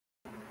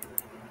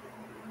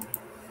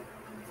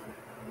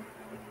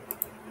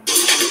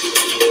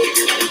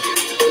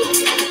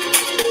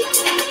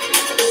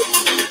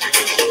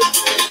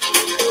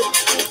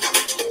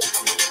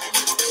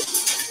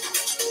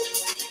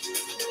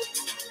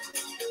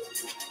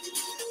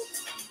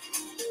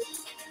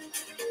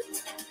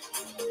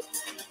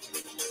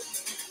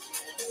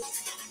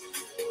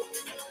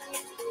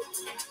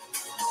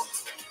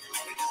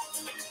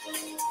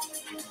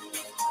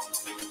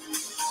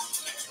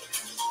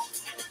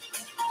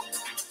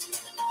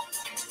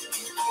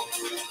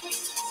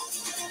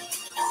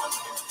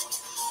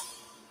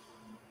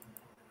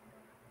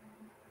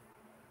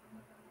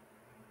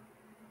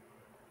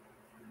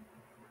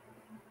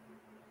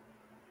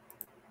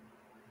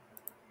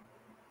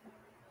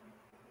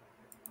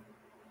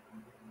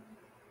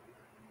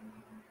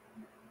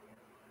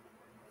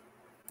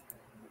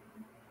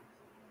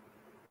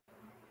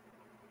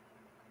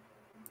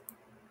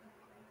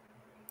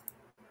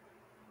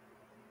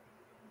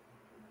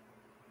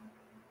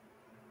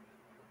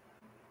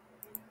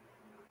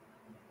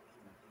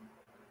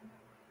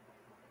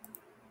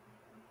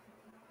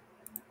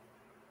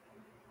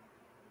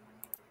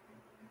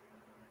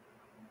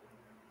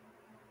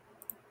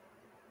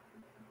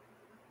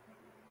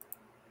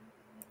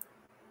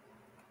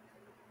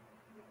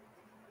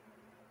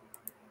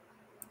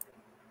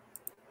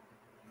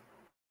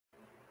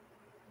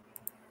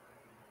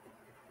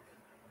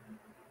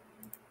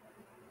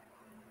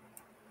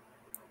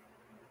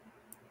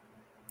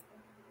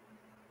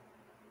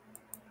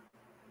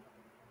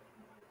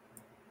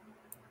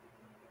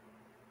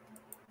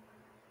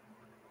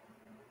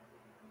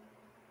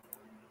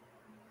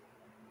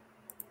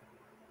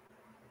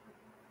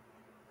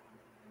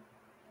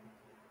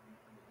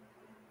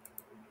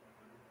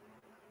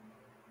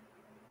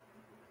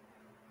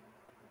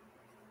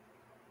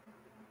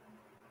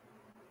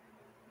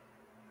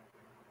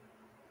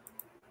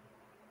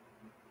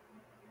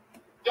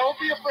Don't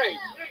be afraid.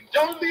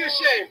 Don't be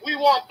ashamed. We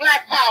want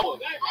black power. We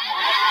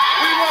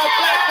want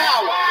black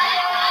power.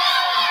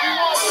 We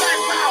want black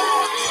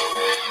power.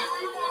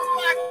 We want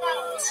black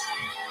power.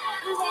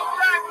 We want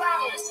black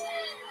power.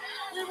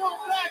 We want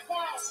black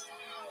power.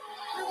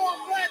 We want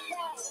black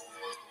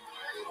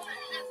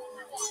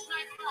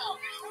power.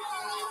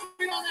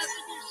 We don't have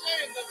to be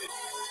ashamed of it.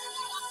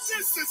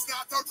 This is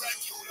not a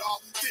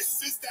regular, this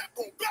is that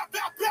boom, blah,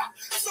 blah, blah.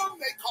 Some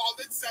may call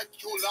it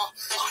secular,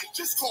 I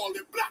just call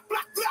it black,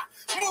 black, black.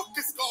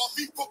 Marcus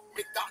Garvey, book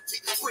me,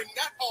 Dottie, bring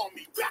that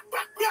army, black,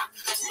 black, black.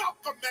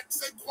 Malcolm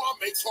X and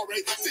Kwame Ture,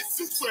 this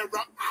is where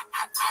I'm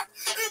at.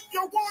 If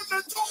you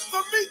wanna talk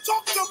to me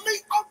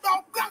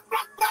about black,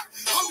 black, black.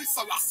 Haile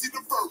Selassie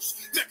the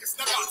first, niggas,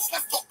 niggas,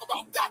 let's talk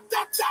about that.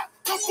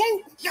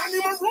 Kaboom, Yanni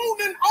Maroon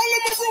and all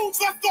of Maroons,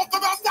 let's talk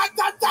about that.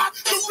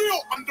 The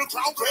real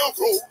underground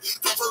railroad,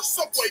 the first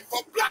subway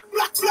for black,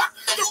 black, black.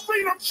 The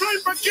freedom train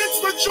begins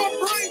with your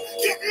brain.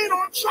 Get in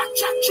on track.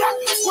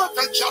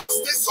 Whether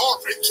justice or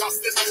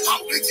injustice, how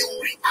do you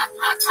react?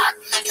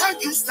 Can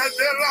you stand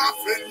there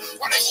laughing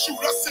while they shoot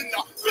us in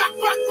the black,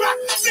 black, black?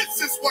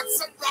 This is what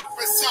some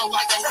rappers sound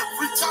like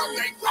every time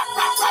they rap.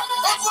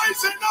 I'm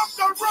raising up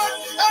the red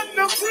and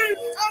the green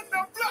and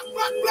the black,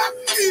 black, black.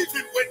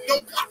 Even with no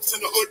cops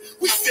in the hood,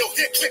 we still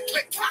hear click,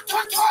 click, clack,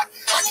 clack, clack.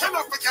 I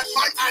cannot forget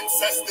my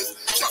ancestors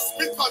just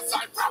because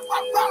I rap.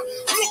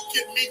 Look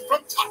at me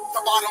from top to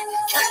bottom.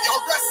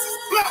 KRS is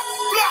black,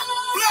 black,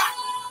 black.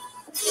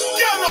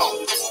 Get up,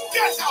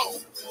 get out,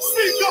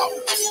 speak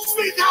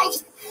out,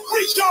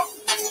 reach out.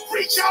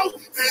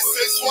 This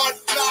is what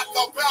black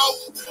about.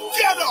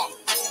 Get up,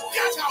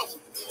 get out,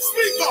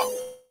 speak out,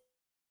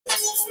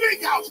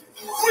 reach out.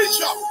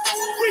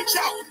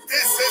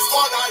 This is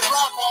what I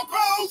rap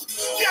about.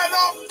 Get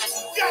up,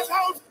 get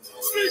out,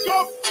 speak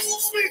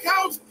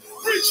out,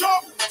 reach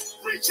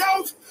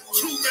out.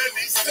 Too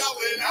many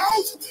selling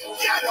out.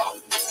 Get up,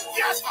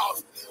 get out,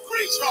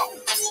 reach out,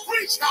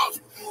 lift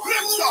up,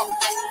 yes out.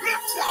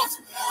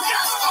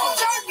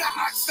 Time to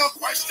ask the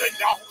question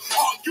now.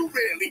 Are you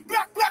really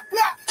black, black,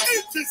 black?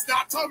 It is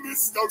not a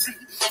mystery.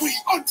 We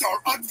under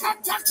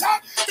attack.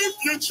 If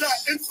you're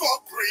chatting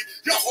for free,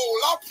 you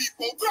hold our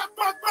people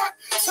back.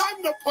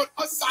 Time to put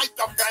aside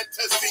the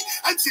fantasy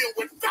and deal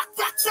with fact.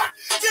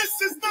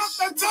 This is not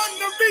the time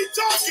to be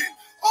talking.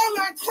 All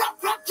that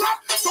crap.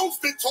 Those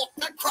that talk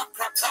that crap.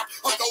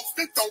 Or those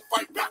that don't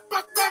fight back.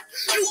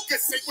 You can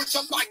say what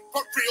you like,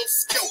 but real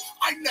skill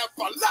I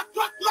never lack.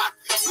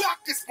 Black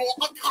is more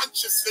a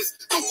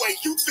consciousness, the way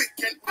you think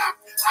and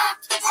act.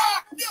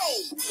 Yo,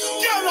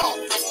 get up,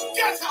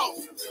 get out,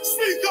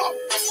 speak out,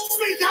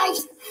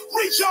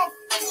 reach out.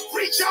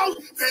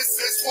 This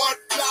is what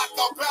black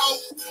about.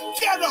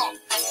 Get up,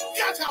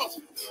 get out,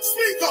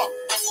 speak out,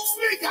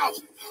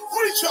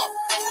 reach out.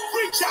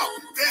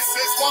 This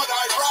is what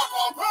I rap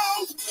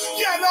about.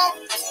 Get up,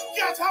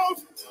 get out,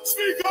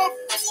 speak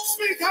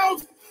out,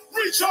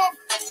 reach out.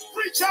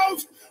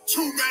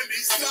 Too many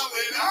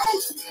selling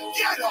out.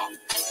 Get up,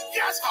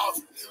 get out,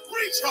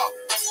 reach out,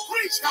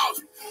 lift out,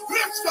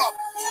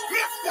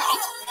 get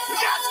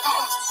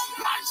out,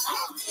 lights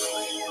out.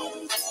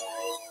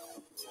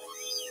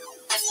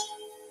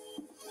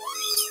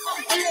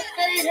 We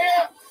stay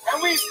here and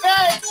we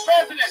beg the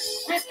president.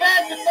 We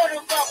beg the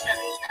federal government.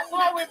 That's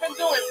what we've been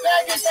doing,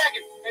 begging.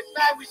 It's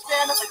time we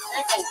stand up and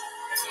take over.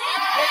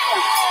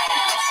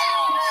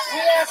 We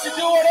have to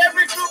do what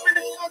every group in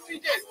this country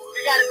did. We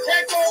got to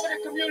take over the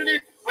community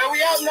where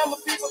we outnumber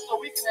people so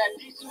we can have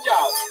decent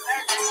jobs,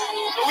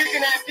 so we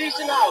can have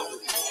decent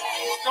houses,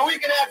 so we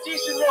can have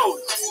decent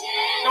roads,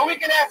 so we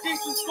can have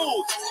decent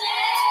schools,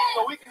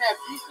 so we can have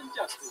decent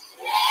justice.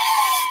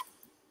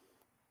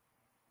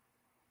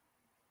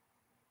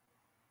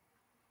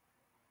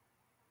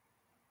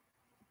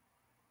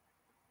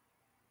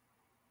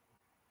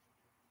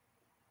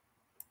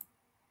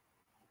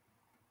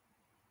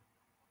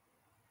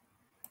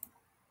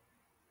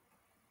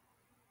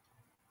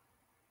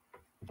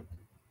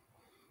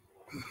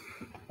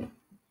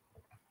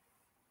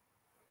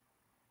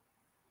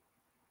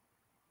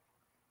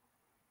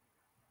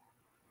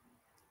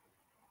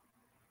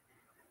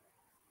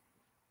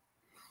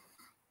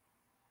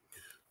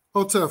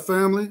 Foretell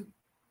family,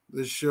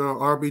 this is your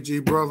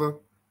RBG brother,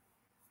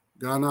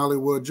 Guye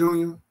Nollywood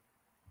Jr.,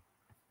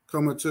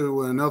 coming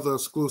to another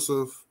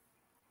exclusive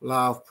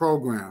live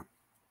program.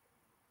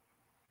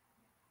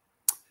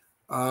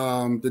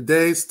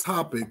 Today's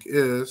topic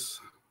is,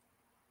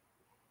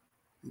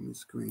 let me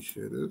screen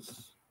share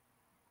this.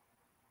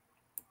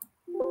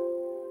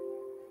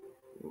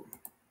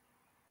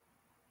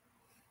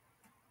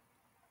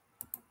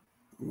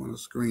 I want to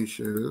screen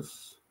share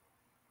this.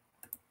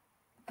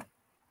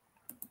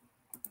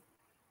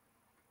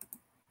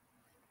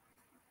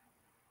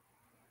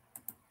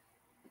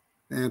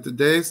 And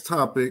today's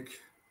topic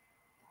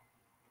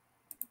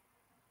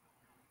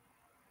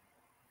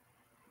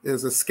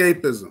is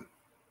escapism.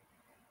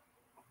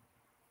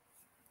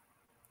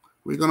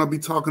 We're going to be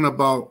talking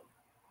about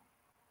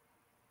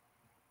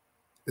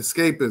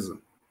escapism.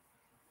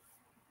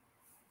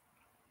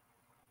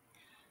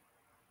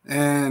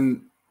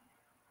 And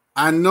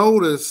I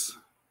notice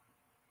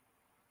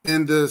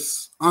in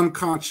this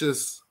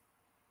unconscious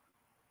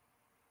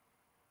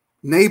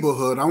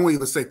neighborhood, I won't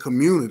even say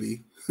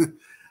community,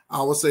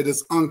 I would say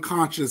this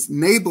unconscious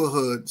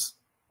neighborhoods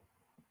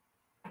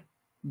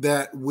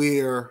that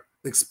we're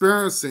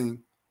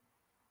experiencing,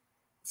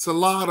 it's a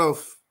lot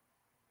of,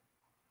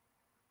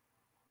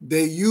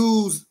 they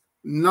use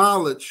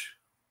knowledge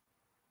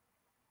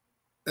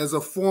as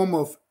a form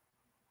of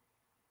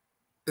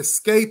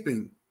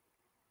escaping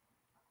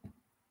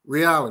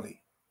reality.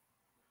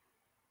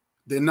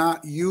 They're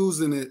not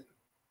using it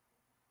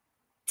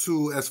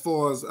to, as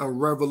far as a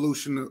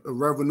revolutionary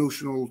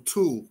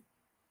tool.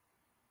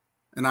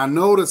 And I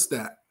noticed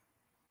that.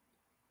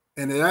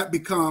 And that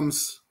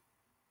becomes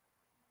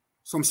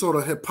some sort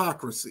of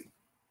hypocrisy.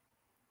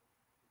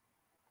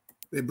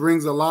 It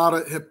brings a lot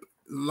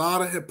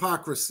of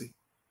hypocrisy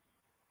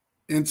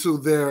into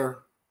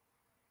their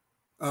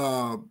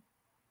among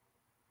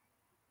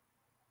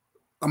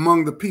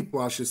the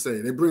people, I should say.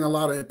 They bring a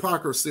lot of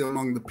hypocrisy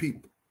among the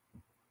people.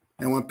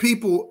 And when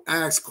people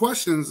ask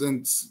questions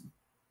and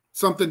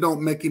something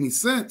don't make any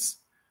sense,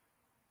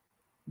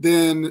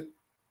 then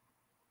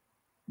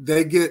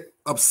they get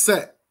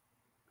upset,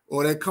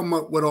 or they come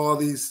up with all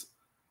these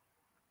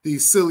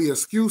silly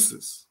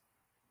excuses.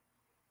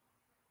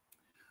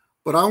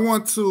 But I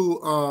want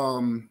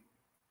to,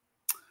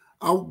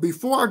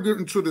 before I get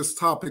into this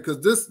topic,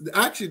 because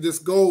this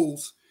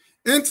goes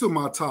into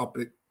my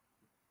topic,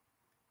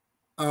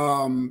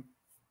 I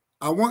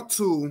want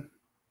to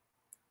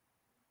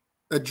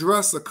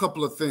address a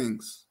couple of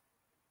things.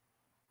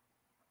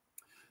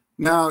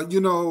 Now,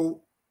 you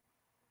know,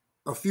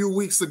 a few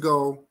weeks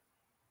ago,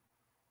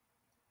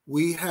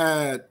 we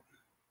had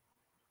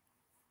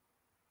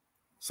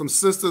some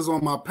sisters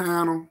on my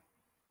panel.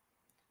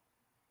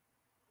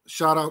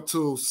 Shout out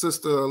to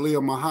Sister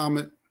Aleeyah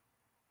Muhammad.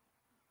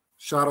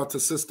 Shout out to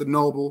Sister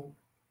Noble.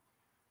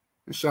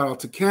 And shout out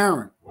to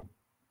Karen.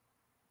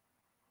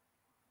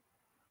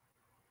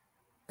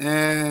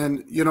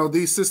 And, you know,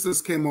 these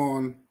sisters came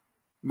on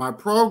my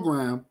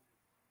program,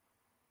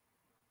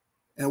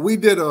 and we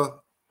did a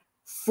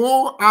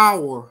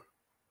 4-hour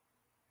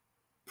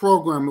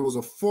program. It was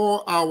a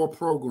 4-hour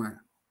program.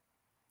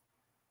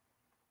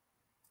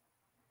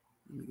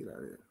 Let me get out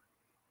of here.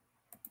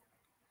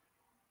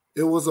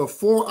 It was a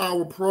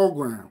 4-hour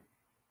program.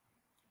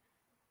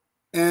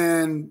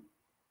 And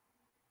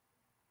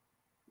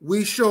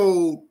we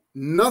showed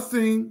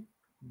nothing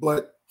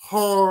but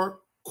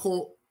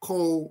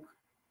hardcore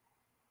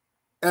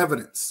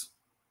evidence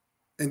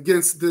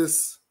against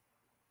this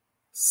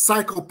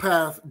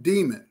psychopath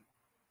demon.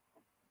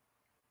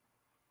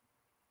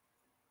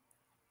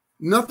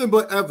 Nothing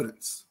but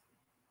evidence.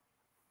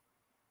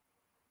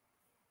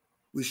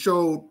 We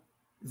showed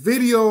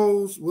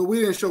videos. Well, we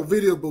didn't show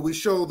video, but we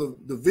showed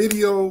the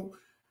video.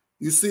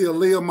 You see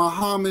Aleeyah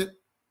Muhammad.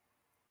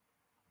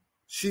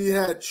 She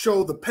had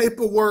showed the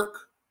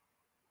paperwork.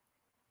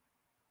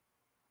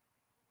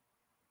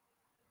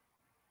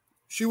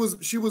 She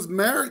was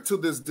married to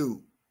this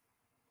dude.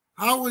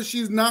 How is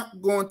she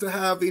not going to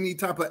have any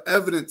type of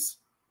evidence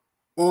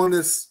on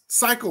this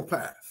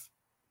psychopath?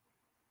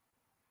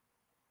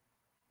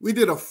 We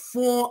did a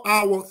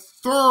 4-hour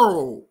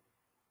thorough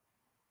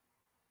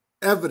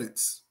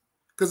evidence,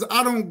 because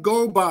I don't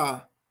go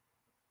by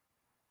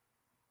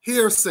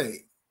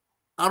hearsay.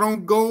 I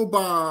don't go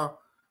by,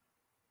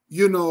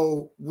 you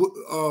know,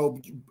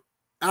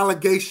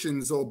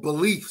 allegations or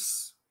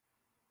beliefs.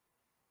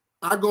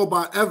 I go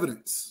by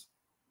evidence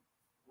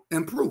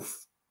and proof.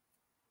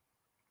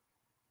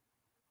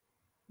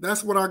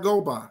 That's what I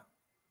go by.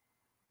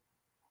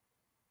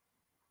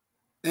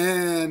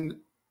 And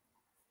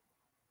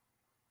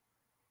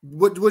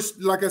which,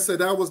 like I said,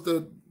 that was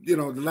the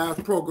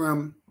last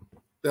program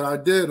that I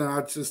did, and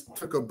I just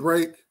took a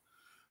break.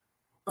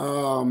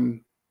 I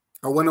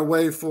went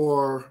away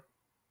for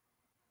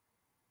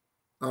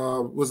I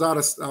was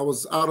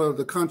out of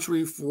the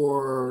country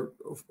for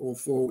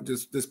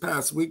just this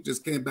past week.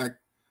 Just came back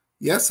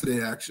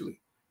yesterday, actually.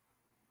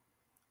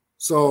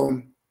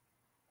 So,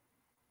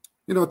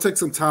 take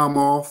some time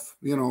off,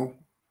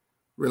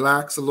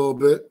 relax a little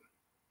bit.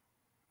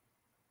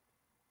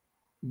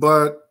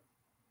 But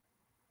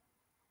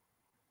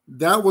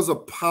that was a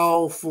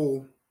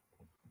powerful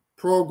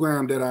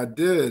program that I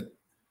did.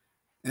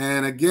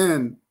 And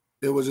again,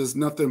 it was just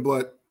nothing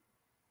but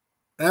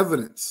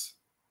evidence.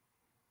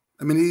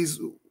 I mean, these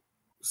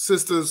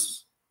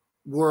sisters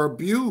were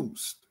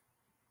abused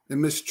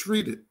and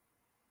mistreated.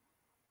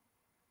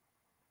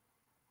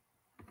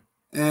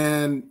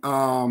 And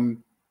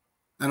I'm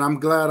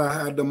glad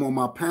I had them on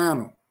my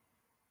panel.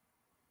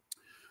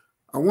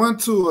 I want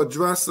to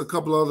address a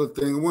couple other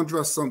things. I want to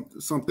address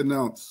something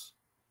else.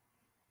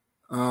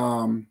 I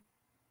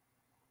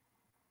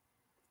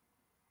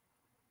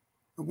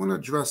want to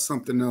address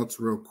something else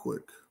real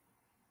quick.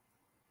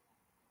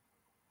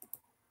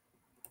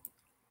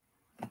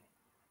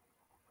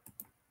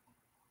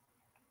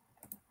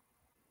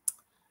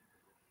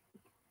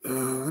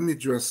 Let me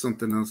address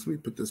something else. Let me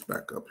put this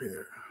back up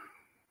here.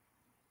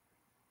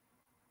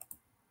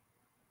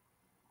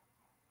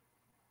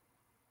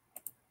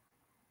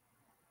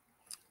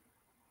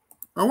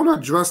 I want to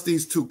address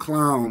these two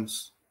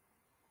clowns.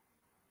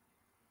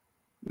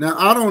 Now,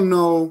 I don't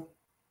know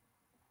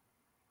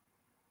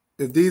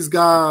if these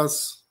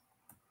guys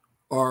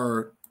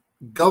are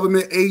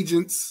government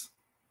agents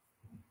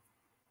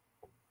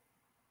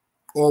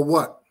or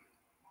what.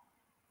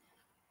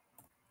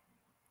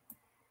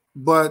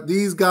 But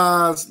these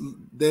guys,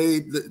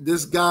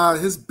 this guy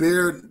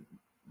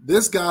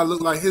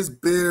looked like his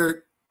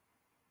beard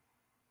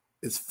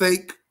is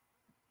fake.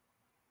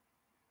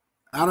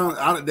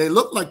 They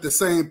look like the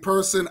same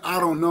person. I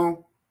don't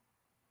know.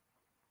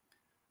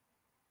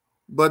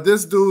 But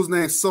this dude's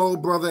named Soul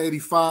Brother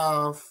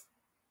 85.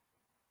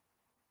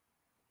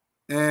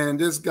 And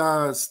this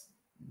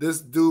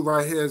dude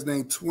right here is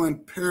named Twin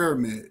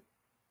Pyramid.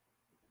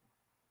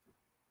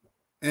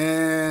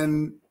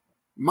 And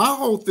my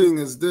whole thing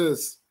is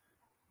this.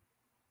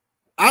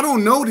 I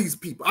don't know these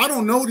people. I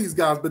don't know these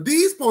guys, but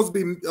these supposed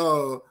to be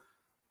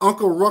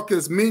Uncle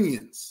Ruckus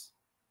minions.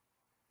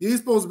 These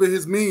supposed to be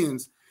his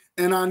minions.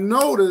 And I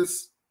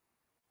noticed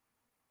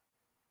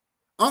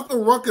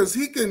Uncle Ruckus,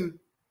 he can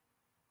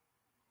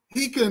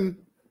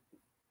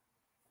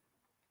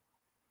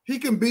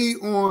be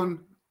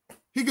on,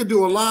 he could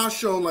do a live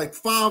show like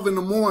 5 in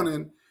the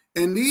morning,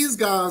 and these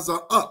guys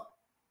are up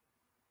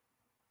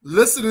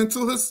listening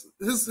to his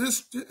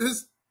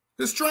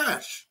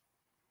trash.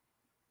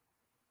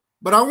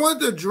 But I wanted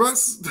to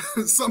address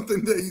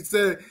something that he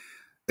said,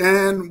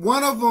 and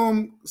one of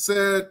them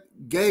said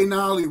Guye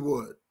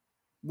Nollywood.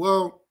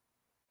 Well,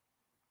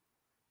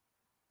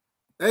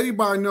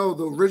 everybody know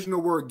the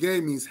original word gay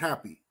means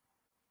happy.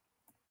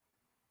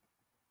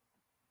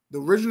 The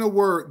original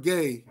word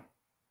gay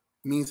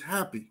means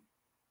happy.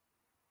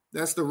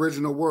 That's the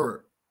original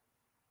word.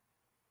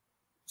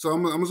 So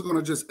I'm just going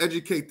to just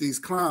educate these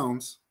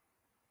clowns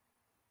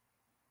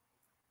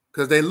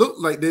because they look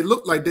like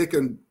they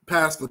can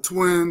pass for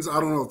twins. I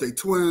don't know if they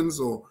twins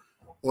or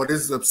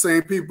this is the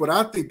same people, but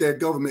I think they're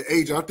government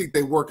agents. I think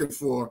they're working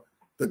for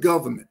the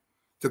government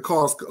to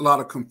cause a lot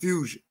of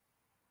confusion.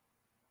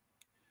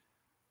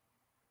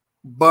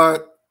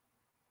 But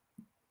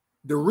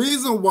the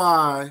reason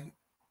why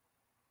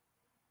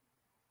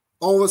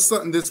all of a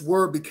sudden this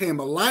word became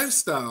a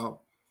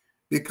lifestyle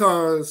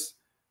because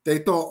they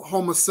thought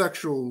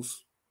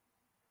homosexuals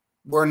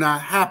were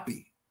not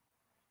happy.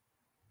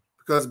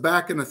 Because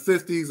back in the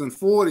 50s and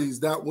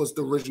 40s, that was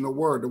the original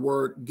word. The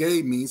word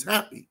gay means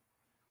happy.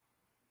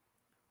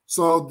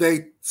 So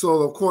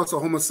of course the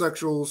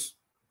homosexuals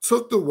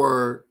took the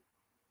word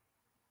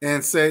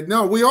and said,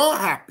 no, we are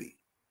happy.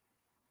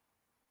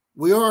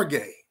 We are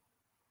gay.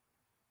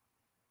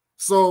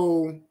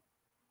 So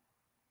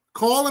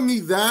calling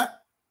me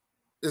that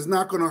is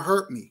not going to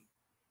hurt me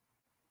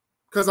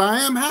because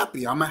I am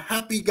happy. I'm a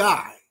happy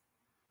guy.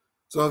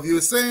 So if you're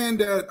saying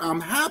that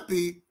I'm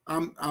happy,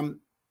 I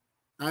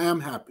am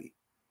happy.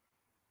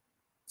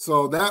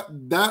 So that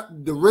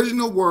the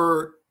original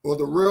word or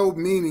the real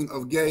meaning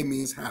of gay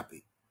means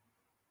happy.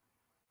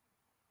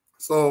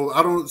 So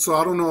I don't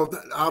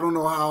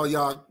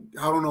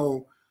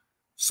know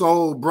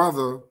Soul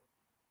Brother.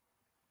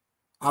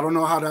 I don't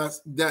know how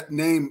that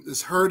name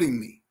is hurting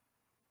me.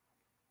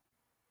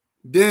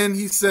 Then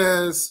he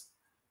says,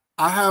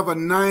 I have a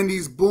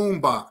 90s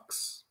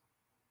boombox.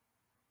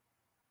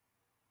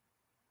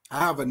 I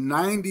have a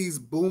 90s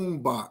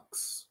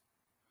boombox.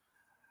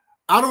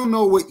 I don't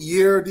know what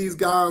year these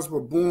guys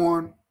were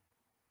born,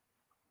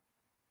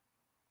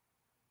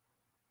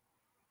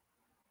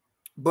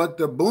 but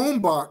the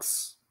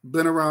boombox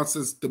been around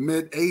since the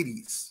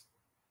mid-80s.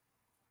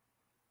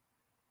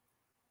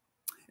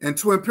 And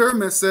Twin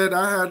Pyramid said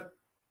I had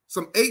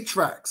some 8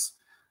 tracks.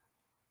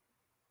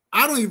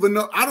 I don't even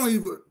know how to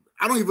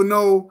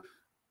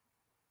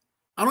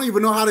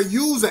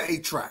use an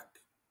 8-track.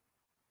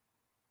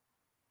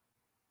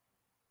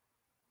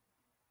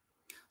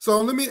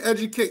 So let me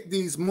educate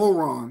these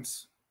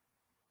morons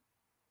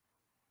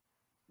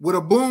what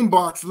a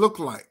boombox look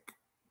like.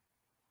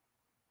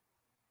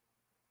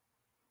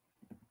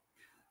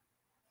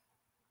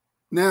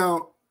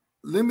 Now,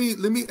 let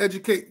me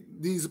educate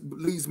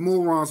these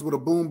morons what a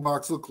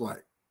boombox look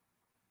like.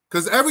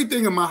 Because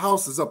everything in my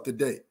house is up to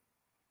date.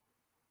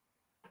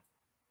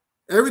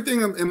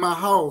 Everything in my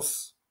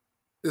house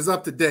is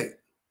up to date.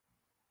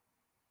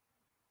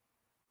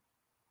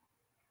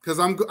 Because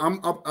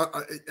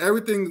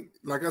everything,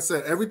 like I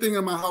said, everything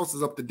in my house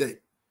is up to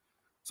date.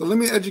 So let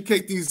me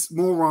educate these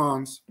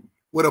morons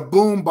what a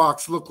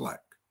boombox look like.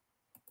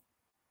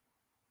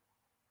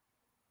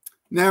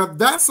 Now,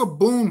 that's a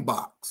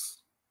boombox.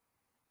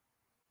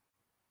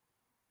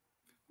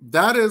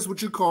 That is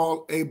what you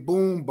call a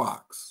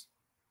boombox.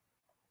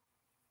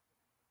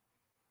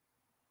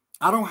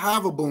 I don't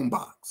have a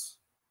boombox.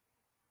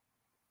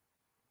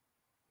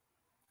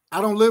 I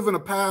don't live in a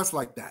past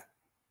like that.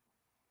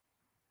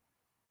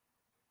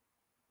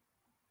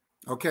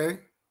 Okay?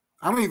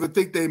 I don't even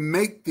think they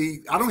make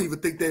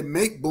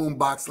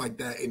boombox like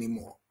that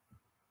anymore.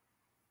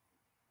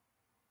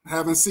 I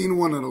haven't seen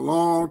one in a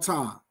long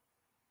time.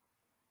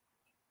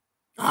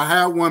 I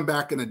had one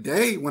back in the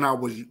day when I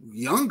was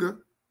younger.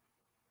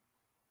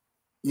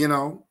 You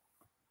know,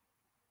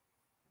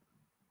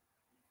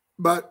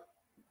 But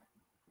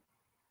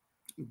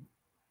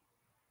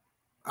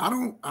I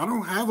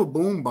don't have a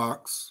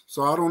boombox,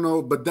 so I don't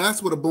know. But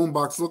that's what a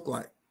boombox look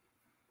like.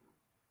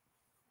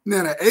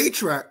 Now the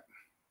A-track.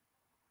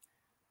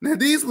 Now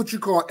these what you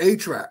call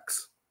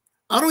A-tracks.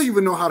 I don't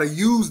even know how to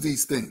use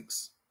these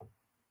things.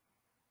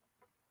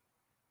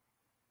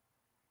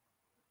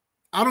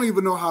 I don't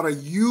even know how to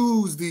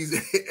use these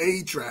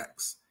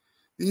A-tracks.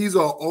 These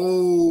are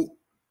old,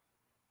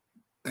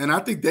 and I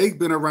think they've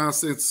been around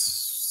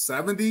since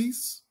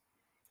 70s.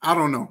 I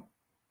don't know.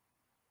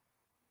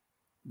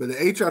 But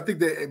the A-track, I think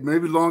they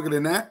maybe longer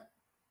than that.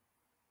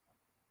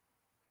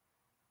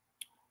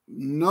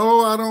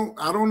 No, I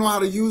don't know how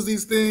to use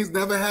these things.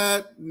 Never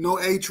had no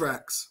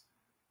A-tracks.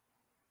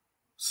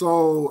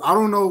 So I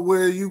don't know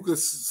where you could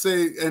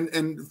say,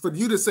 and for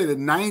you to say the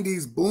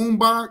 90s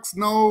boombox,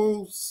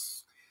 no.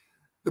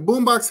 The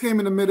boombox came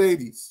in the mid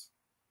 80s.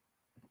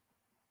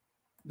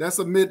 That's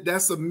a mid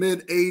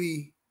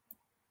 80.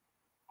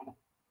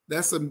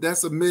 That's a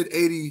mid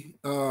 80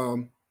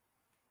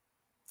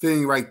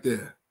 thing right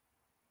there.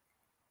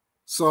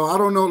 So I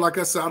don't know, like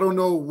I said, I don't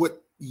know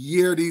what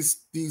year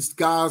these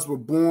guys were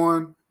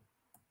born,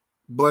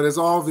 but it's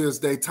obvious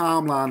their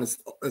timeline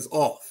is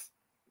off.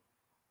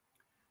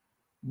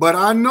 But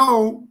I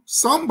know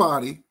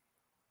somebody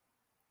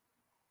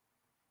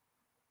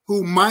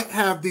who might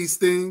have these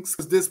things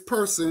because this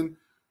person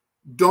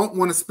don't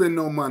want to spend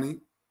no money.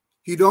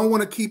 He don't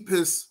want to keep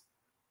his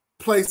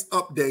place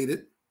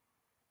updated.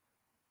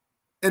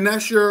 And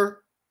that's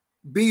your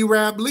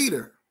B-Rab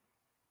leader.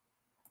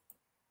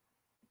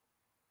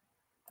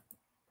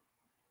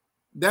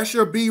 That's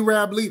your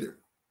B-Rab leader.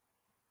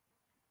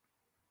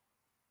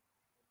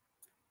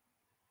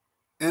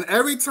 And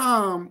every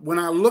time when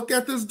I look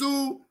at this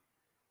dude,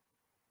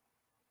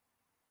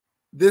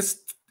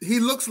 he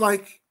looks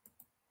like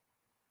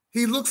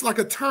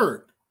a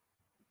turd.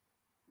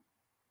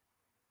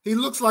 He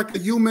looks like a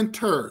human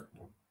turd.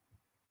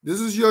 This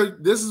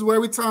is where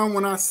every time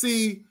when I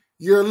see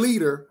your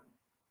leader,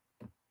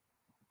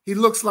 he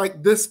looks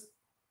like this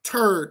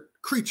turd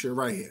creature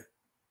right here.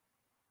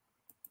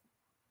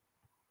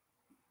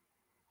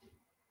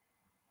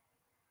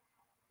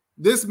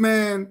 This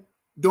man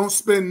don't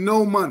spend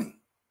no money.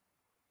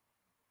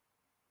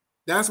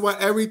 That's why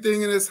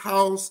everything in his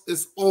house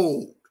is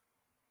old.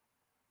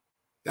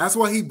 That's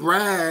why he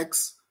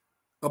brags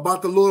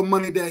about the little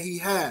money that he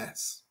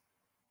has.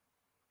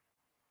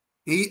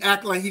 He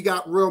act like he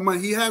got real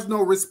money. He has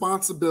no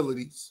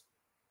responsibilities.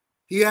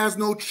 He has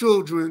no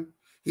children.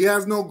 He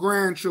has no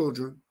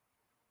grandchildren.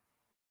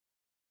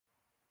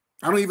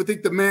 I don't even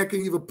think the man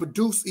can even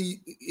produce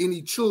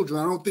any children.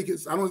 I don't think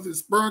his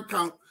sperm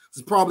count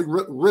is probably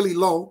really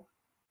low.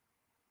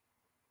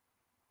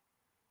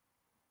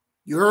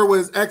 You heard what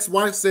his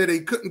ex-wife said,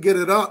 he couldn't get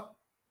it up.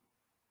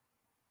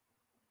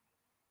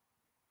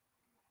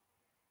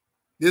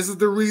 This is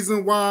the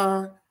reason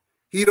why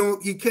he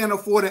can't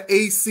afford an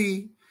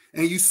AC.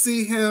 And you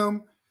see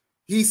him,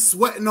 he's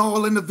sweating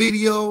all in the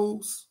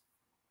videos.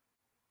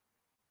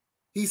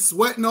 He's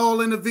sweating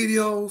all in the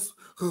videos,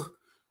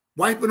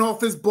 wiping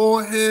off his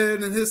bald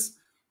head and his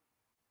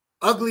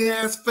ugly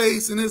ass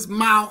face and his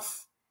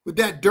mouth with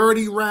that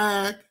dirty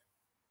rag.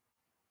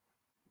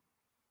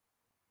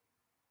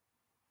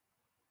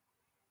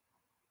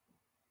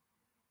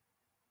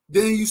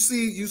 Then you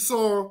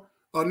saw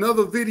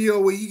another video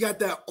where he got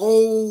that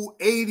old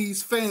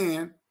 80s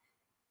fan,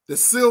 the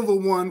silver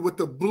one with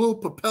the blue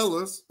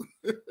propellers.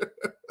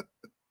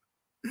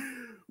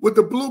 With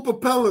the blue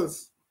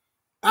propellers.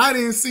 I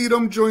didn't see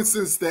them joints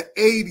since the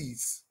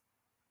 80s.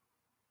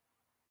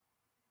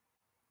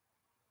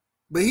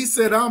 But he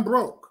said, I'm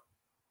broke.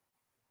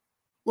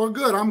 Well,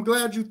 good. I'm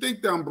glad you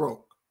think that I'm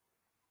broke.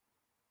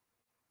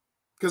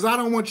 Because I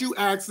don't want you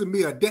asking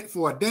me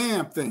for a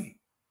damn thing.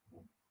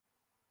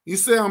 You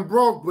say I'm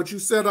broke, but you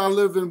said I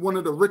live in one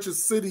of the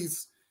richest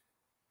cities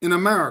in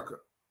America.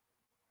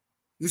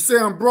 You say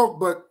I'm broke,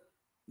 but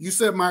you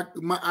said my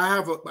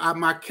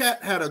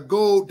cat had a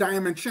gold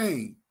diamond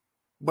chain,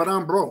 but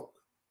I'm broke.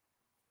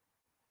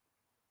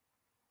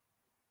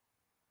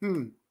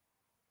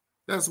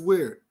 That's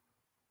weird.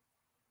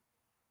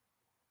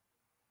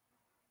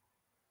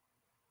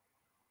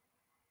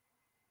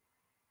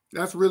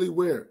 That's really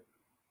weird.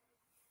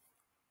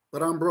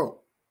 But I'm broke.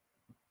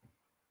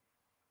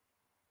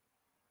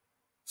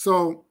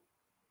 So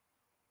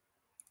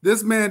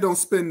this man don't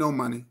spend no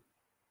money.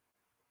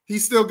 He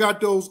still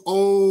got those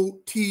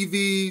old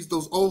TVs,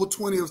 those old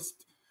 20th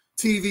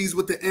TVs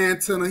with the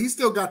antenna. He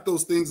still got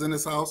those things in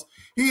his house.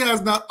 He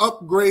has not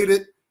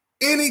upgraded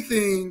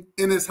anything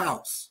in his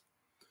house.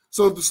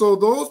 So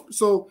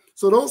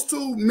those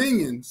two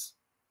minions,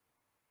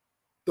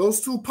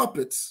 those two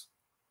puppets,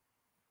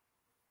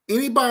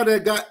 anybody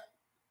that got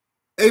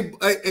a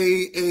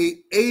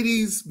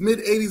 80s,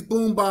 mid-80s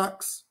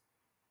boombox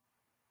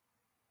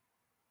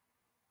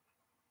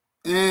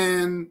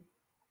and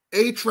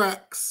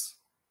A-tracks,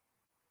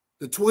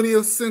 the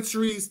 20th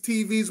century's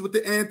TVs with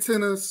the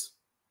antennas,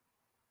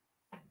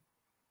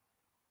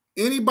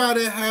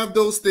 anybody that have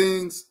those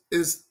things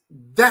is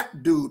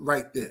that dude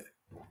right there.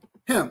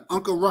 Him,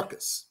 Uncle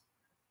Ruckus.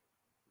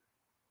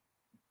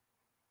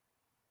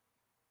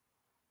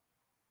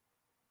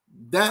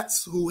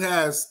 That's who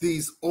has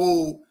these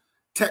old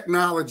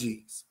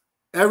technologies.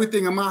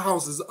 Everything in my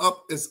house is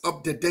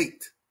up to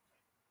date.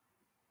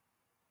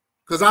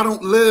 Because I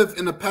don't live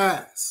in the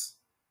past.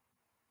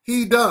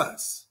 He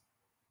does.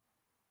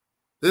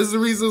 This is the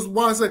reason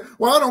why I say,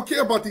 well, I don't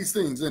care about these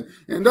things. And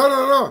da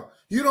da da.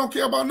 You don't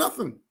care about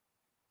nothing.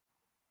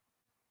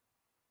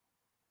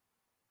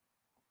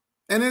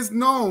 And it's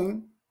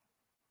known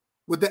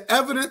with the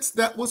evidence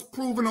that was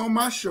proven on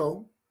my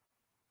show,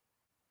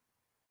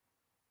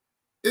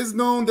 it's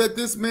known that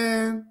this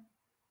man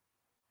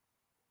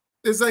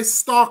is a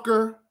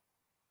stalker.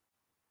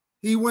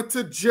 He went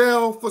to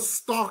jail for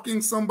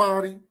stalking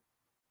somebody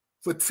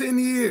for 10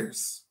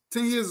 years.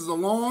 10 years is a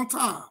long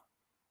time.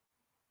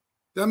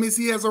 That means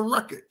he has a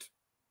record.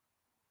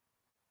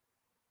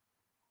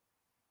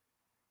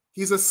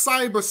 He's a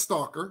cyber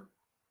stalker.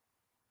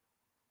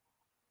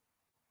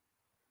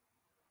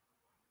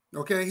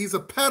 Okay, he's a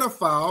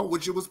pedophile,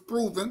 which it was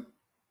proven.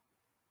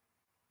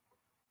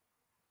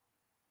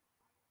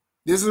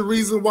 This is the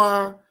reason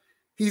why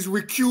he's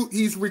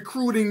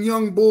recruiting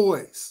young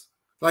boys.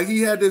 Like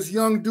he had this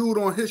young dude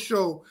on his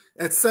show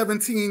at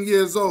 17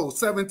 years old,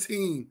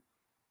 17.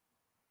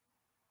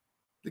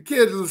 The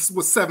kid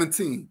was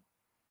 17.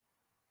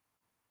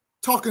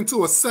 Talking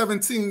to a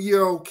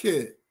 17-year-old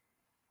kid.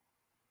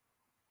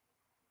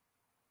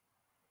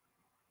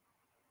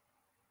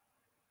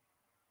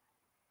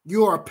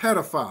 You are a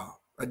pedophile,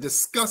 a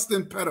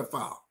disgusting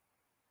pedophile.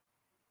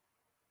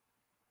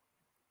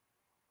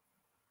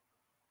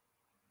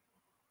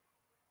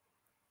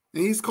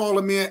 And he's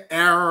calling me an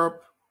Arab.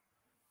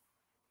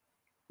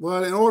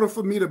 Well, in order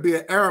for me to be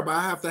an Arab,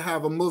 I have to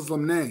have a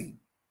Muslim name.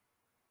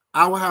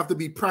 I will have to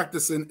be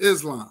practicing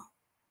Islam.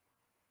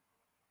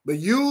 But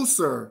you,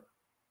 sir,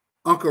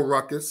 Uncle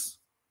Ruckus,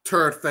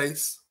 turd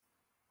face,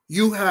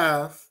 you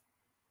have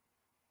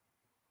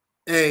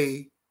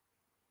a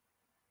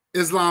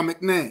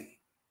Islamic name.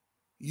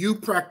 You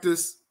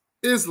practice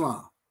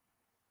Islam.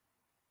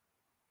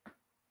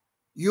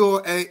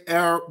 You're a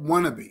Arab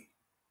wannabe.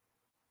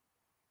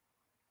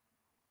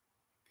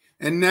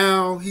 And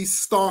now he's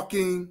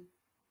stalking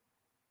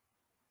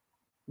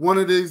one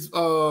of these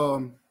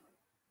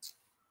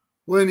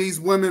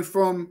women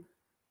from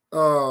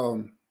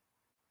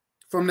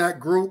that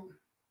group.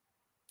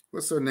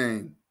 What's her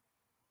name?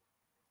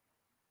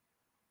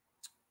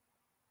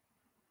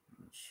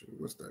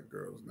 What's that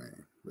girl's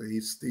name?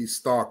 He's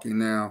stalking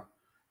now.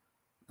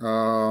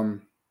 I'll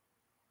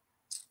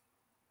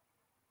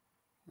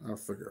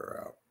figure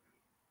her out.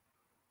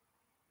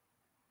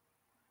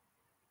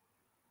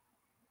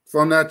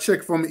 From that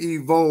chick from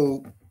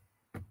EnVogue,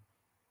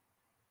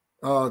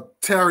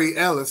 Terry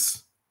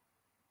Ellis.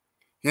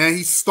 And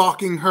he's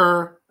stalking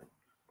her,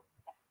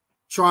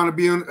 trying to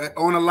be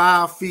on a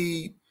live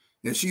feed.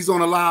 And she's on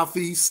a live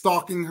feed,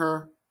 stalking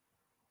her.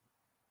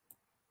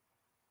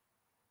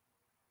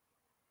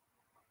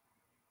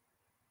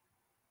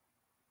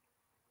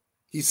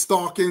 He's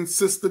stalking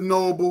Sister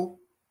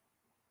Noble.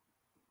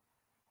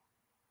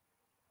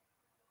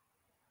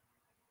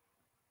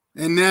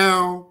 And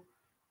now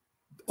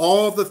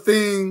all the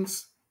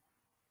things.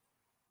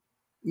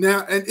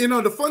 Now, and you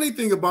know, the funny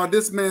thing about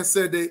this man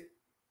said that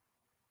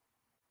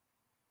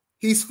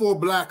he's for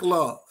black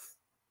love.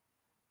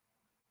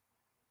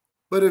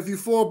 But if you're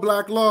for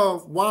black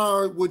love,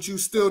 why would you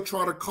still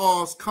try to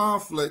cause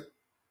conflict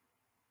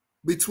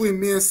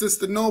between me and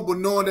Sister Noble,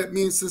 knowing that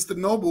me and Sister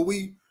Noble,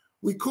 we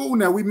cool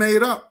now, we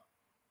made up.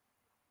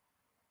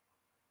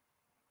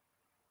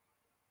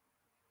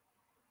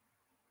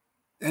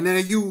 And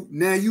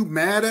now you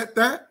mad at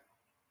that?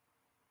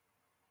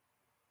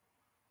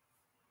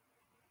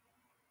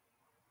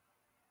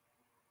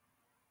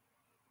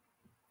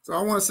 So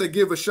I want to say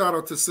give a shout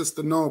out to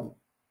Sister Noble.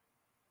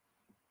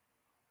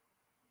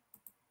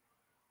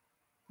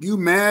 You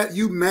mad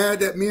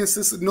that me and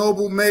Sister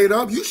Noble made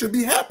up? You should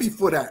be happy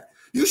for that.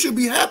 You should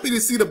be happy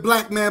to see the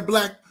black man,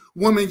 black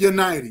woman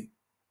uniting.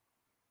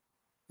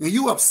 And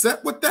you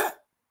upset with that?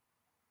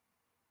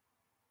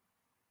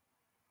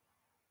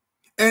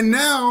 And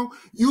now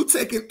you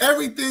taking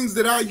everything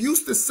that I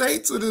used to say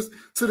to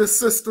the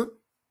sister,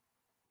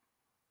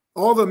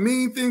 all the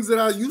mean things that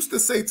I used to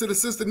say to the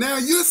sister, now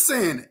you're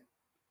saying it.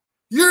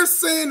 You're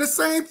saying the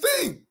same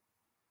thing.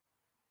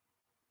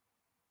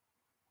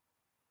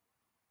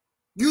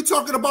 You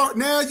talking about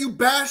now you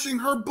bashing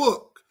her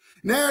book.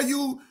 Now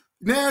you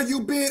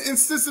being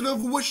insensitive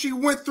of what she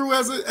went through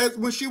as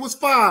when she was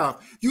 5.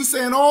 You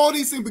saying all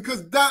these things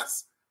because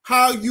that's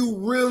how you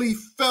really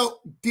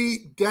felt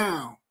deep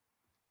down.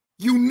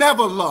 You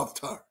never loved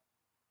her.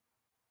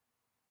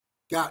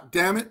 God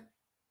damn it.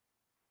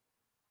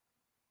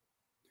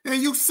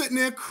 And you sitting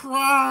there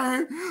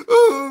crying.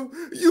 Oh,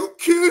 you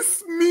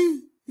kissed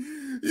me.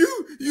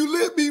 You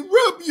let me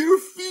rub your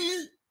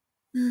feet.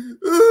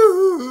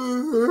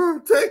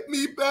 Oh, take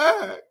me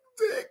back.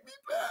 Take me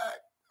back.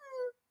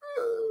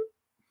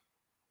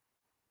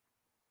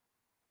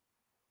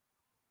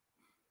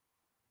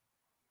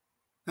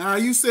 Now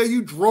you say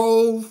you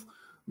drove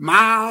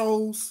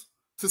miles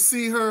to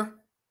see her,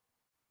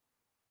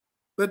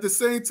 but at the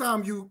same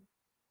time you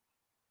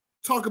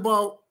talk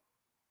about,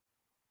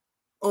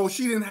 oh,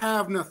 she didn't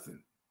have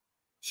nothing.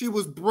 She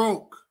was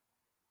broke.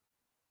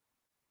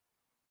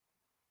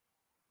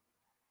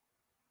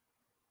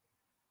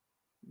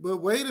 But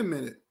wait a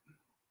minute.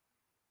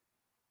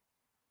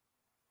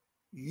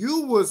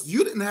 You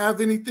didn't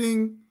have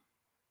anything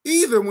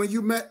either when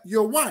you met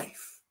your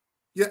wife,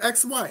 your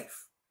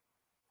ex-wife.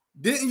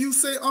 Didn't you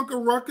say,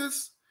 Uncle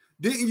Ruckus?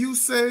 Didn't you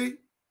say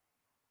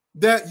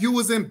that you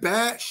was in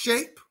bad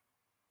shape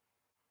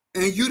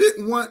and you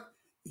didn't want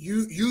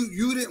you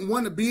didn't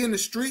want to be in the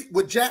street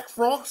with Jack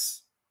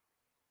Frost?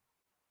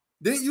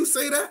 Didn't you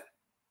say that?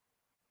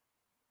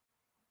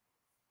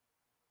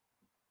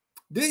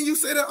 Didn't you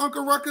say that,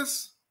 Uncle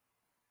Ruckus?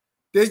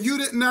 That you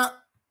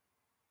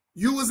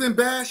was in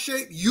bad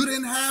shape, you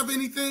didn't have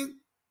anything?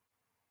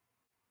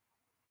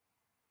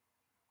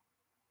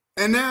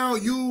 And now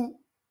you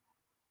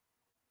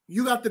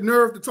got the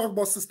nerve to talk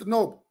about Sister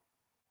Noble.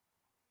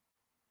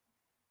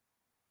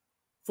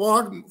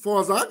 For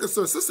as I'm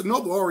concerned, Sister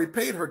Noble already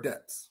paid her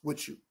debts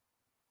with you.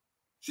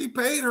 She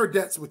paid her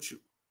debts with you.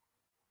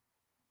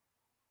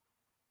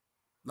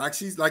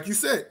 Like you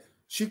said,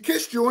 she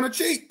kissed you on the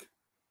cheek.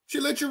 She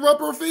let you rub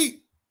her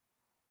feet.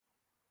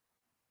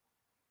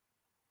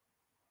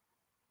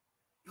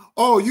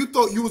 Oh, you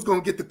thought you was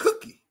going to get the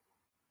cookie.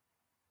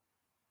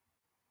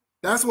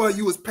 That's why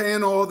you was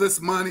paying all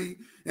this money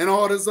and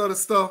all this other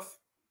stuff.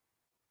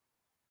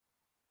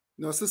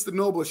 You know, Sister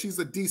Noble, she's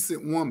a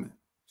decent woman.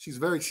 She's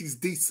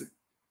decent.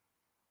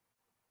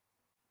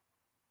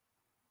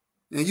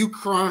 And you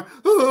crying,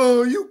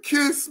 oh, you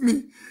kissed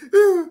me.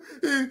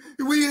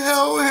 We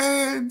held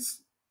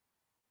hands.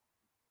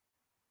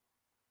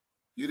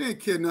 You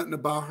didn't care nothing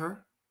about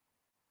her.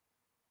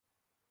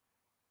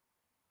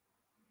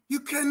 You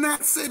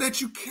cannot say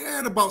that you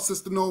cared about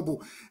Sister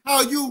Noble.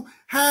 How you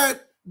had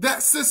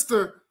that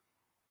sister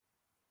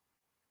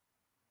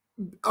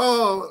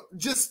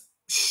just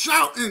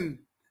shouting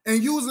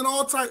and using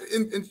all type,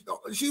 and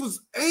she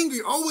was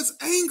angry, always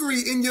angry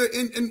in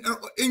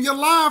your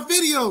live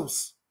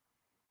videos.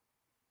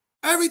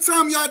 Every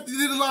time y'all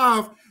did a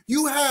live,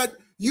 you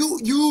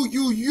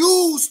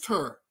used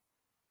her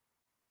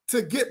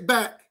to get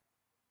back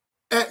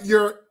at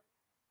your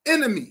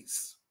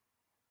enemies.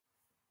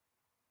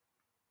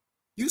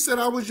 You said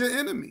I was your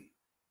enemy.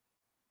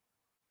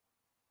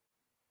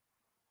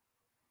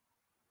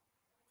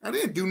 I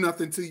didn't do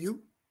nothing to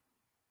you.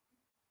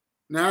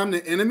 Now I'm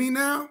the enemy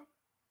now?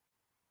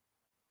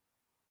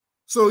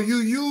 So you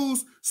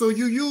use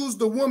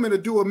the woman to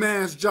do a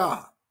man's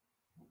job.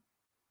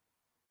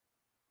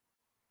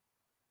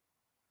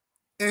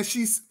 And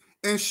she's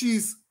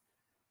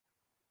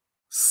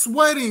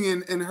sweating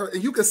in her,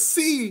 and you can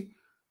see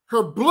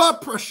her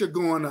blood pressure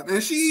going up.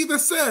 And she even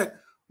said,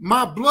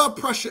 my blood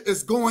pressure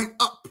is going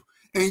up.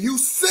 And you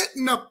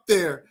sitting up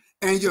there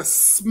and you're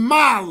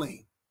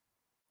smiling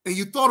and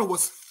you thought it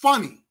was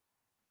funny.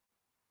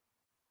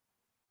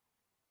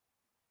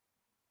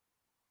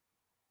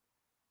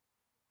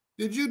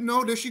 Did you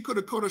know that she could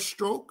have caught a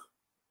stroke?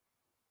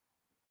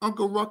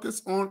 Uncle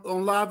Ruckus on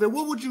live there.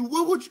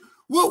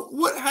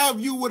 What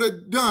have you would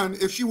have done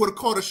if she would have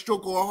caught a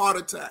stroke or a heart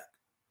attack?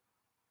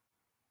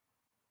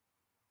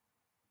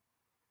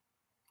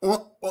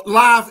 On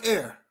live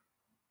air.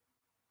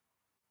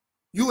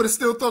 You would have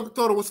still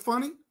thought it was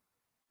funny?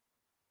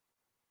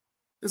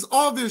 It's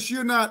obvious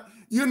you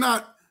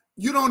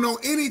don't know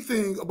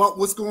anything about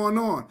what's going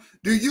on.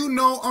 Do you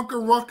know,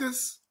 Uncle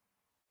Ruckus,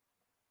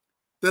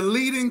 the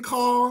leading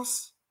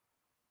cause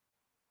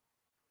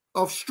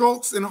of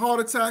strokes and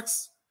heart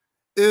attacks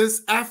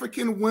is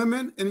African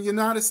women in the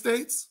United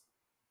States?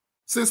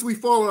 Since we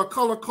follow a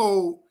color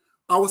code,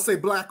 I would say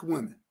black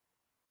women.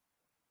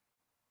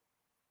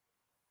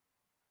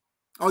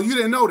 Oh, you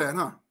didn't know that,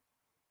 huh?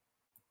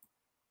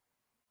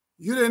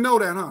 You didn't know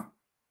that, huh?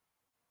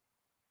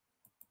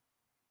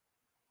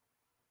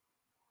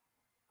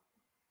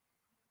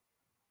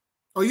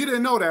 Oh, you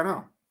didn't know that,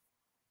 huh?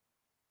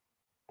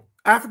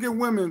 African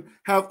women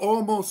have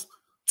almost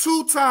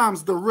 2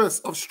 times the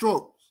risk of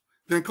strokes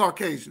than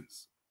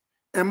Caucasians,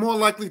 and more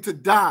likely to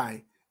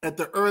die at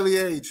the early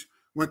age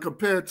when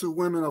compared to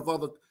women of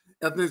other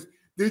ethnicities.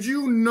 Did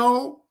you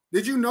know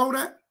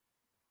that?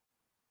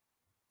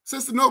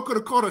 Sister No could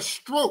have caught a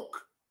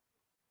stroke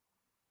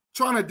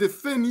trying to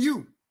defend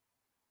you.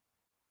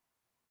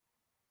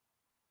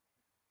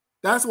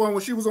 That's why when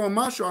she was on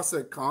my show, I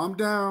said, calm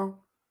down.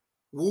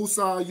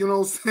 Woosah, you know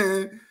what I'm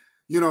saying?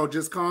 You know,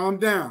 just calm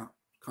down.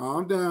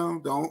 Calm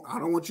down. I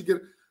don't want you to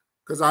get,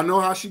 because I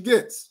know how she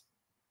gets.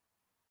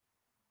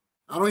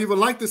 I don't even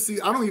like to see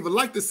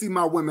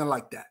my women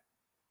like that.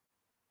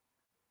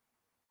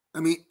 I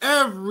mean,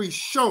 every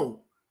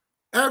show,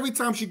 every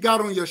time she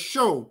got on your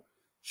show,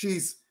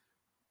 she's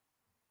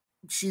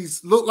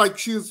looked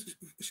like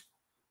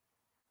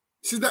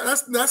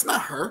that's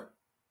not her.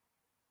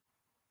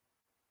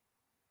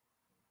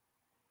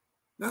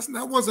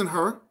 That wasn't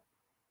her.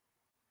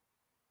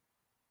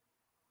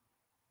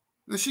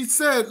 And she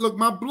said, look,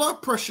 my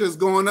blood pressure is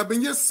going up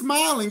and you're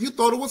smiling. You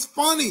thought it was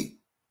funny.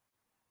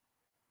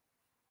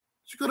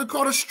 She could have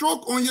caught a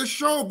stroke on your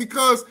show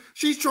because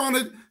she's trying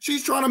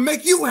to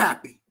make you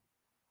happy.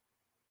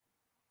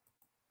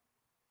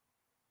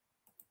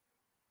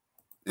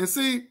 And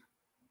see,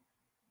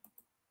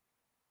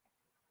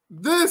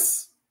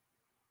 this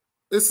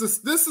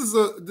is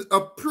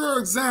a pure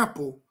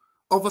example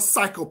of a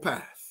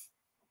psychopath.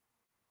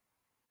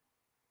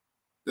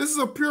 This is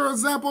a pure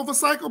example of a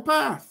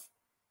psychopath.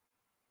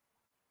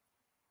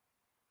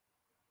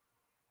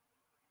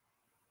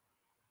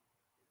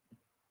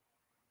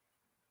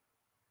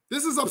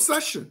 This is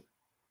obsession.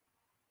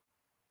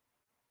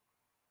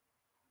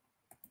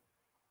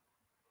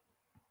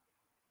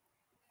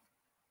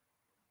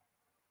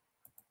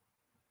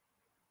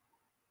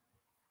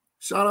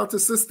 Shout out to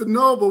Sister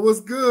Noble.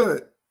 What's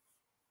good?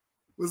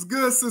 What's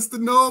good, Sister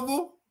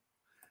Noble?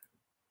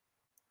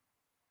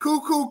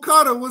 Cuckoo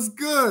Cutter, what's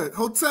good?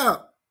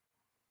 Hotel.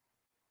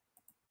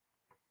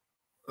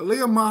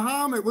 Aleeyah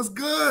Muhammad, what's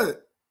good?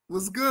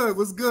 What's good?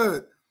 What's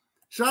good?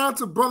 Shout out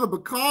to Brother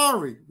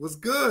Bakari. What's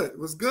good?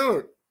 What's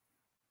good?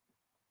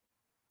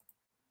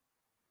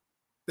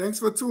 Thanks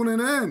for tuning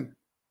in.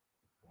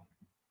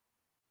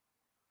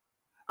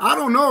 I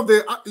don't know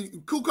if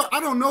I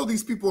don't know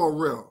these people are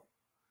real.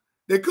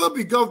 They could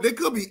be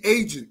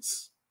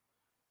agents.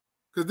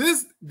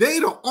 Because they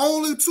the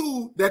only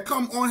two that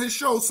come on his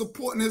show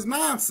supporting his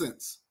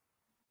nonsense.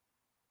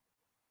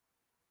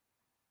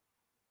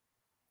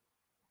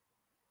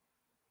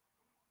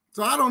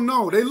 So I don't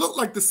know. They look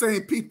like the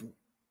same people.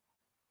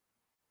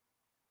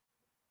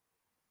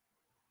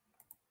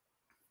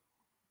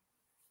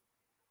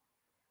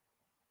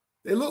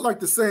 They look like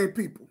the same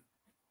people.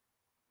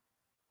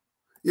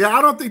 Yeah,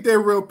 I don't think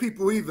they're real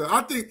people either.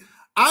 I think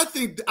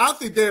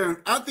they're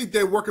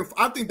working for,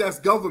 I think that's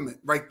government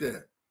right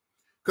there.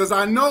 Because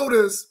I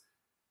noticed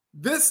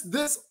this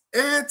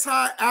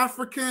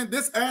anti-African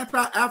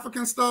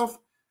stuff,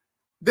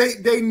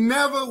 they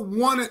never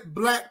wanted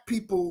black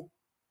people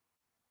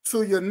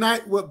to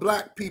unite with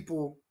black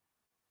people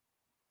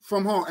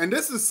from home. And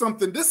this is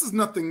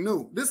nothing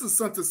new. This is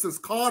something since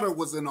Carter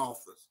was in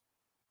office.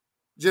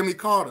 Jimmy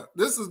Carter.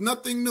 This is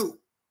nothing new.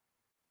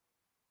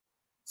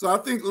 So I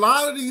think a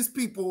lot of these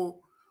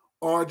people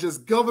are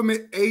just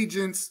government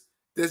agents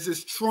that's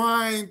just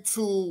trying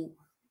to,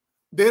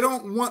 they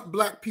don't want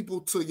black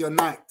people to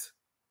unite.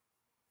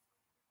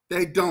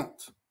 They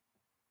don't.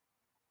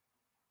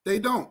 They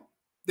don't.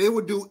 They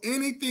would do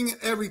anything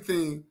and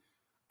everything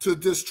to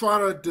just try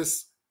to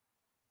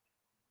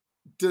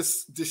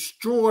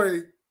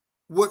destroy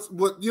what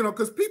you know,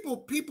 because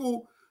people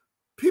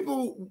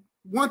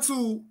want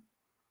to.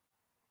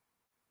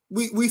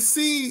 We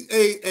see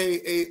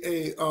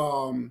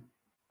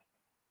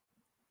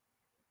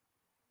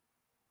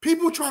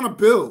people trying to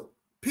build,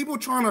 people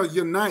trying to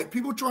unite,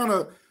 people trying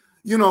to,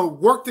 you know,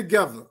 work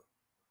together.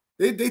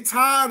 They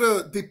tired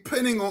of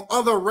depending on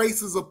other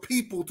races of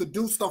people to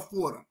do stuff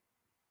for them.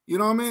 You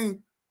know what I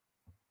mean?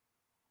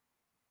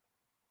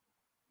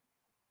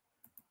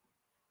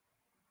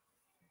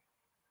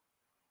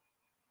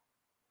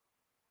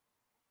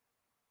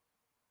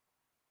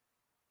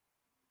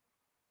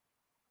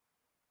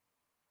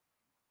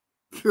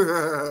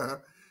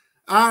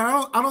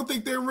 I don't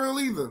think they're real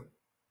either.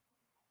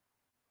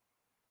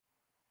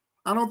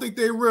 I don't think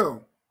they're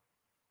real.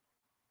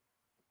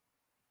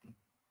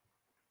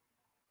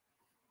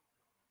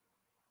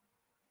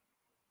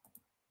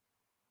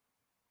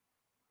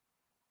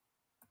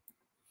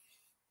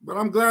 But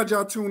I'm glad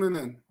y'all tuning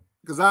in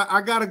because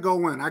I gotta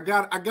go in. I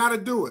gotta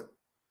do it.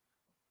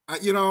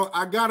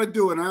 I gotta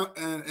do it.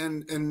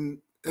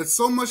 And there's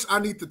so much I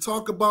need to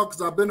talk about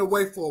because I've been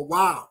away for a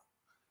while.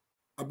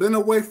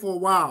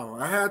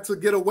 I had to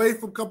get away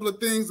from a couple of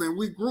things and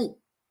regroup.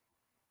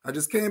 I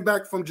just came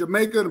back from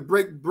Jamaica to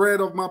break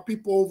bread of my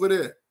people over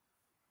there.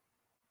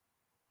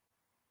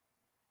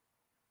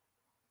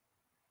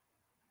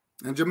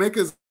 And Jamaica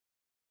is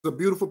a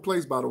beautiful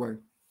place, by the way.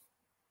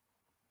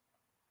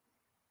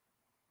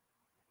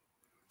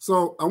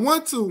 So I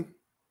want to,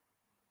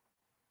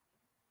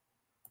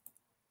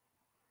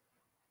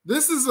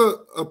 this is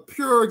a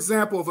pure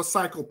example of a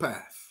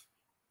psychopath.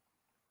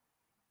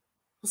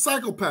 A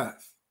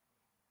psychopath.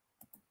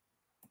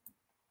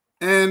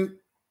 And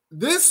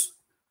I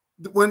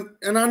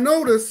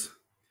notice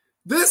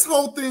this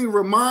whole thing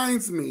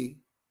reminds me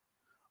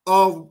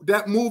of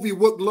that movie,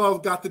 What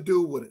Love Got to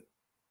Do with It.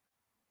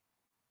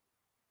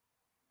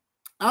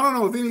 I don't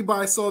know if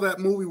anybody saw that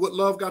movie, What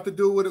Love Got to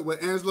Do with It,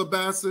 with Angela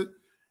Bassett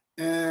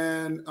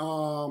and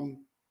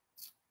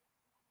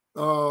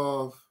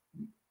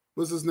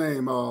what's his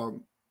name?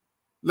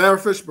 Larry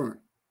Fishburne.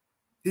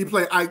 He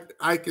played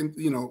Ike and,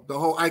 you know, the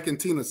whole Ike and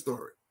Tina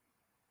story.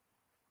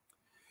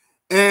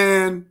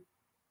 And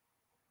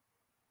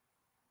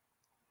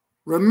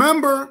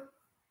remember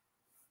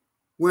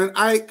when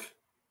Ike,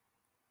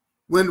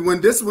 when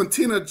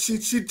Tina, she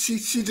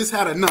just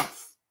had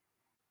enough.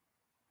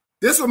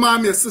 This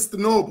reminded me of Sister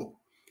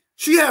Noble.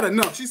 She had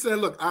enough. She said,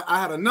 look,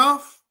 I had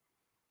enough.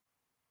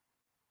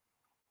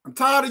 I'm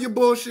tired of your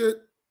bullshit.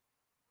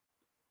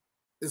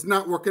 It's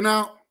not working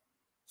out.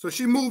 So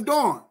she moved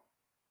on.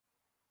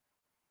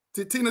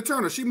 To Tina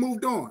Turner, she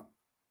moved on.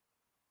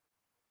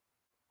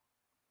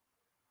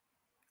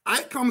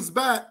 Ike comes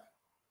back.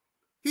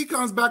 He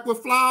comes back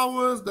with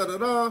flowers,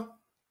 da-da-da.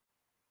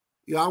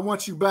 Yeah, I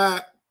want you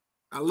back.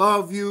 I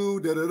love you,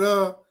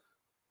 da-da-da.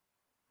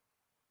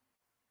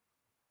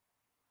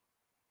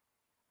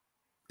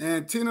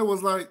 And Tina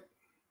was like,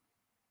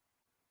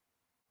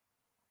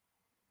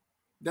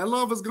 that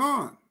love is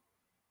gone.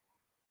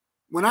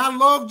 When I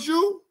loved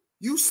you,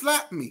 you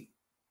slapped me.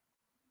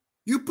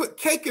 You put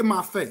cake in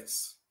my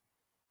face.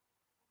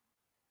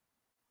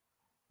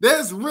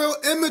 There's real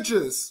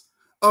images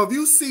of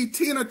you see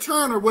Tina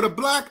Turner with a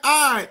black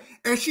eye,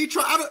 and she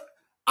tried.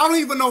 I don't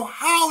even know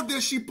how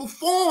did she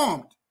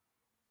performed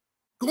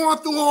going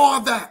through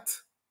all that.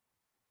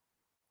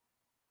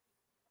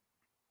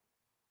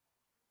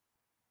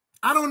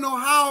 I don't know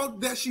how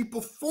that she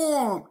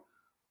performed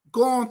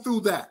going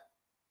through that.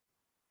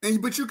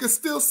 But you can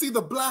still see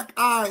the black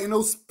eye in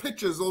those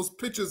pictures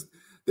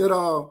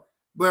that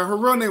where her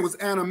real name was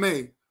Anna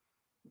Mae.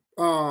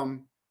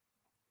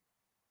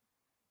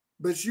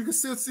 But you can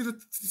still see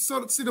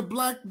the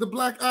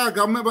black eye.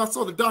 I remember I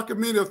saw the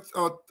documentary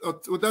I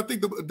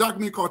think the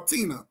documentary called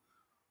Tina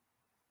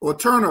or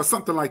Turner or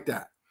something like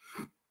that.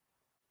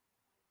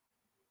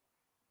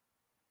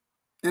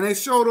 And they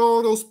showed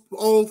all those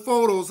old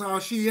photos how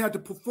she had to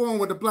perform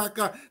with the black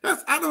eye.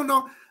 I don't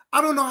know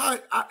how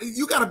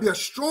you got to be a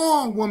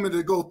strong woman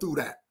to go through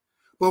that.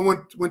 But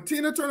when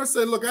Tina Turner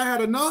said, "Look, I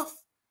had enough,"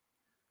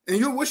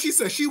 and what she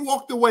said, she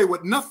walked away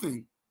with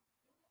nothing.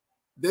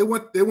 They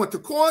went to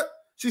court.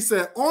 She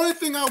said, "Only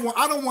thing I want,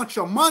 I don't want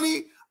your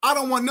money. I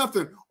don't want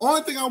nothing.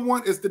 Only thing I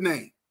want is the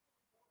name."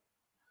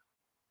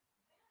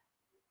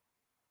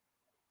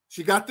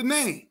 She got the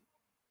name.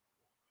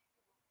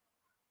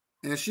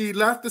 And she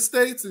left the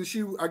States, and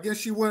I guess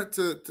she went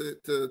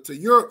to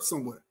Europe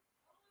somewhere.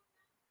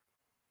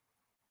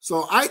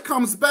 So Ike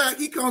comes back.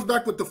 He comes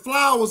back with the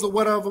flowers or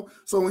whatever.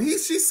 So when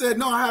she said,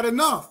 "No, I had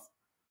enough.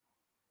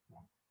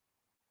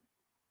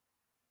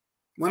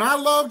 When I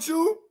loved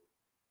you,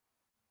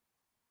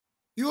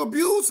 you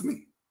abused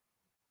me."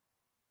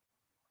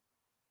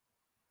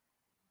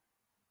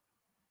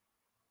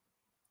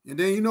 And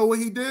then you know what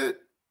he did?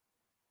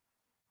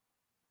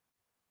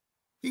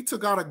 He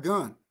took out a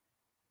gun.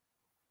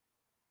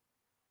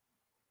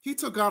 He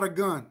took out a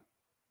gun.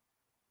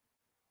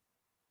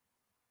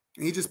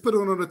 And he just put it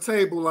on the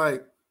table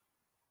like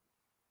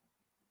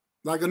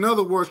in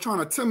other words, trying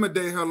to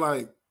intimidate her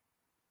like,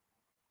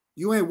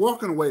 "You ain't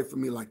walking away from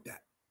me like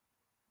that."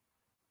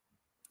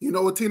 You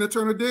know what Tina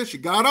Turner did? She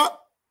got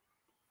up.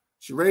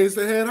 She raised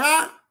her head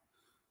high.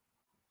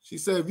 She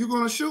said, "If you're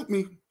going to shoot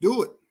me,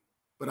 do it.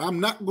 But I'm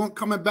not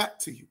coming back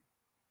to you.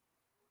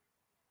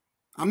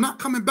 I'm not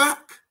coming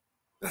back.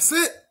 That's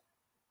it."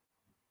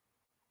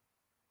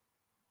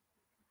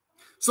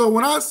 So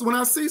when I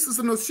see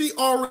Sister No, she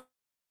already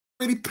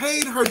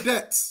paid her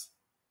debts.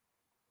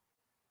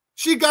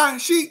 She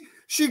got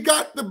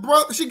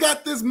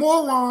this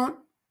moron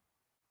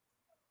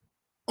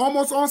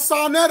almost on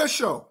Sarnetta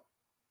show.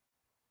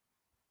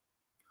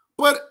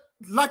 But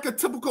like a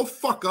typical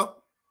fuck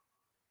up,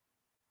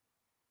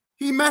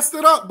 he messed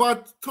it up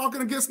by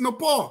talking against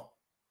Nepal.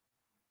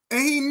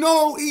 And he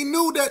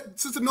knew that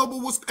Sister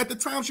Noble was, at the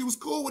time, she was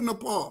cool with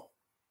Nepal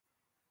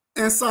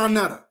and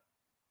Sarnetta.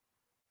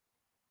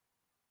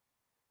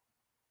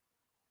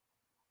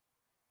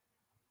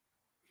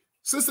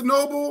 Sister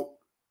Noble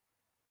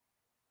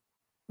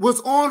was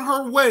on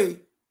her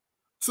way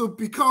to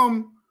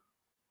become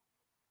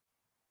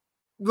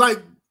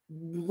like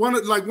one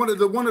of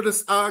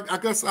the I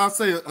guess I'll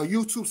say a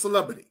YouTube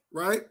celebrity,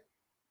 right?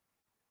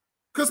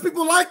 Because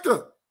people liked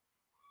her.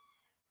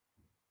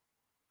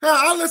 Yeah,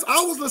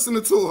 I was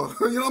listening to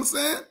her. You know what I'm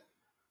saying?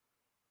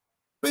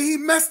 But he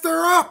messed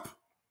her up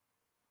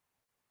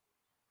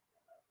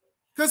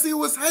because he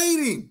was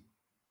hating.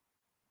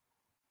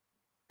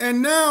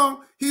 And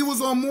now he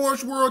was on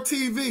Moorish World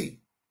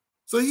TV.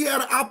 So he had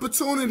an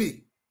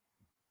opportunity.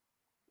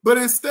 But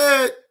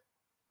instead,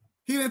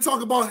 he didn't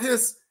talk about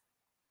his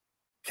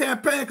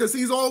campaign because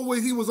he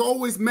was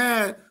always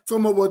mad,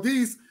 talking about, well,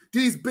 these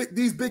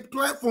big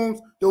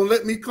platforms don't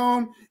let me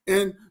come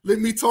and let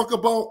me talk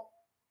about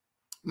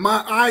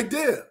my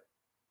idea.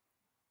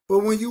 But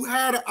when you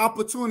had an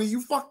opportunity,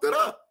 you fucked it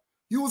up.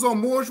 You was on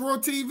Moorish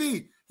World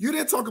TV. You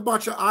didn't talk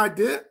about your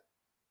idea.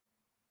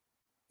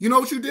 You know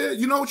what you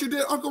did? You know what you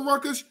did, Uncle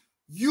Ruckus?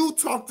 You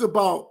talked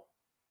about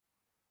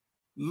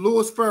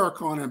Louis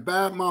Farrakhan and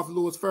badmouth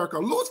Louis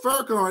Farrakhan. Louis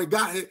Farrakhan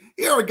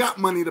already got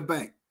money in the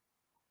bank.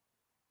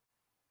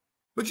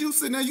 But you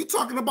sitting there, you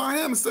talking about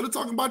him instead of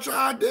talking about your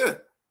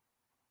idea.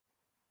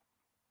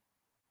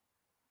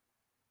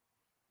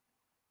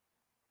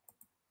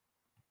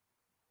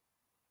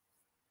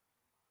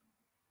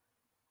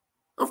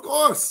 Of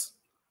course.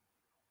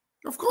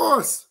 Of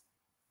course.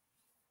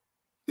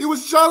 He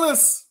was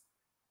jealous.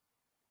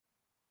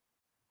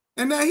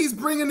 And now he's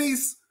bringing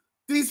these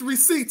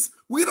receipts.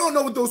 We don't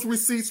know what those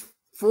receipts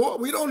for?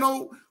 We don't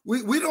know.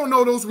 We don't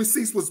know those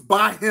receipts was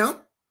by him.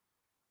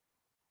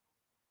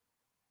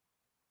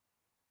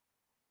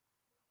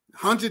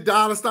 $100,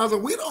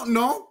 $1,000. We don't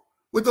know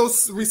what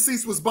those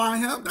receipts was by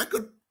him. That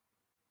could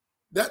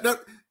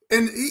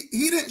and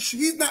he didn't.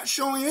 He's not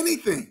showing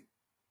anything.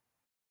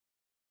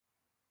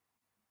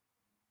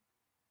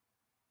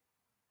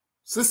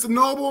 Sister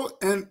Noble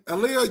and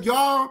Aleeyah,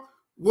 y'all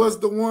was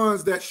the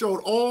ones that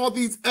showed all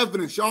these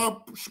evidence.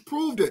 Y'all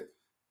proved it.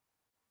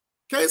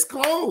 Case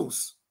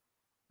closed.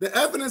 The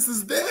evidence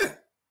is there.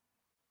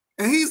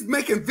 And he's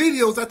making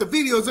videos after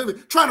videos of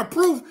it, trying to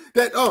prove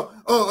that,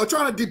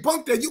 trying to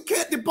debunk that. You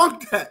can't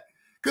debunk that.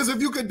 Because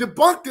if you could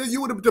debunk it, you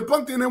would have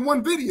debunked it in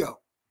one video.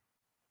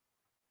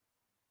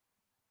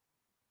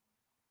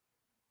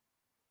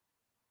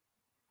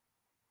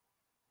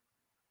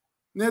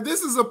 Now,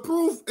 this is a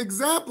proof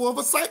example of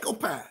a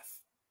psychopath.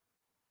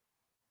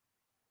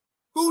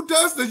 Who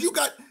does this?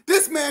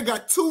 This man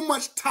got too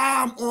much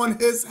time on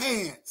his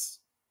hands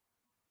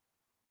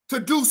to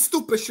do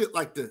stupid shit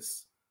like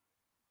this.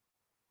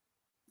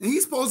 And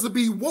he's supposed to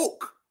be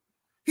woke.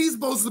 He's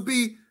supposed to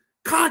be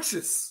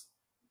conscious.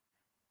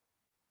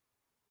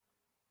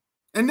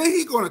 And then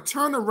he's going to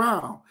turn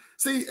around.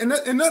 See, and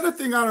another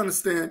thing I don't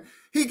understand,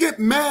 he get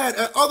mad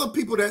at other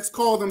people that's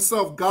call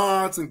themselves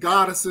gods and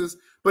goddesses,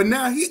 but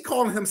now he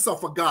calling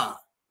himself a god.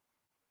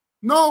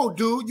 No,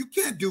 dude, you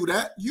can't do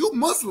that. You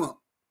Muslim.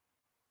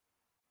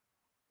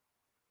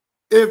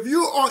 If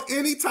you are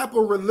any type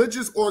of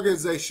religious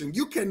organization,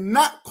 you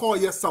cannot call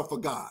yourself a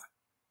god.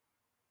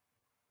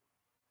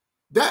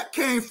 That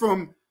came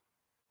from,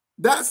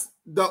 that's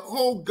the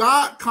whole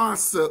God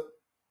concept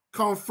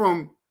come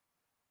from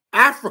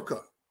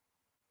Africa.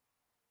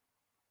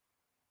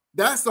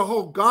 That's the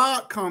whole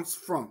God comes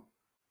from.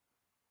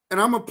 And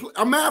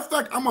a matter of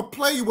fact, I'm gonna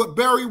play you what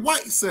Barry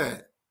White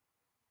said.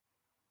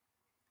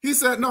 He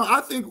said, "No,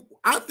 I think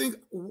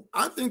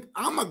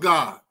I'm a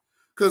God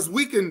because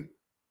we can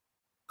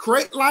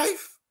create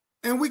life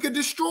and we can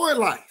destroy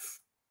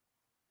life.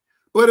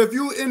 But if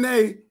you in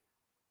a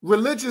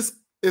religious,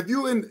 if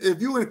you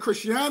in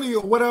Christianity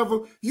or whatever,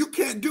 you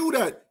can't do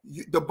that.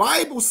 The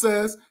Bible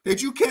says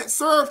that you can't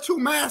serve two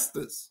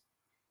masters.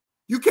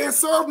 You can't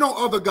serve no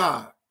other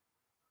God.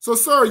 So,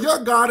 sir,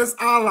 your God is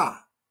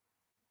Allah.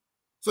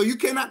 So you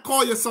cannot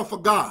call yourself a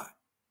God."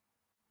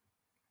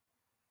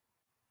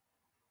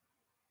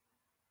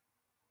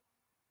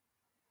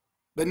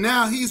 But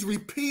now he's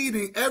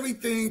repeating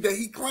everything that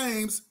he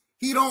claims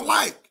he don't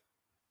like.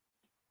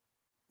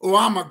 Oh,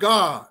 I'm a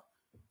God.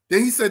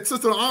 Then he said,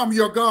 "Sister, I'm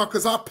your God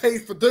because I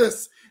paid for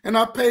this and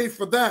I paid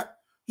for that."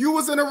 You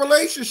was in a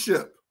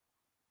relationship.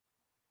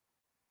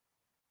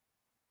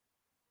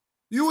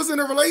 You was in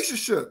a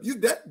relationship.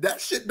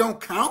 That shit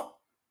don't count.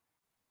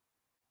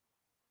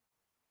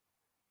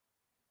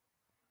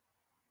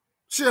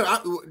 Shit,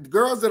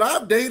 girls that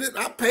I've dated,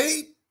 I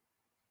paid.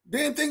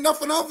 Didn't think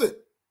nothing of it.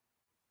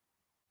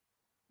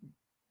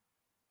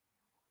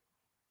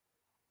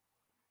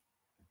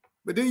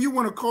 But then you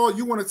want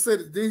to say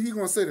that, then he's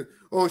going to say that,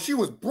 oh, she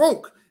was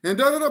broke and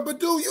da-da-da. But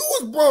dude, you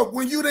was broke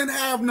when you didn't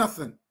have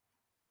nothing.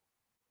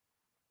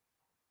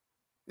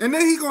 And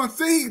then he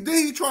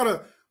try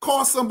to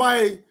call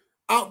somebody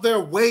out there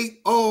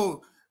weight.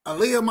 Oh,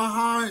 Aleeyah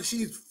Mahan,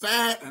 she's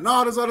fat and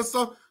all this other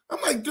stuff.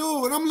 I'm like,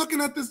 dude, and I'm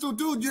looking at this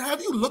dude.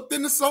 Have you looked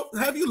in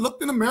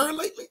the mirror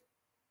lately?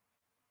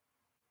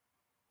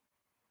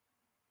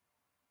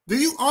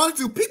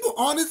 Do people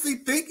honestly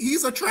think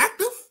he's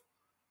attractive?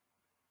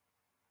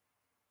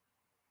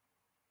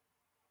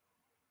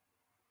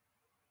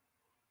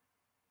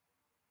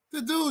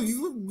 Dude,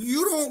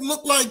 you don't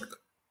look like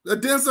a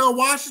Denzel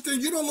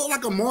Washington. You don't look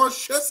like a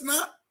Morris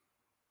Chestnut.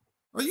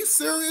 Are you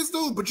serious,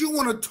 dude? But you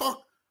want to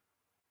talk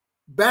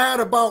bad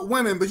about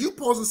women, but you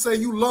supposed to say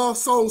you love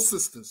soul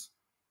sisters.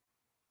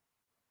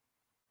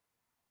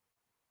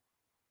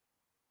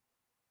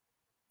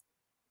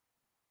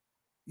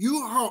 You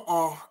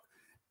are,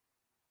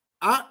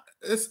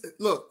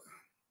 look,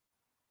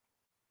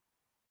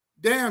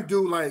 damn,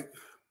 dude, like,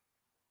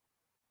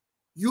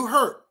 you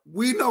hurt.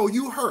 We know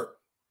you hurt.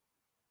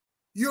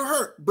 You're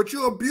hurt, but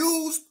you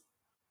abused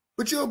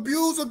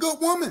a good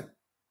woman.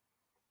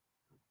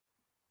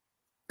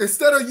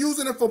 Instead of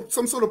using it for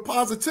some sort of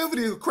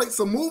positivity to create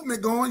some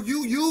movement going,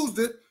 you used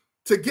it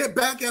to get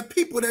back at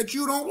people that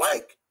you don't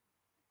like.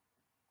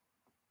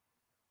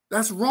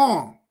 That's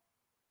wrong.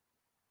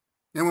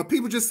 And when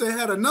people just say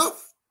had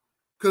enough,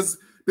 because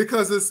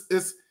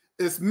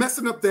it's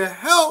messing up their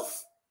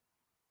health,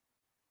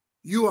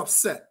 you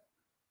upset.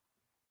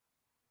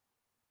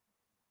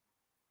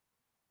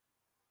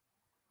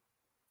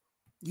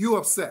 You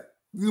upset.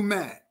 You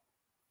mad.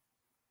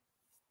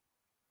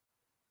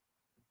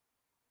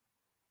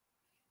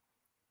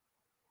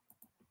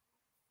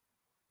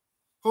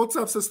 Hold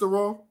up, Sister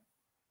Raw.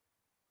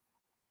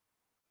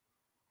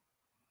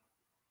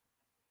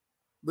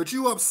 But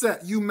you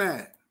upset. You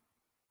mad.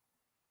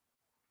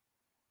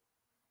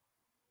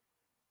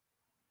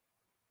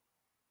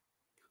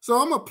 So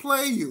I'm going to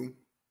play you.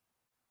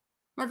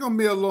 Not going to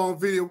be a long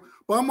video,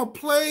 but I'm going to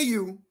play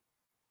you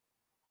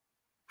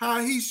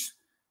he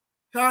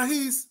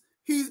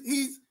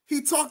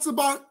talks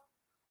about,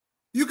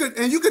 you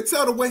could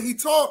tell the way he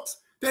talks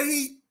that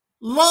he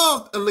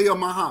loved Aleeyah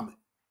Muhammad.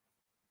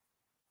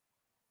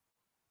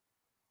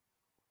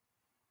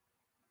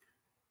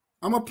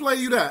 I'm gonna play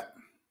you that.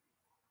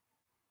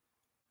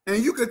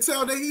 And you could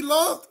tell that he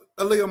loved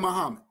Aleeyah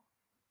Muhammad.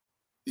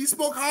 He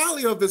spoke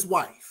highly of his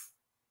wife,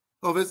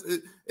 of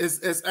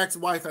his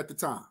ex-wife at the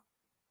time.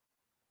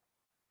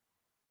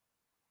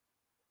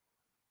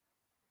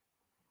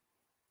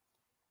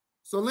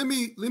 So let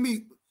me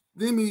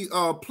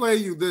play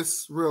you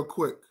this real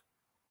quick.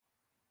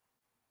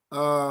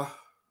 Let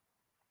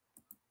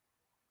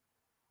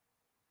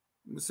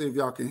me see if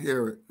y'all can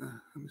hear it.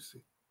 Let me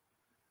see.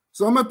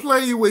 So I'm gonna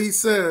play you what he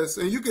says,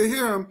 and you can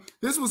hear him.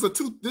 This is a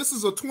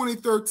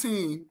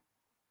 2013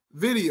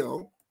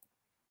 video,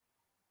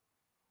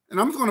 and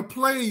I'm gonna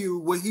play you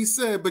what he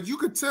said. But you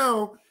could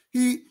tell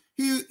he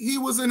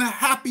was in a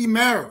happy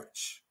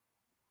marriage.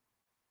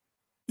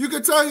 You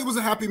could tell he was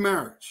a happy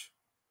marriage.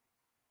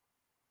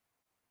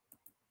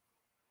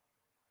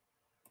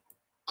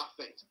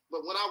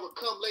 But when I would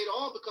come later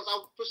on, because I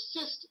was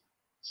persistent.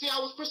 See, I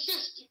was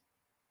persistent.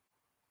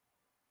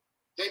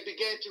 They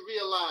began to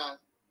realize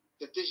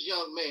that this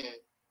young man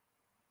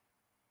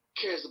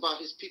cares about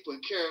his people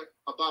and cares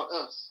about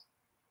us.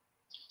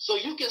 So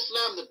you can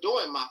slam the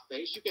door in my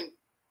face. You can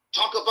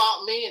talk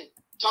about me and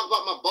talk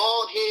about my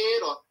bald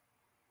head or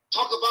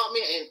talk about me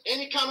in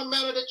any kind of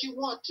manner that you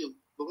want to.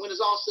 But when it's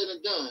all said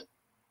and done,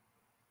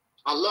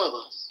 I love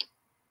us.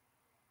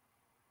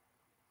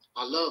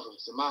 I love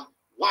us. And my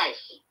wife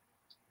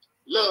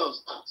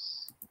loves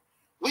us.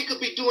 We could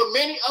be doing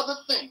many other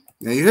things.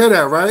 Now you hear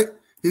that, right?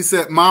 He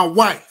said, my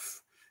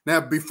wife. Now,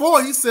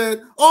 before he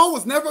said, oh, I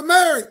was never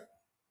married.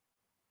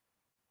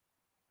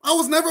 I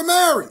was never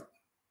married.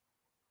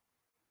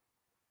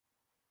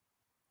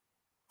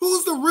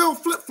 Who's the real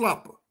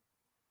flip-flopper?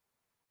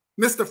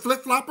 Mr.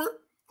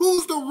 Flip-flopper?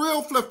 Who's the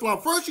real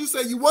flip-flopper? First you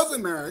said you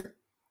wasn't married.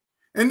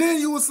 And then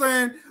you were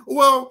saying,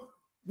 well,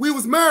 we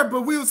was married,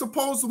 but we were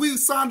supposed to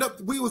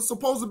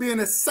be in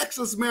a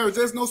sexless marriage.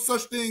 There's no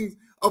such thing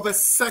of a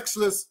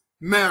sexless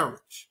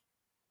marriage.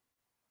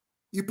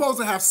 You're supposed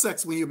to have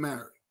sex when you're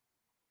married.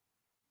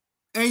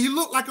 And you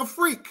look like a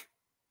freak.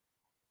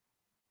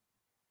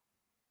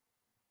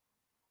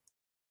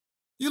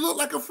 You look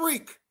like a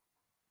freak.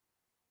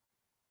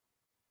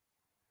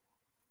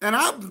 And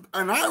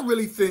I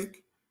really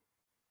think,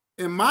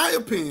 in my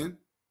opinion,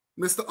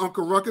 Mr.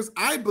 Uncle Ruckus,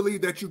 I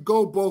believe that you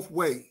go both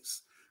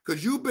ways.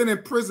 Because you've been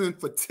in prison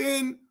for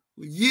 10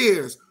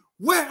 years.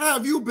 What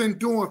have you been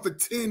doing for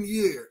 10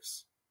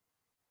 years?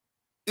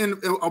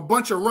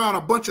 Around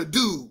a bunch of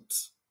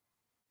dudes.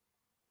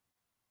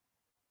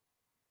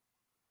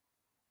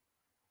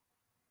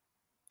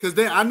 Because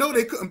I know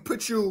they couldn't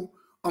put you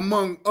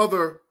among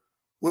other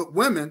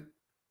women.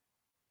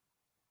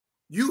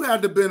 You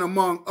had to have been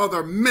among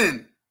other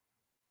men.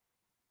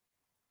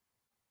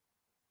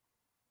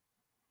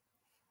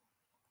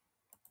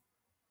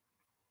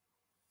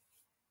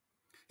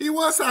 He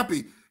was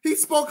happy. He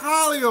spoke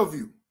highly of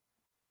you.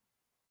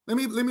 Let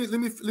me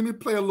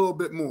play a little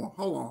bit more.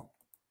 Hold on.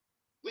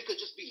 We could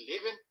just be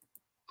living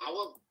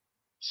our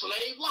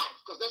slave life,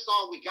 because that's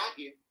all we got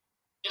here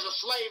is a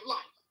slave life.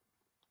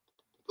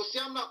 But see,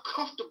 I'm not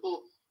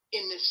comfortable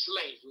in this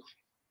slave life.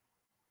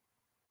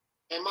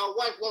 And my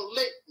wife won't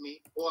let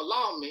me or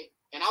allow me,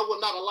 and I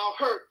will not allow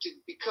her to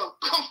become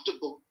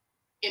comfortable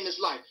in this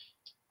life.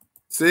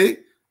 See?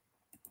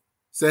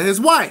 Said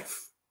his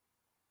wife.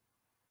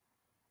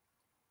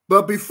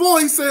 But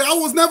before he said, I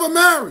was never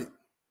married.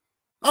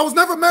 I was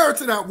never married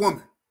to that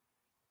woman.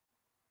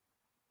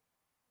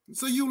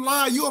 So you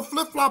lie, you a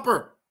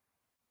flip-flopper.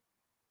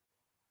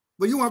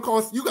 But you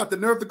got the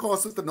nerve to call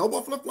Sister Noble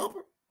a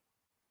flip-flopper?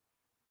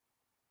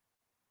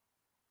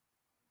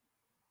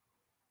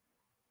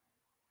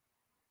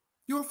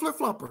 You're a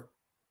flip-flopper.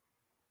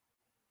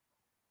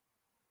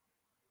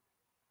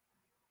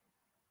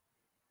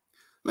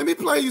 Let me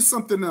play you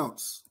something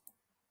else.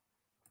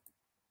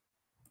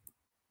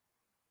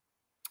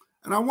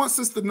 And I want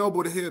Sister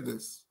Noble to hear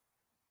this.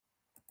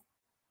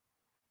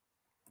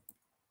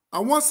 I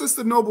want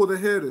Sister Noble to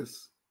hear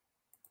this.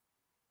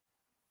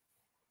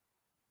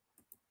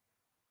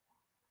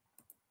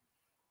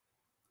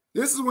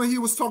 This is when he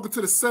was talking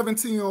to the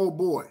 17-year-old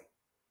boy,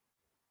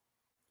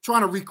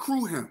 trying to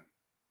recruit him.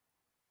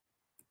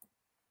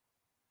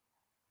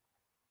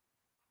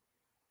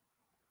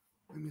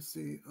 Let me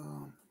see.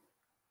 Let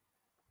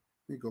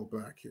me go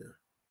back here.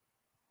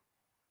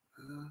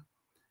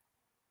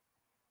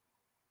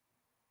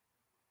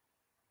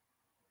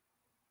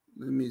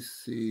 Let me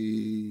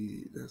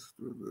see. That's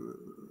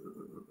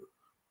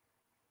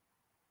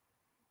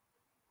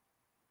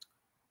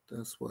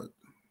what,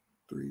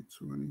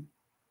 320.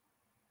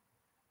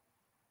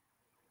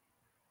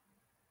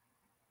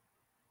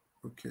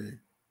 Okay.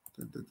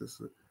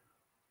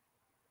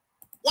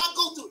 Why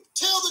go through?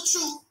 Tell the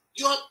truth.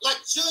 You're like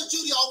Judge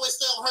Judy always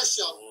say on her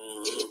show.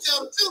 If you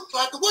tell the truth, you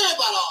don't have to worry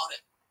about all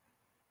that.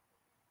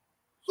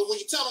 But when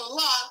you tell a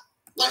lie,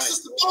 like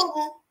Sister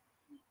Noble,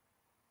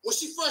 when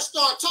she first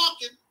started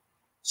talking,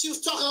 she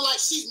was talking like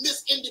she's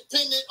Miss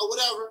Independent or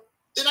whatever.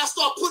 Then I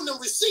started putting them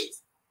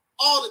receipts.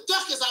 All the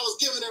ducats I was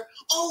giving her,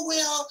 oh,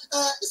 well,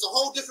 it's a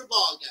whole different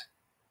ball game.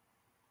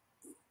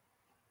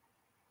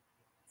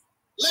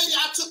 Lady,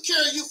 I took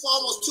care of you for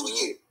almost 2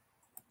 years.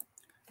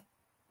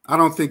 I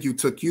don't think you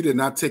did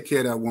not take care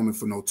of that woman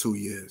for no 2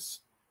 years.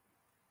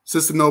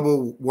 Sister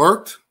Noble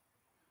worked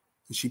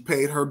and she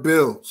paid her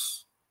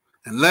bills.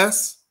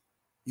 Unless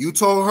you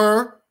told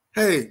her,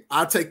 hey,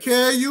 I'll take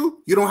care of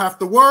you. You don't have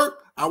to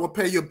work. I will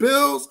pay your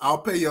bills. I'll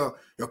pay your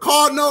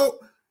card note.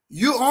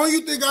 All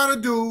you think I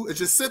gotta do is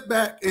just sit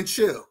back and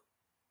chill.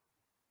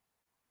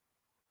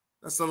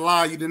 That's a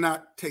lie. You did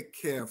not take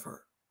care of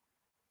her.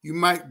 You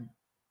might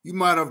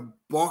have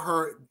bought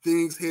her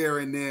things here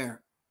and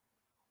there,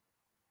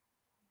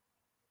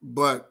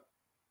 but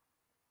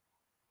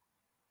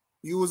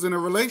you was in a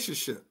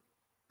relationship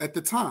at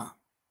the time.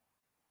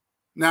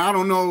 Now, I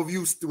don't know if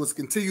you was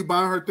continue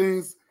buying her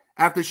things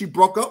after she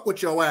broke up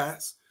with your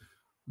ass,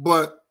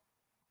 but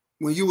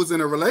when you was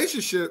in a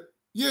relationship,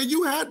 yeah,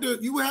 you had to,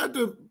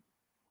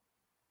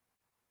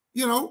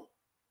 you know,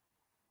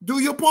 do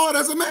your part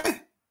as a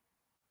man.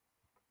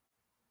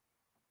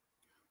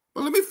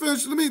 But let me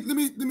finish. Let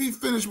me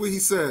finish what he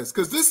says,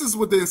 because this is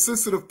what the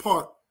insensitive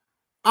part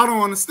I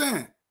don't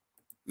understand.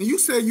 And you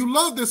say you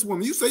love this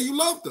woman. You say you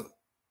loved her.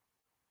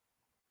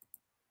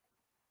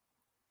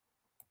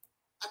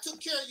 I took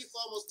care of you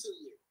for almost 2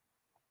 years.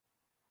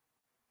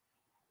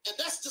 And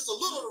that's just a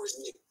little of the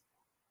receipt.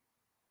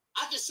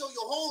 I can show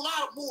you a whole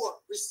lot more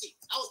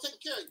receipts. I was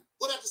taking care of you.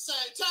 But at the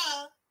same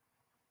time,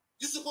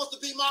 you're supposed to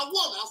be my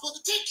woman. I'm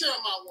supposed to take care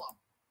of my woman.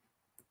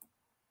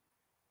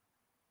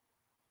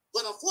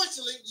 But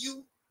unfortunately,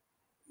 you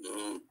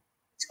don't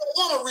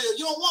want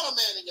you don't want a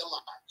man in your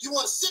life. You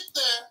want to sit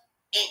there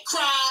and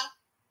cry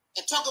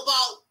and talk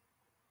about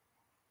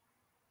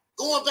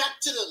going back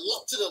to the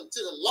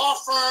law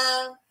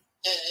firm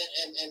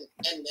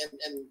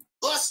and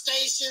bus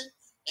station,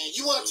 and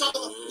you want to talk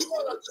about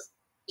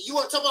you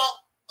want to talk about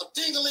a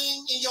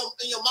dingling in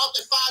your mouth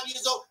at 5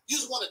 years old. You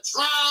just want to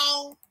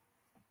drown.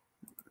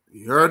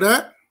 You heard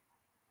that?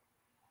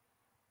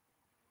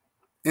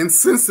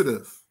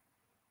 Insensitive.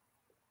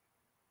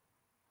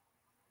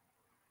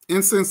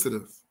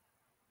 Insensitive.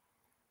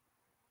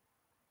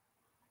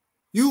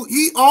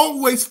 He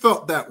always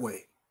felt that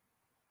way.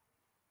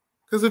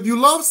 Because if you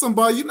love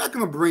somebody, you're not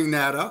going to bring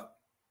that up.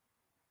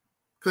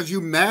 Because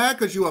you're mad,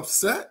 because you're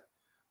upset.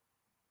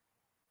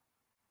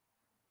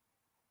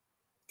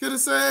 Could have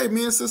said, hey,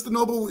 me and Sister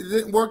Noble, it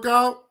didn't work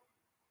out.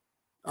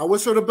 I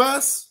wish her the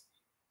best.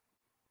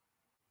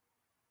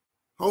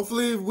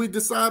 Hopefully, if we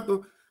decide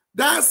to,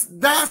 that's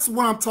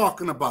what I'm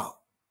talking about.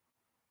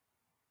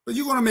 But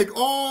you're going to make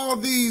all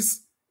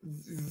these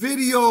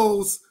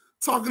videos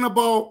talking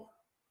about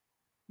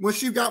when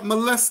she got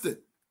molested.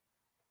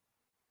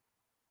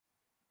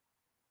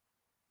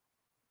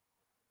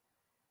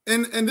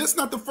 And this is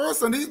not the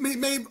first one. He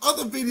made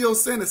other videos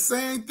saying the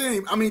same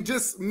thing. I mean,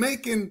 just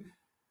making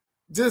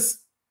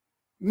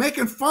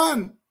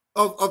fun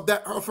of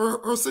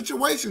her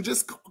situation.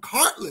 Just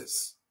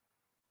heartless.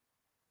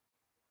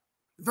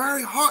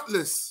 Very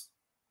heartless.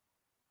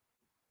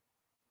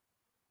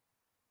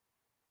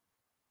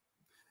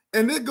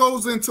 And it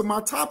goes into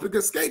my topic,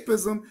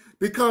 escapism,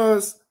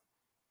 because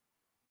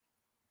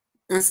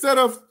instead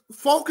of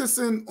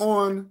focusing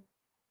on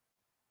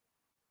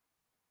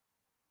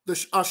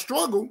our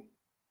struggle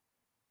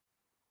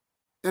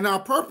and our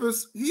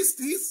purpose,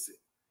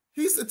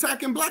 he's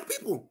attacking Black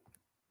people.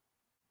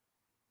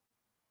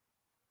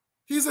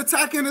 He's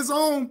attacking his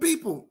own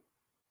people.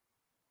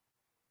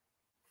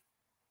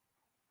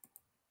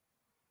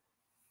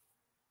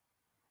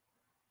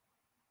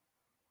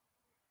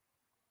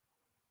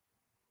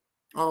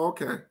 Oh,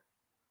 okay.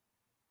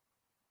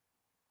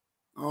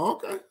 Oh,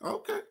 okay.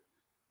 Okay.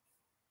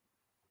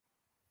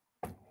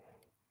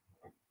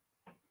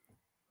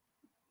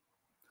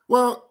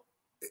 Well,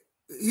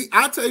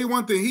 I tell you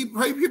one thing. He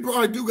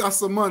probably do got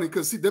some money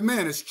because the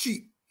man is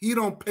cheap. He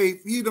don't pay.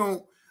 He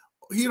don't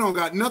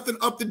got nothing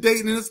up to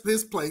date in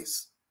his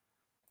place.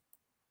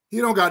 He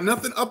don't got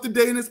nothing up to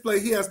date in his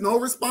place. He has no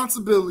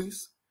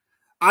responsibilities.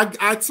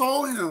 I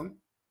told him,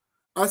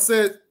 I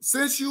said,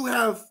 since you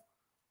have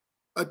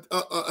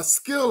a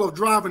skill of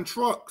driving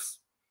trucks,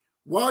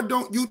 why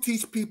don't you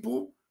teach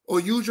people or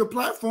use your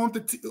platform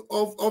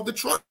of the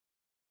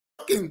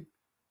trucking,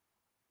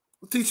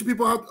 teach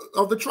people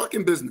of the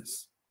trucking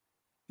business?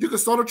 You could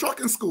start a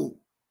trucking school.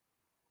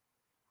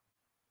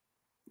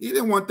 He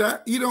didn't want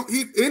that.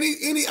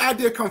 Any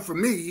idea come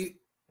from me.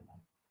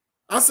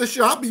 I said,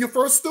 sure, I'll be your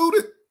first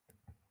student.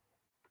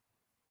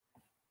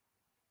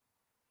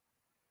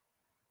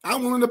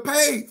 I'm willing to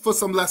pay for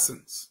some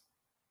lessons.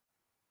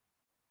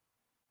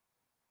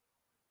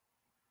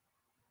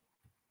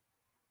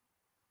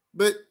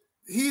 But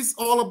he's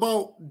all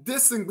about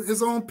dissing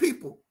his own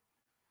people.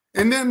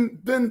 And then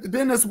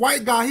this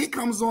white guy, he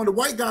comes on, the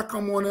white guy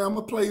come on there, I'm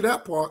going to play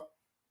that part.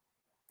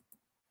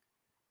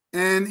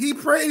 And he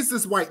praised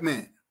this white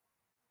man.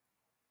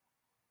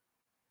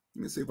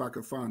 Let me see if I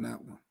can find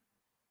that one.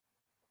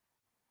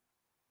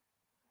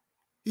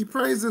 He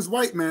praised this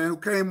white man who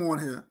came on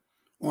here,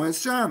 on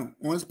his channel,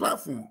 on his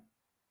platform.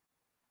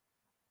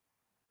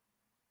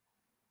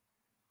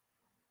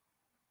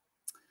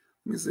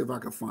 Let me see if I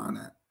can find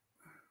that.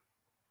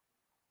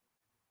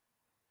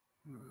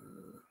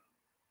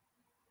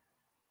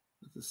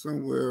 It's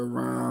somewhere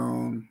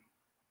around,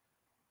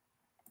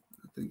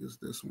 I think it's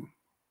this one.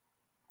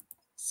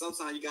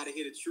 Sometimes you got to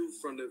hear the truth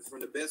from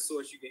the best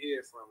source you can hear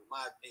it from. In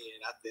my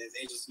opinion, I think it's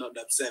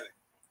Angelsnupnup7.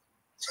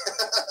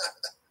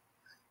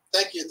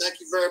 Thank you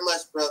very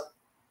much, brother.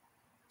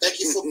 Thank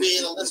you for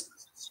being a listener.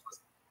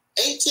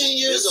 18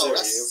 years old.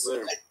 That's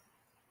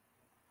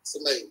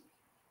amazing.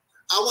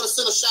 I want to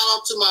send a shout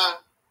out to my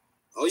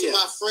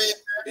my friend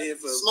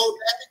Smoke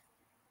Daddy,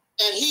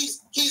 and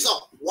he's a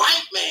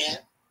white man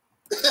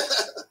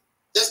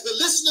that's been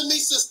listening to me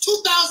since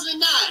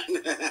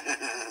 2009.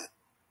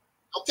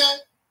 Okay.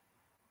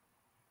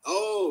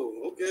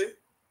 Oh, okay.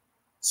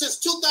 Since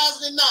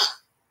 2009.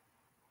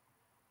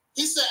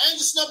 He said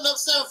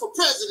Angelsnupnup7 for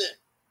president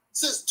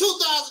since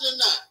 2009.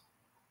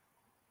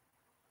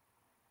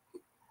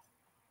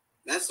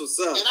 That's what's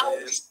up. And I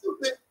would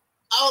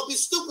be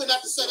stupid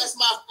not to say that's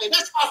my friend.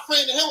 That's my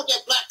friend to hell with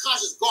that black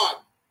conscious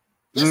garden.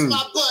 That's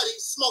my buddy,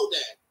 Smoke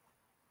Dad.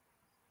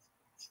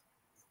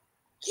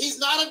 He's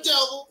not a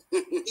devil.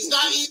 He's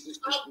not evil.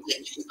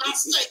 He's not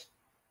snake.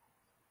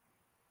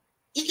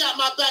 He got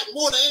my back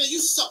more than any of you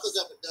suckers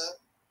ever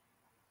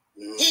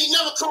done. He ain't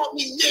never called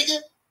me nigga.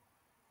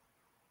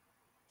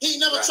 He ain't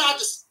never tried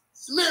to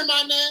smear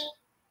my name.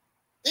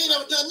 He ain't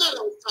never done none of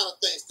those kind of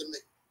things to me.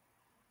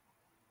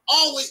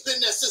 Always been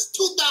there since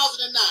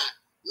 2009.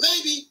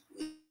 Maybe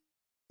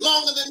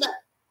longer than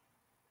that.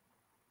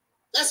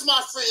 That's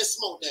my friend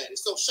Smoke Daddy.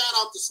 So shout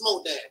out to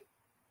Smoke Daddy.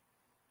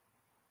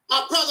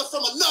 My brother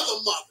from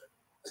another mother.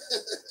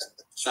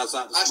 Shouts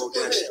out to Smoke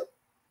Daddy.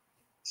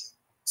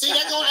 See,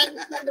 they're going to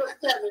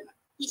Angelsnupnup7.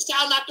 He's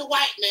shouting out the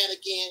white man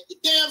again. You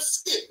damn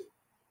skippy.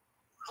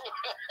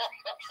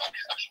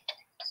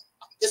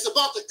 It's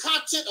about the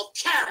content of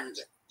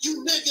character.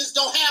 You niggas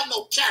don't have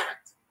no character.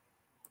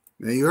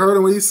 Now you heard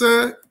him what he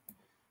said?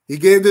 He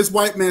gave this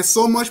white man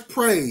so much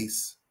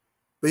praise,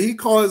 but he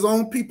called his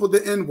own people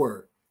the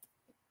N-word.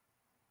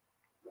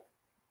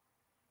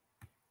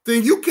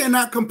 Then you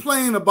cannot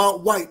complain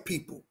about white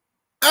people.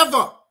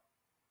 Ever.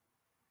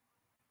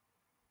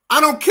 I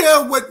don't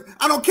care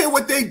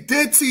what they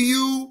did to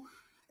you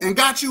and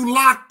got you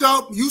locked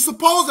up. You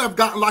supposed to have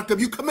gotten locked up.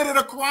 You committed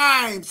a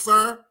crime,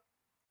 sir.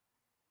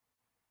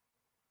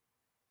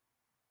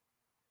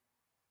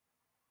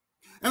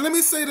 And let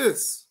me say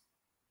this.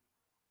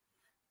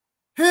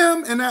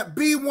 Him and that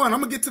B1,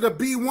 I'm going to get to the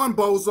B1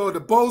 bozo, the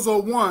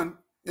bozo one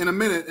in a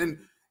minute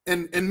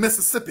in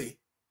Mississippi.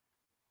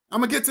 I'm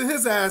going to get to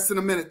his ass in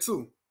a minute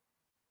too.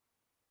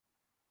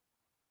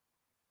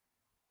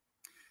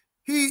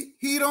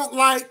 He don't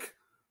like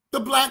the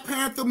Black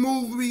Panther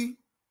movie.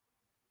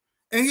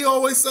 And he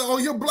always said, oh,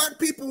 you black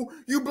people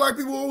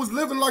always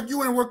living like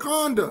you in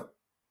Wakanda.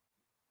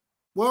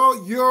 Well,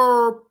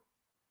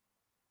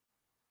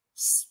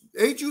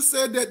 ain't you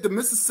said that the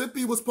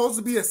Mississippi was supposed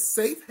to be a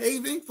safe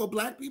haven for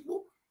black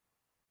people?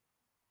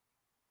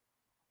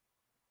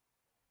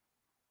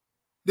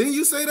 Didn't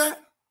you say that?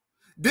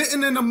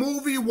 Didn't in the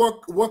movie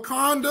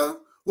Wakanda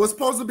was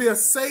supposed to be a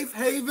safe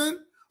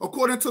haven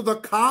according to the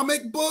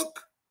comic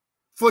book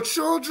for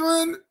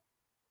children?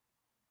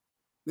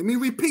 Let me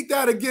repeat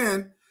that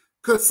again,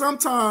 because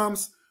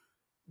sometimes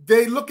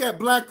they look at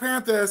Black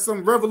Panther as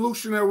some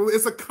revolutionary.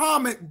 It's a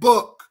comic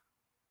book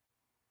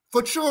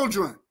for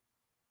children.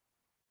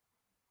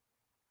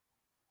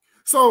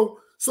 So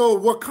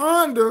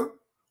Wakanda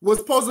was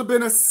supposed to have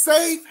been a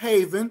safe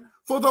haven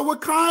for the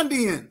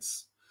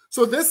Wakandians.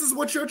 So this is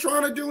what you're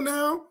trying to do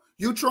now?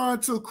 You're trying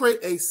to create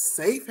a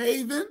safe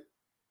haven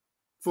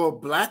for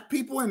black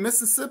people in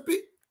Mississippi?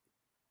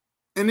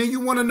 And then you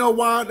want to know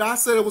why I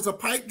said it was a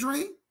pipe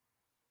dream?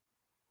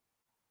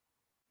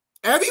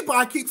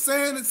 Everybody keeps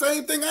saying the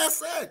same thing I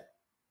said.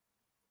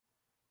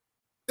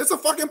 It's a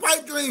fucking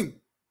pipe dream.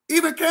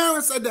 Even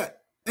Karen said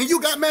that. And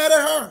you got mad at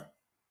her.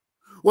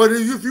 Well,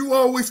 if you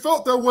always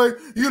felt that way,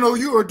 you know,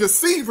 you're a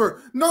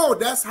deceiver. No,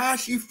 that's how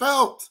she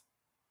felt.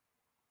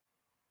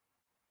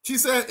 She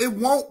said, it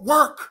won't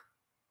work.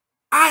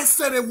 I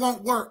said it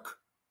won't work.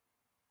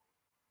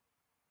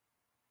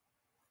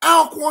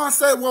 Alquan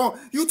said, well,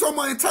 you talking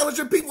about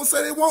intelligent people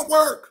said it won't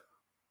work.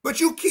 But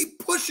you keep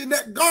pushing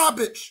that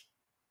garbage.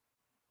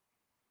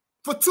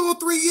 For 2 or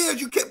 3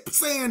 years, you kept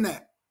saying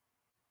that.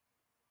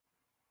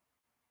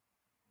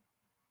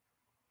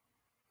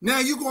 Now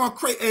you're going to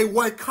create a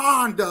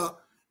Wakanda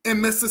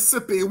in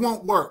Mississippi. It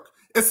won't work.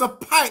 It's a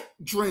pipe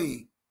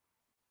dream.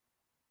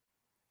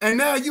 And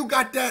now you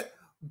got that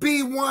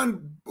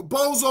B1,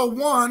 Bozo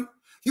 1.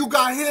 You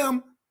got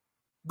him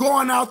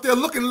going out there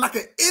looking like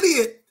an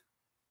idiot.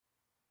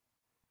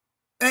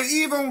 And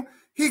even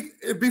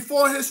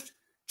before his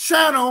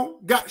channel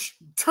got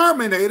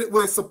terminated,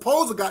 well, it's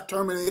supposed to got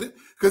terminated,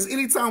 because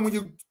anytime when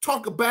you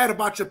talk bad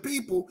about your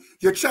people,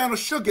 your channel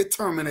should get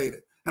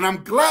terminated. And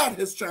I'm glad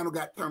his channel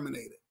got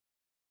terminated.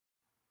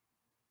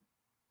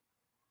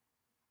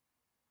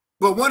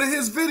 But one of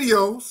his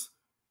videos,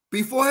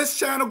 before his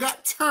channel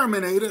got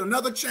terminated,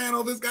 another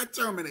channel of his got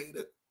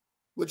terminated,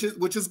 which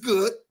is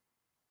good.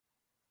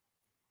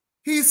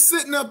 He's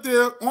sitting up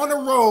there on the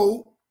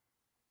road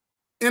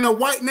in a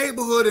white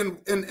neighborhood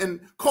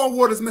in Cold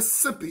Waters,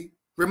 Mississippi,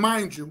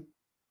 remind you,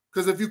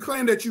 because if you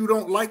claim that you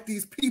don't like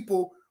these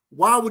people,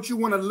 why would you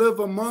want to live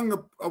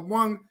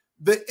among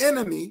the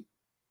enemy?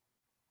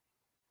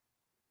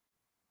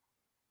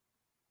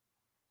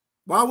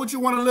 Why would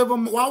you want to live?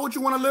 Why would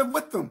you want to live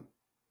with them?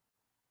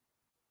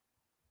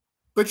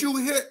 But you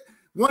hit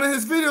one of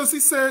his videos. He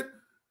said,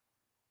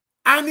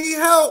 "I need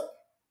help.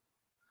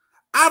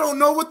 I don't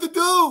know what to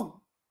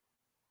do.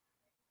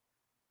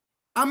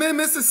 I'm in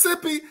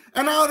Mississippi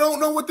and I don't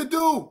know what to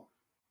do."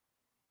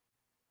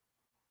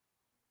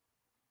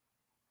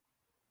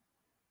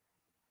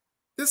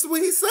 This is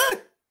what he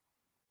said.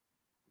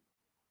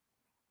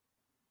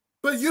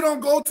 But you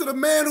don't go to the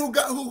man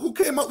who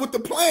came up with the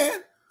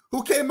plan,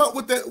 who came up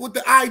with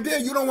the idea.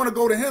 You don't want to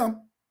go to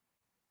him.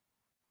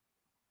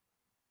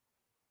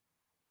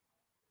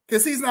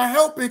 Because he's not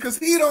helping, because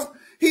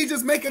he's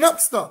just making up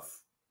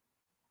stuff.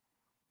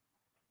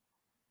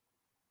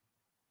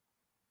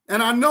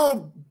 And I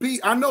know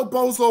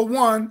Bozo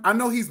won. I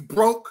know he's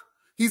broke.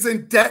 He's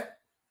in debt.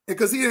 And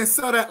because he didn't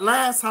sell that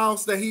last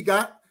house that he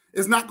got,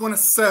 it's not going to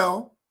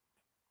sell.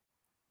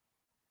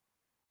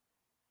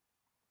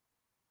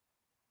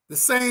 The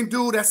same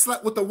dude that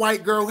slept with the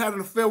white girl, had an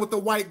affair with the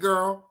white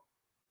girl.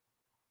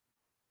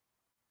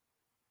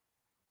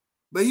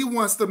 But he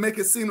wants to make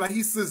it seem like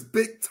he's this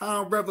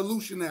big-time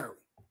revolutionary.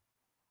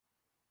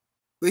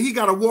 But he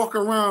got to walk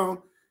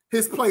around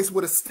his place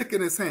with a stick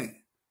in his hand.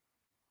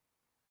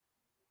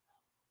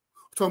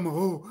 Talking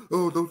about,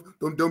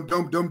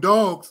 them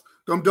dogs.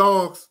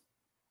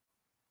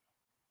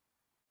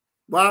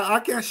 Well, I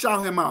can't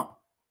shout him out.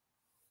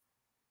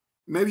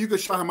 Maybe you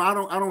could shout him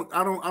out. I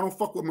don't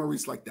fuck with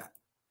Maurice like that.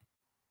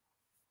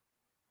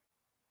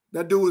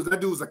 That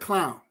dude's a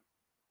clown.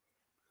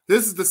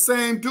 This is the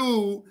same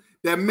dude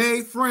that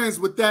made friends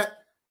with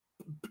that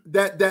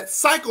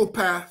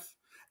psychopath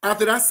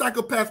after that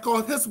psychopath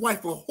called his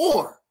wife a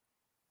whore.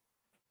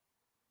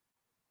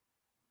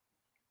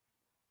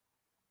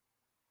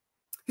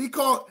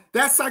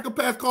 That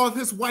psychopath called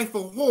his wife a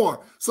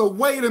whore. So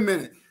wait a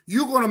minute.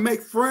 You're going to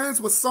make friends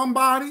with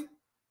somebody?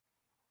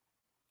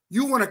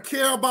 You want to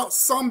care about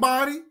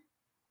somebody?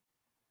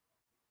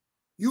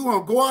 You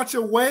want to go out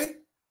your way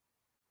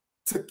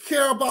to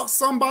care about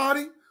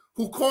somebody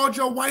who called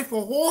your wife a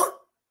whore?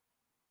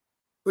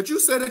 But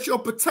you said that you're a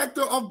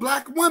protector of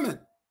black women.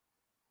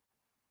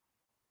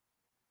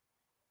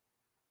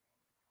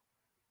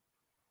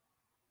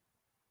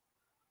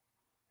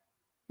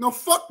 No,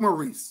 fuck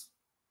Maurice.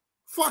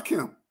 Fuck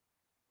him.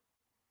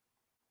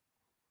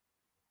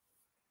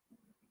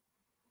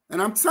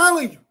 And I'm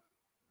telling you,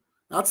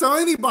 I'll tell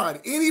anybody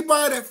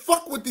that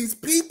fuck with these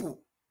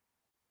people,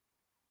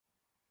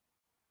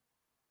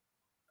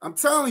 I'm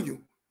telling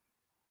you,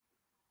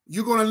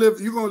 they're going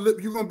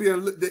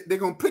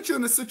to put you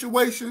in a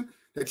situation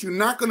that you're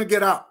not going to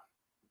get out.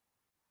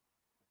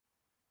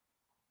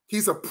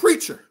 He's a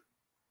preacher.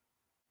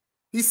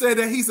 He said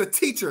that he's a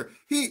teacher.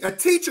 A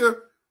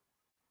teacher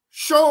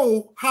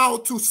show how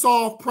to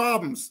solve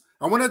problems.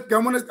 I want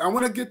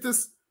to get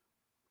this.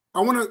 I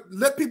want to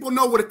let people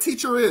know what a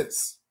teacher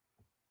is.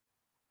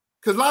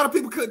 Because a lot of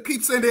people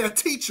keep saying they're a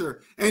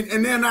teacher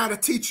and they're not a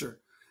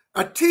teacher.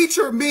 A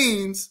teacher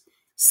means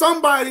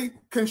somebody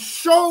can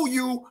show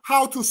you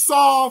how to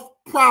solve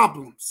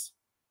problems.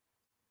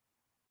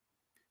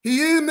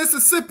 He in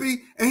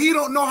Mississippi and he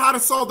don't know how to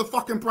solve the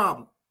fucking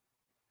problem.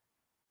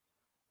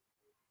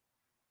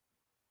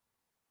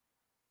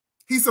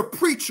 He's a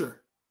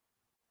preacher.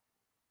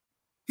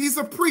 He's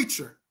a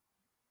preacher.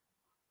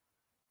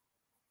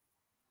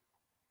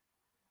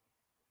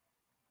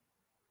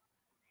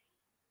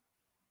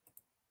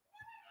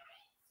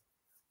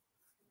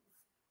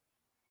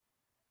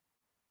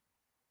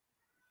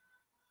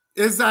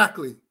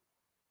 Exactly.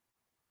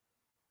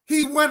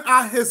 He went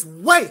out his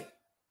way.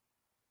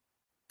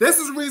 This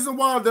is the reason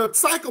why the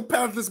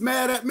psychopath is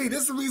mad at me.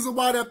 This is the reason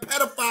why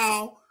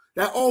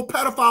that old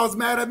pedophile is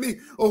mad at me.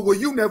 Oh, well,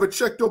 you never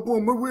checked up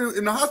on Maria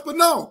in the hospital.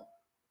 No.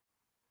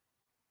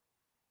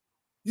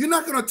 You're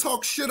not going to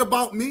talk shit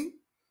about me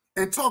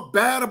and talk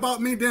bad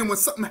about me. Then when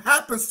something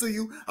happens to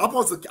you, I'm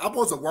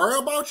supposed to worry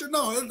about you?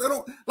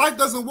 No, life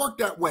doesn't work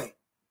that way.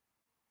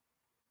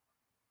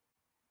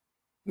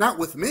 Not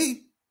with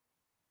me.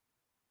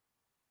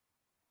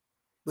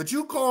 But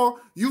he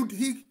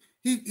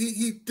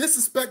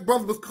disrespect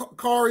brother with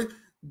Kari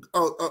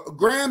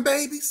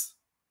grandbabies,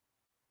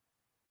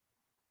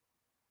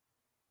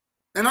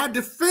 and I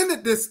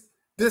defended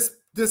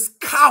this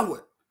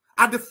coward.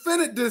 I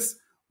defended this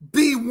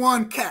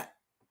B1 cat.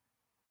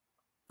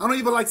 I don't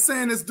even like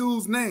saying this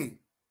dude's name,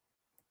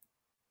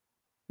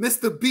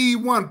 Mr.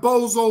 B1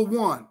 Bozo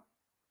 1,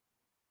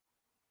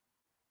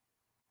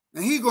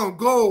 and he gonna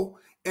go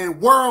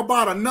and worry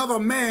about another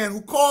man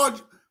who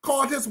called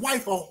his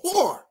wife a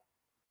whore.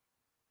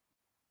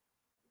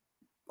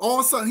 All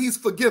of a sudden, he's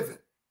forgiven.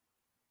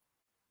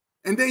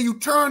 And then you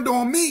turned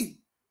on me.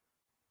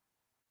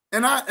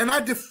 And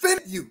I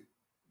defended you.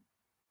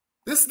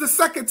 This is the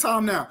second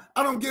time now.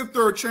 I don't give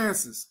third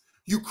chances.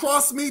 You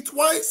cross me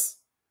twice,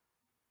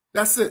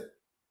 that's it.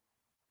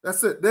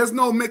 That's it. There's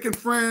no making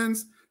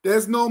friends.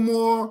 There's no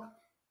more,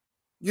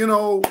 you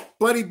know,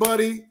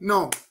 buddy.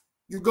 No,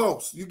 you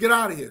ghost. You get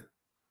out of here.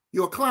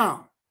 You're a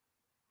clown.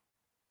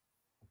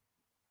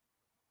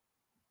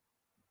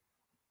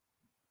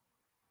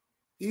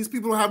 These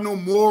people have no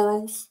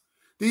morals.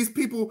 These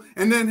people,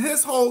 and then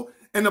his whole,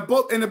 and the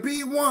book, and the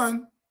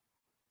B1,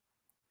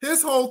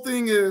 his whole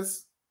thing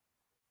is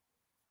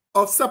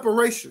of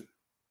separation.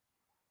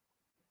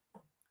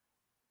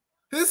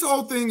 His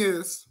whole thing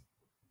is,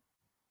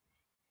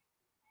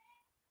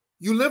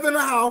 you live in a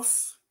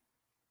house,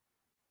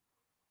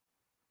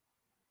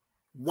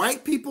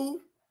 white people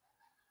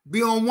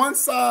be on one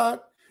side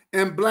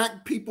and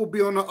black people be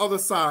on the other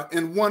side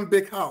in one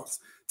big house.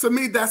 To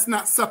me, that's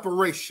not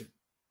separation.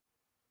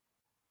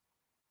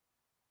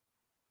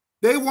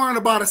 They weren't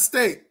about a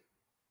state.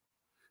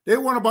 They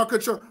weren't about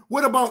control.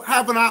 What about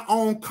having our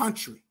own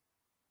country?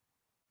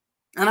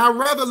 And I'd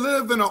rather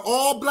live in an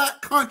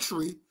all-black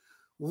country,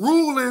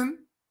 ruling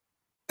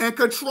and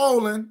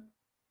controlling,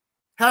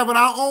 having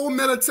our own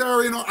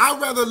military. You know,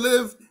 I'd rather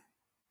live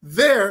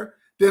there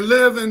than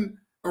live in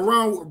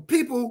around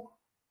people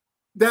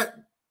that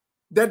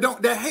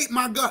hate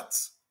my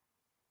guts.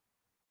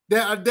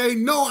 That they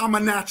know I'm a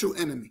natural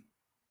enemy.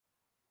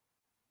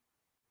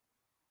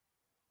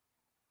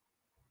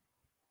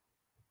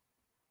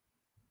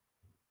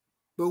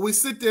 But we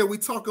sit there, we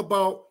talk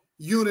about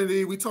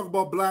unity, we talk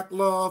about black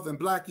love and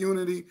black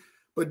unity,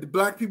 but the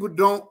black people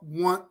don't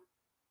want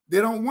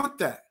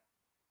that.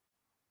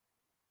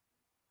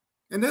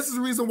 And this is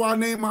the reason why I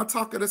named my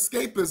talk at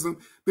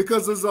escapism,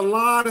 because there's a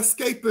lot of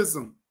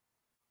escapism.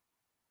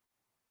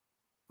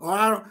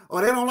 Or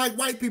they don't like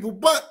white people,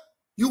 but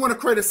you want to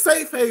create a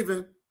safe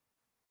haven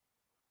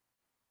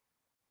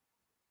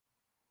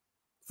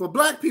for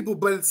black people,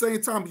 but at the same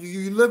time,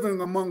 you're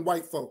living among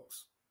white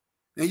folks.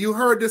 And you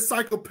heard this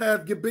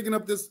psychopath get bigging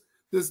up this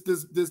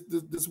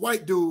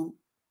white dude.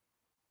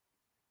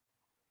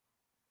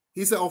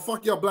 He said, oh,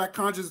 fuck your black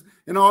conscience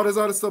and all this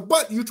other stuff.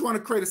 But you trying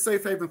to create a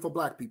safe haven for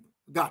black people.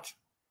 Got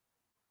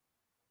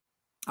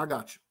you. I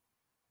got you.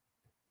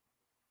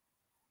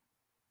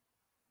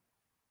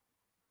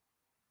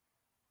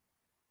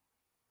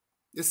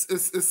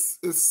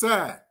 It's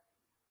sad.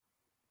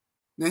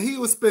 Now he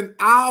would spend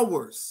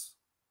hours,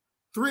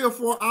 3 or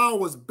 4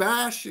 hours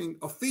bashing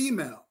a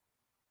female.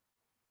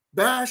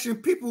 Bashing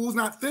people who's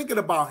not thinking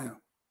about him.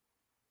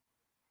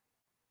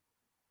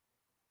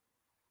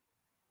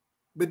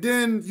 But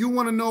then you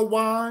want to know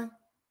why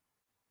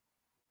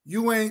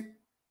you ain't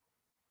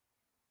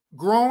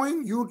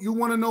growing? You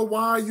want to know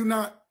why you're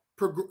not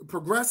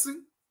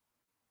progressing?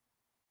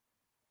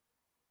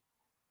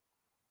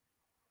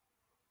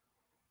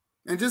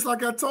 And just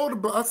like I told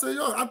him, I said,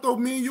 yo, I thought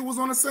me and you was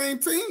on the same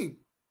team.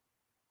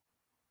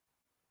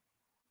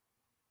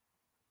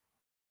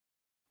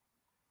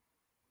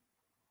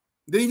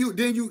 Then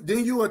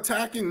you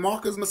attacking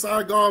Marcus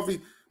Messiah Garvey.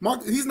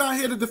 He's not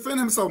here to defend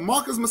himself.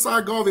 Marcus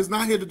Messiah Garvey is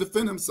not here to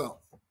defend himself.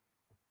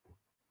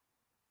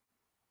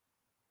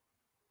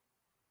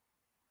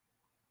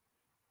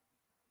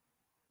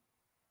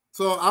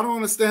 So I don't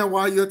understand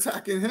why you're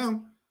attacking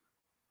him.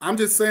 I'm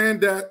just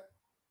saying that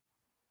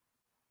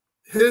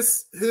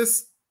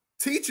his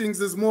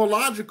teachings is more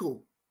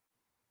logical.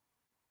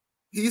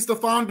 He's the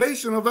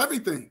foundation of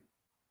everything.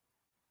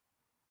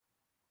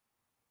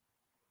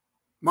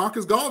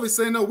 Marcus Garvey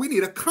saying, no, we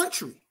need a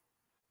country,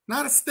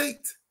 not a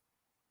state,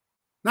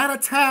 not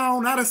a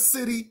town, not a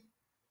city.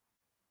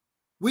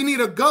 We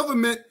need a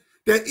government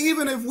that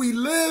even if we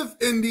live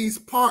in these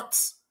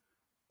parts,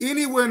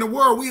 anywhere in the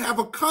world, we have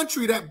a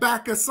country that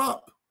back us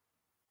up.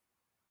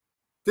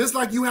 Just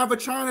like you have a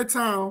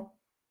Chinatown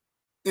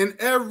in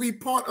every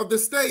part of the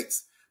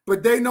states,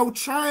 but they know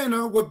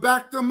China would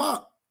back them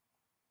up.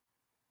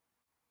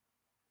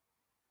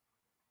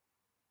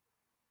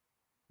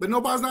 But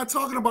nobody's not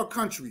talking about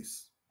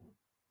countries.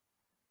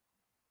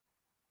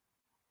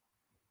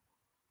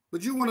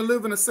 But you want to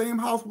live in the same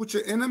house with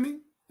your enemy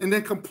and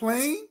then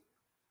complain?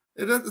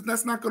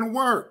 That's not going to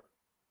work.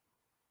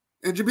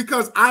 And just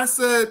because I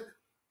said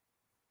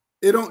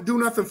it don't do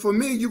nothing for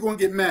me, you're going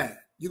to get mad.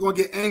 You're going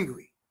to get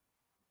angry.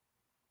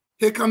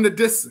 Here come the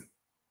dissing.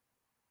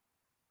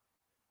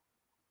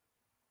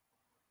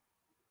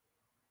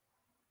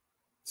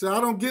 So I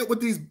don't get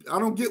what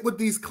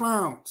these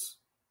clowns.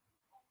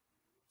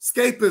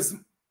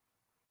 Escapism.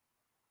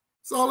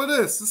 That's all it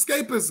is.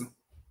 Escapism.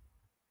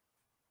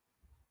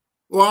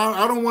 Well,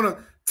 I don't want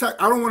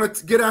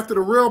to get after the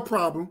real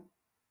problem.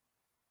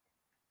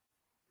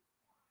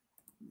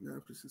 Yeah,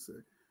 Patricia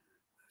said.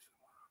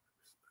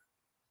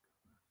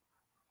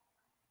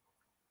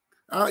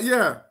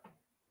 Yeah.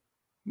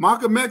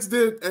 Malcolm X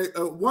did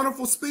a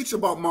wonderful speech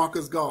about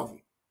Marcus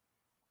Garvey.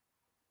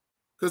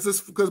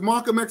 Because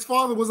Malcolm X's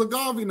father was a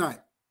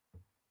Garveyite.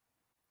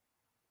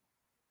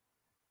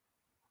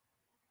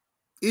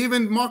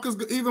 Even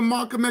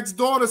Malcolm X's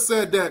daughter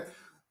said that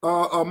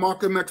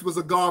Malcolm X was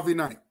a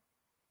Garveyite.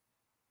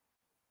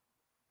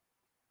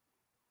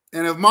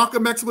 And if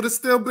Malcolm X would have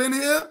still been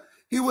here,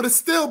 he would have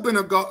still been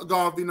a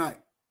Garveyite.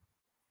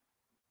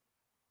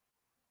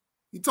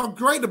 He talked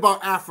great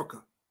about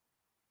Africa.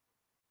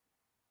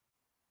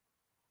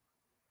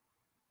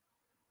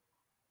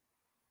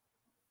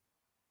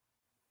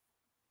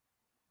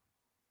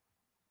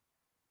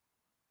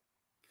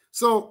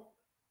 So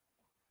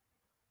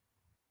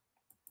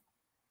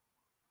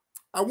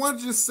I want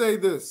to just say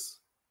this.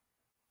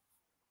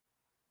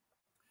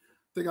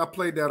 I think I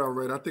played that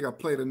already. I think I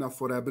played enough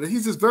for that. But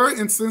he's just very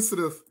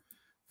insensitive,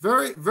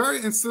 very, very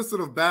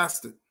insensitive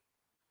bastard.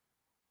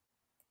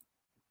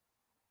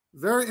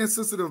 Very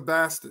insensitive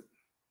bastard.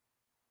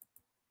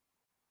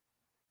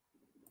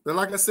 But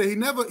like I said, he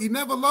never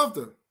loved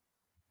her.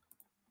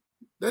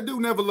 That dude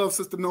never loved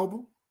Sister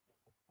Noble.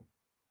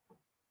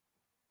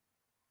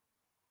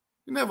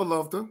 He never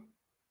loved her.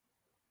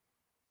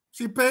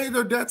 She paid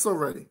her debts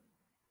already.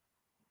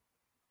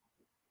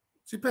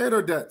 She paid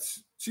her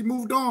debts. She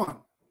moved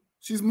on.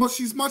 She's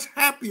much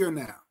happier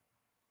now.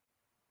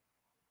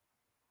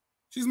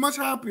 She's much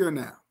happier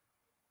now.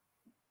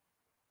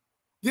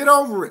 Get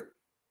over it.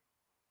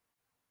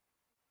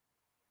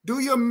 Do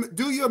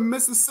your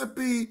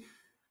Mississippi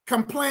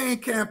complain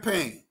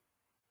campaign.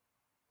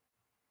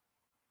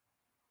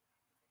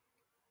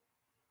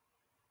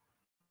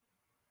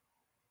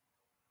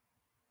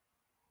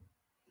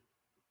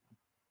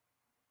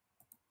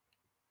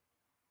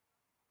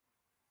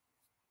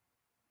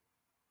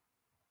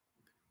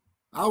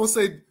 I would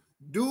say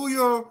do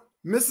your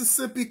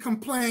Mississippi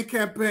complain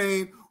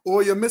campaign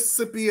or your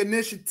Mississippi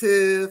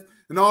initiative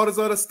and all this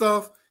other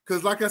stuff.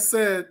 Because like I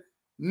said,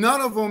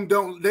 none of them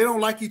don't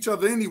like each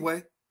other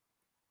anyway.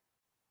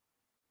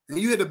 And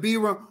you had to be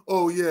around,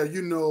 oh yeah,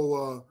 you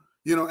know,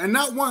 and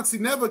not once, he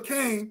never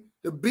came,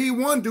 the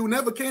B1 dude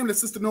never came to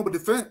Sister Noble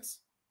defense.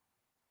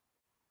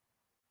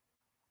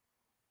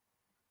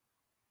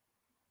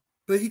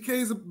 But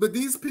but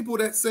these people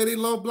that say they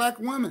love black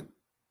women,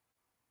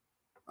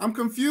 I'm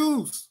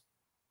confused.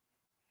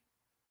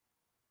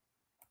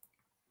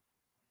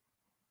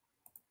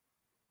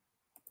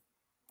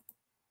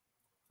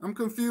 I'm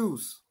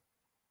confused.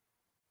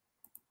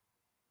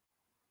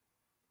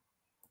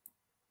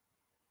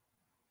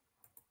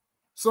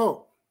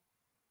 So,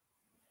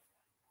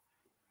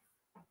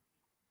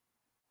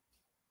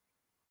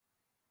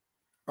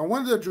 I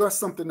wanted to address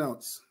something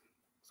else.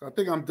 So I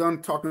think I'm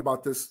done talking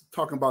about this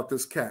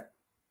cat.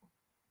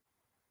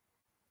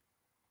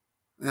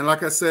 And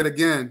like I said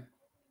again,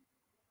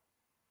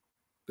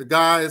 the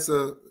guy is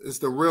the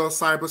real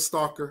cyber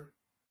stalker.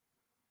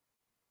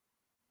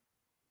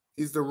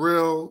 He's the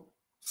real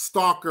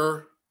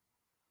stalker.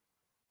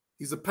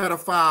 He's a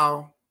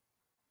pedophile.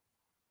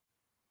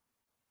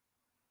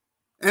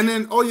 And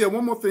then, oh yeah,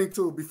 one more thing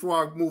too before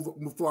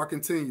I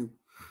continue,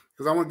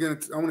 because I want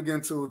to get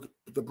into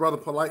the Brother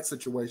Polite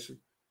situation.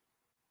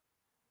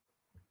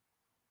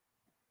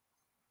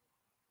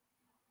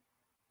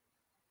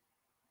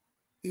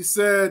 He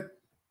said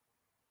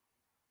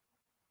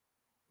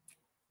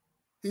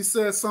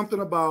something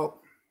about,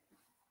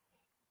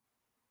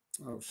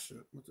 oh shit,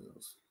 what the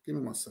hell? Give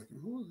me 1 second.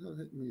 Who the hell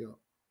hit me up?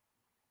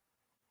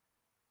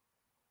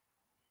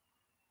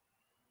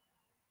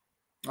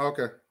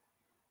 Okay.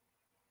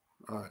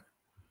 All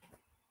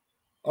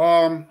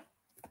right.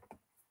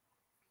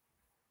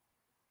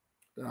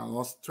 Then I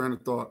lost the train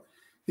of thought.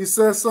 He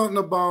said something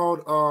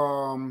about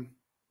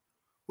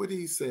what did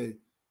he say?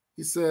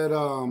 He said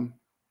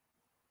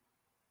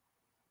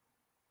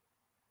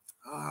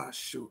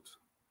shoot.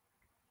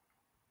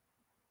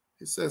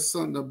 He said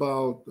something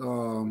about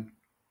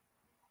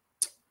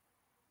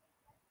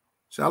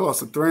I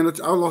lost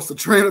the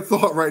train of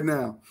thought right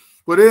now.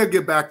 But it'll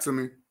get back to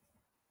me.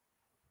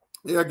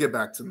 It'll get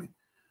back to me.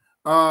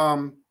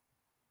 I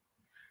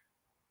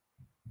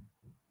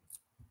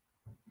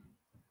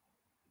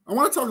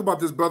want to talk about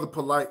this Brother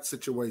Polite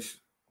situation.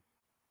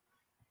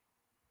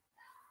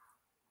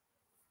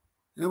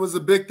 And it was a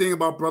big thing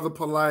about Brother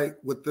Polite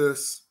with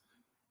this.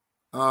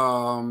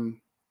 How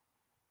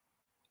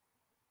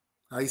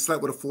he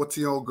slept with a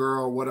 14-year-old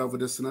girl, whatever,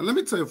 this and that. Let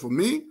me tell you, for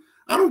me,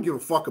 I don't give a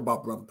fuck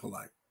about Brother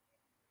Polite.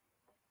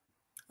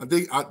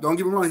 Don't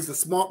get me wrong, he's a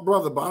smart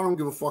brother, but I don't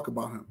give a fuck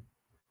about him.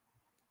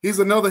 He's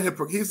another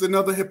hypocrite. He's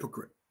another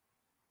hypocrite.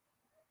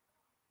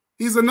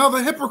 He's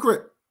another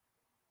hypocrite.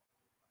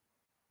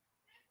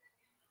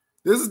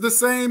 This is the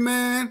same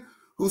man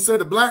who said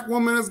the black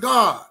woman is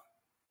God.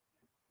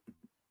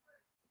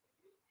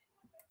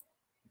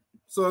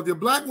 So if your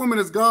black woman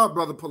is God,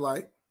 Brother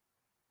Polite,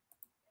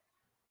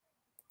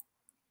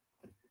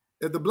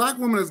 if the black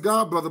woman is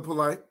God, Brother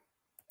Polite,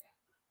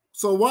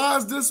 so why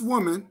is this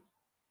woman,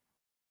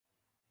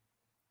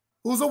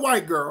 who's a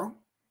white girl,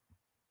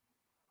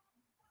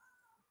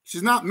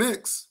 she's not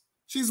mixed,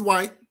 she's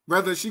white,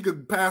 whether she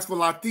could pass for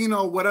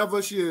Latino,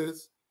 whatever she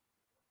is,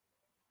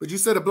 but you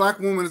said a black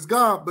woman is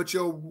God, but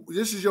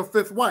this is your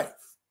fifth wife.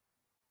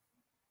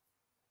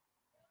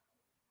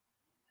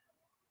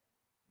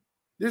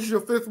 This is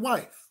your fifth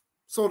wife.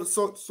 So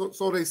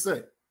they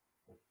say.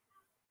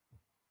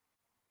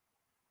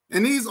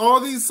 And all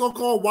these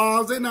so-called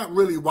wives, they're not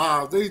really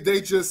wives.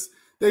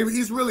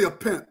 He's really a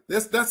pimp.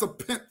 That's a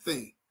pimp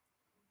thing.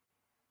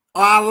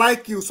 Oh, I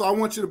like you, so I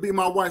want you to be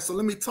my wife. So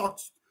let me talk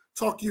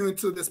you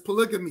into this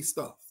polygamy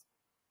stuff.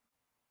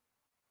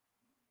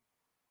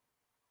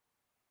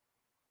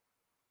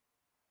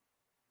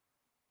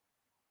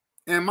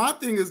 And my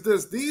thing is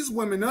this: these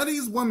women, none of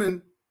these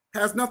women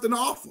has nothing to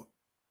offer.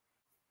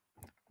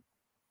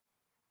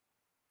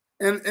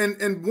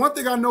 And one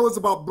thing I know is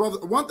about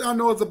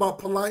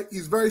Polite.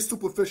 He's very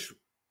superficial.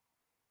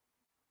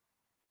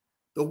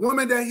 The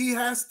woman that he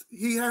has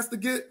to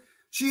get,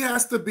 she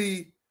has to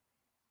be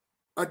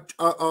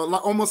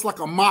almost like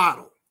a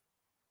model.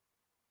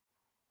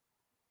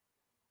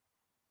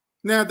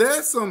 Now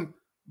there's some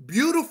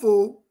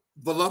beautiful,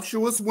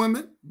 voluptuous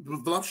women,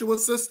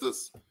 voluptuous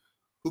sisters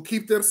who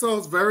keep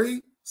themselves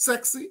very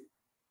sexy,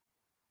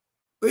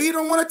 but he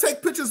don't want to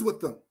take pictures with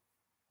them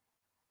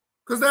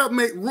because that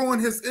may ruin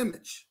his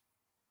image.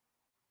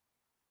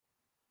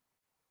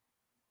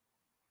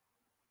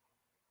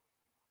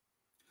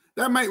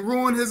 That might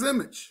ruin his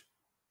image.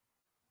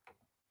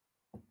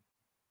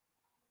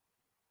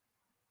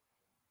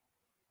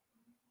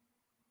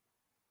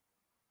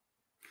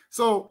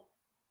 So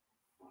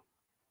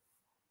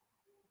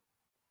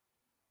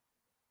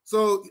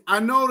I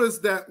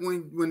noticed that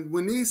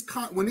when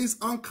these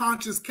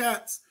unconscious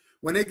cats,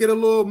 when they get a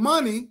little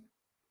money,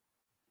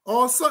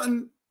 all of a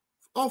sudden,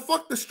 oh,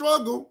 fuck the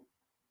struggle,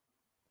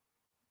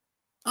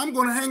 I'm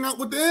going to hang out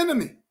with the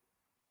enemy.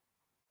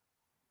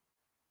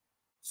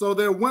 So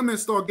their women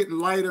start getting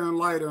lighter and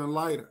lighter and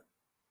lighter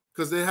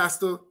because they has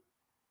to,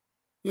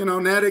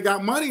 now they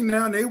got money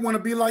now and they want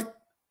to be like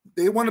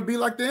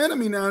the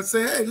enemy now and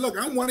say, hey, look,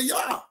 I'm one of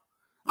y'all.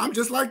 I'm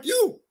just like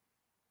you.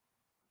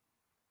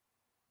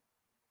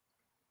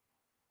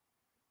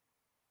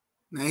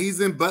 Now he's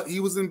in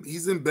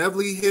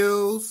Beverly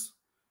Hills,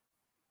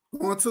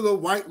 going to the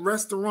white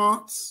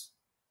restaurants,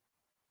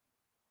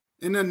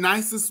 in the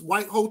nicest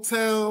white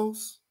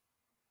hotels.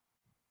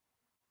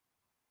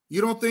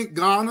 You don't think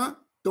Ghana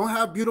don't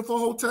have beautiful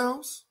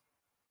hotels?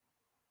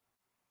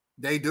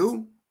 They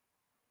do.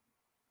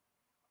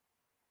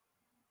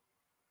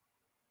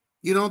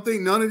 You don't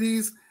think none of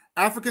these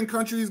African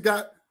countries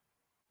got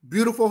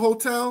beautiful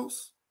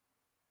hotels?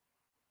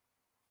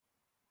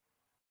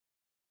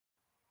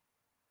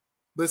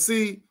 But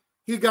see,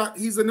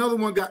 he's another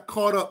one got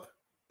caught up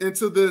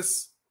into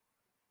this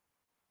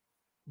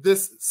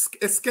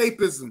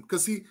escapism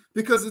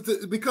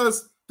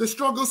because the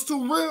struggle's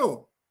too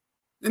real.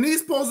 And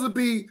he's supposed to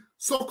be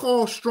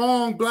so-called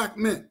strong black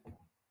men.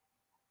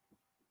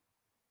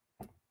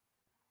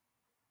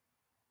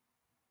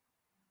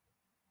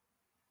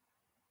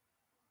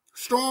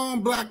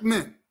 Strong black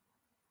men.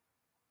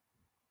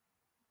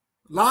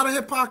 A lot of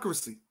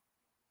hypocrisy.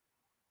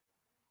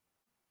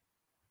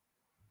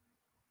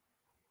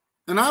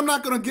 And I'm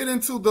not going to get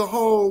into the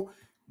whole,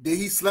 did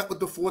he slept with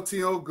the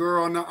 14-year-old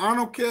girl? Now, I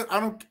don't care.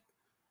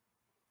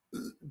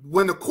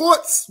 When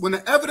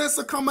the evidence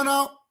are coming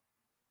out,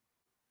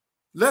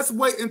 let's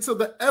wait until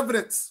the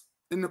evidence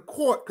in the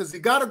court, because you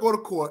got to go to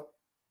court.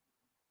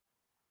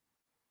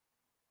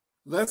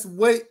 Let's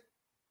wait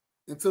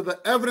until the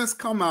evidence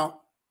come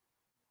out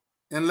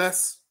and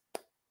let's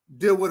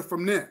deal with it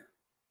from there.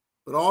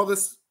 But all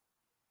this,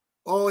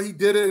 oh, he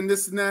did it and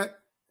this and that,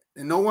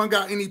 and no one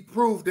got any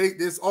proof.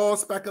 There's all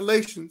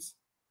speculations.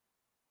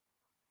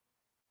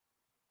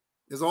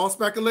 It's all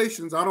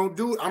speculations. I don't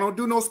do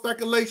no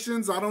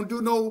speculations. I don't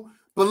do no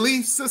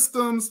belief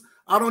systems.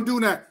 I don't do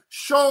that.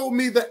 Show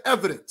me the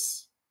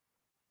evidence.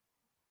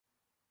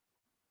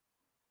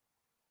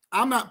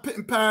 I'm not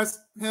putting past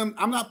him.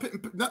 I'm not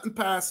putting nothing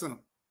past him.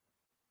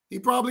 He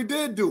probably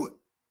did do it.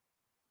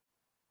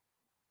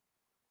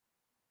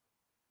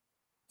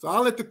 So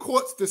I'll let the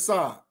courts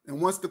decide.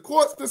 And once the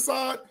courts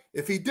decide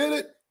if he did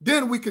it,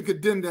 then we can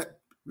condemn that.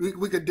 We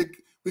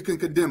can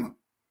condemn him.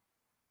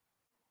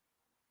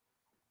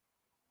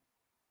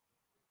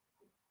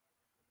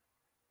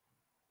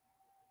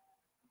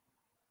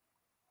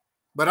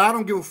 But I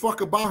don't give a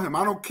fuck about him.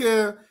 I don't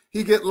care.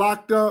 He get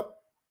locked up.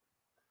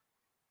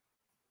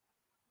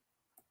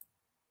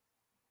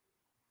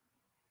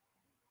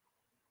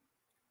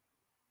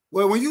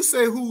 Well, when you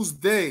say who's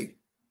they?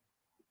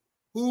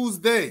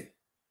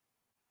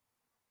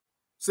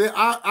 See,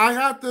 I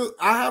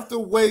have to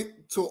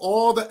wait till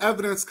all the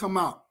evidence come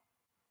out.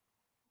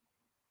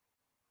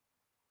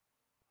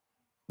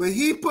 But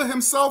he put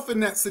himself in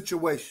that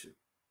situation.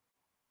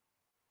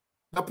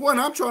 The point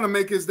I'm trying to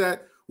make is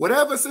that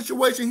whatever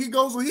situation he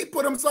goes with, he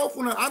put himself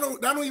in it.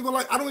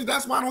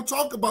 That's why I don't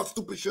talk about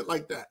stupid shit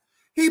like that.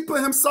 He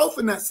put himself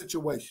in that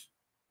situation.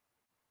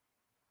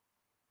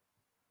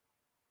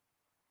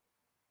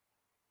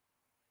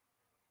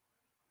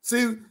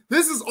 See,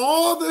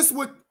 all this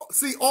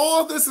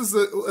is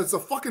a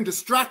fucking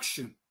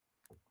distraction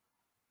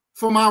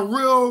from our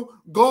real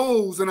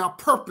goals and our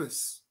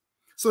purpose.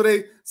 So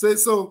they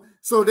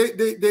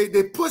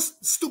push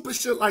stupid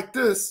shit like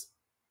this,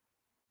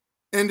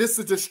 and this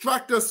to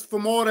distract us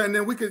from all that, and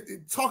then we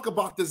could talk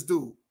about this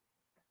dude.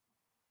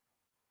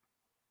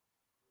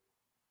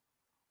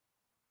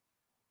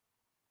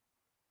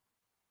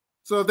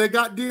 So if they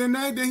got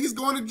DNA, then he's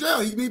going to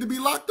jail. He need to be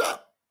locked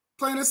up.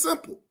 Plain and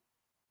simple.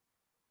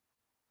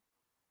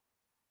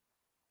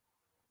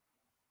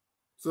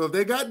 So if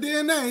they got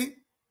DNA,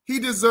 he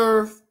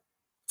deserves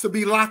to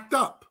be locked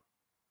up.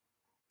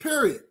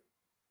 Period.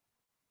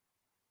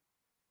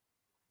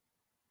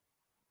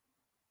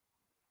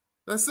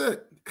 That's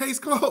it. Case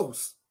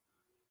closed.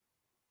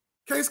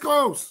 Case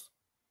closed.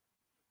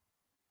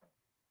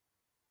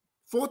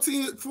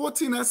 14,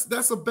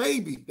 that's a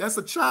baby. That's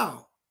a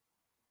child.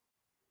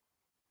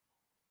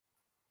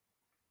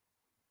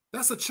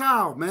 That's a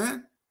child,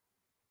 man.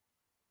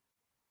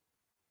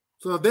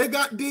 So if they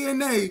got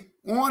DNA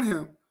on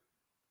him,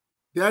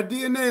 that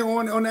DNA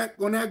on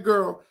that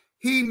girl,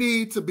 he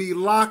needs to be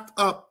locked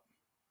up.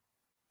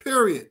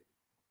 Period.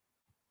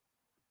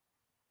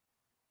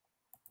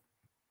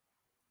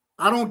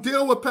 I don't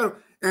deal with pedophiles.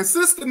 And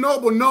Sister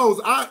Noble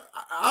knows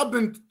I've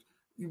been,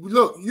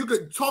 look, you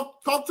could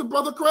talk to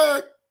Brother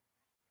Craig.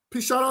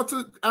 Shout out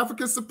to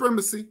African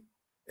Supremacy.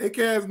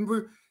 AKA,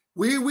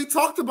 we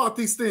talked about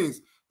these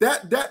things.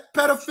 That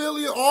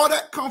pedophilia, all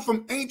that come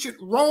from ancient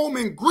Rome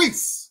and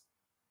Greece.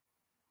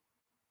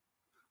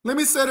 Let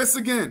me say this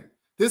again.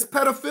 This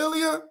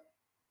pedophilia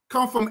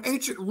come from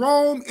ancient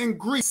Rome and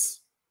Greece.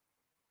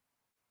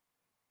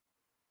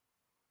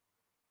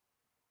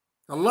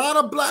 A lot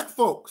of black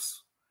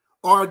folks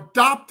are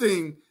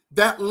adopting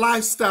that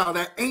lifestyle,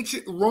 that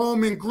ancient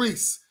Rome and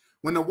Greece.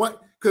 When the what?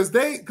 And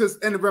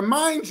to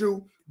remind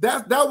you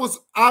that was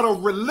out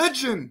of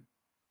religion.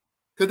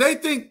 Because they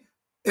think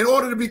in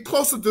order to be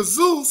closer to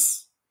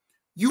Zeus,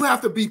 you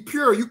have to be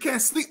pure. You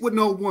can't sleep with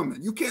no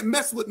woman. You can't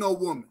mess with no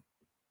woman.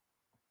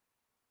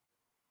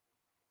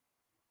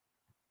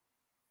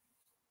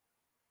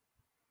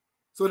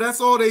 So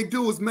that's all they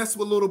do is mess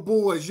with little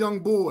boys,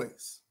 young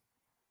boys.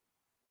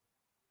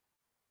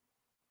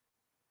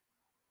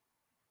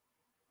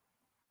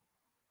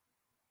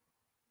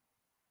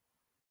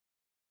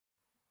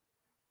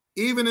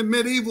 Even in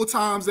medieval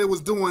times, they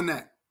was doing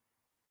that.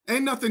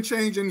 Ain't nothing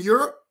changed in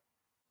Europe.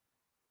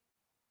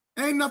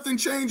 Ain't nothing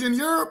changed in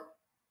Europe.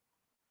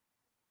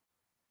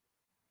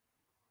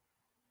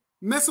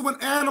 Messing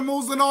with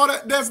animals and all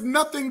that, there's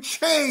nothing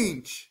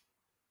changed.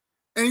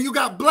 And you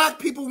got black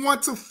people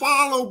want to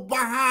follow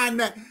behind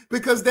that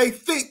because they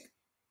think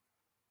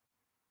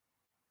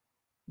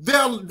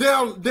their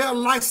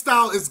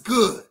lifestyle is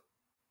good.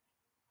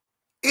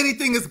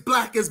 Anything is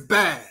black is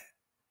bad.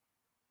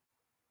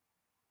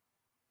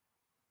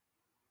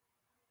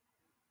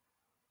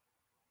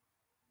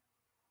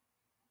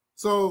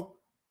 So,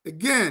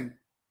 again,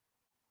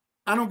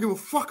 I don't give a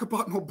fuck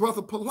about no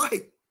Brother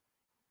Polite.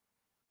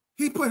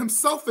 He put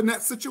himself in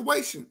that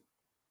situation.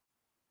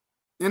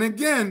 And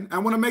again, I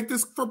want to make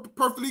this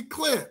perfectly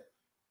clear.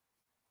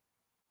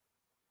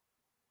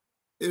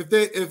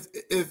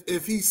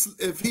 If he's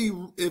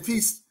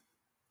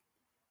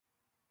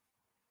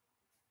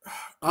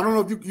I don't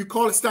know if you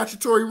call it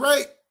statutory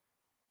rape,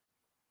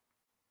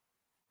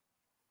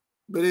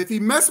 but if he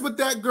messed with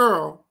that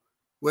girl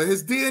where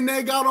his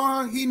DNA got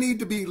on her, he need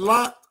to be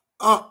locked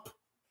up.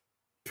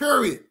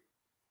 Period.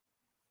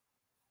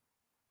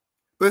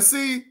 But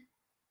see,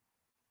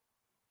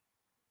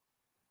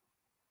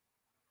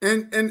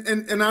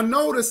 and I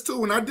noticed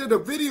too, and I did a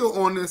video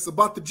on this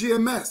about the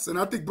GMS, and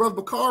I think Brother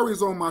Bakari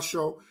is on my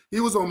show. He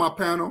was on my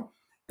panel,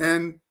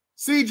 and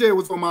CJ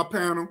was on my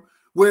panel,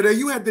 where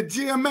you had the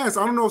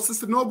GMS. I don't know if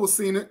Sister Noble's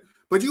seen it,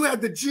 but you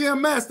had the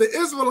GMS, the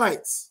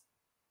Israelites.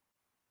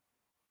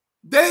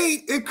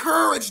 They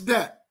encouraged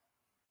that.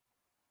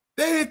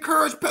 They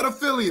encouraged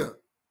pedophilia.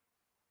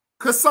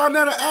 Because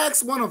Sarnetta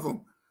asked one of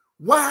them,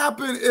 what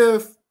happened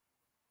if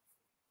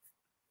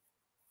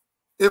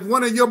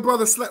one of your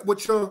brothers slept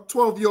with your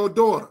 12-year-old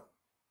daughter?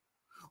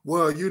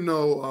 Well, you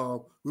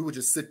know, we would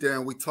just sit there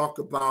and we talk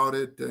about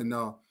it. And,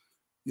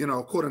 you know,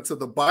 according to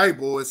the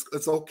Bible,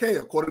 it's okay.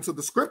 According to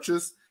the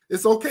scriptures,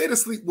 it's okay to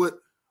sleep with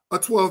a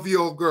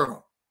 12-year-old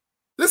girl.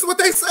 This is what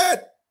they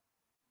said.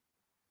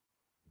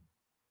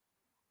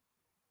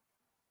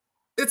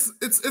 This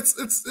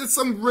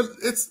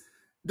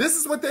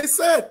is what they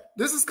said.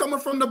 This is coming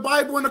from the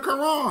Bible and the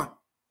Quran.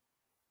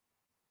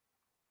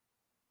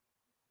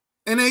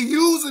 And they're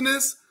using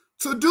this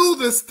to do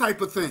this type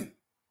of thing.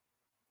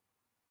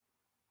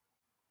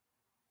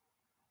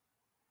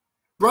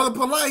 Brother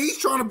Polite, he's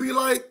trying to be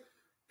like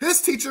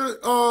his teacher,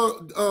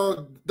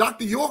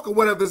 Dr. York or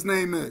whatever his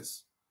name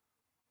is.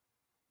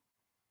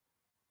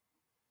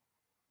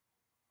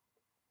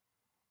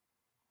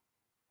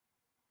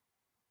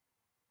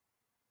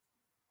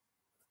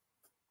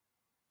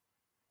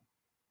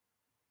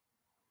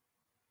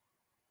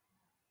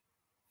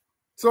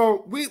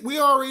 So we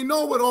already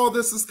know what all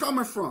this is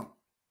coming from.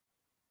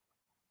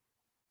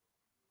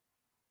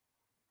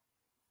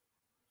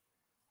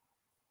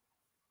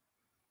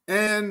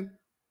 And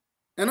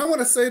I want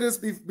to say this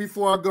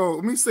before I go.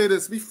 Let me say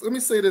this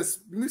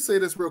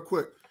real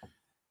quick.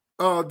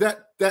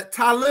 That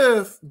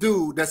Taalik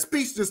dude, the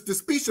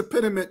speech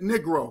impediment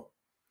Negro,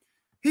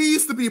 he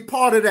used to be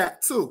part of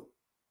that too.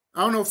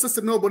 I don't know if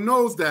Sister Noble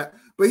knows that,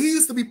 but he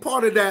used to be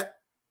part of that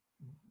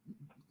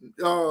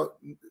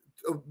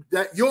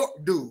that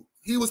York dude.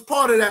 He was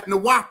part of that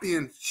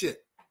Nawapian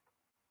shit.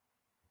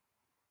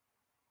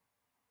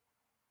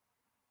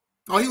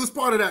 Oh, he was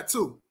part of that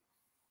too.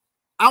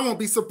 I won't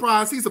be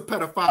surprised. He's a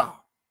pedophile.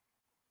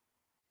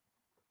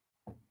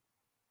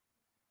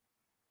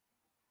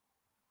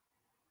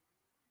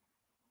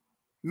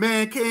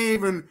 Man can't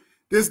even,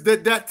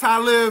 that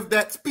Taalik,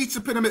 that speech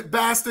impediment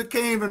bastard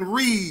can't even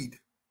read.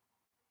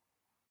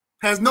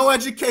 Has no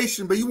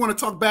education, but you want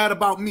to talk bad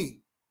about me.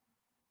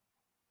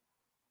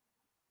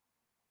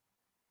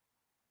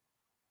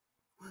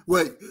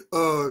 Wait,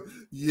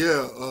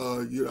 yeah,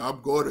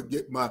 I'm going to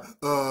get my,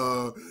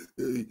 I'm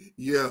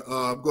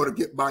going to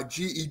get my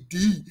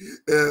GED.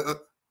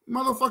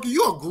 Motherfucker,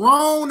 you a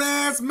grown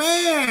ass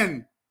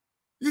man.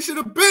 You should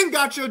have been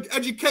got your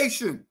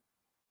education.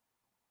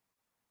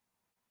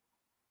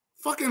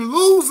 Fucking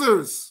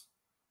losers.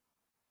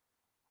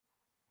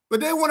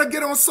 But they want to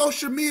get on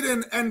social media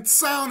and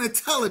sound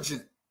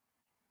intelligent.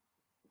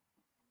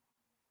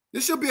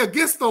 It should be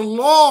against the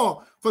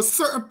law for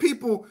certain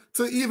people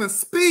to even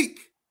speak.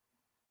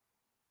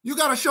 You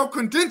got to show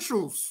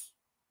credentials.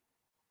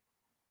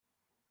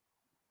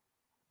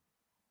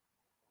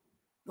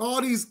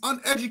 All these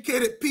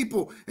uneducated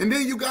people. And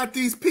then you got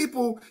these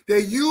people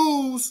that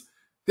use,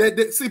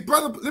 that see,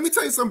 brother, let me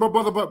tell you something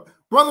about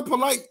Brother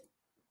Polite.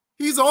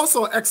 He's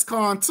also an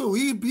ex-con too.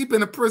 He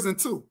been in prison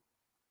too.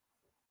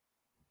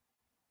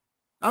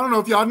 I don't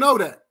know if y'all know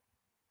that.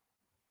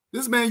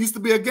 This man used to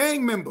be a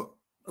gang member,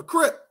 a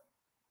Crip.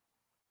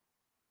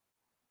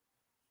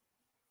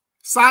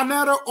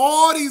 Sinetta,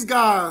 all these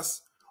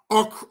guys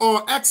are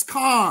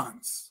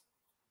ex-cons.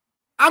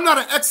 I'm not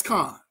an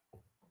ex-con.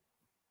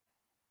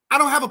 I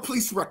don't have a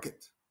police record.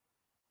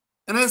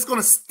 And it's going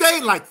to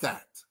stay like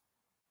that.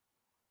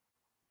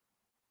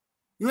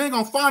 You ain't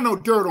going to find no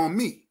dirt on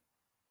me.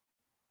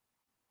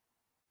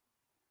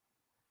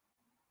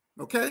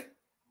 Okay?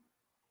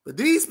 But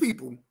these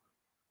people,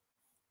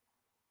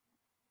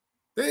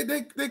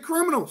 they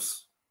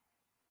criminals.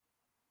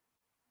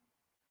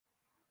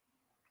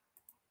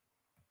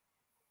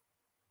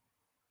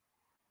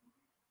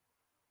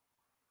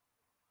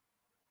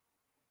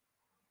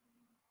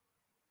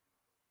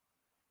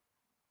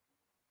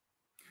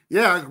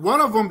 Yeah,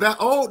 one of them, the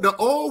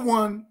old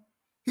one,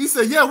 he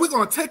said, yeah, we're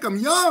going to take them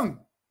young.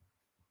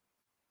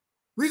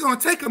 We're going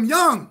to take them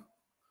young.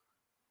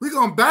 We're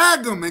going to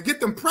bag them and get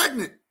them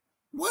pregnant.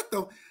 What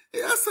the?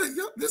 Yeah, I said,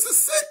 yo, this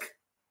is sick.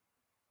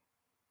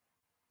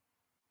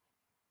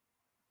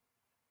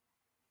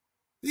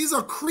 These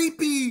are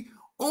creepy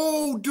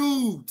old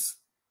dudes.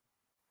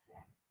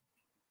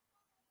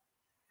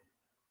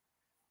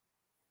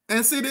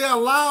 And see, they're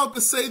allowed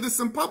to say this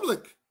in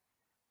public.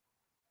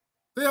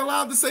 They're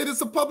allowed to say this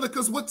in public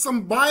because what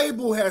some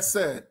Bible has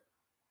said.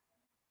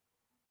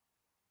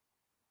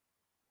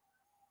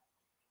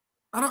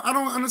 I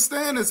don't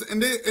understand this.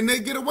 And they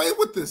get away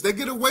with this. They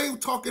get away with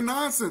talking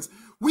nonsense.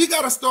 We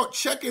got to start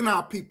checking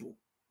our people.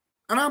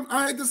 And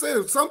I hate to say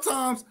it.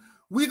 Sometimes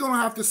we're going to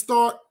have to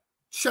start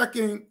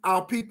checking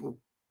our people.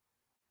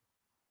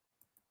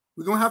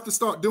 We're going to have to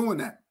start doing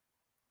that.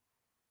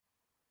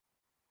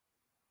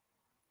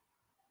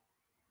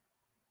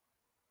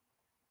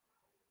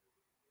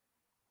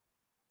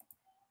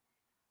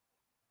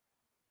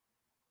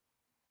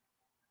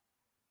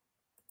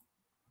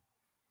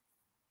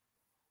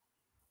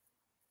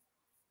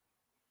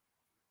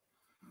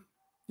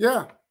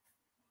 Yeah.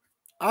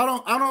 I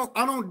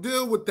don't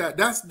deal with that.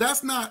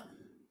 That's not,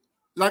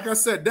 like I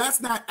said, that's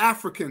not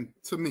African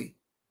to me.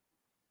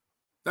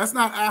 That's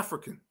not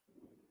African.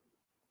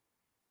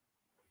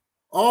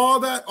 All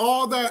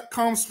that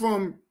comes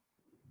from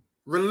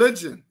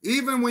religion.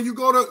 Even when you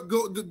go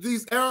to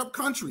these Arab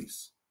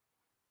countries,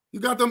 you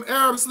got them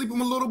Arabs sleeping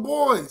with little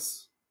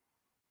boys.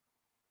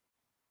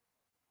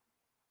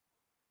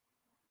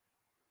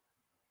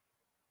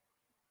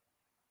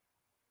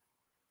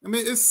 I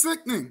mean, it's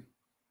sickening.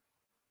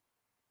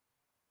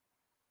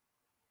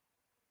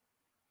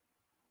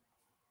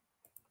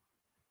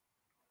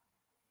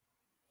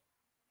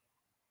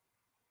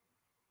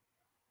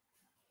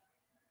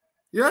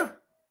 Yeah.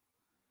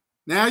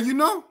 Now you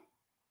know.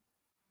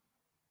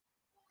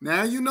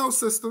 Now you know,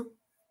 sister.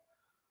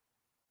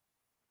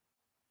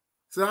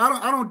 So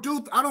I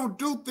don't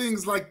do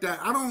things like that.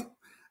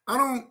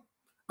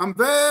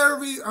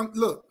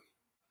 Look.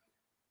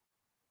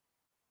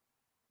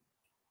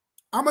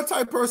 I'm a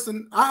type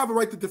person, I have a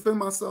right to defend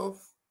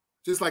myself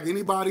just like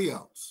anybody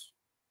else.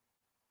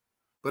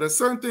 But at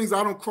certain things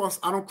I don't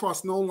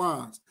cross no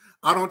lines.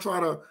 I don't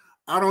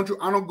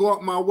go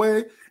up my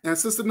way. And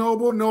Sister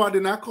Noble, no, I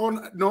did not call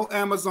no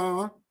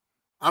Amazon.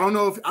 I don't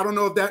know if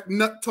that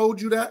nut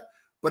told you that,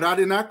 but I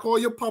did not call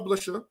your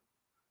publisher.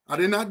 I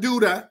did not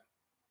do that.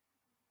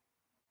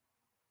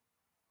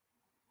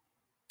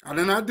 I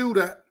did not do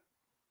that.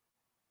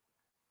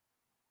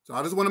 So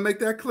I just want to make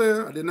that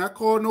clear. I did not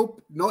call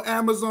no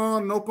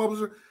Amazon, no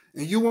publisher.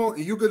 And you won't.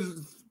 If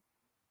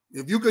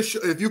you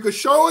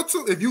show it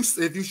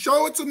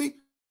to me,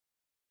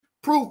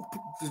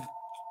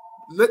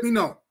 let me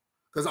know.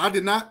 Because I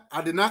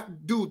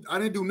didn't do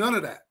none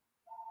of that.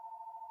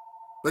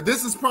 But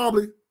this is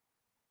probably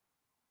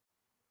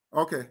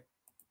okay.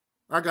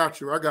 I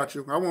got you. I got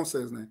you. I won't say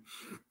his name.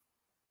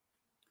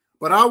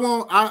 But I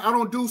won't. I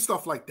don't do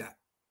stuff like that.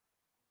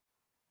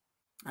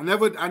 I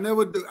never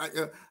do.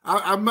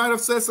 I might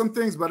have said some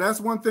things, but that's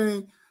one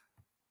thing.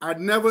 I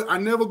never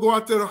go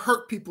out there to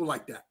hurt people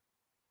like that.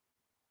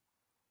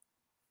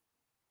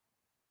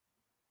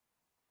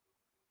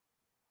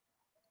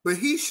 But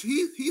he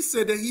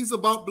said that he's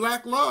about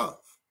black love.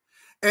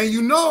 And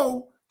you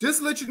know, just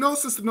to let you know,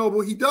 Sister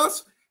Noble, he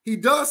does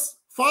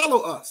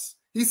follow us.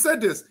 He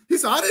said this. He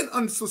said, I didn't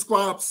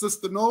unsubscribe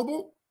Sister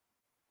Noble.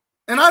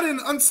 And I didn't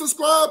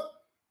unsubscribe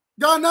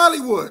Guye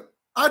Nollywood.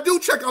 I do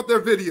check out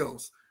their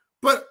videos.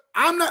 But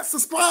I'm not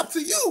subscribed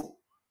to you,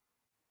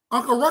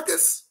 Uncle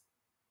Ruckus.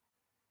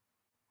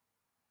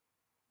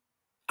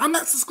 I'm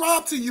not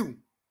subscribed to you.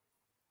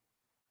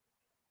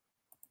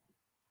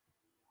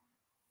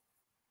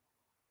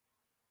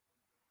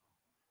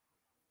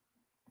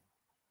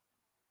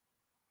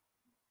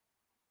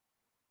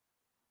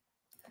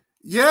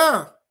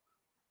 Yeah.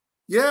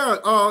 Yeah.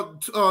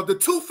 The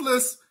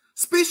toothless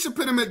speech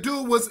impediment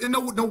dude was in the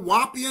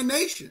Wapian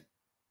Nation.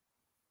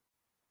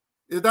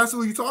 If that's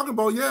what you're talking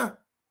about, yeah.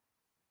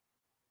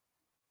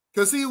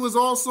 Because he was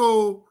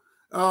also,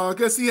 I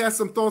guess he had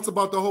some thoughts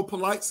about the whole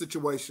polite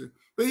situation.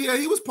 But yeah,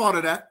 he was part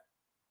of that.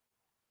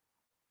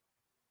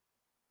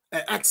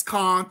 An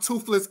ex-con,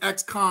 toothless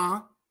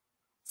ex-con,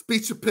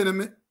 speech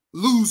impediment,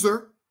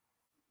 loser.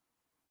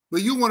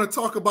 But you want to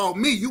talk about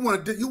me. You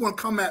want to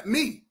come at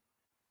me.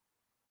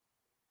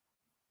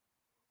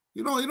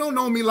 You don't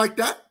know me like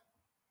that.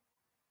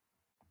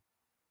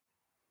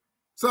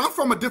 So I'm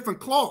from a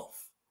different cloth.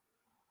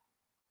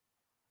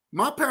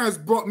 My parents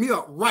brought me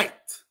up right.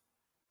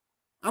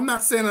 I'm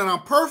not saying that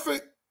I'm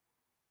perfect,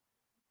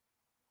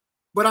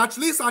 but at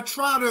least I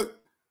try to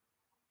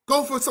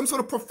go for some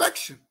sort of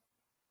perfection.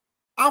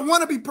 I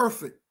want to be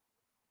perfect.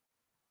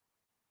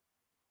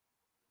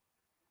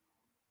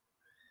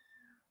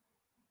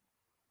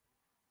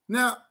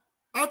 Now,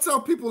 I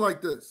tell people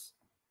like this.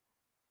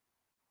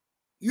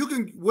 You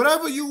can,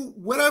 whatever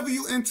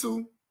you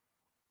into,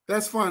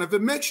 that's fine. If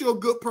it makes you a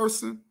good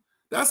person,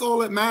 that's all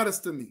that matters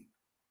to me.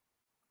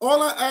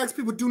 All I ask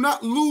people, do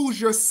not lose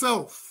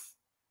yourself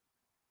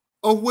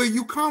of where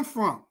you come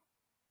from.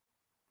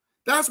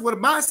 That's what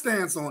my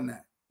stance on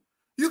that.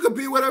 You could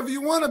be whatever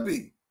you want to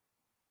be.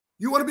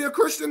 You want to be a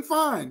Christian,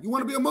 fine. You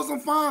want to be a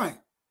Muslim, fine.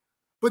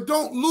 But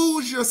don't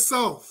lose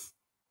yourself.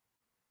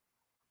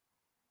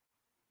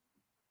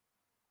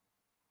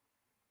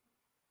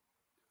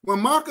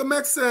 When Malcolm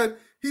X said,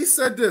 he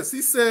said this.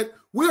 He said,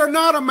 we are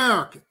not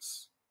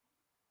Americans.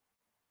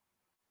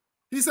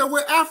 He said, we're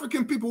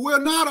African people. We're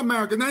not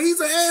American. Now, he's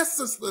an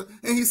ancestor,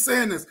 and he's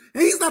saying this.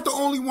 And he's not the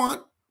only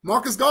one.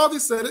 Marcus Garvey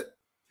said it.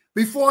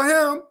 Before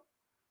him,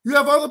 you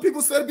have other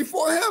people said it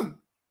before him.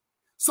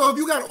 So if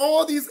you got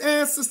all these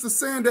ancestors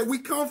saying that we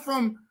come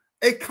from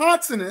a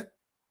continent,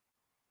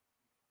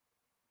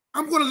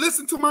 I'm going to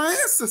listen to my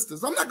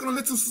ancestors. I'm not going to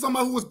listen to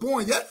somebody who was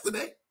born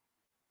yesterday.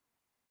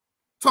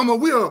 Talking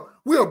about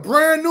we are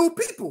brand new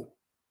people.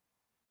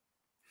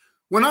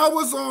 When I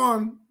was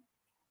on,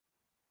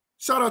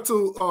 shout out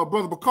to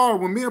Brother Bakar,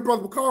 when me and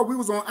Brother Bakar, we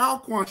was on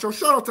Alquan show.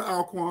 Shout out to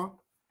Alquan.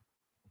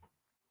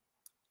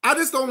 I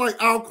just don't like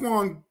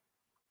Alquan.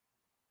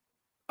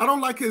 I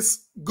don't like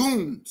his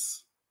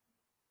goons.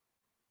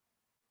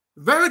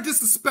 Very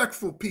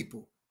disrespectful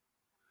people.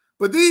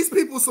 But these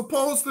people are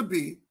supposed to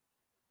be,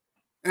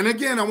 and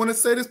again, I want to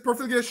say this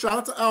perfectly, shout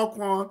out to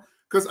Alquan,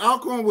 because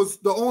Alquan was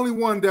the only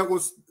one that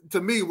was,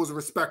 to me, was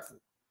respectful.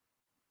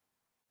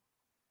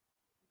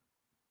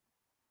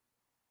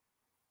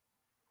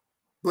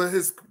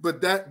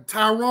 But that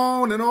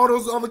Tyrone and all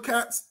those other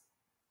cats,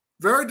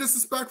 very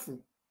disrespectful.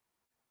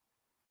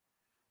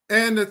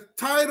 And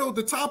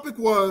the topic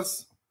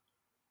was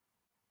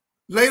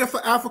Later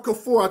for Africa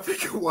 4, I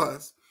think it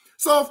was.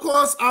 So, of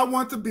course, I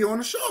want to be on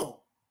the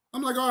show.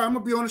 I'm like, all right, I'm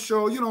going to be on the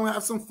show,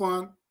 have some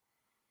fun.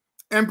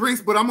 But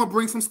I'm going to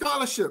bring some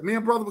scholarship. Me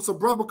and Brother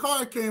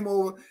Bakari came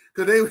over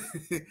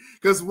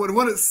because when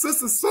one of some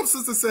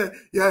sisters said,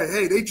 yeah,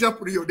 hey, they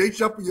jumping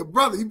your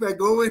brother. You better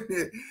go in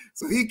there.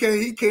 So he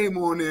came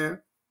on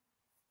there.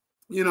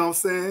 You know what I'm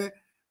saying?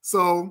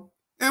 So,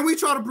 and we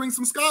try to bring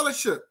some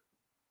scholarship.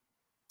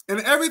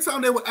 And every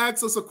time they would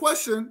ask us a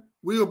question,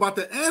 we were about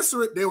to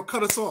answer it, they would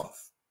cut us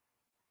off.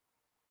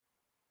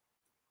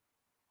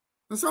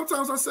 And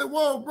sometimes I said,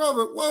 whoa,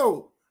 brother,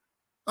 whoa.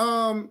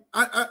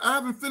 I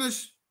haven't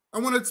finished. I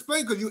want to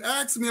explain because you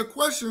asked me a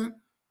question.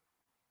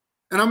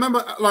 And I remember,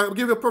 like, I'll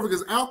give you a perfect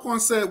example.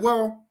 Alquan said,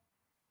 well,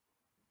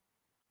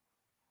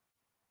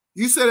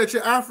 you said that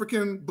you're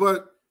African,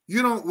 but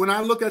you don't, when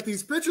I look at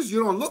these pictures,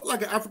 you don't look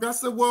like an African. I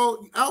said,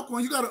 well,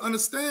 Alquan, you got to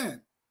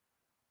understand.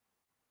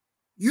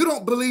 You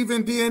don't believe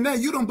in DNA.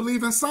 You don't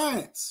believe in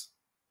science.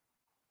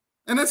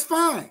 And that's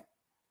fine.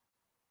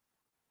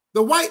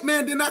 The white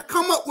man did not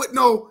come up with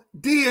no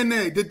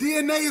DNA. The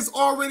DNA is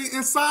already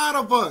inside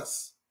of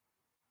us.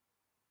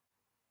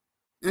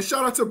 And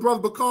shout out to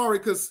Brother Bakari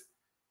because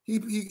he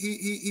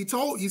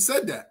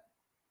said that.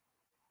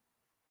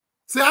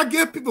 See, I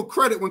give people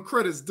credit when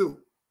credit's due.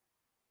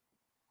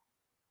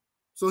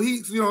 So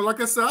he, you know, like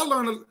I said, I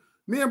learned,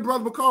 me and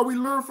Brother Bakar, we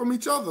learn from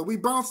each other. We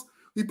bounce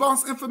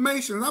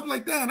information. And I'm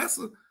like, damn, that's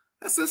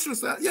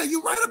interesting. Yeah,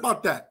 you're right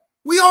about that.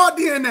 We are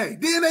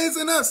DNA. DNA is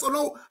in us. So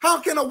no, how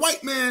can a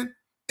white man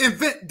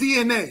invent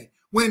DNA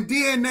when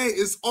DNA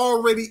is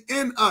already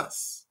in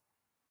us?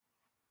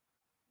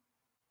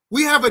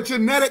 We have a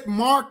genetic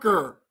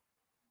marker.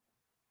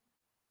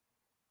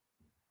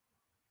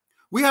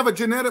 We have a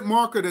genetic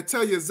marker to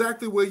tell you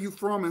exactly where you're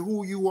from and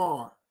who you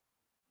are.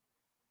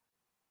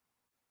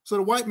 So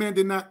the white man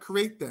did not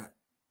create that.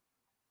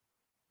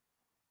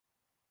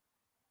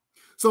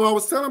 So I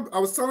was telling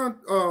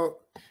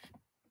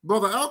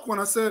Brother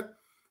Alquan, I said,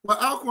 well,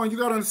 Alquan, you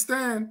got to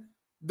understand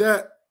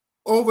that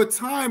over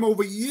time,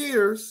 over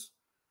years,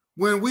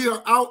 when we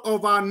are out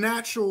of our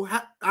natural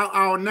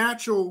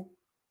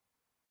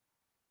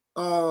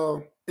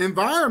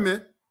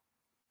environment,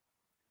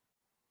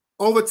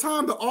 over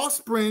time, the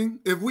offspring,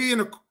 if we in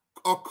a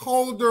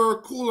colder,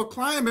 cooler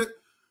climate,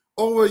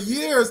 over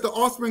years, the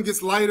offspring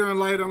gets lighter and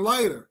lighter and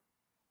lighter.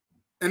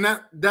 And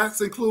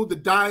that's include the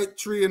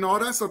dietary and all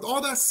that stuff.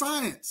 All that's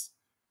science.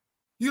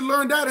 You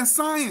learn that in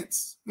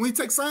science when you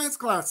take science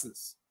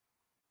classes.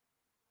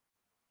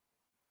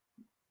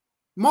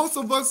 Most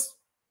of us,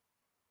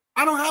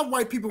 I don't have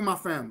white people in my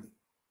family.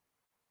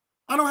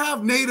 I don't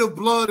have native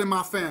blood in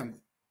my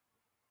family.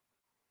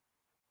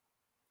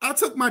 I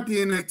took my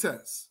DNA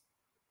test.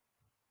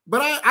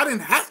 But I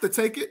didn't have to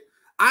take it.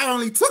 I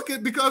only took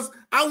it because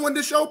I wanted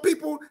to show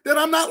people that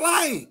I'm not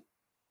lying.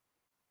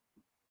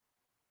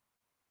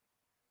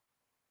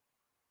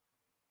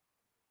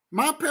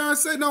 My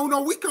parents said,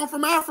 no, we come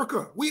from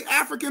Africa. We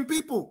African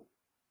people.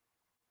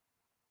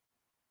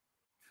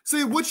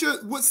 See, what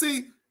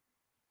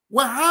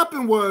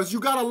happened was you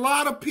got a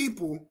lot of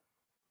people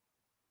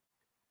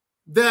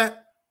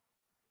that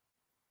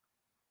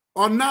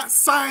are not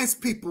science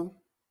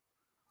people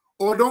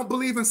or don't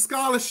believe in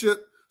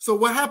scholarship. So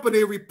what happened?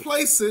 They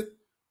replace it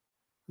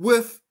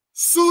with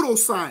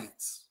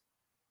pseudoscience.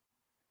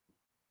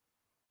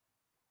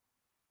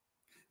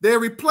 They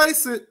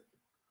replace it.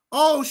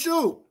 Oh,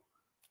 shoot.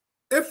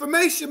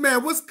 Information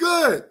man, what's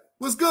good?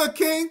 What's good,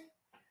 King?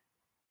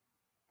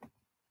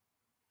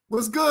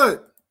 What's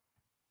good?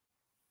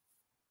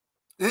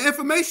 And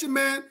information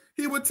man,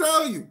 he would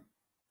tell you.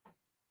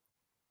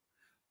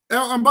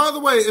 And by the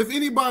way, if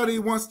anybody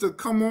wants to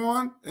come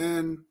on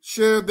and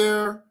share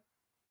their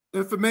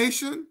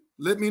information,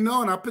 let me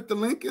know, and I'll put the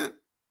link in.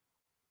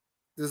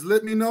 Just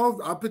let me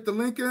know. I'll put the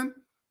link in.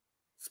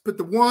 Just put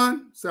the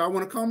one. Say, I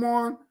want to come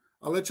on.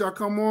 I'll let y'all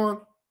come on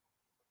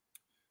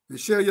and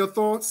share your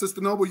thoughts.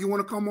 Sister Noble, you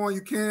want to come on?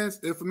 You can.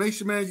 The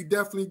information man, you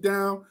definitely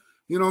down.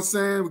 You know what I'm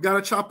saying? We got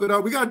to chop it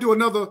up. We got to do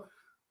another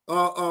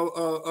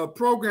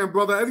program,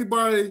 brother.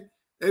 Everybody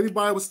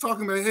was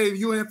talking about, hey,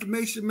 you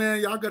information man,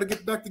 y'all got to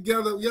get back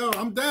together. Yo,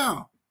 I'm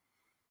down.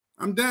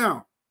 I'm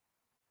down.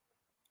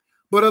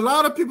 But a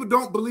lot of people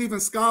don't believe in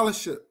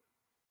scholarship.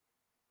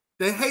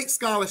 They hate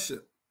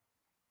scholarship.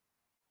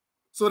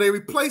 So they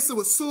replace it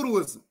with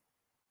pseudoism.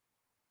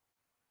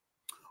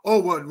 Oh,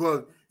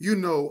 well, you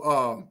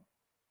know,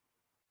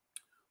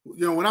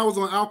 when I was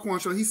on Alcorn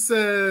show, he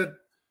said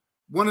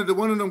one of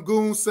them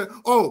goons said,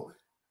 "Oh,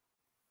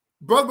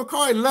 Brother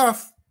Bakari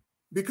left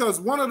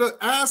because one of the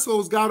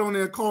assholes got on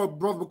there and called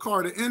Brother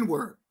Bakari the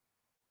N-word."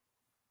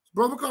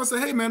 Brother Bakari said,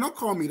 "Hey man, don't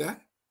call me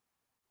that.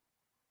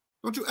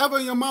 Don't you ever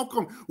in your mouth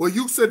call me." Well,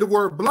 you said the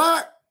word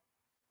black,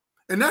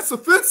 and that's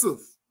offensive.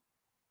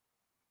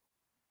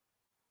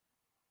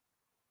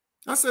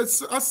 I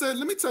said,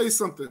 let me tell you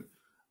something.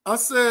 I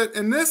said,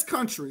 in this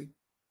country,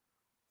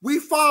 we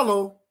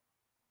follow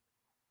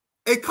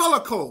a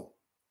color code.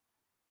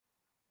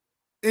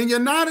 In the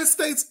United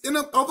States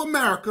of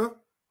America,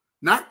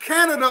 not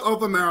Canada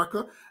of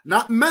America,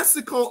 not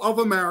Mexico of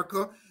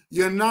America,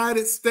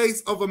 United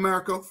States of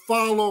America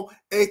follow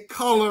a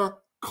color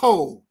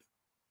code.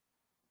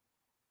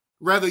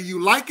 Whether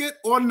you like it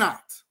or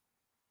not.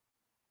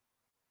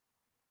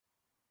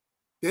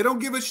 They don't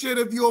give a shit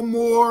if you're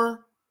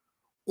Moor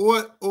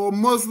or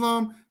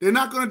Muslim. They're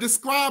not going to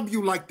describe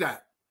you like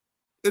that.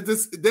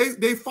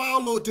 They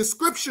follow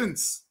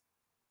descriptions.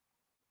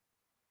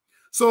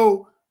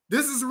 So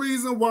this is the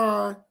reason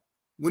why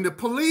when the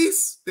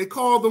police, they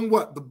call them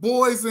what? The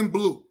boys in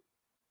blue.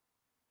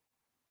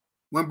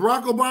 When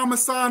Barack Obama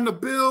signed the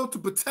bill to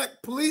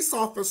protect police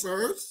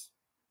officers,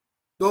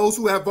 those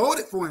who have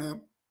voted for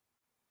him,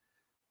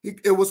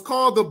 it was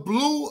called the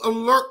Blue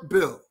Alert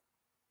Bill.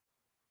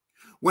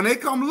 When they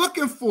come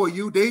looking for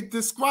you, they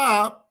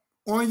describe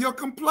on your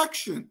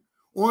complexion,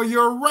 on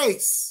your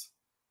race.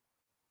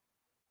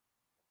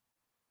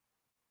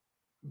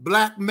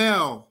 Black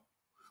male.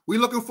 We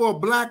looking for a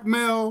black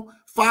male,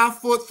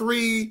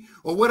 5'3"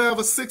 or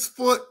whatever, 6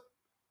 foot.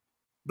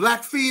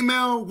 Black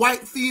female,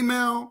 white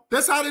female.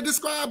 That's how they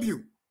describe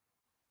you.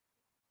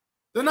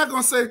 They're not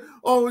going to say,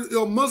 oh,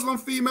 you're a Muslim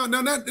female.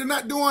 No, they're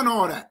not doing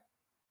all that.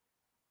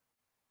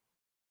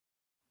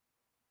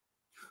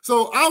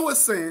 So I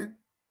was saying,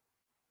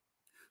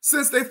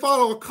 since they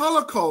follow a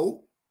color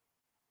code,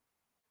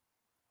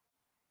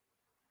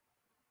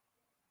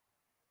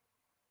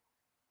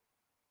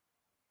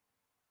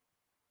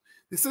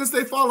 And since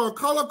they follow a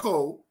color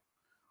code,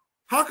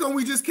 how come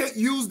we just can't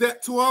use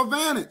that to our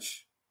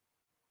advantage?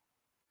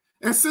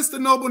 And Sister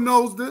Noble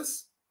knows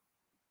this.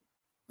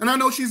 And I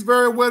know she's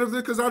very aware of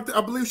it because I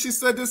believe she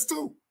said this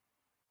too.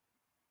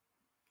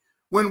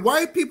 When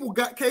white people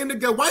came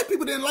together, white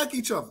people didn't like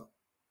each other.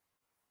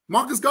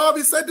 Marcus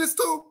Garvey said this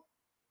too.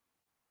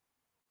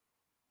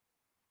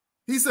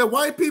 He said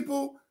white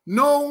people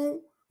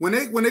know when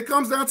it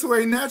comes down to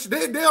a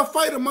natural, they'll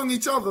fight among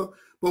each other,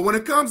 but when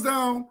it comes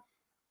down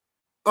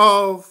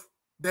of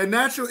their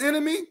natural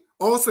enemy,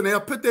 also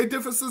they'll put their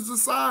differences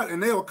aside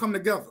and they'll come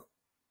together.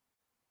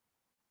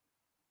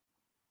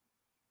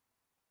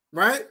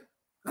 Right?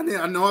 I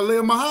know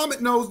Aleeyah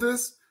Muhammad knows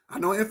this. I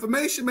know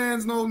Information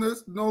Man's know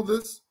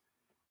this.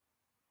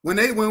 When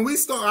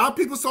our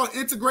people start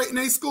integrating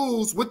their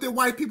schools, what did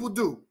white people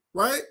do?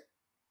 Right?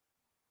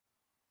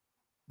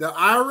 The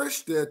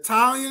Irish, the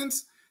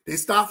Italians, they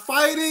stop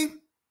fighting.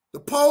 The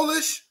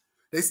Polish,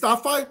 they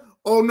stop fighting.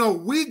 Oh no,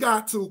 we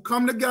got to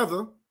come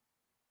together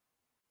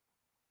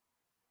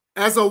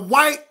as a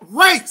white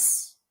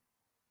race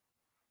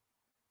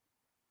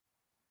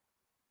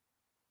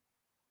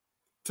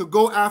to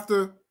go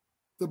after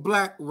the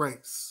black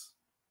race.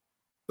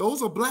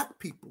 Those are black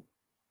people.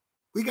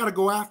 We got to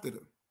go after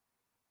them.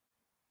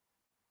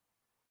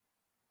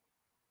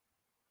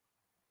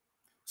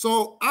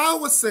 So I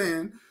was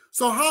saying,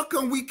 so how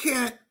come we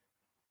can't?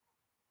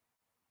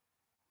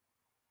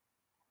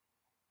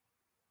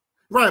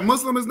 Right,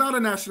 Muslim is not a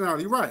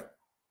nationality, right?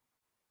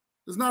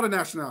 It's not a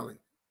nationality.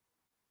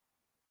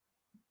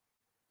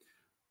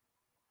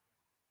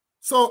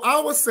 So I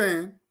was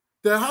saying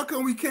that how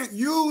come we can't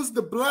use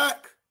the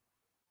black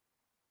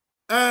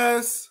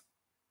as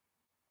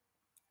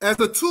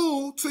a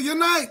tool to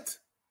unite?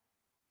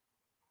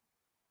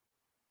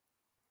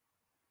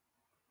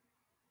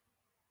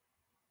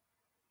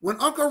 When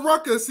Uncle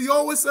Ruckus, he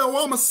always said,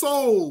 well, I'm a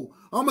soul.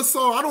 I'm a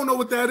soul. I don't know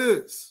what that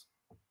is.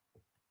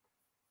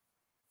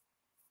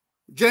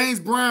 James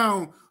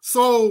Brown.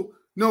 So,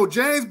 no,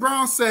 James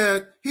Brown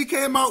said he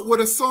came out with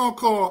a song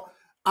called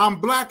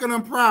I'm Black and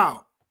I'm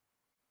Proud.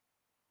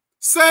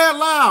 Say it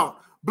loud.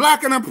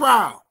 Black and I'm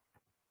proud.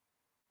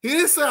 He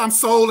didn't say I'm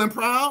soul and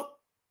proud.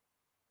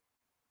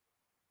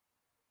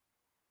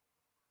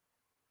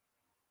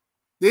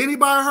 Did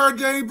anybody heard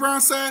James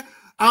Brown say,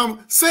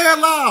 say it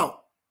loud.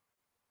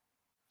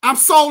 I'm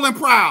soul and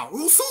proud.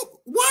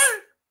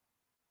 What?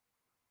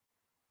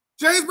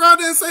 James Brown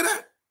didn't say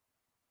that.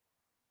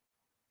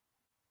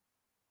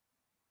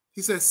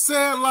 He said,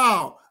 say it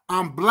loud.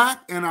 I'm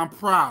black and I'm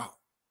proud.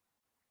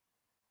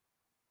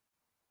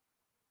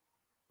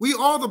 We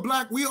are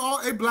we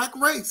are a black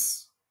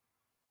race.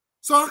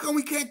 So how come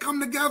we can't come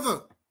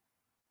together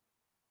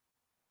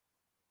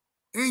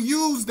and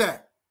use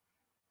that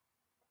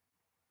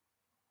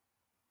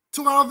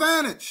to our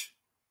advantage?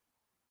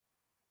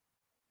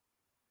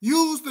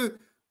 Use the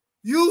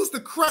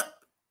crap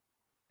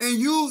and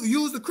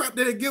use the crap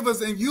that they give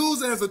us and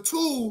use it as a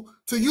tool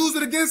to use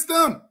it against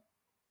them.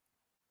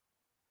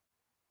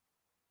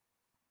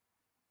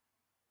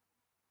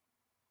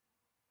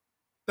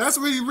 That's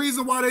really the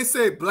reason why they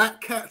say black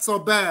cats are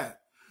bad.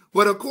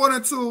 But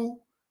according to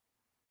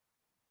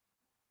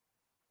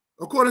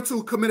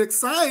comedic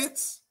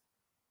science,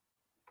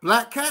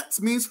 black cats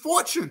means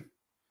fortune.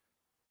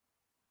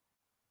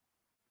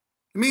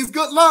 It means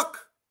good luck.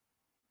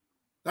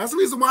 That's the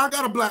reason why I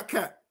got a black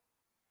cat.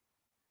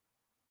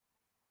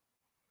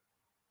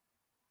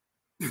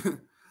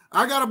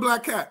 I got a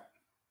black cat.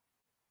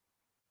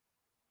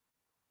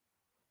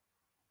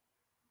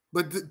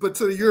 But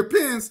to the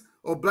Europeans,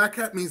 oh, black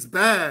cat means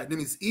bad. It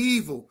means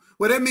evil.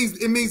 Well, that means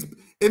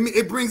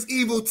it brings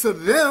evil to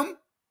them.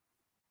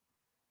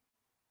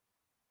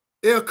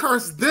 It'll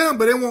curse them,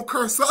 but it won't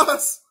curse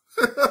us.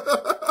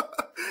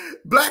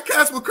 Black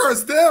cats will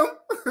curse them.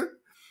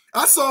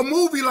 I saw a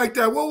movie like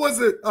that. What was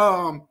it?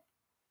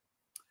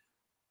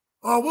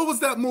 What was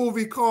that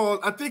movie called?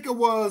 I think it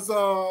was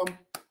what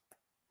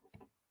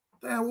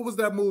was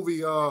that movie?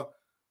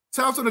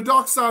 Tales on the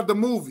Dark Side of the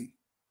movie.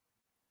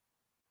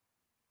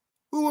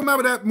 Who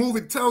remember that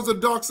movie, Tales of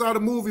the Dark Side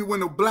of the movie, when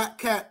the black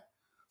cat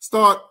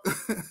start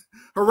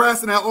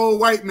harassing that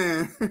old white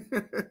man?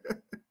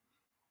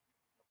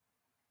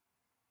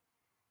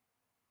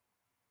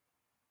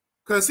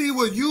 Because he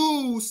would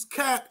use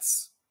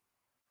cats,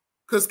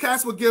 because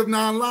cats would give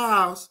 9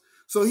 lives,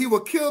 so he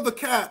would kill the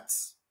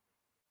cats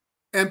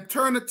and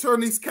turn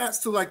these cats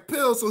to like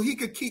pills so he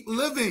could keep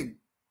living.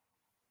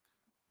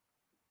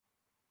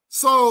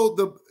 So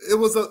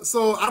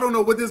I don't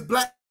know, what this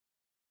black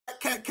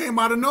cat came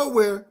out of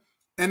nowhere,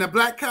 and the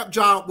black cat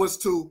job was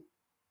to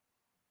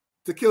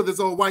kill this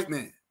old white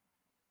man.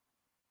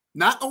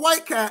 Not a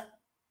white cat,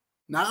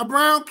 not a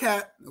brown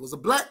cat. It was a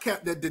black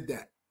cat that did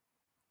that.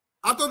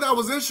 I thought that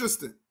was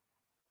interesting.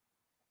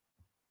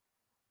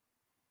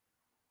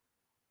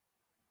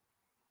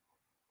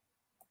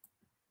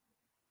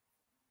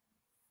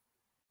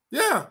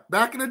 Yeah,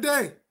 back in the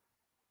day.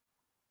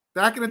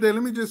 Back in the day.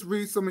 Let me just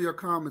read some of your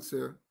comments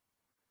here.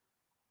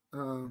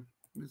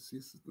 Let's see.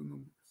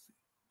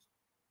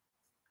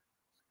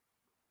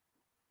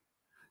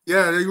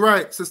 Yeah, you're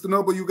right, Sister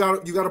Noble. You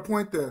got a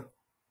point there.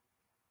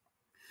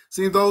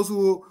 Seeing those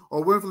who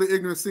are willfully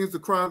ignorant seems to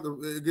cry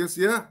against.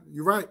 Yeah,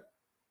 you're right.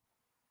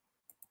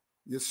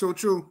 It's so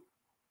true.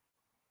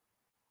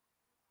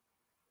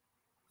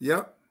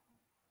 Yep.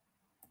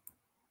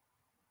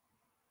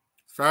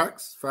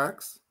 Facts.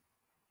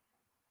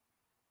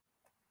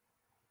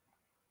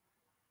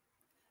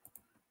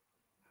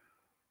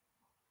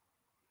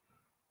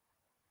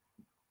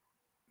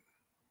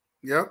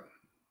 Yep.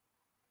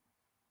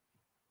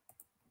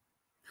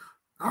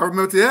 I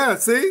remember. Yeah,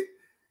 see?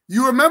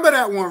 You remember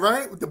that one,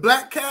 right? With the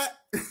black cat?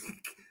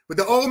 With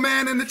the old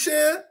man in the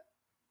chair?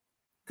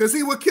 Because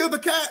he would kill the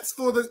cats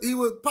he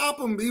would pop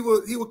them, he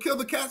would kill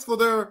the cats for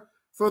their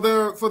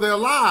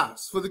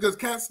lives. Because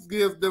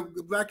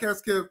the black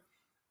cats give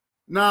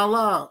 9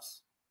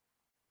 lives.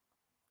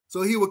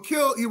 So he would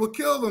kill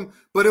them,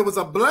 but it was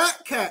a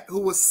black cat who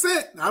was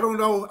sent. I don't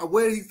know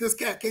where this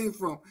cat came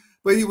from,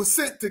 but he was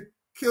sent to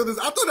kill this.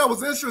 I thought that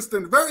was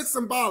interesting, very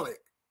symbolic.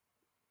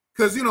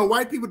 Because,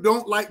 white people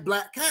don't like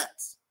black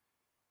cats.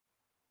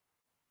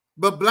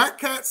 But black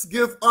cats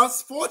give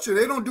us fortune.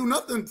 They don't do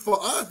nothing for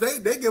us.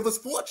 They give us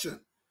fortune.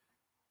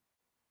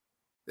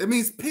 It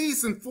means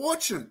peace and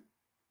fortune.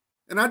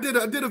 And I did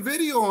a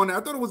video on that. I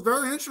thought it was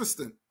very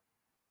interesting.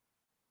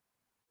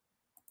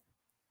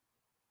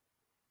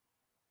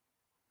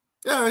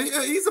 Yeah,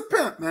 he's a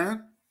pimp,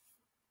 man.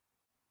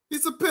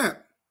 He's a pimp.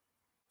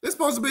 It's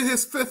supposed to be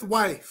his 5th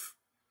wife.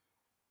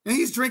 And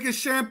he's drinking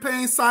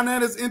champagne.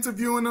 Sinetta's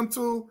interviewing him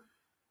too.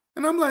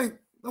 And I'm like,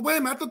 wait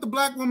a minute, I thought the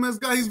black woman's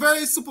guy, he's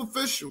very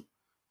superficial.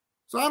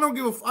 So I don't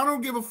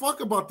give a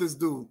fuck about this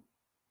dude.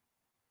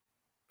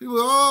 People,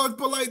 it's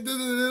polite.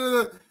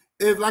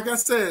 If, like I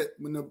said,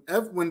 when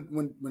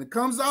it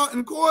comes out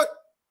in court,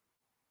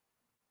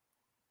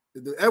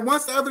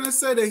 once the evidence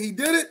said that he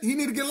did it, he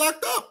need to get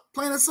locked up.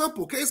 Plain and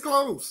simple. Case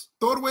closed.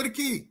 Throw away the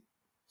key.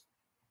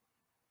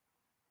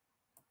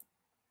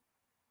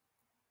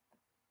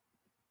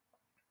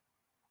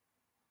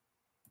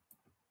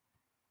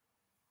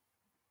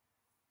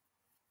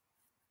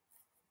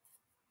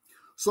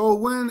 So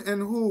when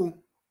and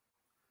who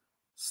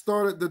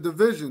started the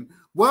division?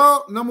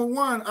 Well, number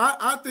one,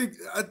 I think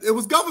it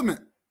was government.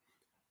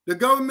 The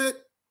government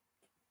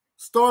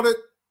started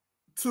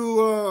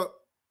to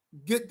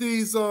get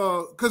these,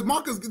 because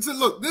Marcus said,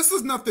 look, this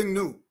is nothing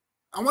new.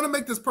 I want to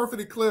make this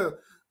perfectly clear,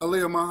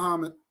 Aleeyah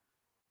Muhammad.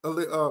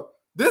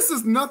 This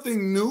is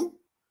nothing new,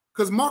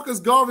 because Marcus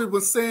Garvey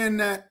was saying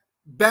that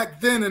back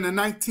then in the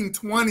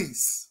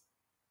 1920s,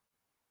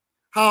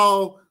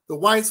 how the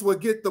whites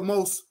would get the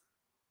most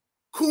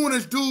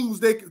coonish dudes,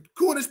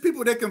 coonish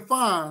people they can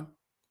find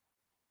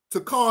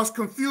to cause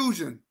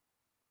confusion.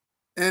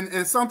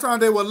 And sometimes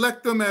they will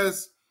elect them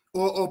as,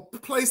 or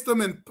place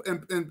them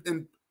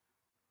in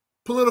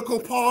political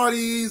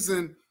parties,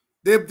 and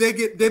they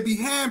be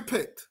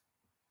handpicked,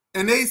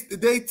 and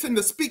they tend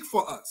to speak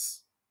for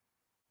us.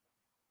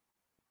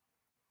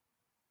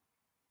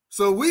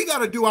 So we got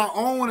to do our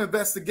own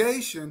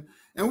investigation,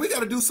 and we got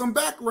to do some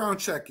background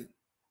checking.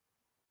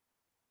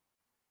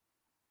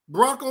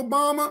 Barack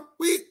Obama,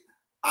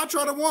 I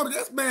try to warn him,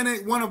 this man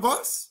ain't one of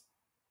us.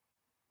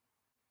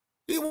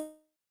 He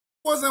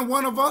wasn't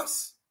one of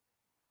us.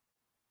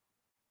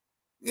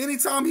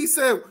 Anytime he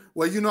said,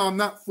 well, I'm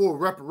not for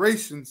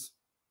reparations.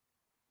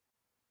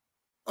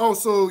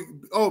 Because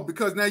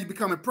now you're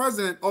becoming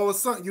president, all of a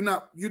sudden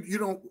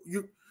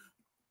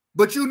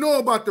but you know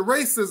about the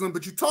racism,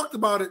 but you talked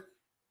about it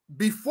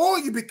before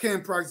you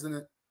became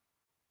president.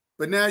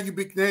 But now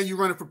you're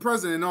running for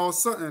president, and all of a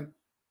sudden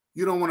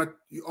you don't want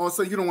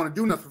to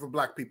do nothing for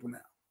black people now.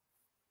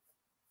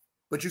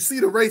 But you see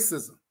the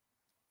racism.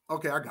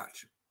 Okay, I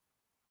got you.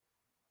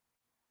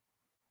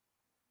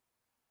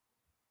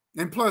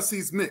 And plus,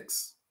 he's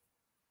mixed,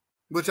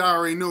 which I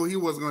already knew he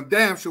wasn't going to,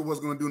 damn sure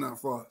wasn't going to do nothing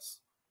for us.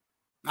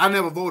 I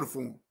never voted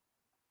for him.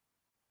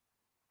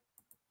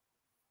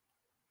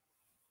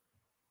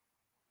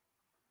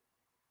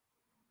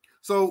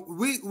 So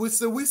we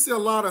see a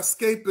lot of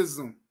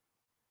escapism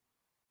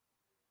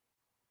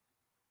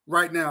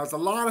right now. It's a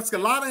lot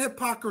of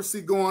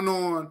hypocrisy going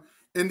on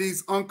in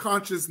these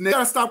unconscious. You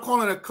gotta stop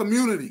calling it a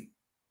community.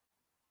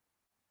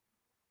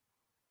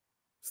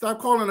 Stop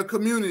calling it a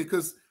community,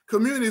 because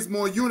community is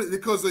more unity,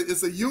 because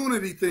it's a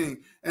unity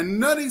thing, and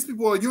none of these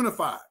people are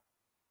unified.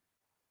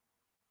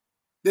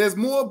 There's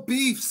more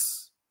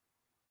beefs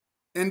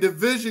and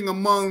division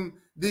among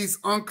these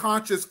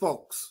unconscious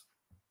folks.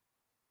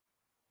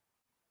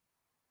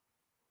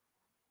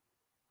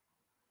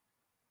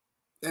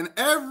 And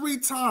every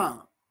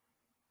time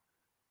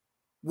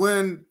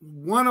when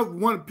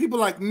one people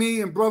like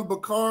me and Brother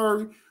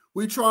Bakari,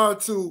 we try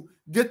to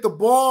get the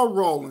ball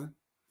rolling,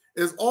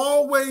 there's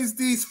always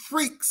these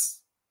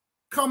freaks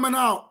coming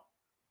out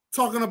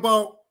talking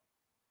about,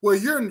 well,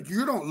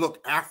 you don't look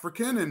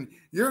African, and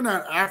you're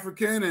not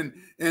African,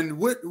 and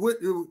what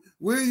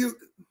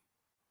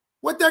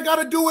that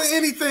got to do with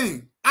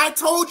anything? I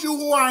told you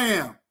who I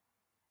am.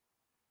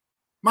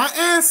 My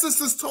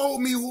ancestors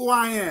told me who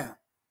I am.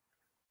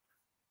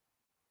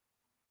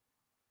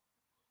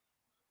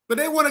 But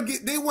they want to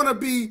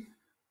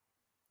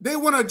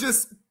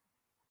just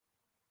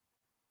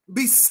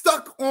be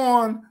stuck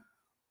on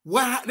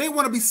they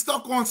want to be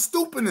stuck on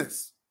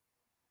stupidness.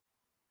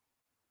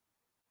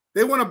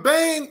 They want to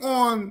bang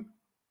on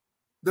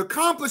the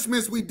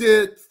accomplishments we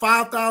did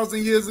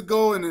 5,000 years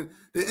ago and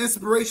the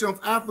inspiration of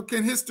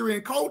African history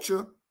and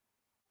culture.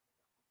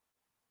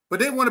 But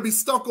they want to be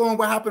stuck on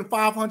what happened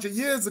 500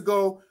 years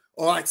ago,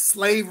 or like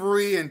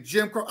slavery and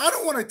Jim Crow. I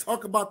don't want to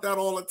talk about that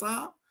all the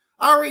time.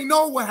 I already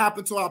know what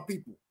happened to our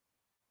people.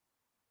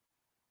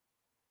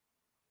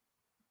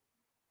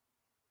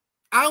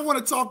 I want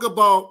to talk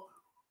about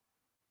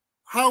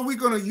how we're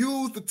going to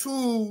use the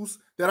tools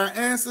that our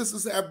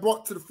ancestors have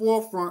brought to the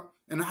forefront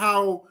and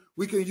how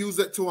we can use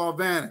it to our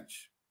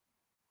advantage.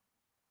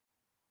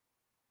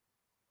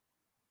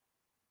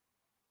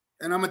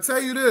 And I'm going to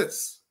tell you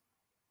this,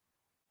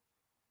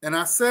 and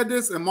I said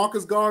this, and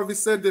Marcus Garvey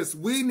said this,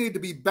 we need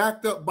to be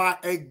backed up by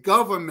a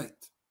government,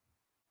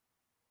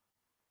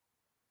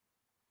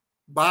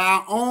 by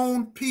our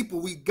own people.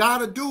 We got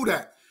to do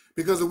that,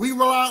 because if we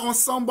rely on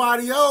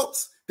somebody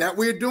else that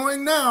we're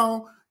doing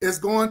now, is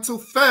going to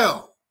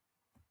fail.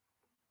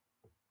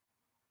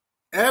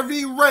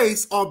 Every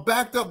race are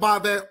backed up by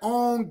their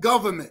own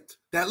government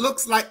that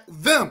looks like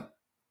them.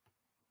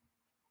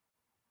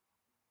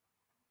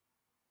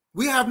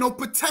 We have no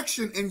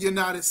protection in the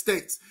United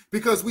States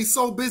because we're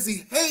so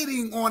busy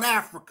hating on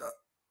Africa.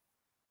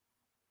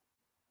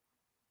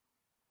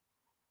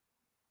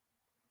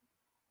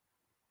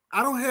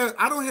 I don't hear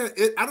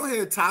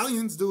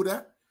Italians do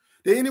that.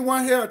 Did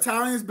anyone hear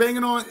Italians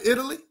banging on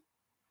Italy?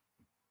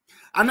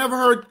 I never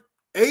heard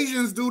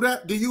Asians do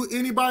that.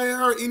 Anybody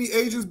heard any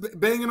Asians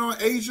banging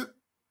on Asia?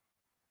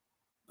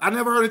 I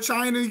never heard of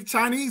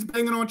Chinese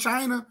banging on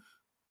China.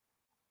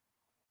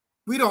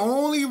 We the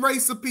only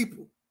race of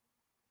people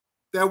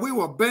that we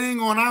will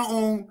bang on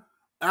our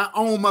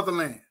own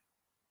motherland.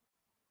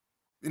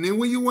 And then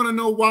when you want to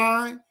know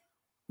why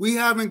we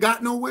haven't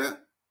got nowhere,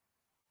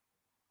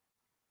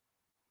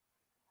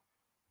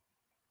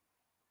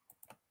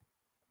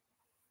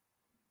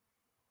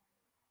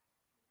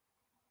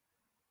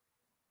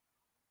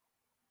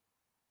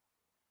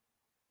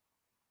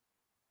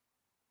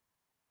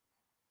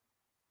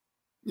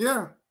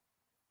 the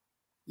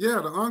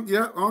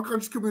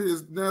unconscious community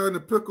is now in the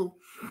pickle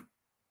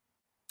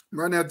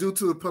right now due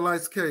to the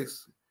Police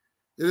case.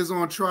 It is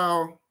on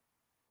trial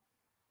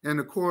in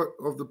the court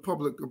of the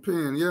public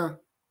opinion.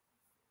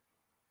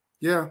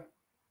 Yeah.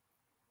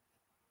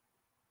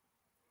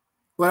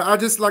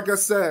 But like I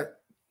said,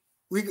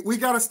 we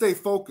got to stay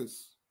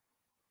focused.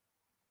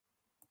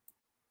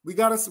 We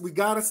got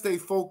to stay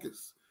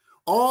focused.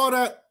 All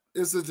that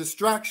is a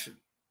distraction.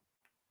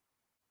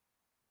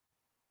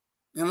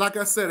 And like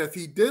I said, if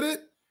he did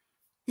it,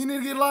 he need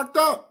to get locked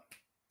up.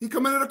 He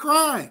committed a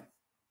crime.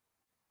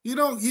 You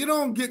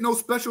don't get no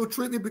special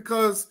treatment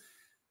because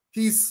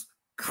he's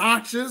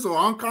conscious or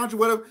unconscious,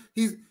 whatever.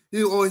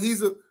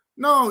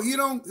 No, you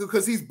don't,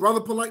 because he's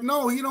brother polite.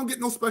 No, he don't get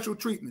no special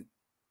treatment.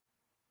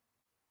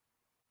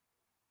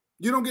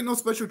 You don't get no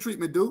special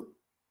treatment, dude.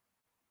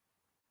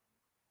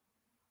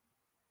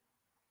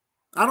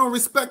 I don't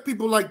respect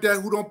people like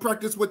that who don't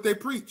practice what they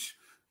preach.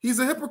 He's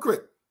a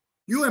hypocrite.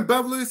 You in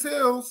Beverly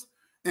Hills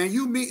and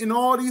you meeting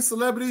all these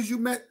celebrities. You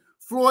met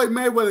Floyd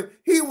Mayweather.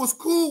 He was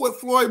cool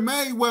with Floyd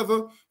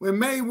Mayweather when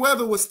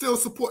Mayweather was still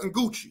supporting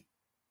Gucci.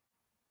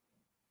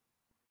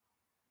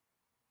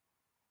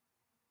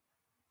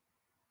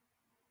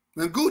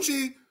 When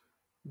Gucci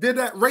did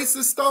that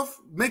racist stuff,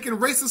 making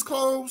racist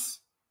clothes,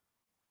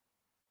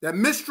 that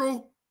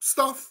Mistral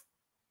stuff,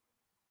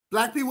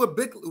 black people with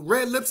big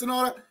red lips and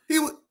all that, he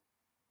would,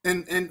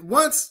 and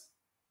Mayweather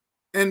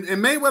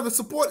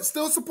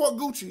still support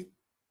Gucci.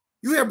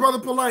 You hear Brother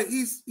Polite,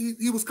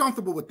 he was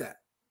comfortable with that.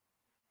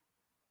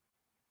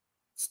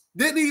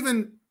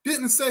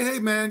 Didn't say, hey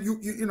man,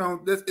 you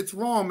know it's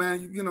wrong,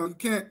 man. You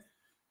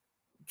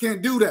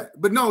can't do that.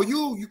 But no,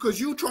 because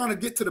you trying to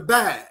get to the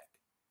bag.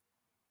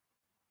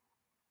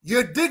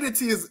 Your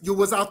dignity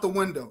was out the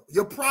window.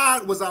 Your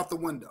pride was out the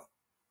window.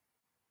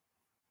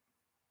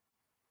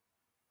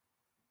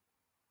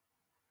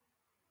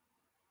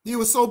 He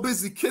was so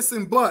busy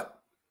kissing butt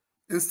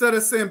instead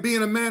of saying,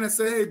 being a man and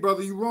say, hey,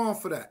 brother, you wrong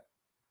for that.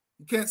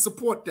 You can't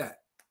support that.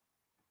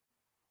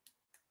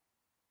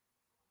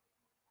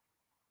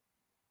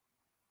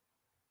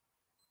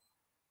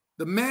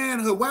 The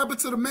manhood. What happened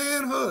to the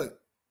manhood?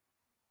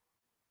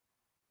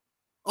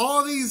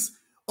 All these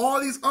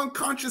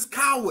unconscious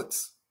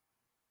cowards.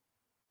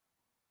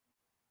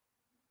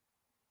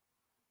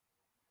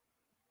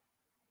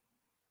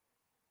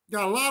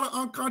 Got a lot of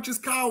unconscious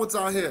cowards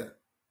out here.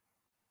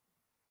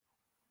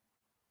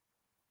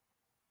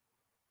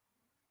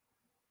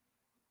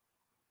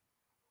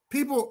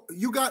 People,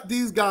 you got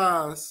these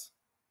guys,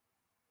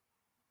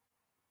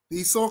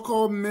 these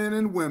so-called men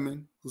and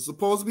women who are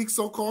supposed to be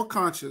so-called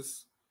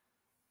conscious.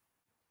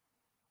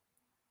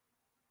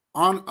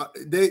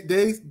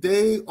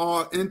 They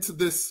are into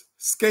this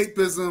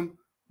escapism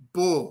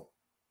bull.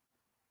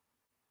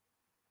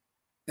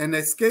 And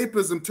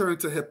escapism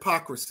turned to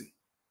hypocrisy.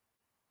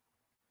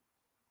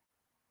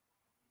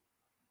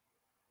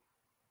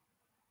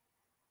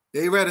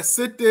 They rather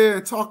sit there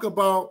and talk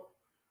about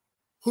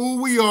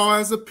who we are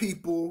as a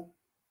people,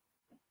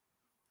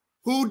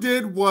 who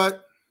did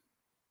what.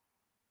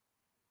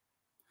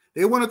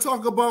 They want to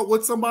talk about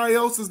what somebody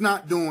else is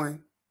not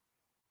doing.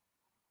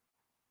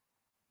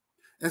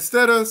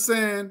 Instead of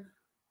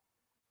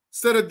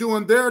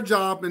doing their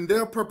job and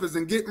their purpose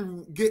and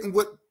getting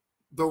with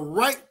the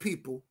right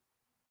people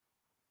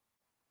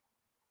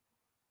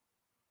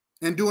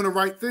and doing the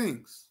right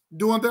things,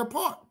 doing their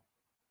part.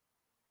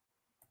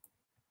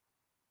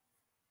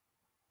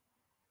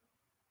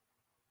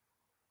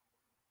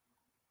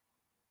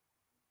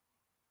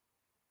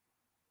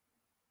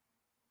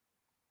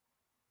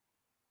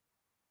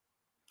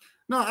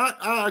 No,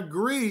 I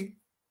agree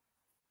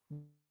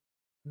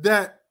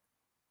that,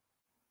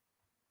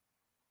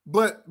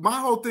 but my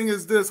whole thing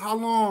is this: how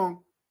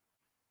long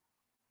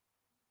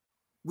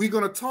we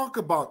going to talk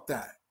about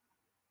that?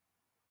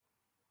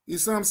 You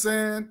see what I'm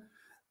saying?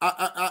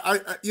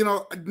 You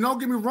know, don't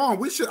get me wrong.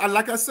 We should,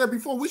 like I said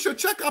before, we should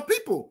check our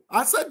people.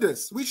 I said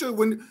this. We should,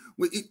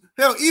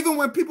 hell, even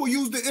when people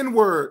use the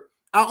N-word,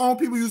 our own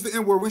people use the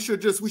N-word, we should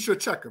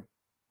check them.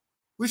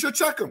 We should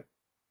check them.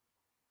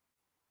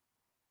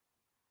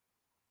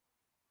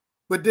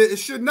 But it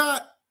should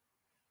not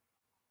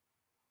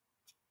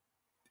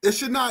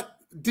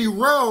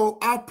derail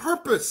our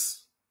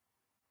purpose.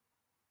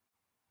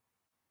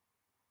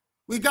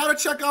 We got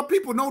to check our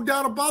people, no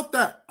doubt about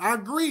that. I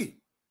agree.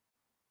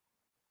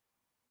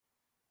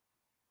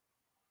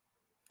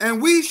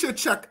 And we should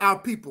check our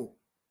people.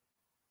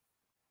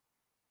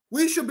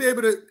 We should be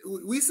able to,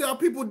 we see our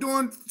people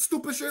doing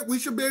stupid shit, we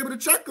should be able to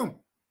check them.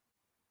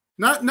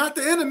 Not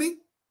the enemy.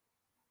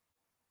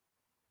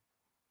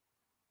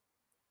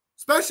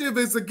 Especially if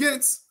it's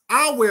against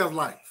our way of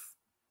life.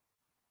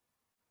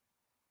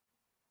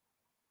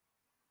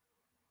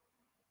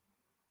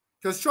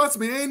 Because trust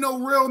me, ain't no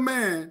real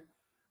man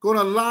going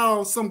to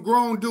allow some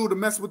grown dude to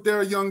mess with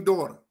their young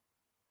daughter.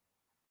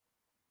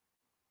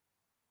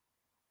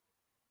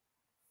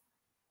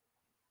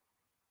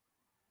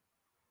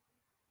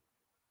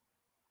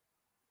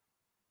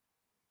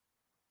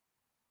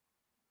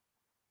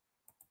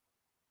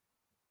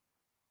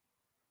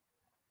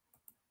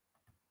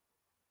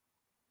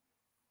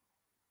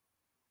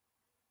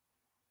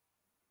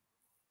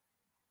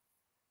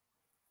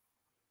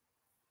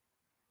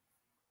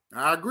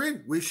 I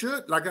agree. We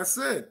should, like I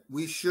said,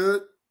 we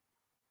should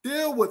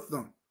deal with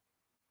them.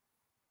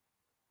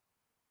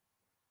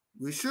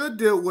 We should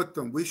deal with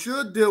them. We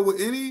should deal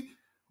with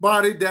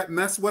anybody that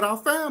mess with our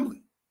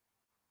family.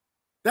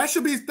 That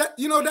should be,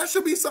 that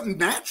should be something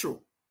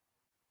natural.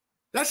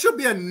 That should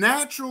be a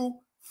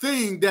natural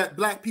thing that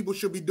Black people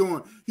should be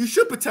doing. You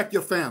should protect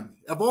your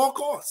family at all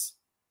costs.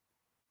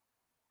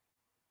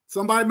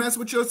 Somebody mess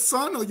with your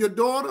son or your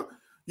daughter,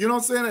 you know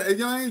what I'm saying? At a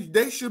young age,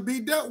 they should be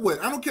dealt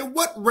with. I don't care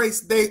what race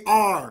they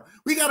are.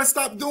 We got to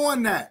stop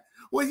doing that.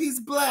 Well,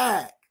 he's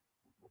Black.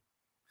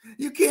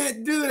 You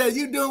can't do that.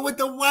 You do it with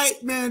the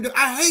white man.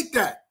 I hate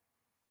that.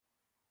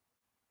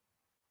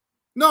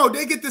 No,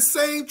 they get the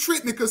same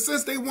treatment because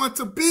since they want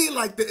to be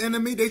like the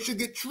enemy, they should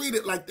get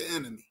treated like the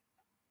enemy.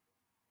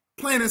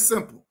 Plain and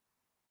simple.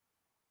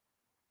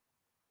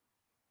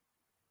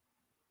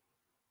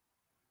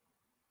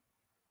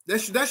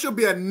 That should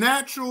be a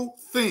natural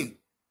thing.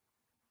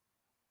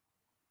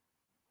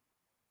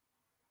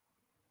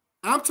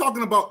 I'm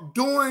talking about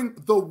doing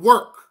the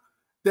work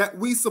that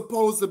we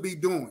supposed to be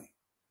doing.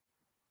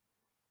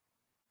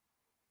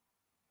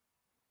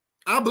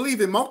 I believe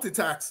in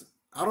multitasking.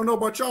 I don't know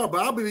about y'all,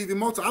 but I believe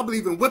in I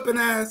believe in whipping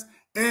ass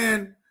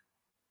and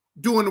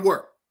doing the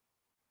work.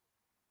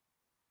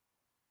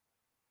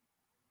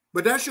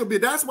 But that's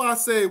why I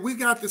say we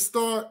got to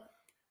start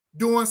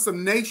doing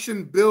some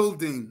nation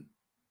building.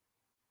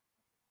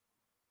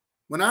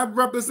 When I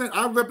represent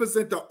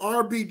the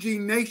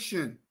RBG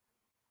nation.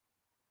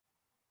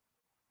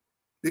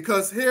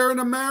 Because here in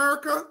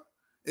America,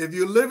 if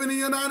you live in the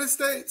United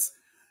States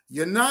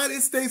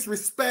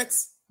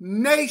respects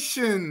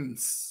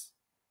nations.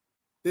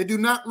 They do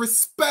not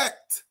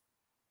respect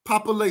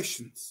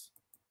populations.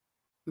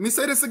 Let me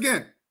say this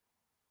again.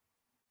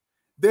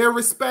 They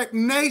respect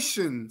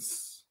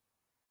nations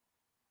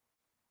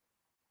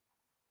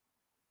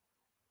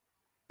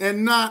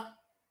and not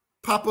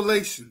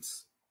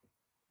populations.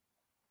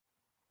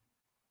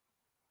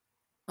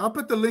 I'll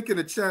put the link in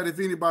the chat if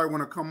anybody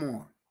want to come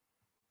on.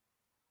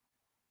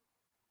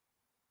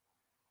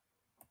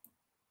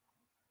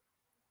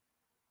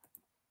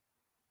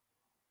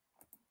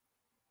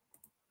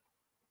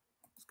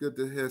 Good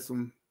to hear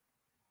some.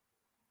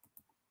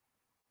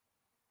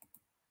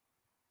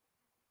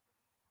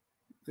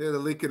 There's a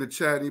link in the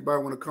chat.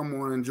 Anybody want to come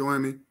on and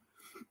join me?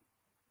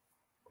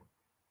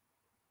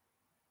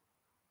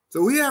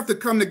 So we have to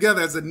come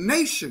together as a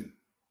nation.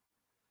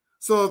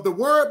 So if the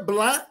word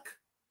Black,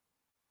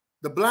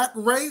 the Black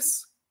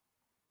race,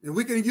 and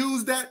we can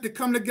use that to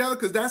come together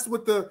because that's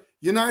what the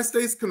United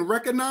States can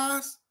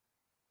recognize.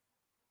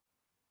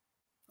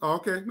 Oh,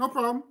 okay, no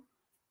problem.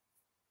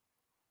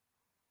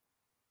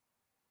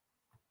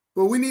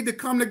 But we need to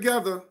come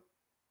together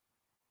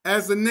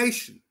as a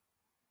nation.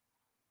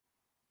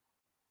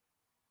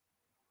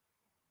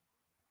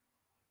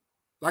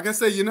 Like I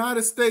said,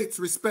 United States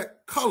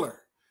respect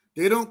color.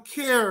 They don't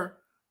care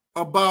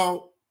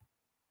about,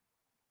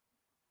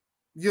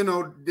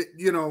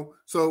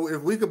 so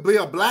if we could be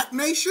a black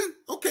nation,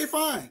 okay,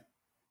 fine.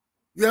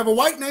 You have a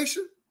white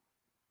nation.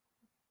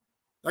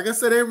 Like I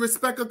said, they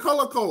respect a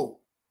color code.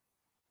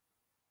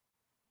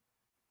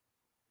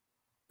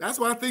 That's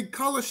why I think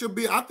color should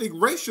be, I think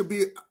race should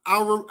be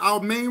our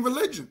main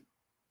religion.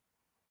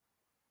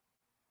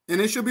 And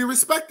it should be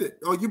respected.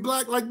 Oh, you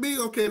black like me?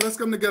 Okay, let's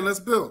come together, let's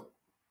build.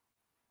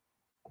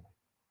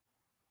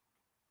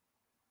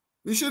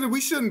 We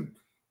shouldn't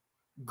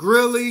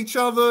grill each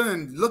other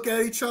and look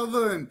at each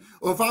other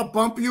or if I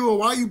bump you or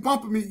why you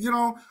bumping me,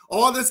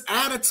 all this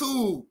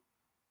attitude.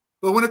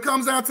 But when it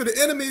comes down to the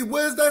enemy,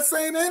 where's that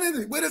same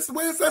energy?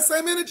 Where's that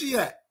same energy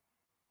at?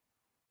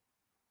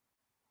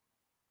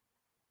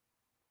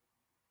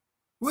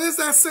 Where's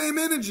that same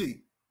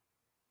energy?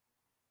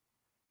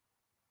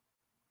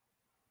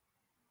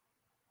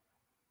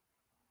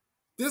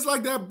 Just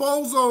like that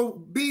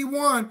bozo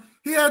B1,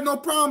 he had no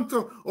problem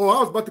I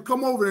was about to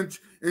come over and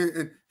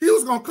he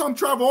was gonna come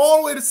travel all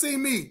the way to see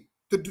me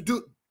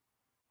to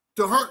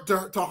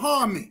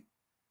harm me.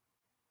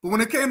 But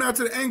when it came down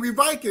to the angry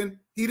Viking,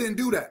 he didn't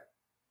do that.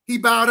 He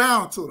bowed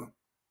down to them.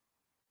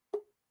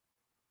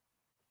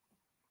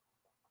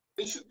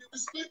 They should be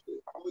respected.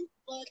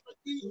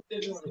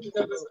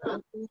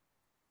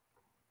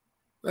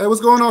 Hey,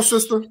 what's going on,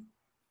 sister?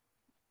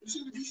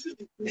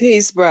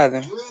 Peace,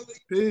 brother.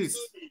 Peace.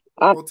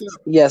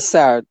 Yes,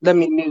 sir. Let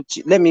me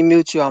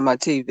mute you on my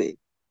TV.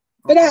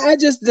 But I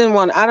just didn't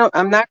want.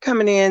 I'm not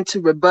coming in to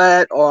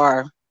rebut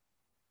or.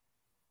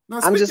 No,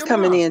 I'm just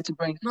coming in to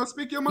bring. No,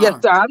 speak your mind.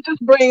 Yes, sir. I'm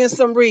just bringing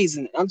some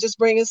reason. I'm just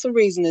bringing some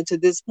reasoning to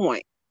this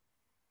point.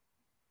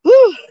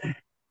 Whew.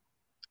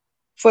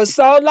 For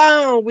so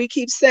long, we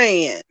keep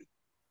saying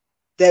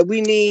that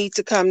we need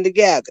to come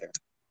together.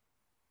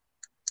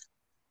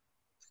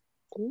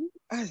 Ooh,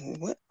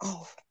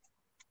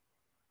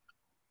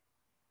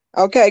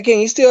 okay, can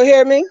you still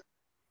hear me?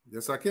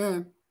 Yes, I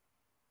can.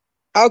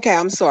 Okay,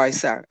 I'm sorry,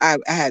 sir. I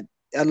had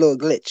a little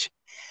glitch.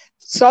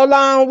 So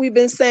long we've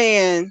been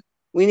saying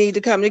we need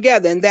to come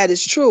together, and that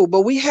is true.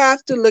 But we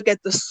have to look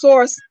at the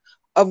source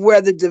of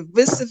where the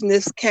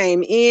divisiveness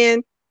came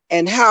in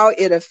and how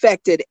it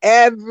affected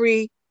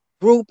every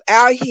group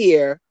out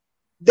here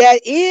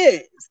that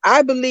is,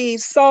 I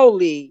believe,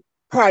 solely,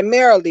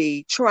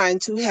 primarily trying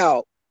to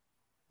help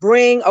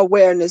bring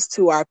awareness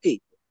to our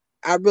people.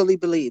 I really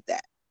believe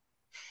that.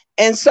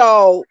 And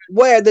so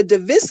where the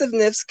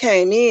divisiveness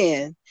came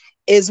in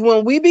is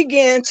when we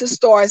began to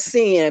start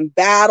seeing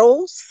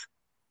battles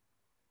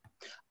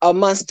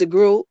amongst the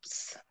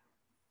groups,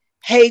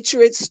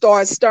 hatred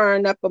starts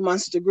stirring up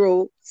amongst the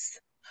groups,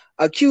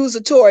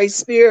 accusatory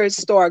spirits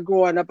start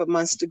growing up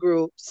amongst the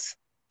groups,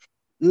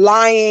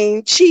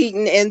 lying,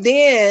 cheating, and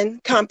then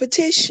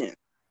competition.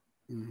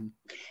 Mm-hmm.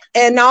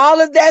 And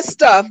all of that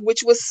stuff,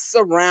 which was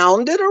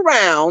surrounded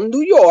around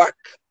New York,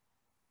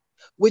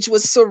 which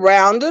was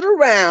surrounded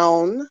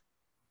around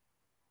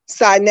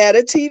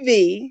Sinetta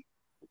TV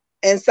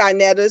and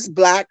Sinetta's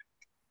Black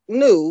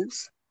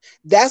News.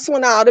 That's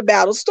when all the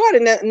battles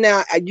started.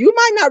 Now, you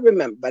might not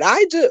remember, but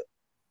I do.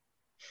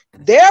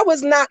 There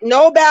was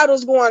no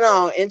battles going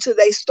on until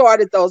they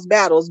started those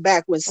battles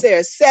back when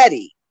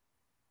Sarasetti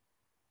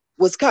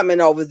was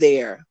coming over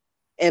there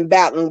and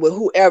battling with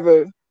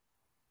whoever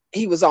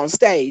he was on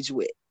stage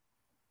with.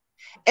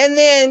 And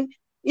then,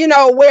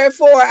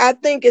 wherefore I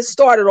think it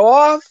started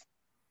off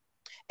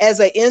as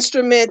an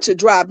instrument to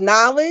drop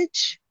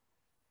knowledge.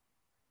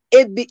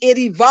 It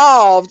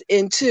evolved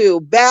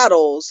into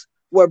battles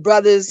where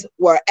brothers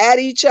were at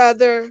each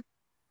other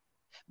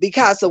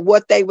because of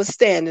what they were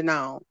standing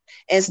on.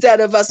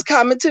 Instead of us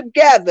coming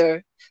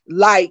together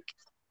like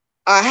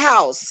a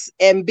house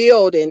and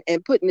building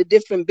and putting the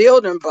different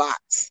building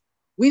blocks,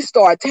 we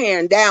start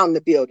tearing down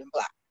the building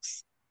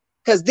blocks.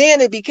 Because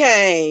then it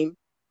became,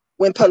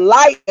 when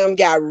Polite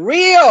got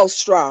real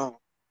strong,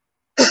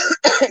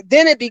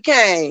 then it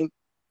became,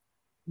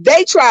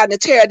 they tried to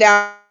tear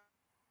down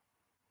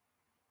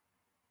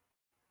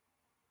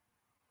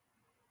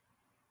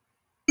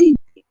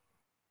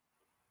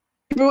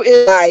Hebrew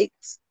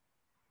Israelites,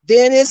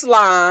 then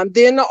Islam,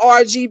 then the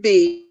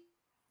RGB.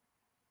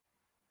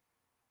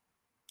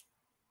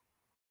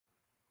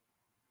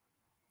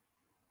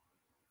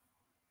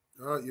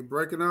 You're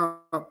breaking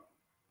up.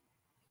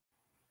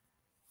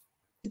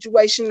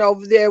 Situation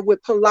over there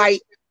with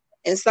Polite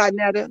and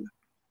Sinetta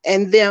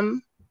and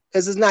them,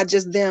 because it's not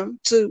just them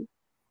too.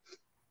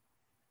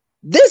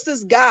 This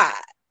is God.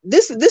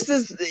 This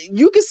is,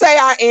 you could say,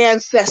 our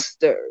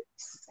ancestors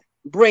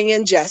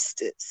bringing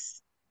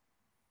justice,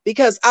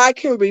 because I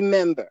can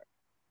remember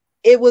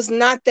it was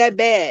not that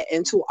bad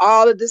until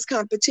all of this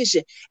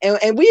competition,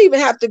 and we even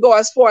have to go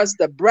as far as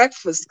the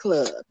Breakfast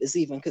Club is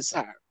even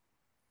concerned.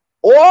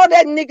 All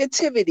that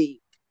negativity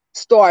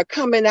started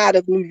coming out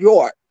of New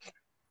York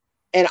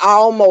and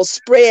almost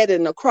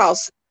spreading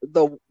across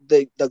the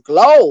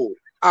globe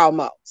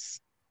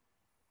almost.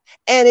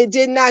 And it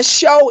did not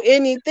show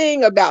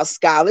anything about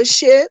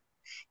scholarship.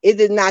 It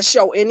did not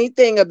show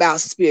anything about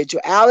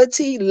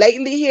spirituality.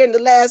 Lately, here in the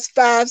last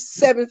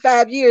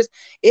 5 years,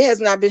 it has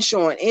not been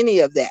showing any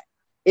of that.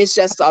 It's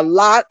just a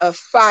lot of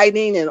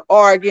fighting and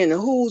arguing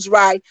and who's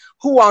right,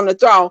 who on the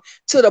throne,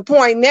 to the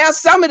point now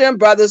some of them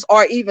brothers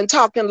are even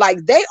talking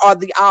like they are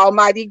the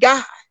Almighty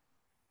God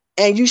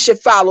and you should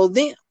follow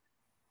them.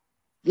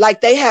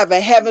 Like they have a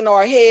heaven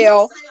or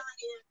hell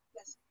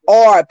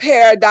or a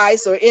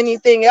paradise or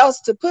anything else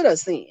to put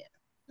us in.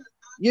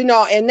 You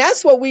know, and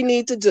that's what we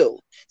need to do.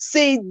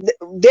 See,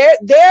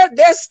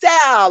 their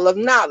style of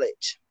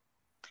knowledge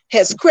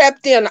has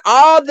crept in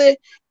all the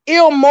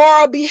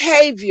immoral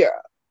behavior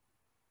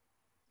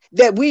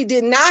that we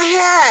did not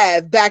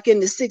have back in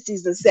the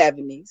 60s and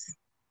 70s,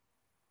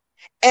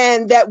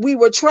 and that we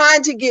were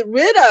trying to get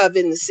rid of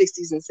in the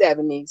 60s and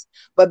 70s.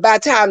 But by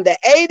the time the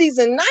 80s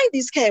and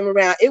 90s came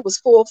around, it was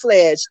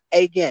full-fledged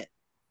again.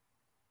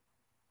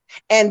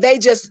 And they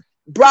just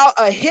brought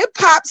a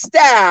hip-hop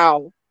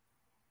style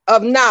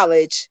of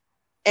knowledge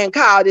and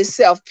called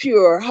itself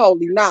pure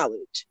holy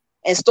knowledge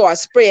and start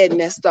spreading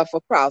that stuff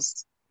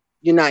across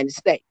the United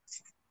States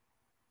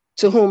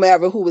to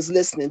whomever who was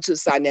listening to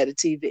Sinetta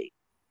TV.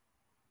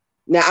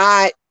 Now,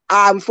 I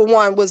for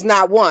one was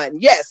not one.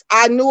 Yes,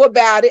 I knew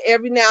about it.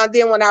 Every now and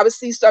then when I would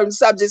see certain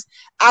subjects,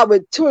 I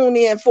would tune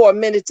in for a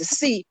minute to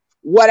see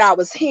what I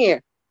was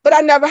hearing. But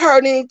I never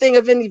heard anything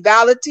of any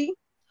validity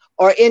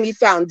or any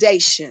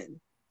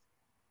foundation.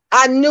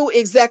 I knew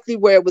exactly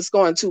where it was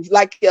going to.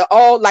 Like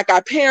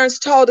our parents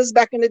told us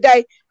back in the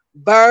day,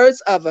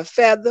 birds of a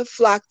feather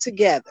flock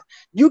together.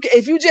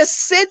 If you just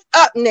sit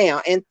up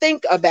now and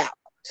think about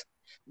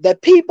the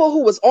people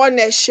who was on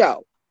that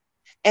show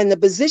and the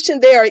position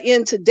they are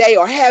in today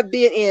or have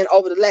been in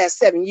over the last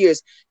 7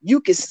 years,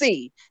 you can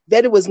see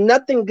that it was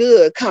nothing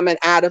good coming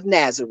out of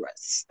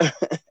Nazareth,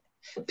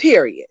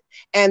 period.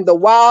 And the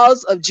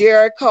walls of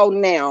Jericho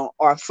now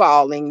are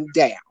falling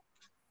down.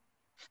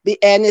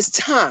 And it's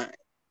time.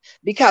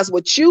 Because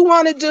what you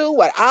want to do,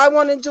 what I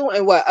want to do,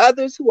 and what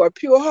others who are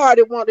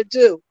pure-hearted want to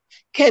do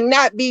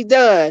cannot be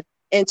done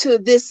until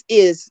this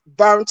is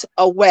burnt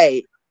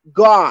away,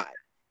 gone.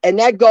 And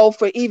that goes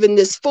for even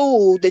this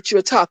food that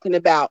you're talking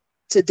about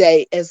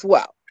today as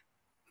well.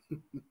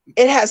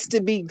 It has to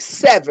be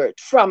severed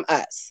from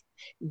us.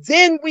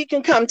 Then we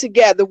can come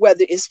together,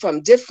 whether it's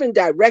from different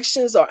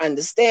directions or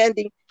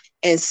understanding,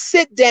 and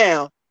sit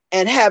down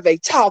and have a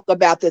talk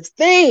about the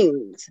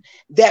things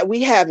that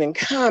we have in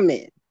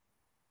common.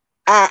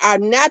 Our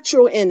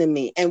natural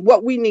enemy and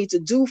what we need to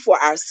do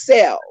for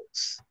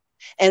ourselves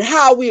and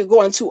how we are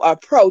going to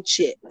approach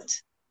it.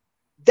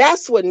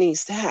 That's what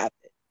needs to happen.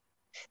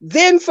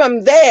 Then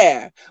from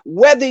there,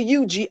 whether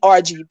you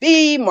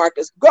RGB,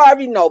 Marcus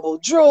Garvey, Noble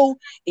Drew,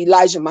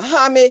 Elijah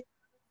Muhammad,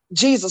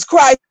 Jesus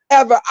Christ,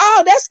 ever,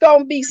 all that's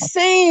going to be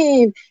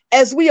seen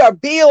as we are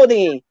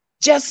building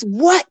just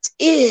what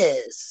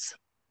is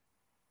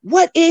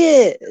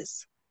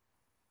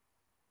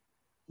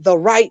the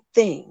right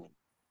thing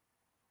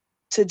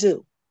to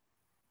do.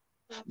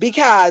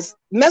 Because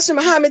Mr.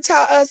 Muhammad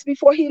taught us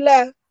before he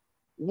left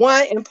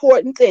one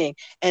important thing,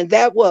 and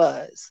that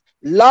was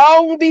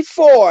long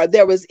before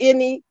there was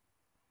any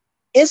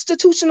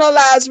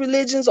institutionalized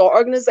religions or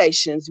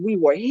organizations, we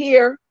were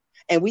here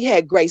and we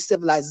had great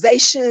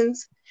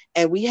civilizations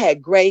and we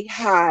had great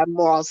high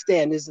moral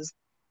standards.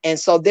 And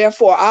so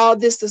therefore all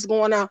this that's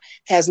going on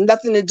has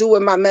nothing to do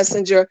with my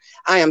messenger.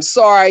 I am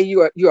sorry,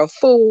 you're a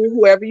fool,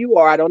 whoever you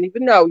are, I don't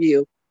even know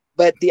you.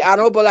 But the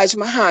Honorable Elijah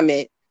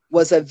Muhammad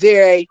was a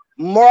very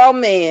moral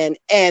man,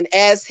 and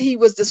as he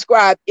was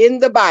described in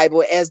the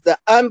Bible as the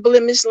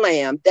unblemished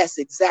lamb, that's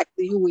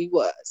exactly who he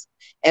was.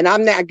 And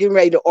I'm not getting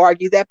ready to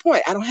argue that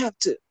point. I don't have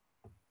to,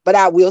 but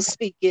I will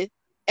speak it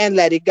and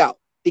let it go.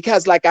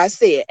 Because like I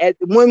said,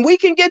 when we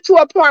can get to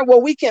a point where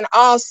we can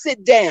all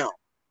sit down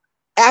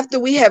after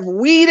we have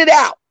weeded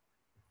out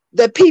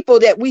the people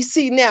that we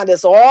see now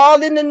that's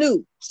all in the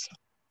news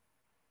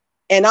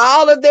and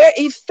all of their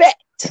effect,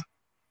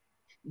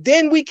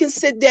 then we can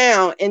sit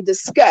down and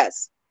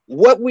discuss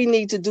what we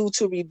need to do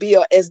to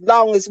rebuild, as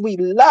long as we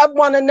love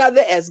one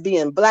another as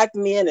being Black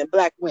men and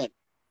Black women.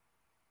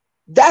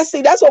 That's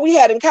what we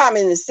had in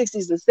common in the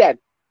 60s and 70s.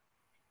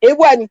 It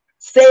wasn't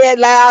say it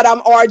loud,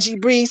 I'm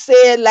RGB,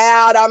 say it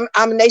loud,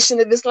 I'm Nation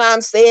of Islam,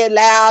 say it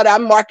loud,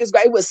 I'm Marcus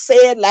Garvey. It was say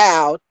it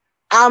loud,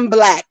 I'm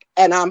Black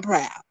and I'm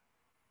proud.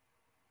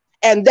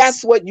 And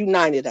that's what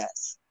united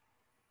us.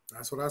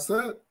 That's what I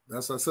said. I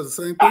said the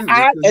same thing.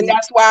 And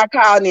that's why I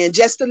called in,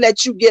 just to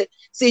let you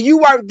see, you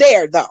weren't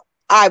there though.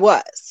 I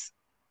was.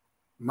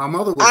 My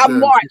mother was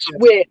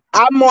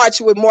I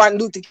marched with Martin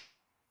Luther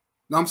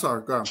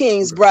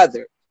King's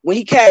brother when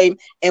he came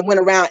and went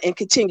around and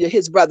continued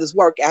his brother's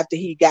work after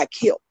he got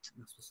killed.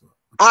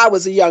 I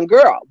was a young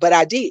girl, but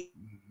I did.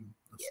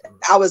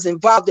 I was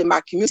involved in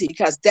my community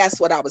because that's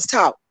what I was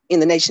taught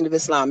in the Nation of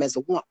Islam as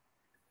a woman,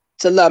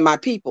 to love my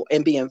people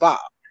and be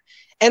involved.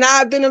 And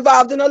I've been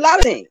involved in a lot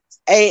of things.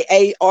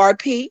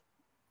 AARP,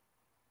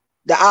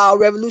 the All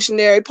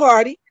Revolutionary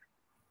Party.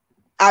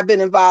 I've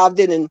been involved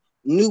in a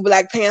New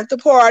Black Panther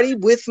Party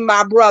with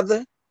my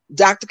brother,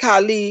 Dr.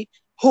 Khalid,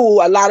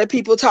 who a lot of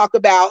people talk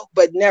about,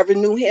 but never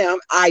knew him.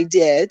 I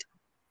did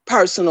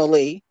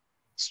personally,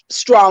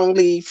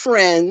 strongly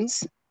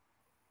friends.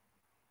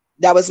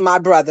 That was my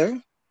brother.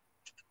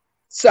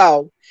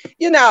 So,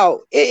 you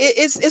know,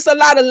 it's a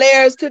lot of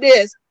layers to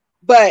this.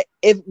 But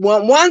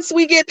once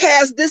we get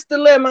past this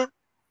dilemma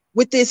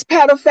with this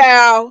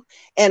pedophile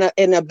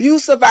and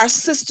abuse of our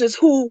sisters,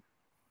 who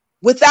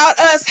without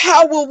us,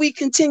 how will we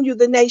continue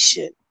the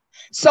nation?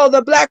 So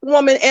the Black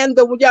woman and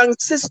the young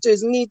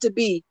sisters need to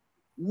be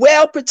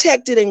well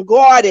protected and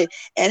guarded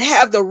and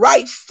have the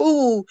right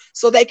food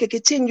so they can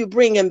continue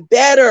bringing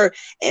better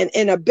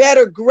and a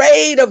better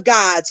grade of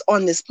gods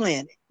on this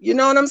planet. You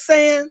know what I'm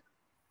saying?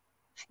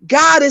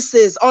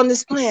 Goddesses on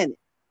this planet.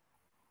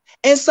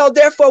 And so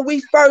therefore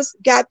we first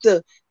got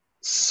to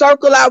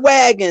circle our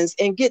wagons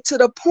and get to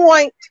the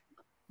point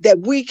that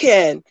we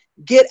can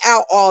get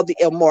out all the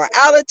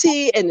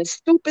immorality and the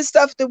stupid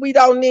stuff that we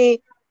don't need,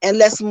 and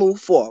let's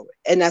move forward.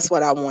 And that's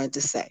what I wanted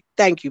to say.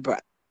 Thank you,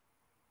 brother.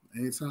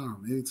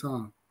 Anytime,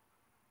 anytime.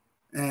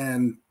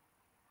 And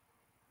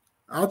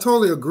I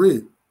totally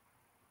agree.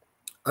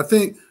 I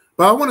think,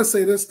 but I want to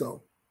say this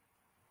though.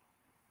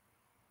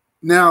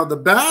 Now, the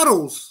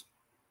battles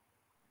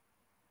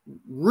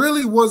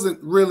really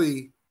wasn't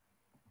really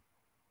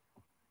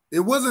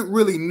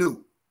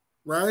new,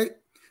 right?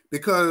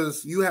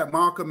 Because you had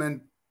Malcolm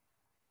and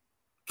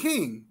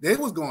King, they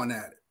was going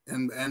at it.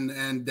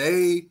 And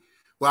they,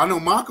 well, I know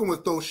Malcolm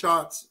would throw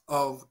shots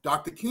of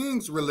Dr.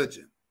 King's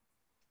religion.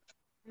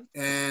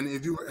 And I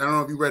don't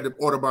know if you read the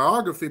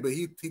autobiography, but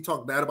he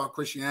talked bad about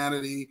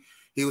Christianity.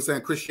 He was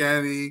saying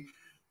Christianity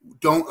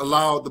don't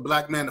allow the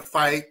Black man to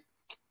fight.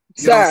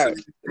 Sir,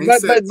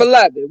 but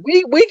beloved,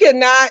 we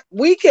cannot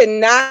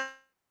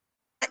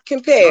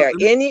compare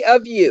any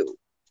of you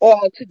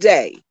all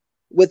today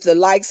with the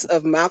likes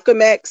of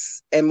Malcolm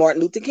X and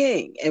Martin Luther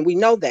King. And we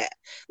know that.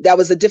 That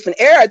was a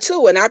different era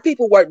too, and our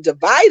people weren't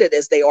divided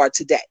as they are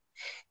today.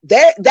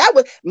 That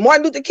was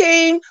Martin Luther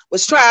King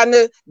was trying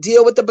to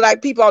deal with the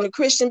Black people on the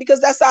Christian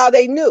because that's all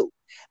they knew.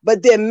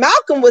 But then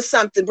Malcolm was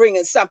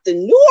bringing something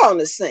new on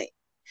the scene.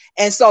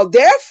 And so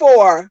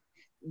therefore,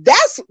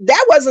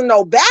 that wasn't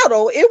no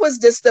battle. It was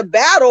just a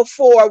battle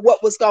for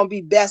what was going to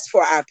be best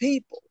for our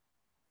people.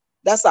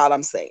 That's all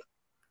I'm saying.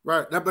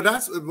 Right. But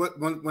that's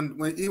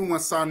when even when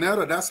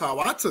Sarnetta, that's how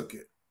I took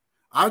it.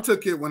 I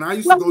took it when I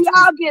used to go. We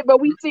all did,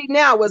 but we see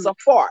now was a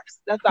farce.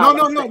 That's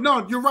all.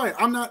 No. You're right.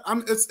 I'm not.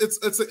 Just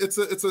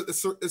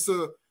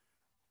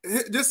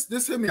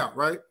hear me out,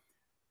 right?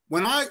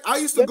 When I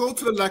used to go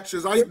to the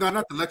lectures,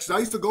 not the lectures. I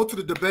used to go to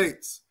the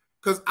debates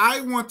because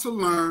I want to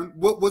learn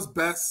what was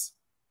best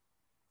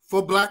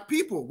for Black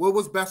people. What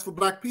was best for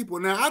Black people?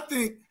 Now I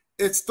think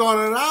it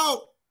started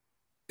out,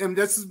 and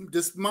this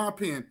is my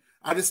opinion.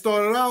 I just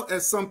started out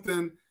as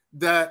something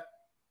that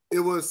it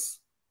was.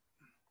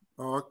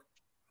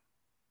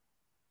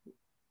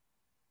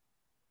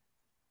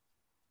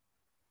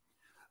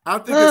 I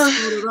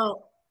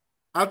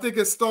think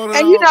it started out.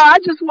 And you know, I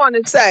just want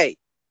to say,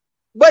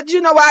 but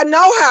you know, I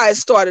know how it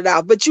started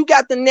out. But you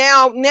got to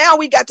now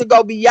we got to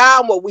go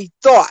beyond what we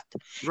thought,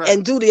 right,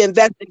 and do the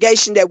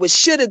investigation that we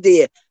should have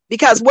did.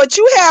 Because what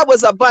you had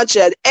was a bunch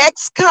of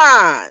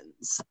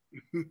ex-cons,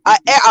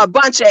 a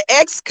bunch of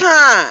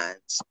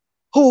ex-cons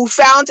who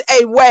found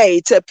a way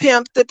to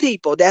pimp the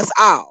people. That's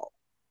all.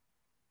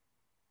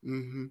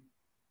 Mm-hmm.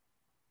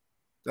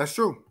 That's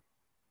true.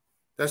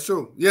 That's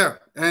true. Yeah,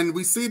 and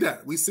we see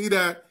that. We see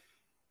that.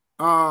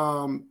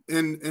 And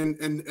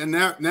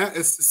that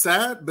it's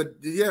sad, but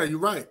yeah, you're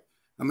right.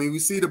 I mean, we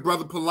see the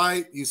brother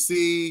Polite. You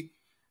see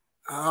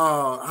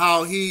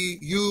how he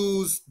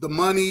used the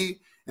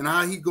money and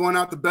how he going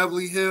out to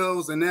Beverly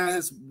Hills, and now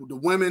the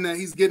women that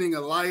he's getting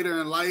a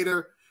lighter and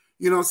lighter.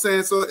 You know what I'm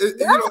saying? So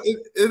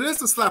it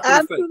is a slap in the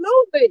face.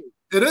 Absolutely.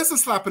 It is a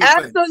slap in the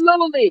face.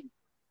 Absolutely.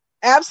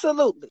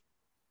 Absolutely.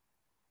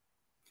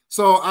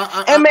 So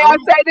may I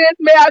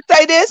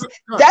say this?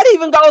 That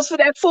even goes for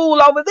that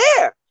fool over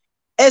there.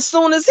 As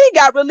soon as he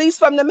got released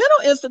from the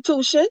mental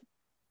institution,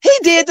 he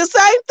did the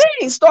same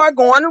thing. Start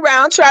going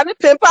around trying to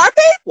pimp our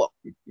people.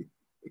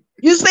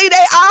 You see,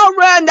 they all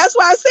run. That's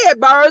why I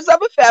said birds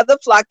of a feather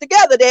flock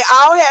together. They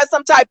all had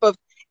some type of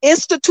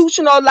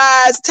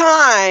institutionalized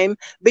time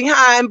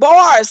behind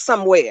bars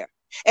somewhere.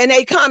 And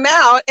they come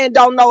out and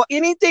don't know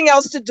anything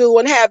else to do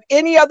and have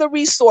any other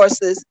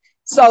resources.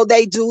 So